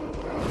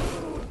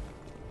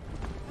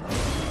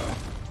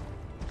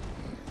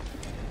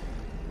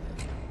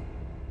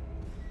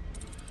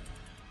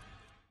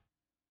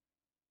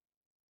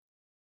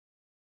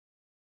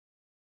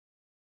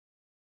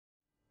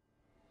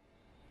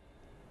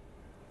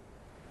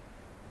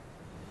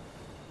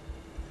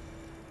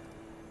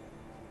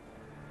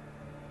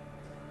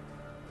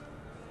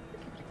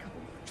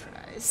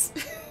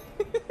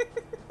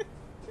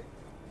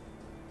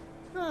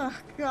 Oh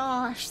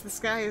gosh, this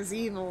guy is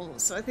evil.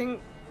 So I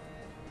think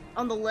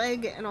on the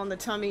leg and on the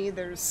tummy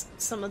there's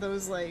some of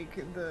those, like,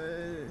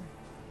 the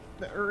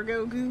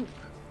ergo goop.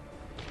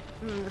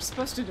 We're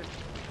supposed to,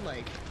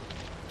 like,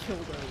 kill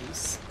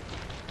those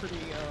pretty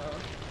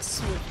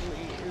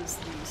swiftly is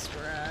the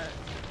strat.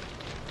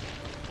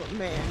 But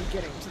man,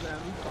 getting to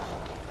them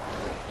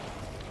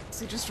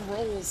He just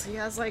rolls. He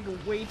has like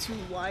way too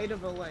wide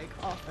of a like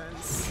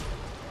offense.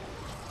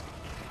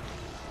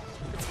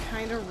 It's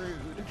kind of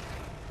rude.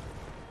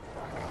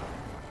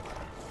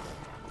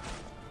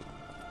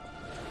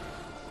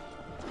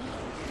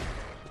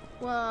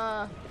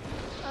 Oh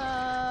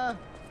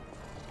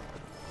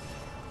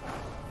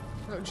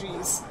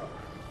jeez.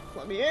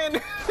 Let me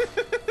in.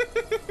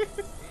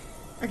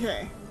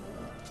 Okay.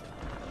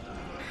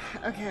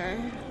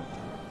 Okay.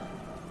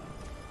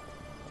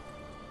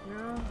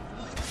 No.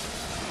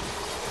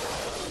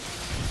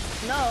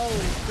 No,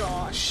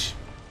 gosh.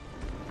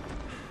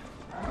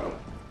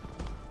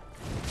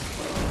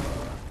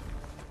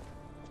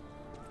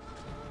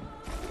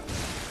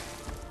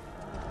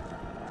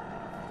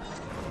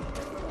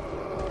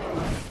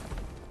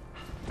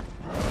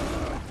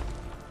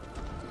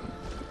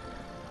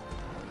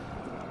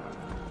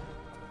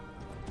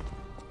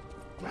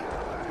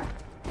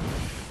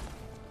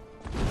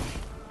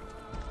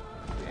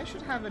 I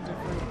should have a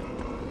different...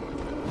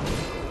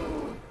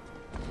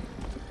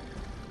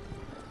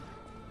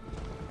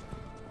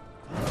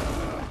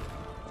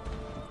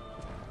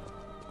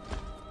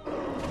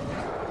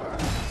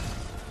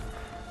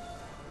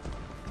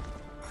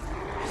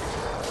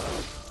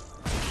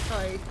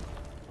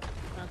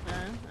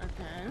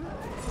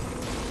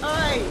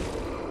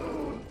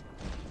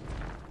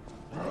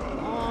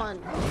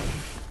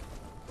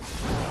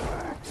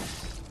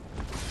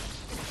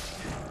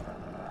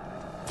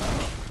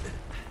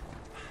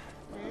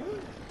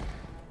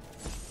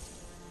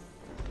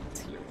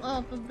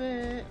 Up a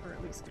bit, or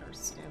at least get our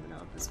stamina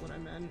up is what I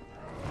meant.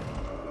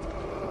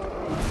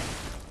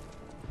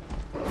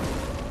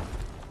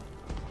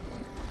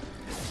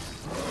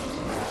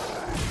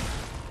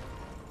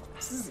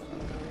 This is evil.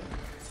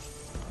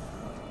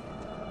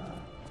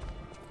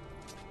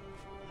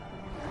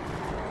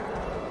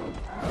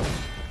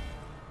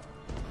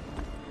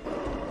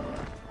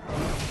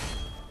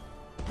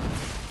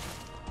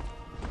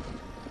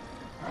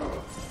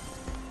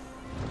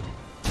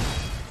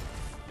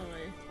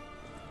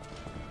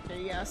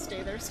 Yeah,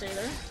 stay there, stay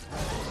there.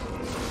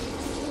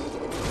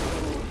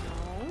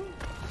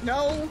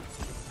 No. No!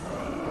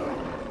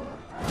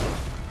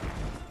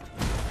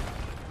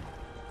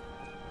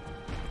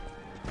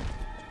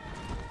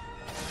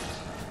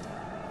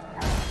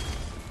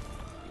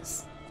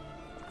 This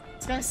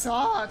guy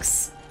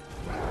sucks!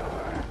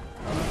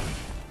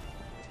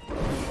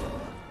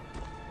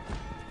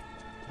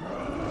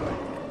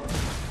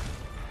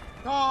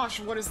 Gosh,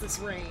 what is this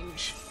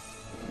range?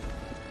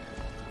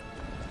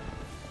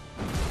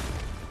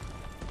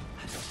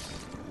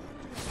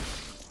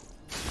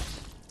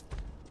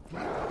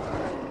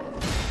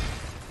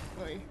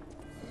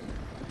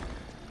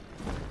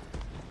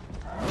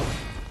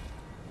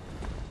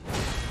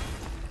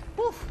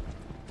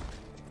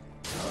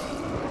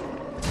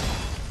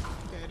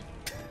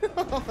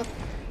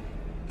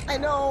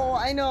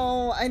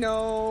 I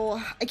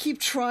know. I keep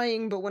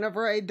trying, but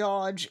whenever I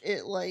dodge,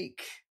 it,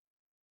 like,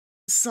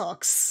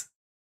 sucks.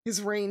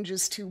 His range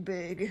is too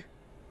big.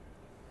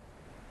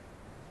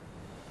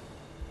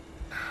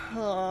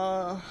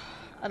 I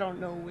don't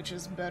know which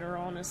is better,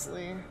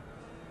 honestly.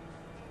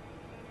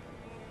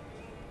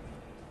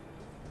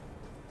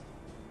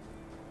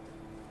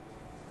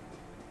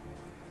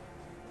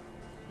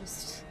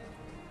 Just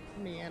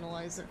let me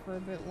analyze it for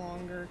a bit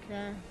longer,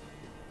 okay?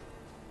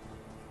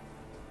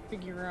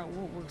 Figure out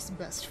what works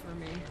best for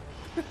me.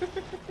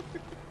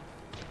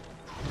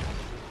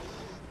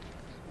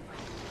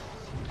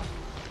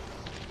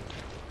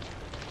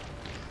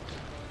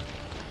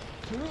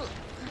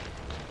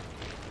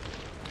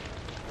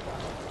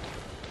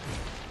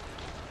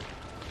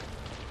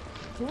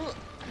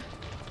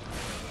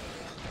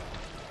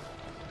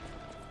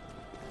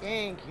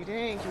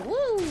 Thank you.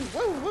 Woo!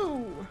 Woo!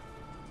 Woo!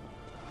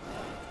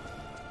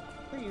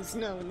 Please,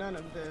 no, none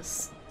of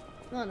this.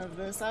 None of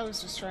this. I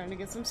was just trying to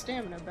get some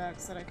stamina back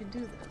so that I could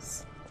do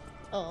this.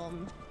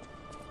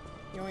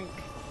 Yoink.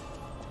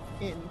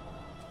 In.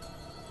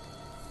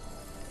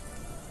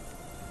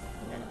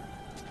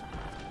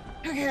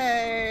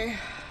 Okay.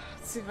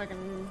 Let's see if I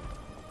can...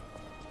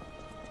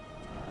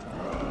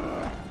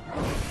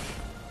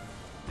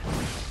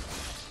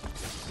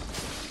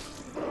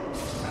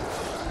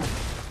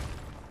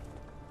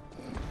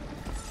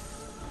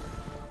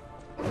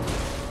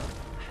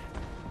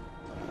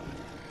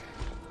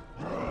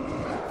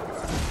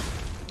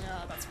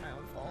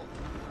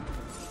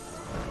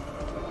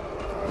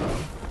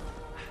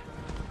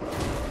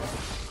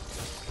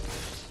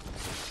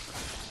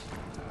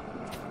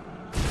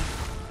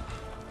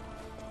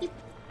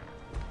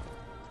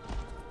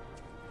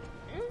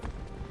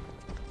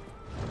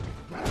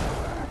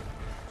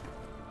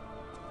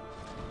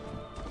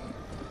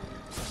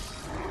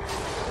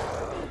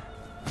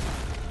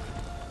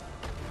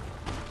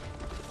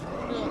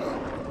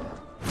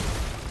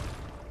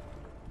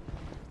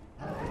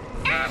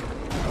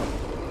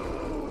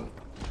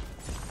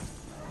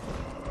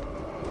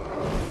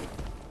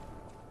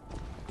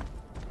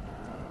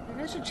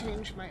 I should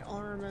change my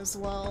arm as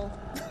well.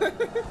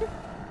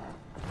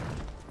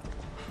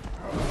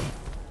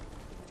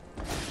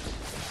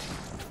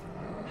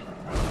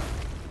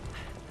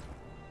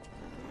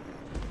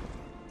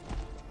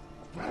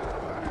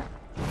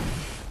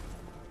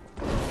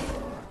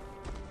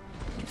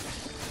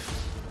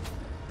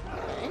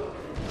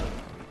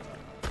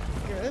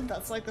 good.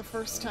 That's like the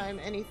first time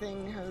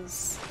anything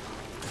has...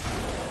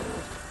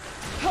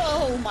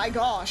 Oh my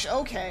gosh,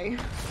 okay.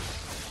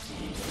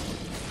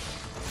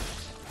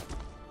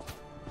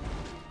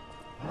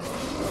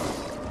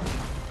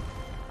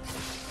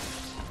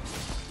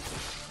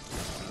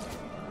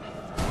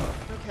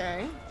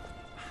 Okay.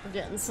 We're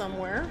getting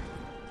somewhere.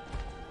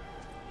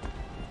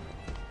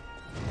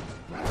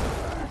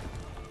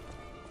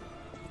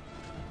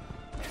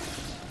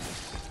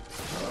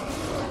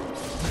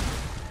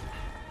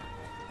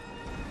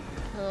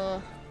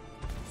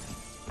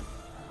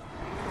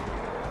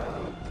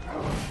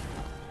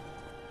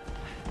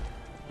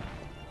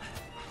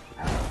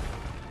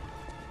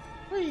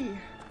 Whee.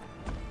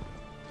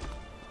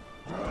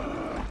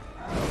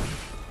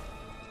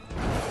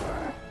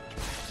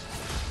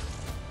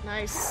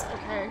 Nice,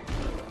 okay.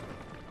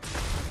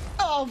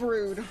 Oh,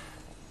 rude.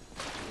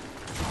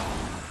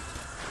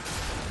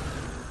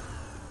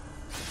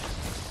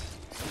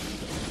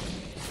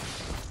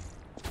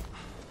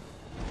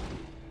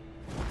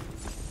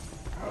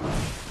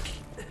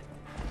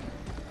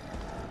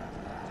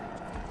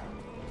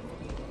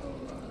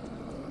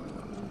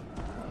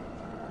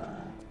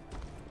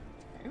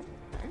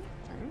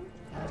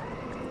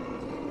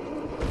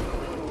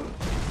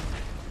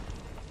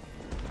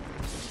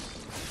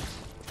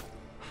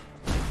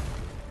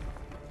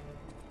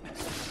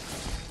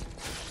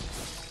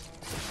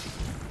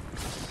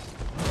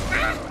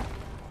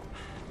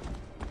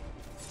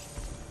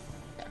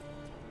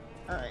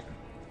 Alright.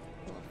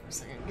 Hold on for a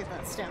second. Get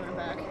that stamina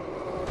back.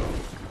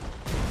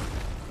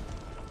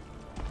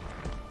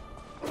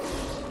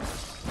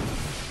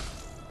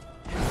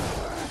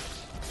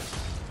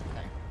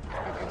 Okay.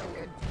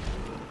 Good.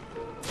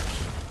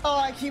 Oh,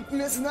 I keep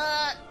missing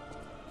that!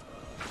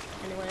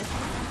 Anyway.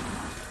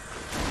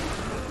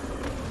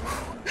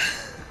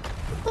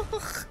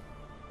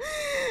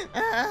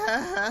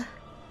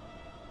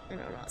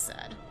 No, not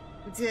sad.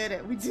 We did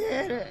it! We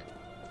did it!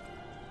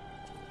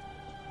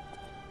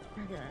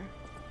 Okay.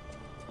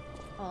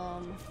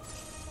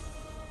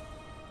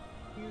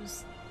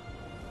 Use...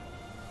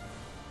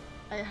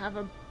 I have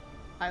a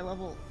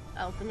high-level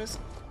alchemist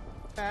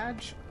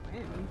badge.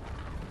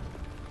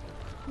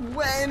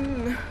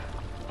 When?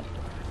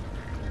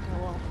 Oh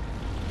well.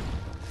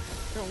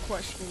 Don't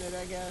question it,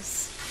 I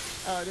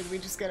guess. Oh, did we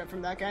just get it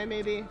from that guy,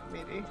 maybe?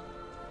 Maybe.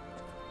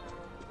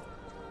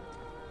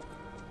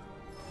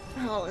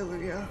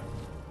 Hallelujah.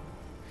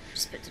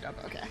 Just picked it up,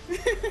 okay.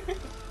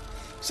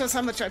 Shows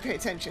how much I pay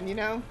attention, you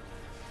know?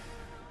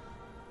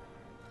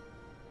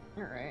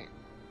 Alright.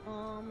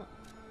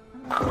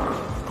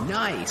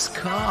 Nice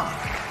car.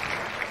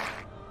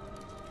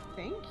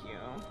 Thank you.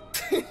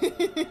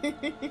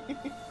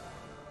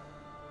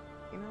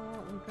 You know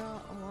what? We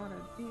got a lot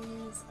of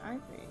these, I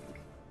think.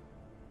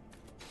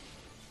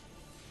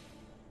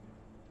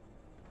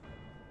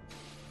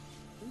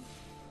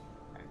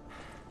 Okay.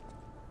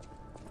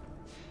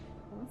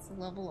 Let's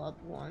level up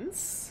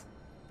once.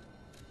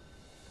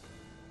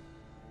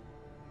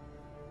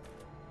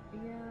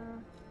 Yeah,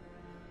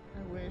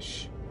 I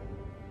wish.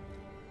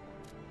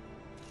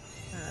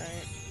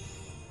 Alright.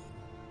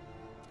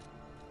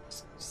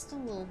 Just a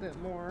little bit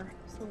more.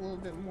 Just a little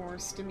bit more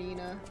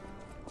stamina.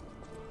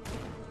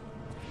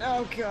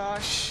 Oh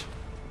gosh.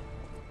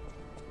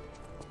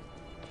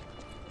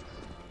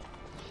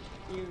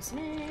 Excuse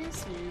me,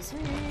 excuse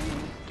me.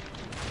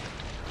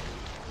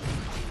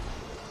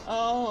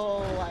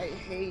 Oh, I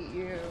hate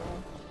you.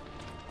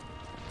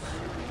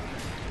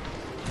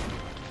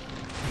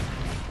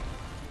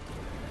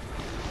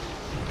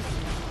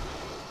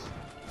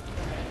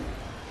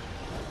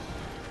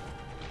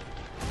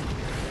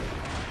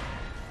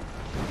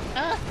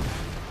 Ah!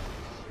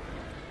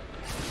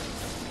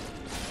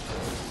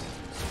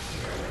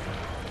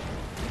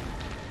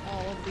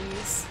 All of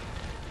these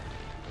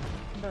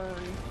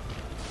burn.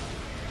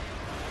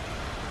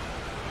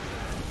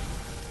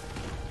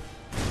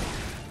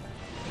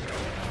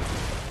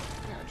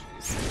 Oh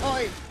jeez.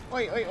 Oi!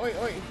 Oi, oi, oi,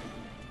 oi!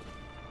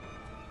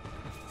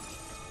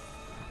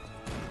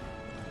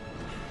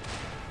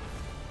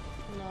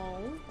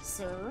 No,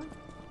 sir.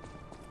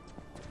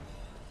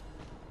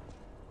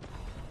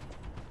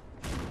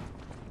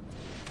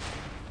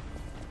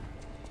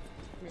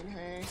 I mean,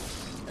 hey,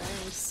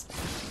 thanks.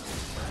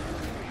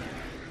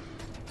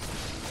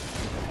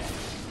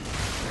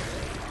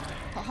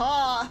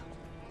 Haha!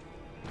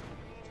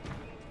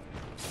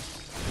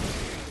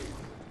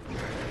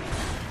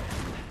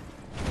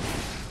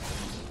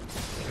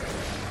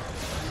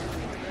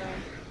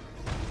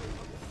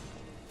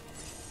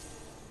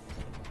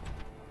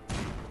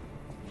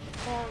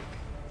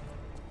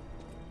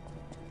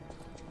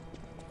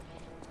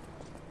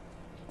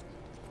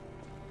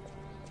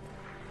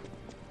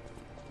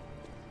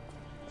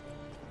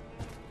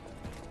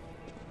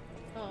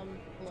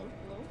 Bonk. Hello?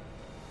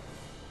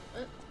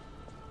 What?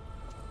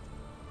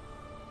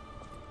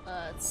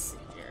 Let's see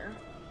here.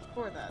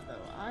 For that,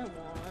 though, I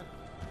want...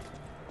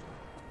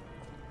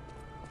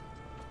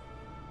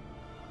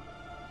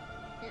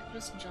 Can't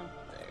just jump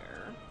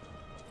there.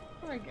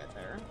 How do I get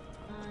there?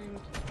 Find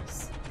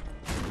this.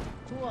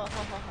 Whoa, ha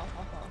ha ha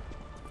ha ha.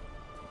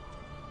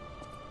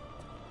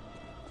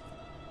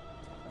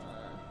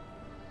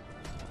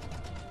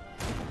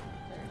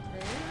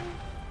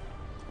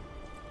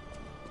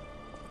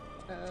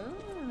 Oh.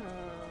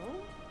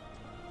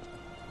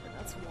 Okay,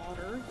 that's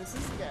water. This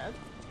is death.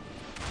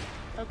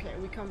 Okay,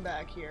 we come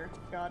back here.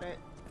 Got it.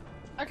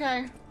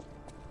 Okay.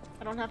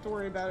 I don't have to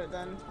worry about it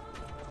then.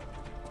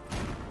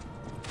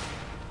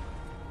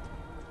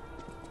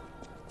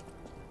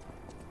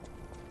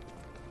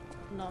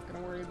 I'm not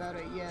gonna worry about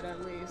it yet,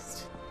 at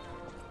least.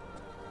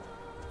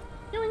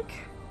 Yoink!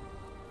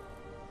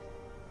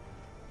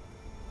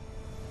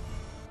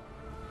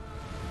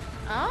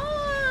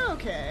 Oh,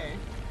 okay.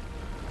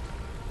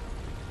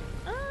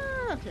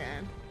 Oh, okay.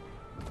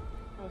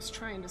 I was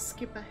trying to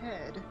skip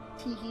ahead.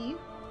 Teehee.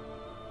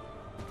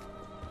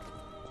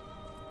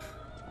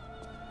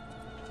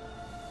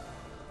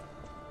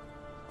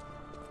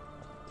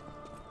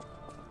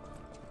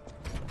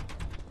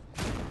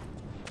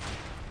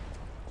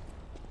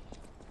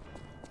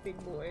 Big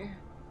boy.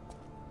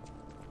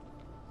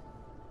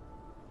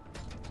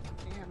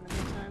 Do you have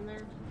any time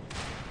there?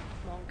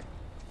 Monk.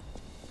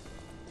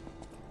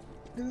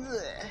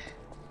 Ugh.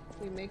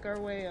 We make our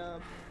way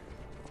up.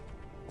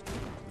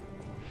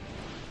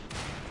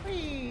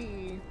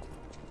 Whee!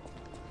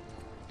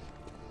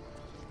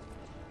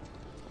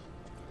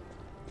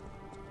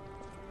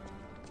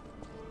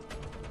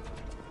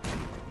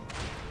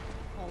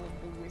 All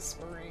of the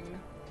whispering.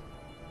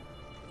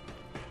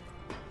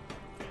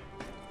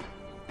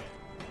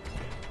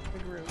 The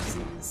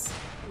Rosies.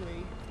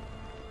 Wait.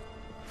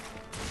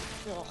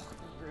 Ugh,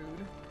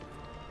 rude.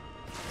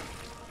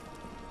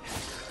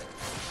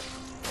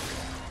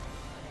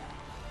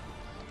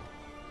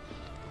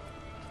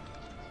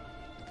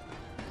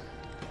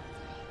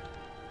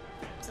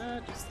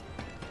 Just...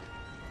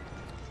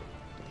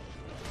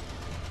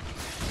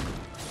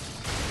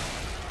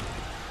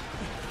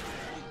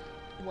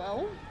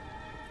 Well...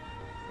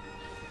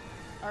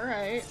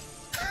 Alright.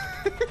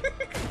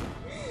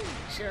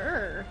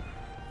 Sure.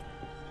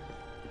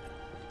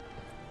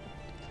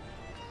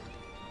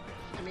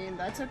 I mean,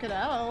 that took it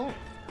out.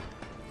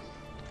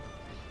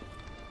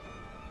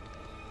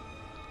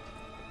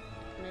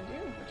 What you gonna do?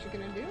 What you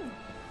gonna do?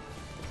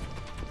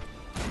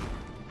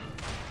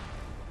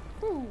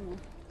 Ooh.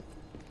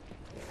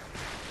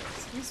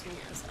 Excuse me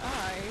as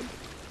I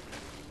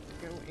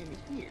go in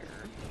here.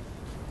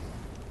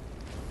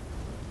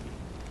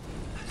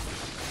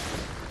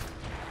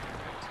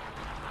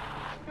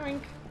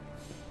 Yoink.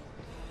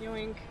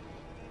 Yoink.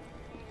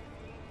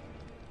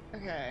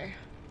 Okay.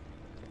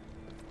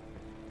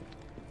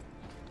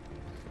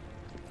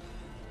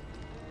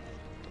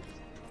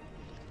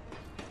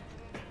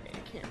 I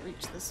can't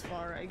reach this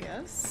far, I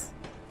guess.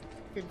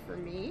 Good for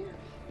me.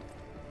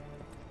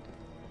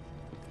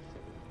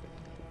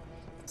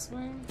 This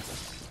way.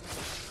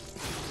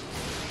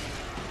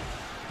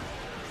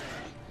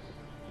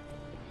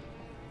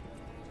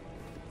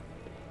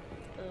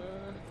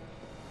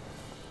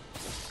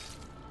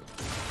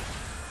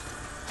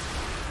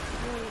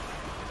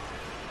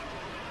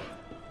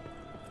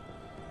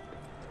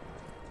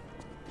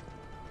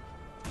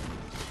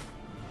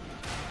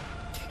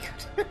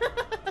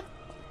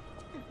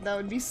 That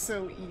would be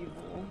so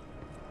evil.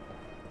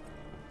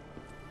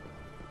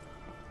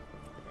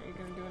 Are you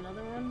gonna do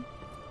another one?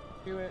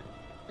 Do it.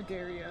 I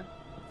dare ya.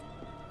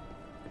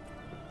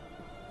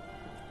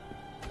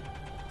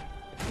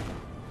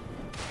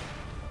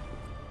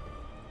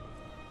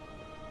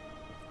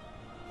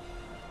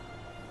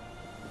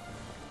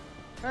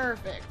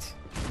 Perfect.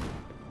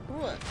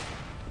 What?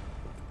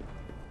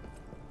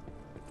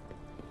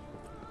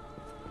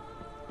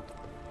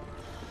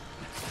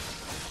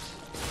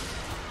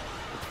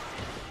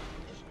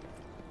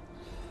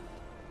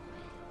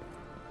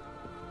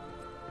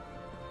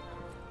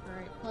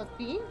 Alright,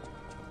 puppy.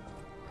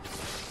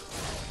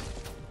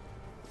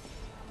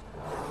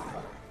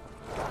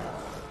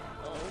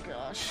 Oh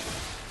gosh.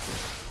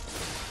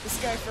 This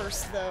guy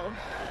first, though.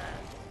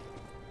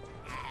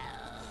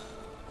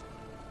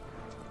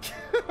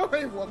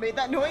 Wait, what made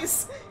that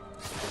noise?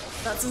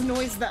 That's a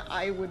noise that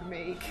I would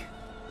make.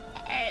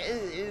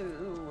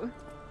 Ew.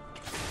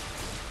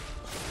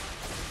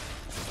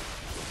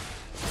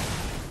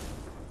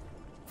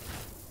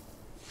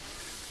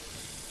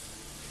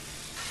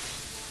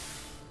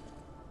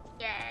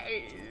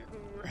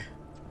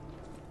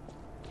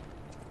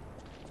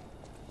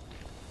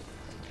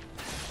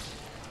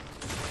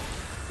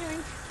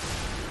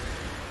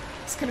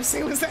 I was gonna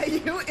say, was that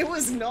you? It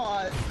was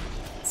not.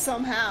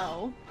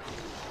 Somehow.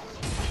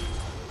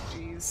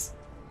 Jeez.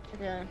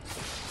 Okay.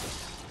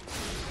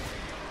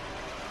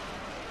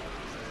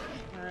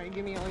 Alright,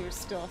 give me all your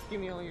stuff. Give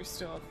me all your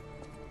stuff.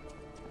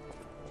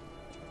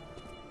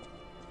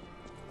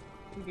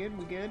 We good?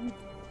 We good?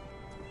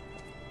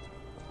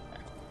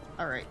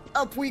 Alright,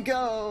 up we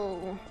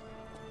go!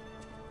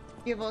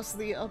 Give us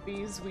the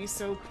uppies we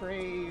so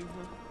crave.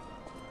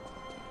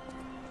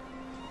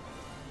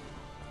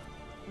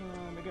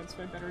 Against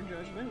my better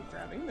judgment,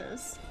 grabbing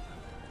this.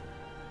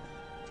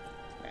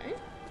 Okay.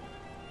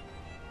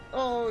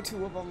 Oh,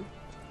 two of them.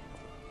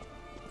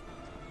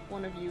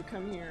 One of you,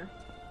 come here.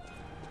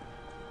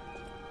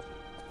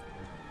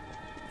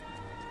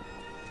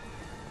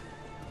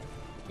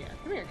 Yeah,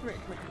 come here, come here,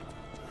 come here.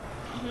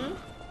 Mm-hmm.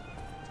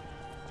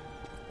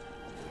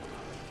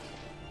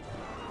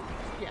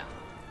 Yeah.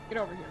 Get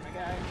over here, my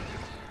guy.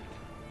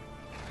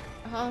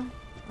 Uh-huh.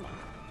 Come on.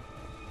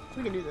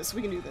 We can do this,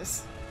 we can do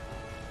this.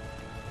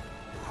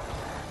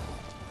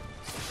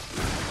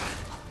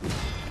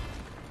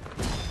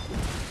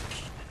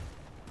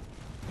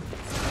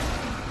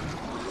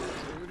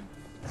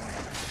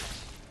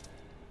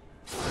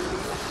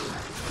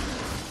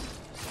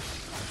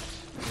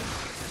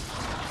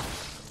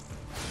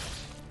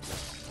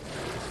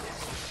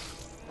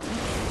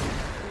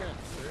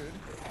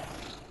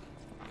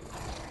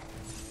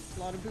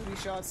 Booty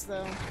shots,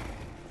 though.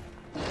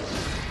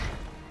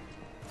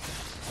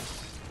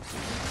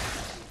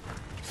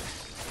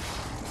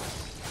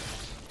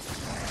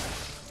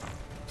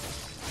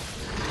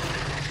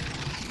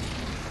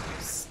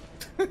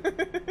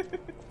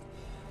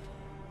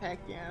 Heck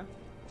yeah.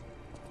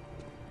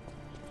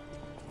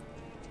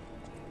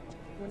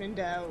 When in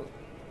doubt.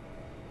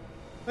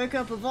 Wake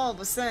up,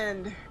 evolve,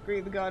 ascend.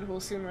 Greet the god who will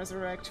soon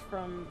resurrect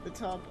from the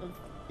top of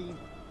the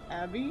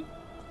abbey.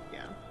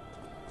 Yeah.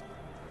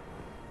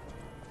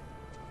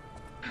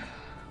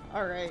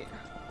 Alright,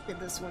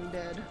 get this one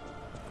dead.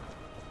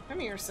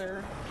 Come here,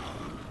 sir.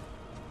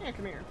 Yeah,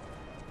 come here.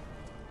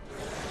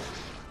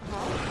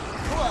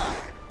 Huh?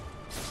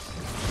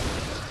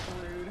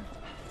 Rude.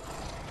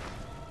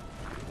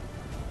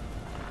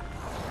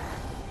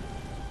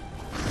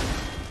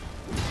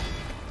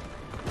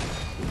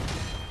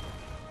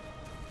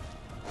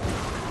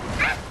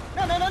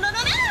 No, no, no, no, no,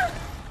 no!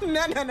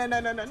 No, no, no, no,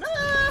 no, no, no!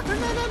 No,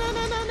 no, no,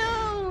 no, no,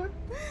 no!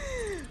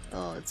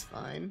 Oh, it's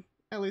fine.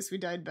 At least we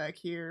died back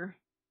here.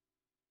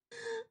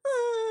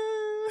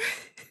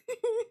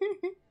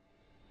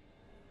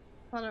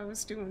 Thought I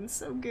was doing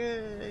so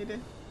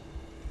good.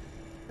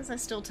 As I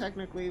still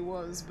technically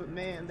was, but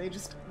man,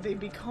 they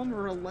become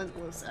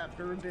relentless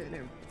after a bit,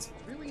 and it's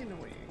really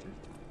annoying.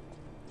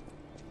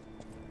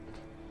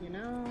 You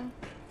know?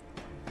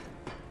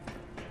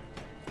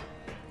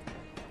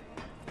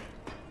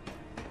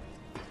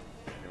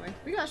 Anyway,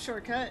 we got a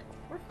shortcut.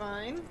 We're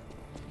fine.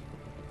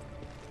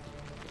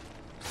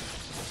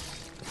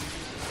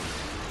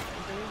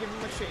 I'm gonna give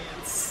him a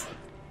chance.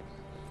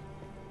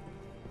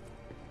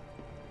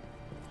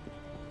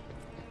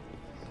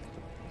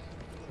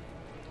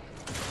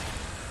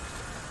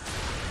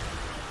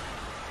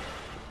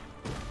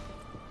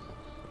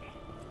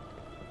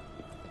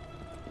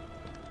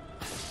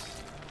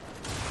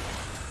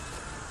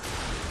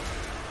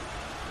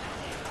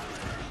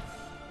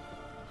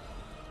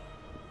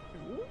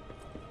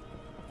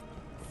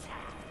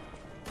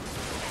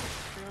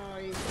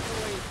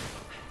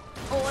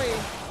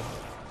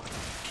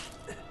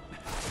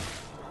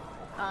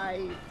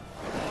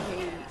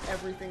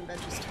 Everything that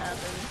just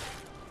happened.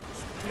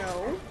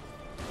 No.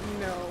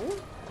 No.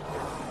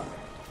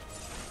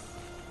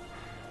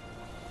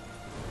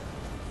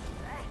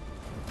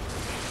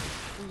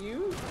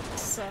 You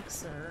suck,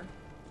 sir.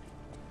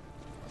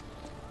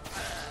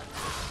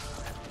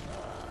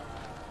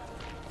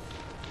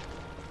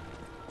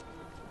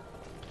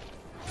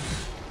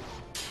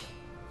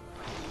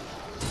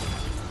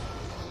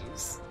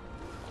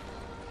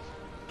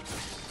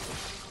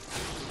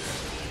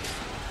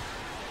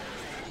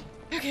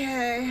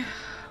 Okay,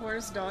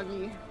 where's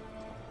Doggy?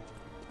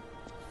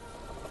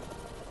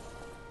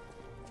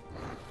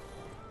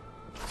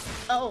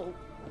 Oh,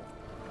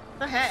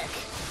 the heck?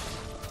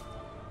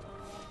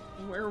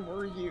 Where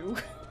were you?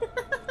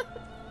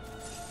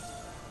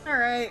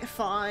 Alright,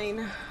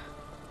 fine.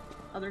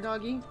 Other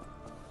doggy?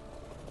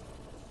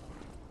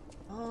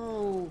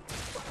 Oh.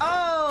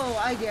 Oh,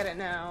 I get it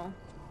now.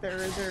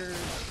 They're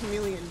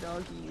chameleon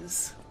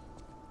doggies.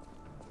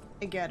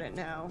 I get it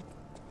now.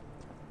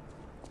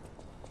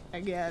 I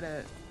get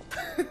it.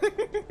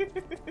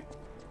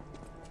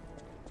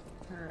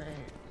 Alright.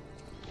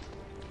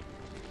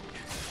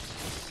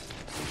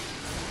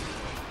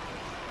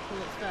 Pull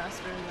it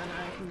faster and then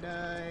I can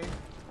die.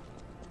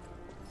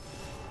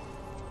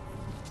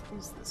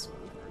 Use this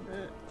one for a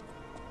bit.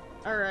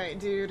 Alright,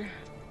 dude.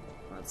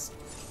 Let's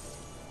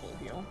full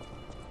heal.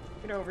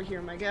 Get over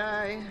here, my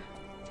guy.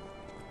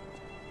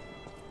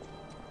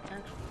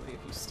 Actually,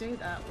 if you stay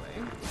that way.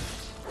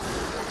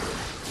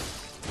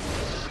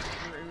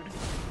 Rude.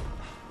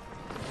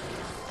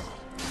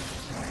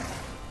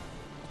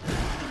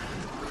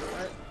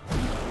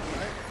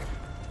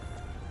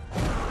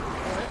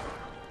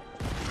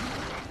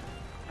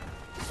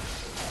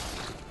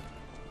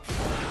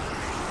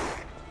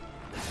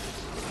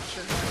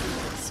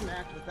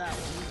 With that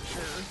one,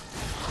 sure.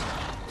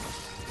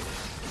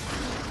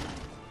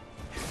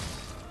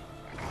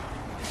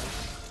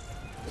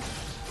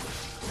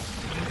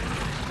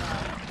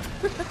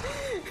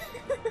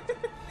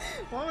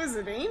 What was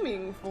it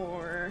aiming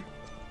for?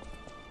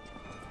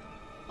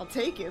 I'll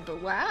take it,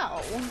 but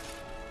wow.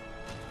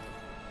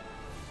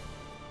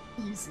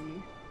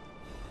 Easy.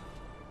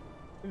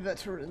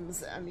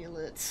 Veteran's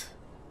amulet.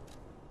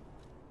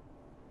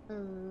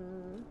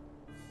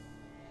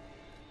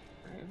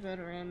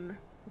 veteran.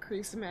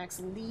 Increase the max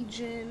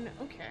legion.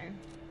 Okay.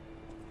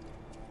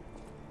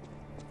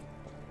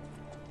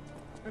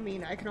 I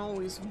mean, I can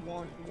always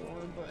want more,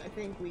 but I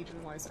think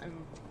legion-wise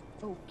I'm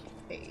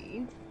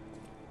okay.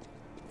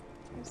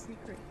 No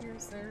secret here.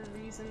 Is there a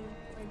reason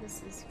why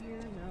this is here?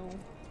 No.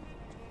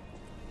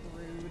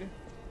 Rude.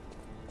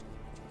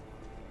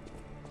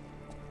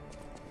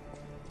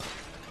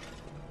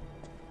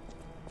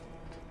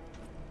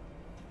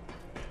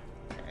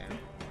 Okay.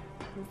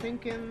 I'm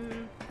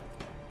thinking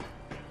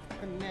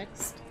the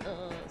next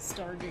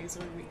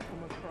stargazer we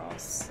come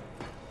across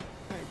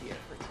might be it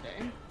for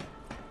today.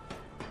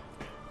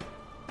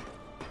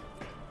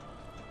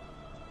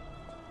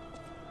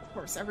 Of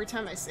course, every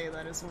time I say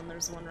that is when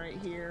there's one right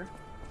here.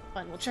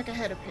 Fine, we'll check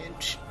ahead a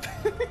pinch.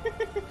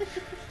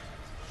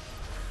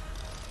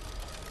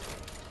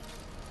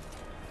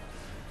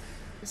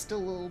 Just a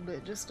little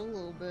bit, just a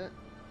little bit.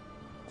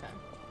 Okay.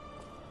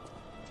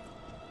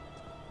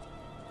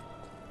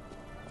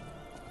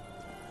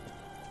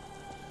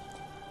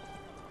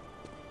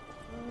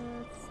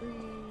 Let's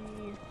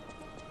see.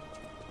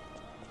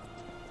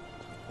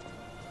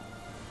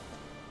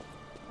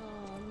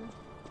 Oh.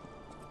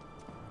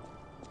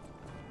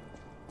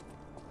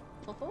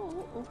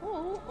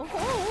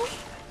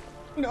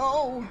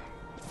 No!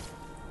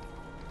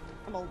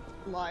 I'm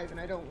alive and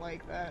I don't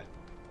like that.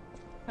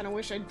 Kinda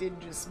wish I did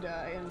just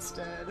die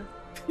instead.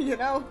 You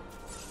know?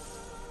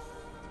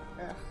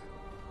 Ugh.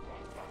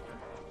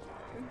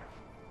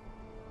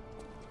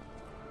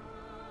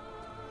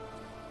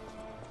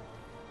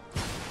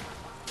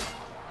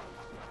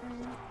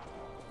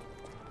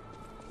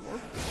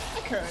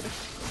 I could.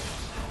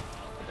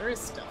 But there is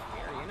stuff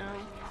here, you know?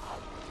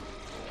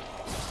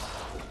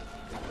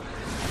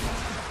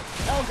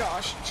 Oh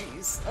gosh,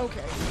 jeez.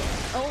 Okay.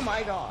 Oh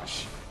my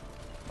gosh.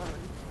 Burn.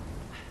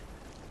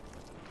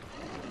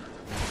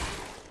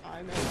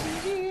 I'm a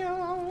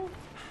video.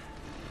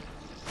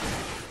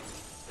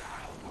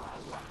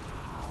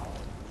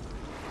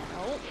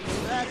 Oh,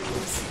 that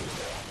is.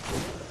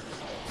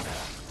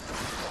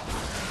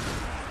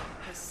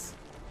 This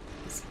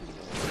is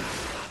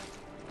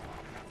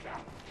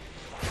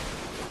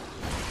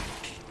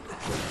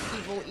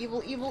evil.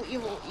 Evil, evil,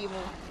 evil,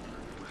 evil.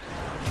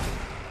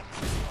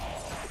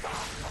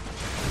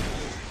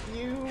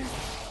 You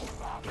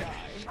die.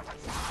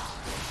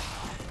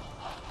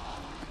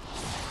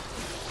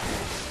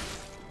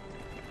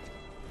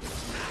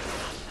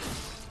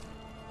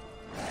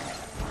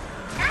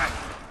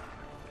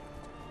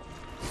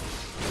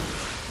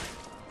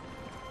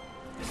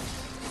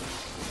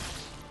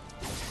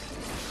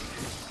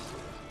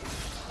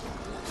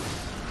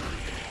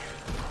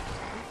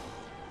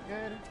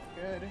 Good,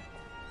 good.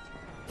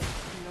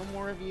 No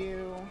more of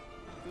you.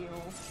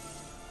 Heal.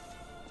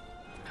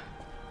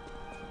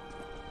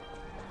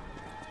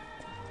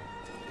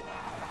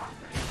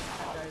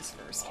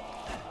 First.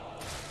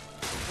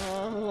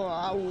 Oh,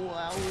 ow,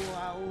 ow,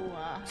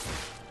 ow.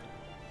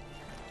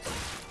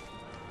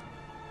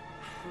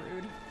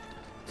 Rude.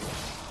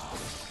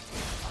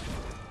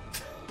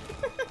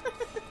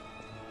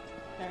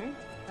 Okay,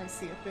 I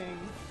see a thing.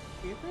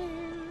 See a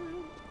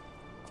thing.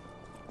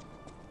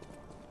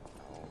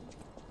 Oh.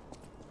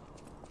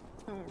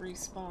 Don't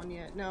respawn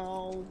yet.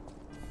 No.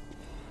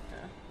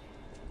 Okay.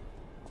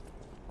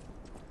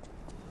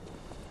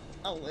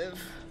 I'll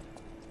live.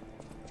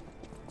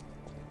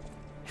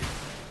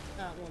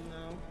 That one,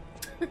 though.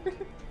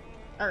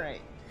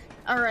 Alright.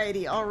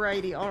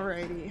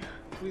 Alrighty.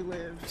 We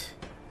lived.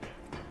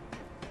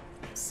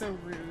 So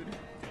rude.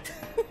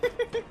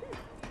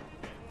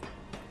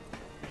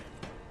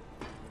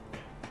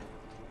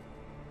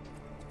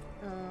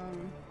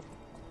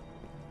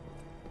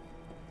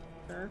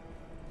 Sure.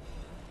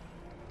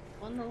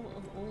 Bundle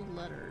of old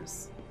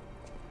letters.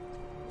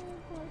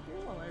 What do I do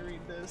while I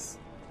read this?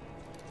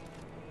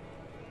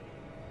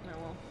 Oh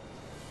well.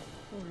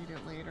 We'll read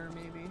it later,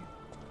 maybe.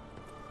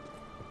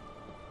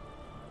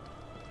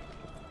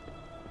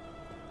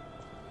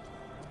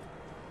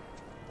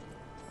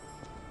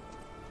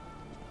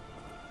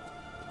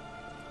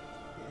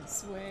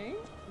 This way?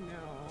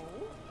 No.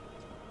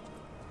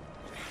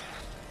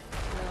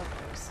 No, of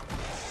course.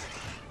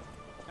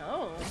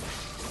 Oh.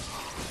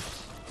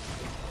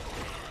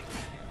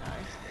 Can't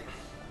die.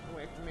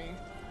 Away from me.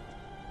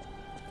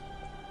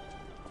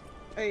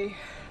 Hey.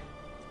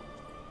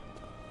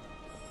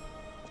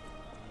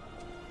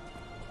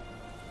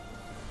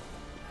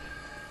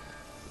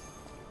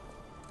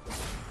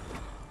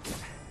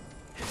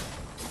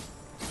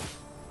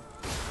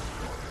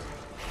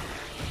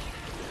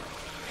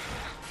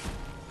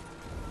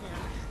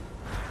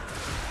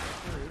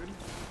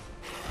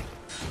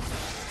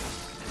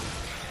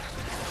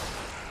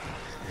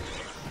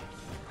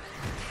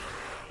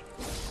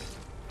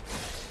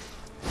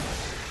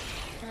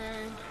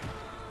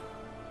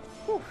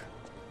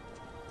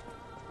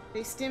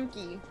 Hey,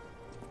 Stimky.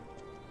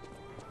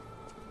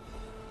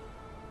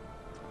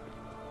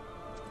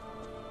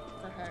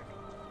 What the heck?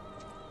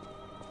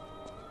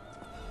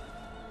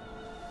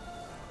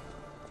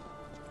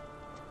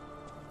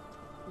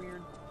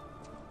 Weird.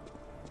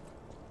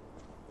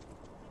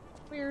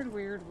 Weird,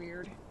 weird,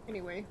 weird.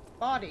 Anyway,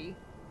 body.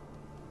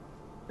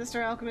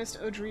 Sister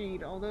Alchemist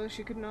Odrid, although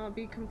she could not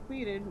be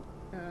completed,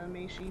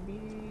 may she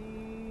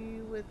be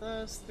with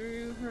us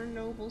through her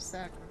noble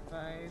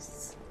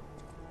sacrifice.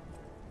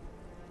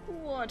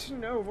 What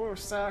noble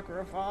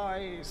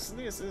sacrifice?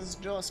 This is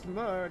just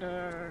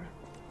murder.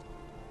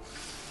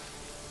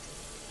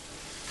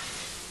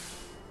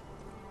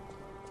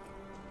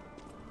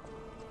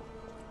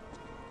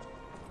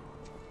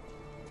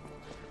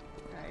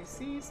 I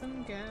see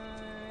some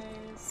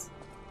guys.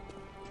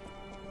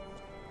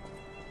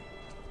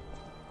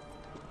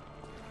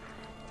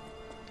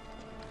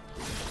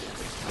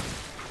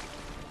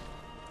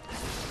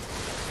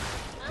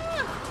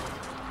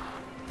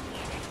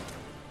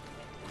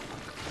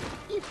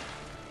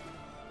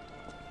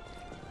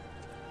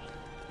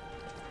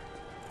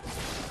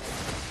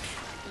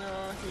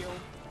 Heal.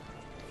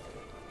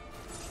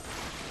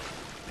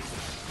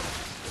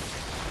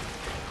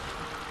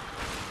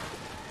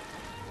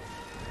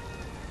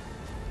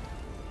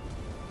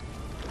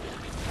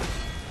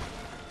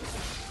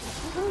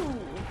 Woohoo!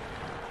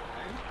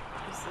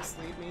 Does this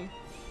lead me?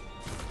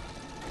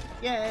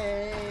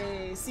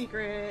 Yay!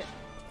 Secret!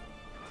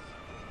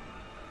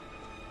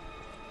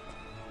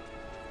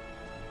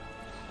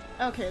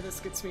 Okay,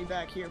 this gets me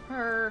back here.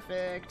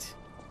 Perfect.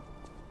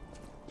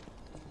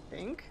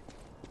 Think?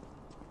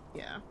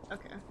 Yeah,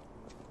 okay.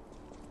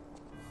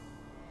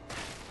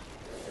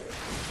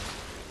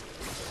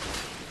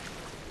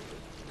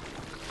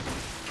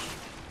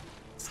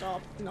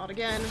 Stop. Not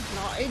again.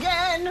 Not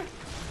again!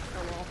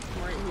 Oh well,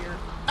 I'm right here.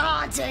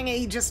 Ah, dang it,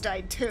 he just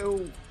died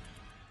too!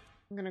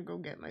 I'm gonna go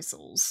get my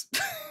souls.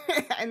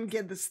 And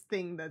get this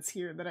thing that's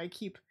here that I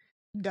keep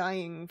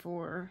dying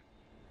for.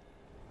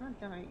 Not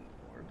dying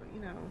for, but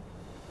you know.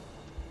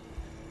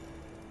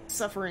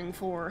 Suffering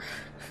for.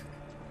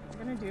 I'm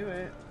gonna do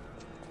it.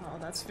 Oh,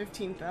 that's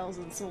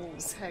 15,000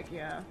 souls. Heck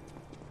yeah.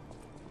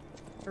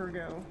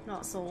 Ergo,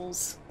 not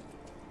souls.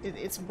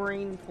 It's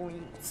brain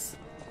points.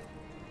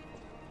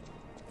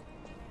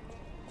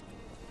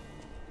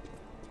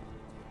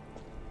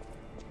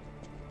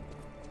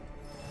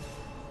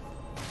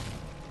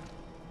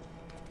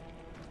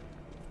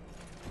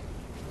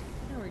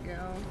 There we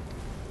go.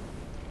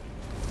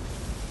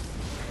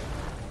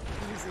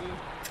 Easy.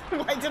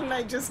 Why didn't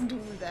I just do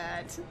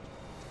that?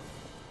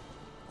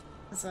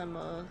 Because I'm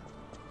a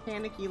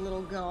panicky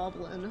little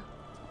goblin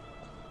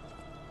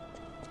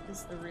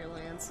is the real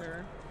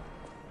answer.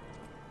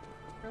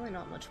 Really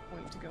not much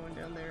point to going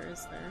down there,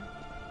 is there?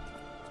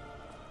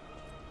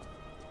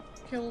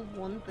 Let's kill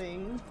one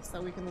thing so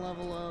that we can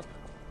level up.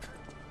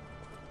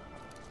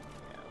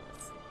 Yeah,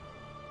 let's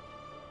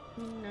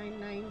see.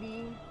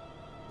 990.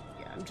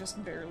 Yeah, I'm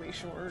just barely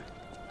short.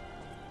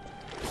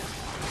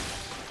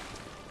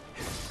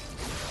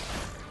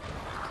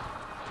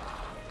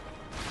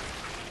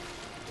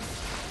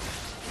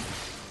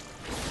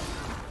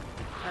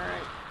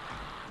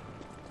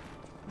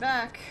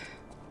 Back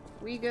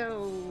we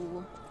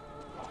go.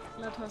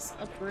 Let us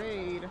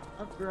upgrade.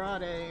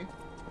 Upgrade.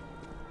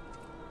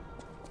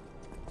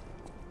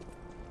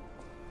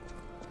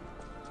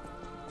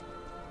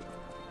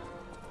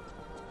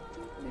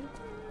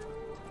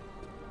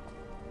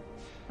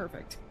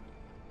 Perfect.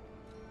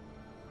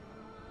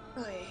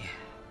 Oy.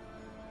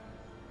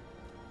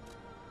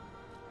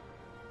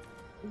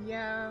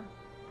 Yeah.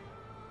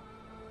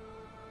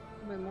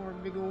 A bit more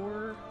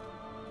vigor.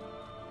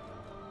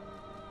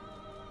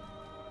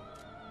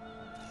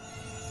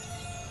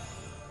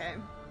 Okay.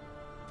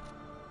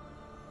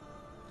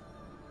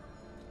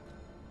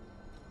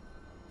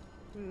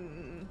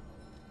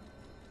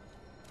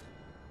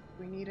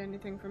 We need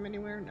anything from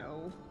anywhere?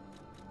 No.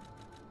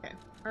 Okay.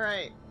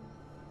 Alright.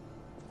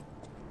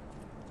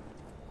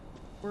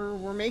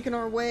 We're making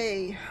our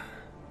way.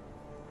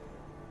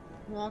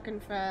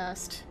 Walking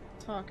fast.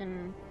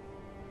 Talking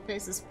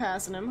faces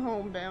passing, I'm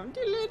homebound.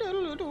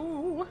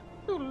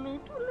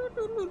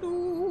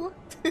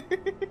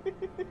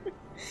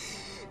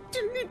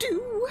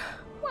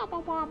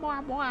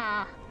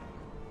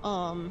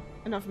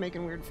 Enough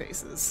making weird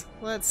faces.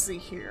 Let's see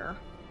here.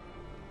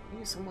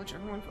 Thank you so much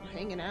everyone for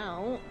hanging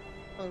out.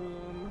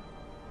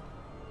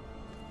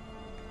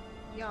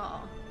 Yeah.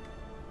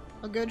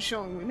 A good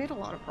showing. We made a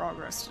lot of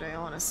progress today,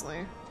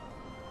 honestly.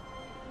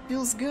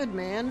 Feels good,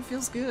 man.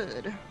 Feels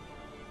good.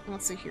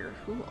 Let's see here.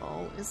 Who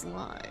all is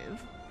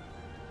live?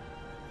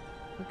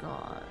 We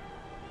got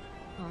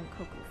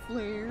Coco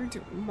Flare,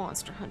 doing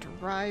Monster Hunter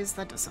Rise.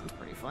 That does sound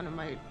pretty fun. I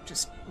might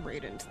just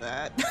raid into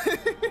that.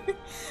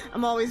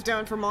 I'm always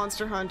down for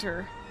Monster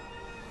Hunter.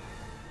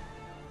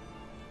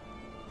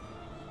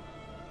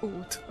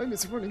 Oh, time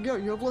is running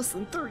out. You have less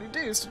than 30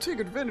 days to take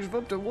advantage of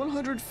up to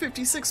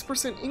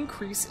 156%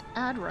 increase in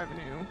ad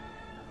revenue.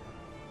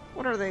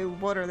 What are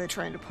they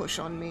trying to push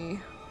on me?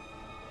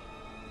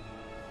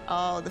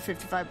 Oh, the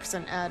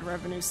 55% ad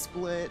revenue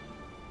split.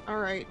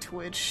 Alright,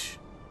 Twitch.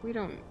 We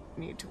don't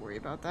need to worry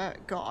about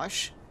that.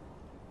 Gosh.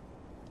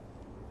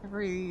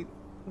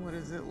 What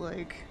is it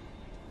like?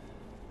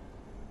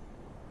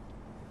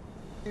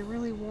 They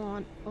really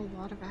want a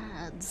lot of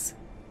ads.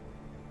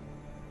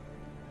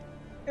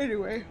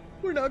 Anyway,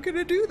 we're not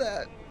gonna do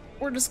that.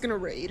 We're just gonna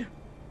raid.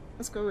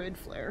 Let's go raid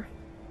Flare.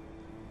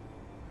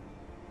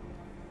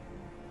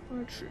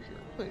 Let's see here.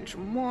 Playing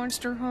some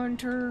Monster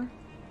Hunter.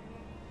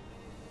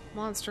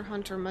 Monster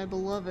Hunter, my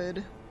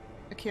beloved.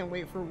 I can't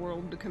wait for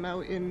World to come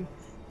out in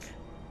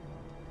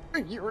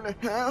a year and a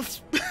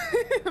half.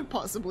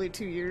 Possibly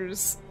 2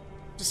 years.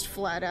 Just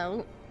flat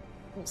out.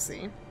 We'll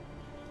see.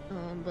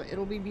 But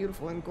it'll be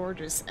beautiful and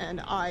gorgeous, and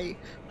I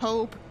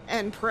hope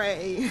and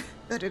pray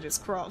that it is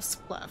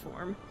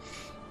cross-platform.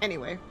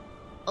 Anyway,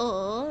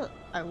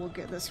 I will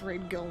get this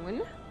raid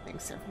going.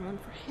 Thanks everyone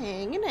for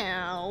hanging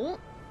out.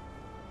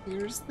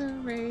 Here's the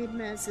raid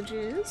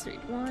messages,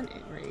 raid 1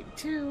 and raid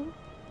 2.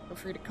 Feel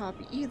free to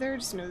copy either,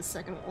 just know the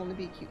second will only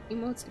be cute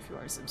emotes if you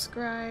are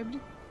subscribed.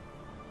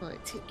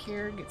 But take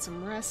care, get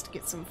some rest,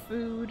 get some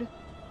food,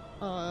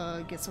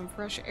 get some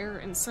fresh air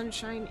and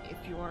sunshine if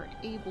you are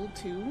able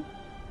to.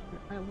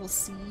 I will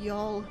see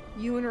y'all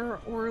sooner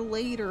or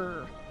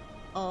later.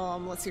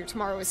 Let's see here,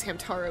 tomorrow is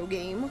Hamtaro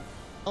game.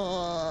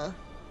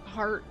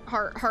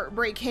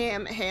 Heartbreak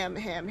Ham.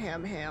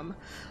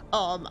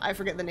 I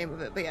forget the name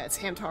of it, but yeah, it's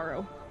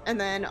Hamtaro.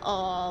 And then,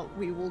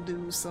 we will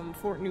do some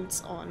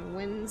Fortnutes on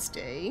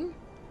Wednesday.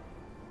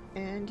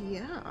 And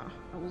yeah,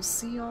 I will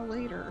see y'all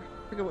later.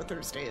 I forget what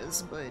Thursday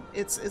is, but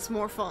it's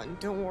more fun,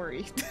 don't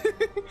worry.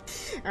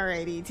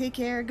 Alrighty, take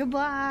care,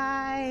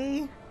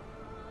 goodbye!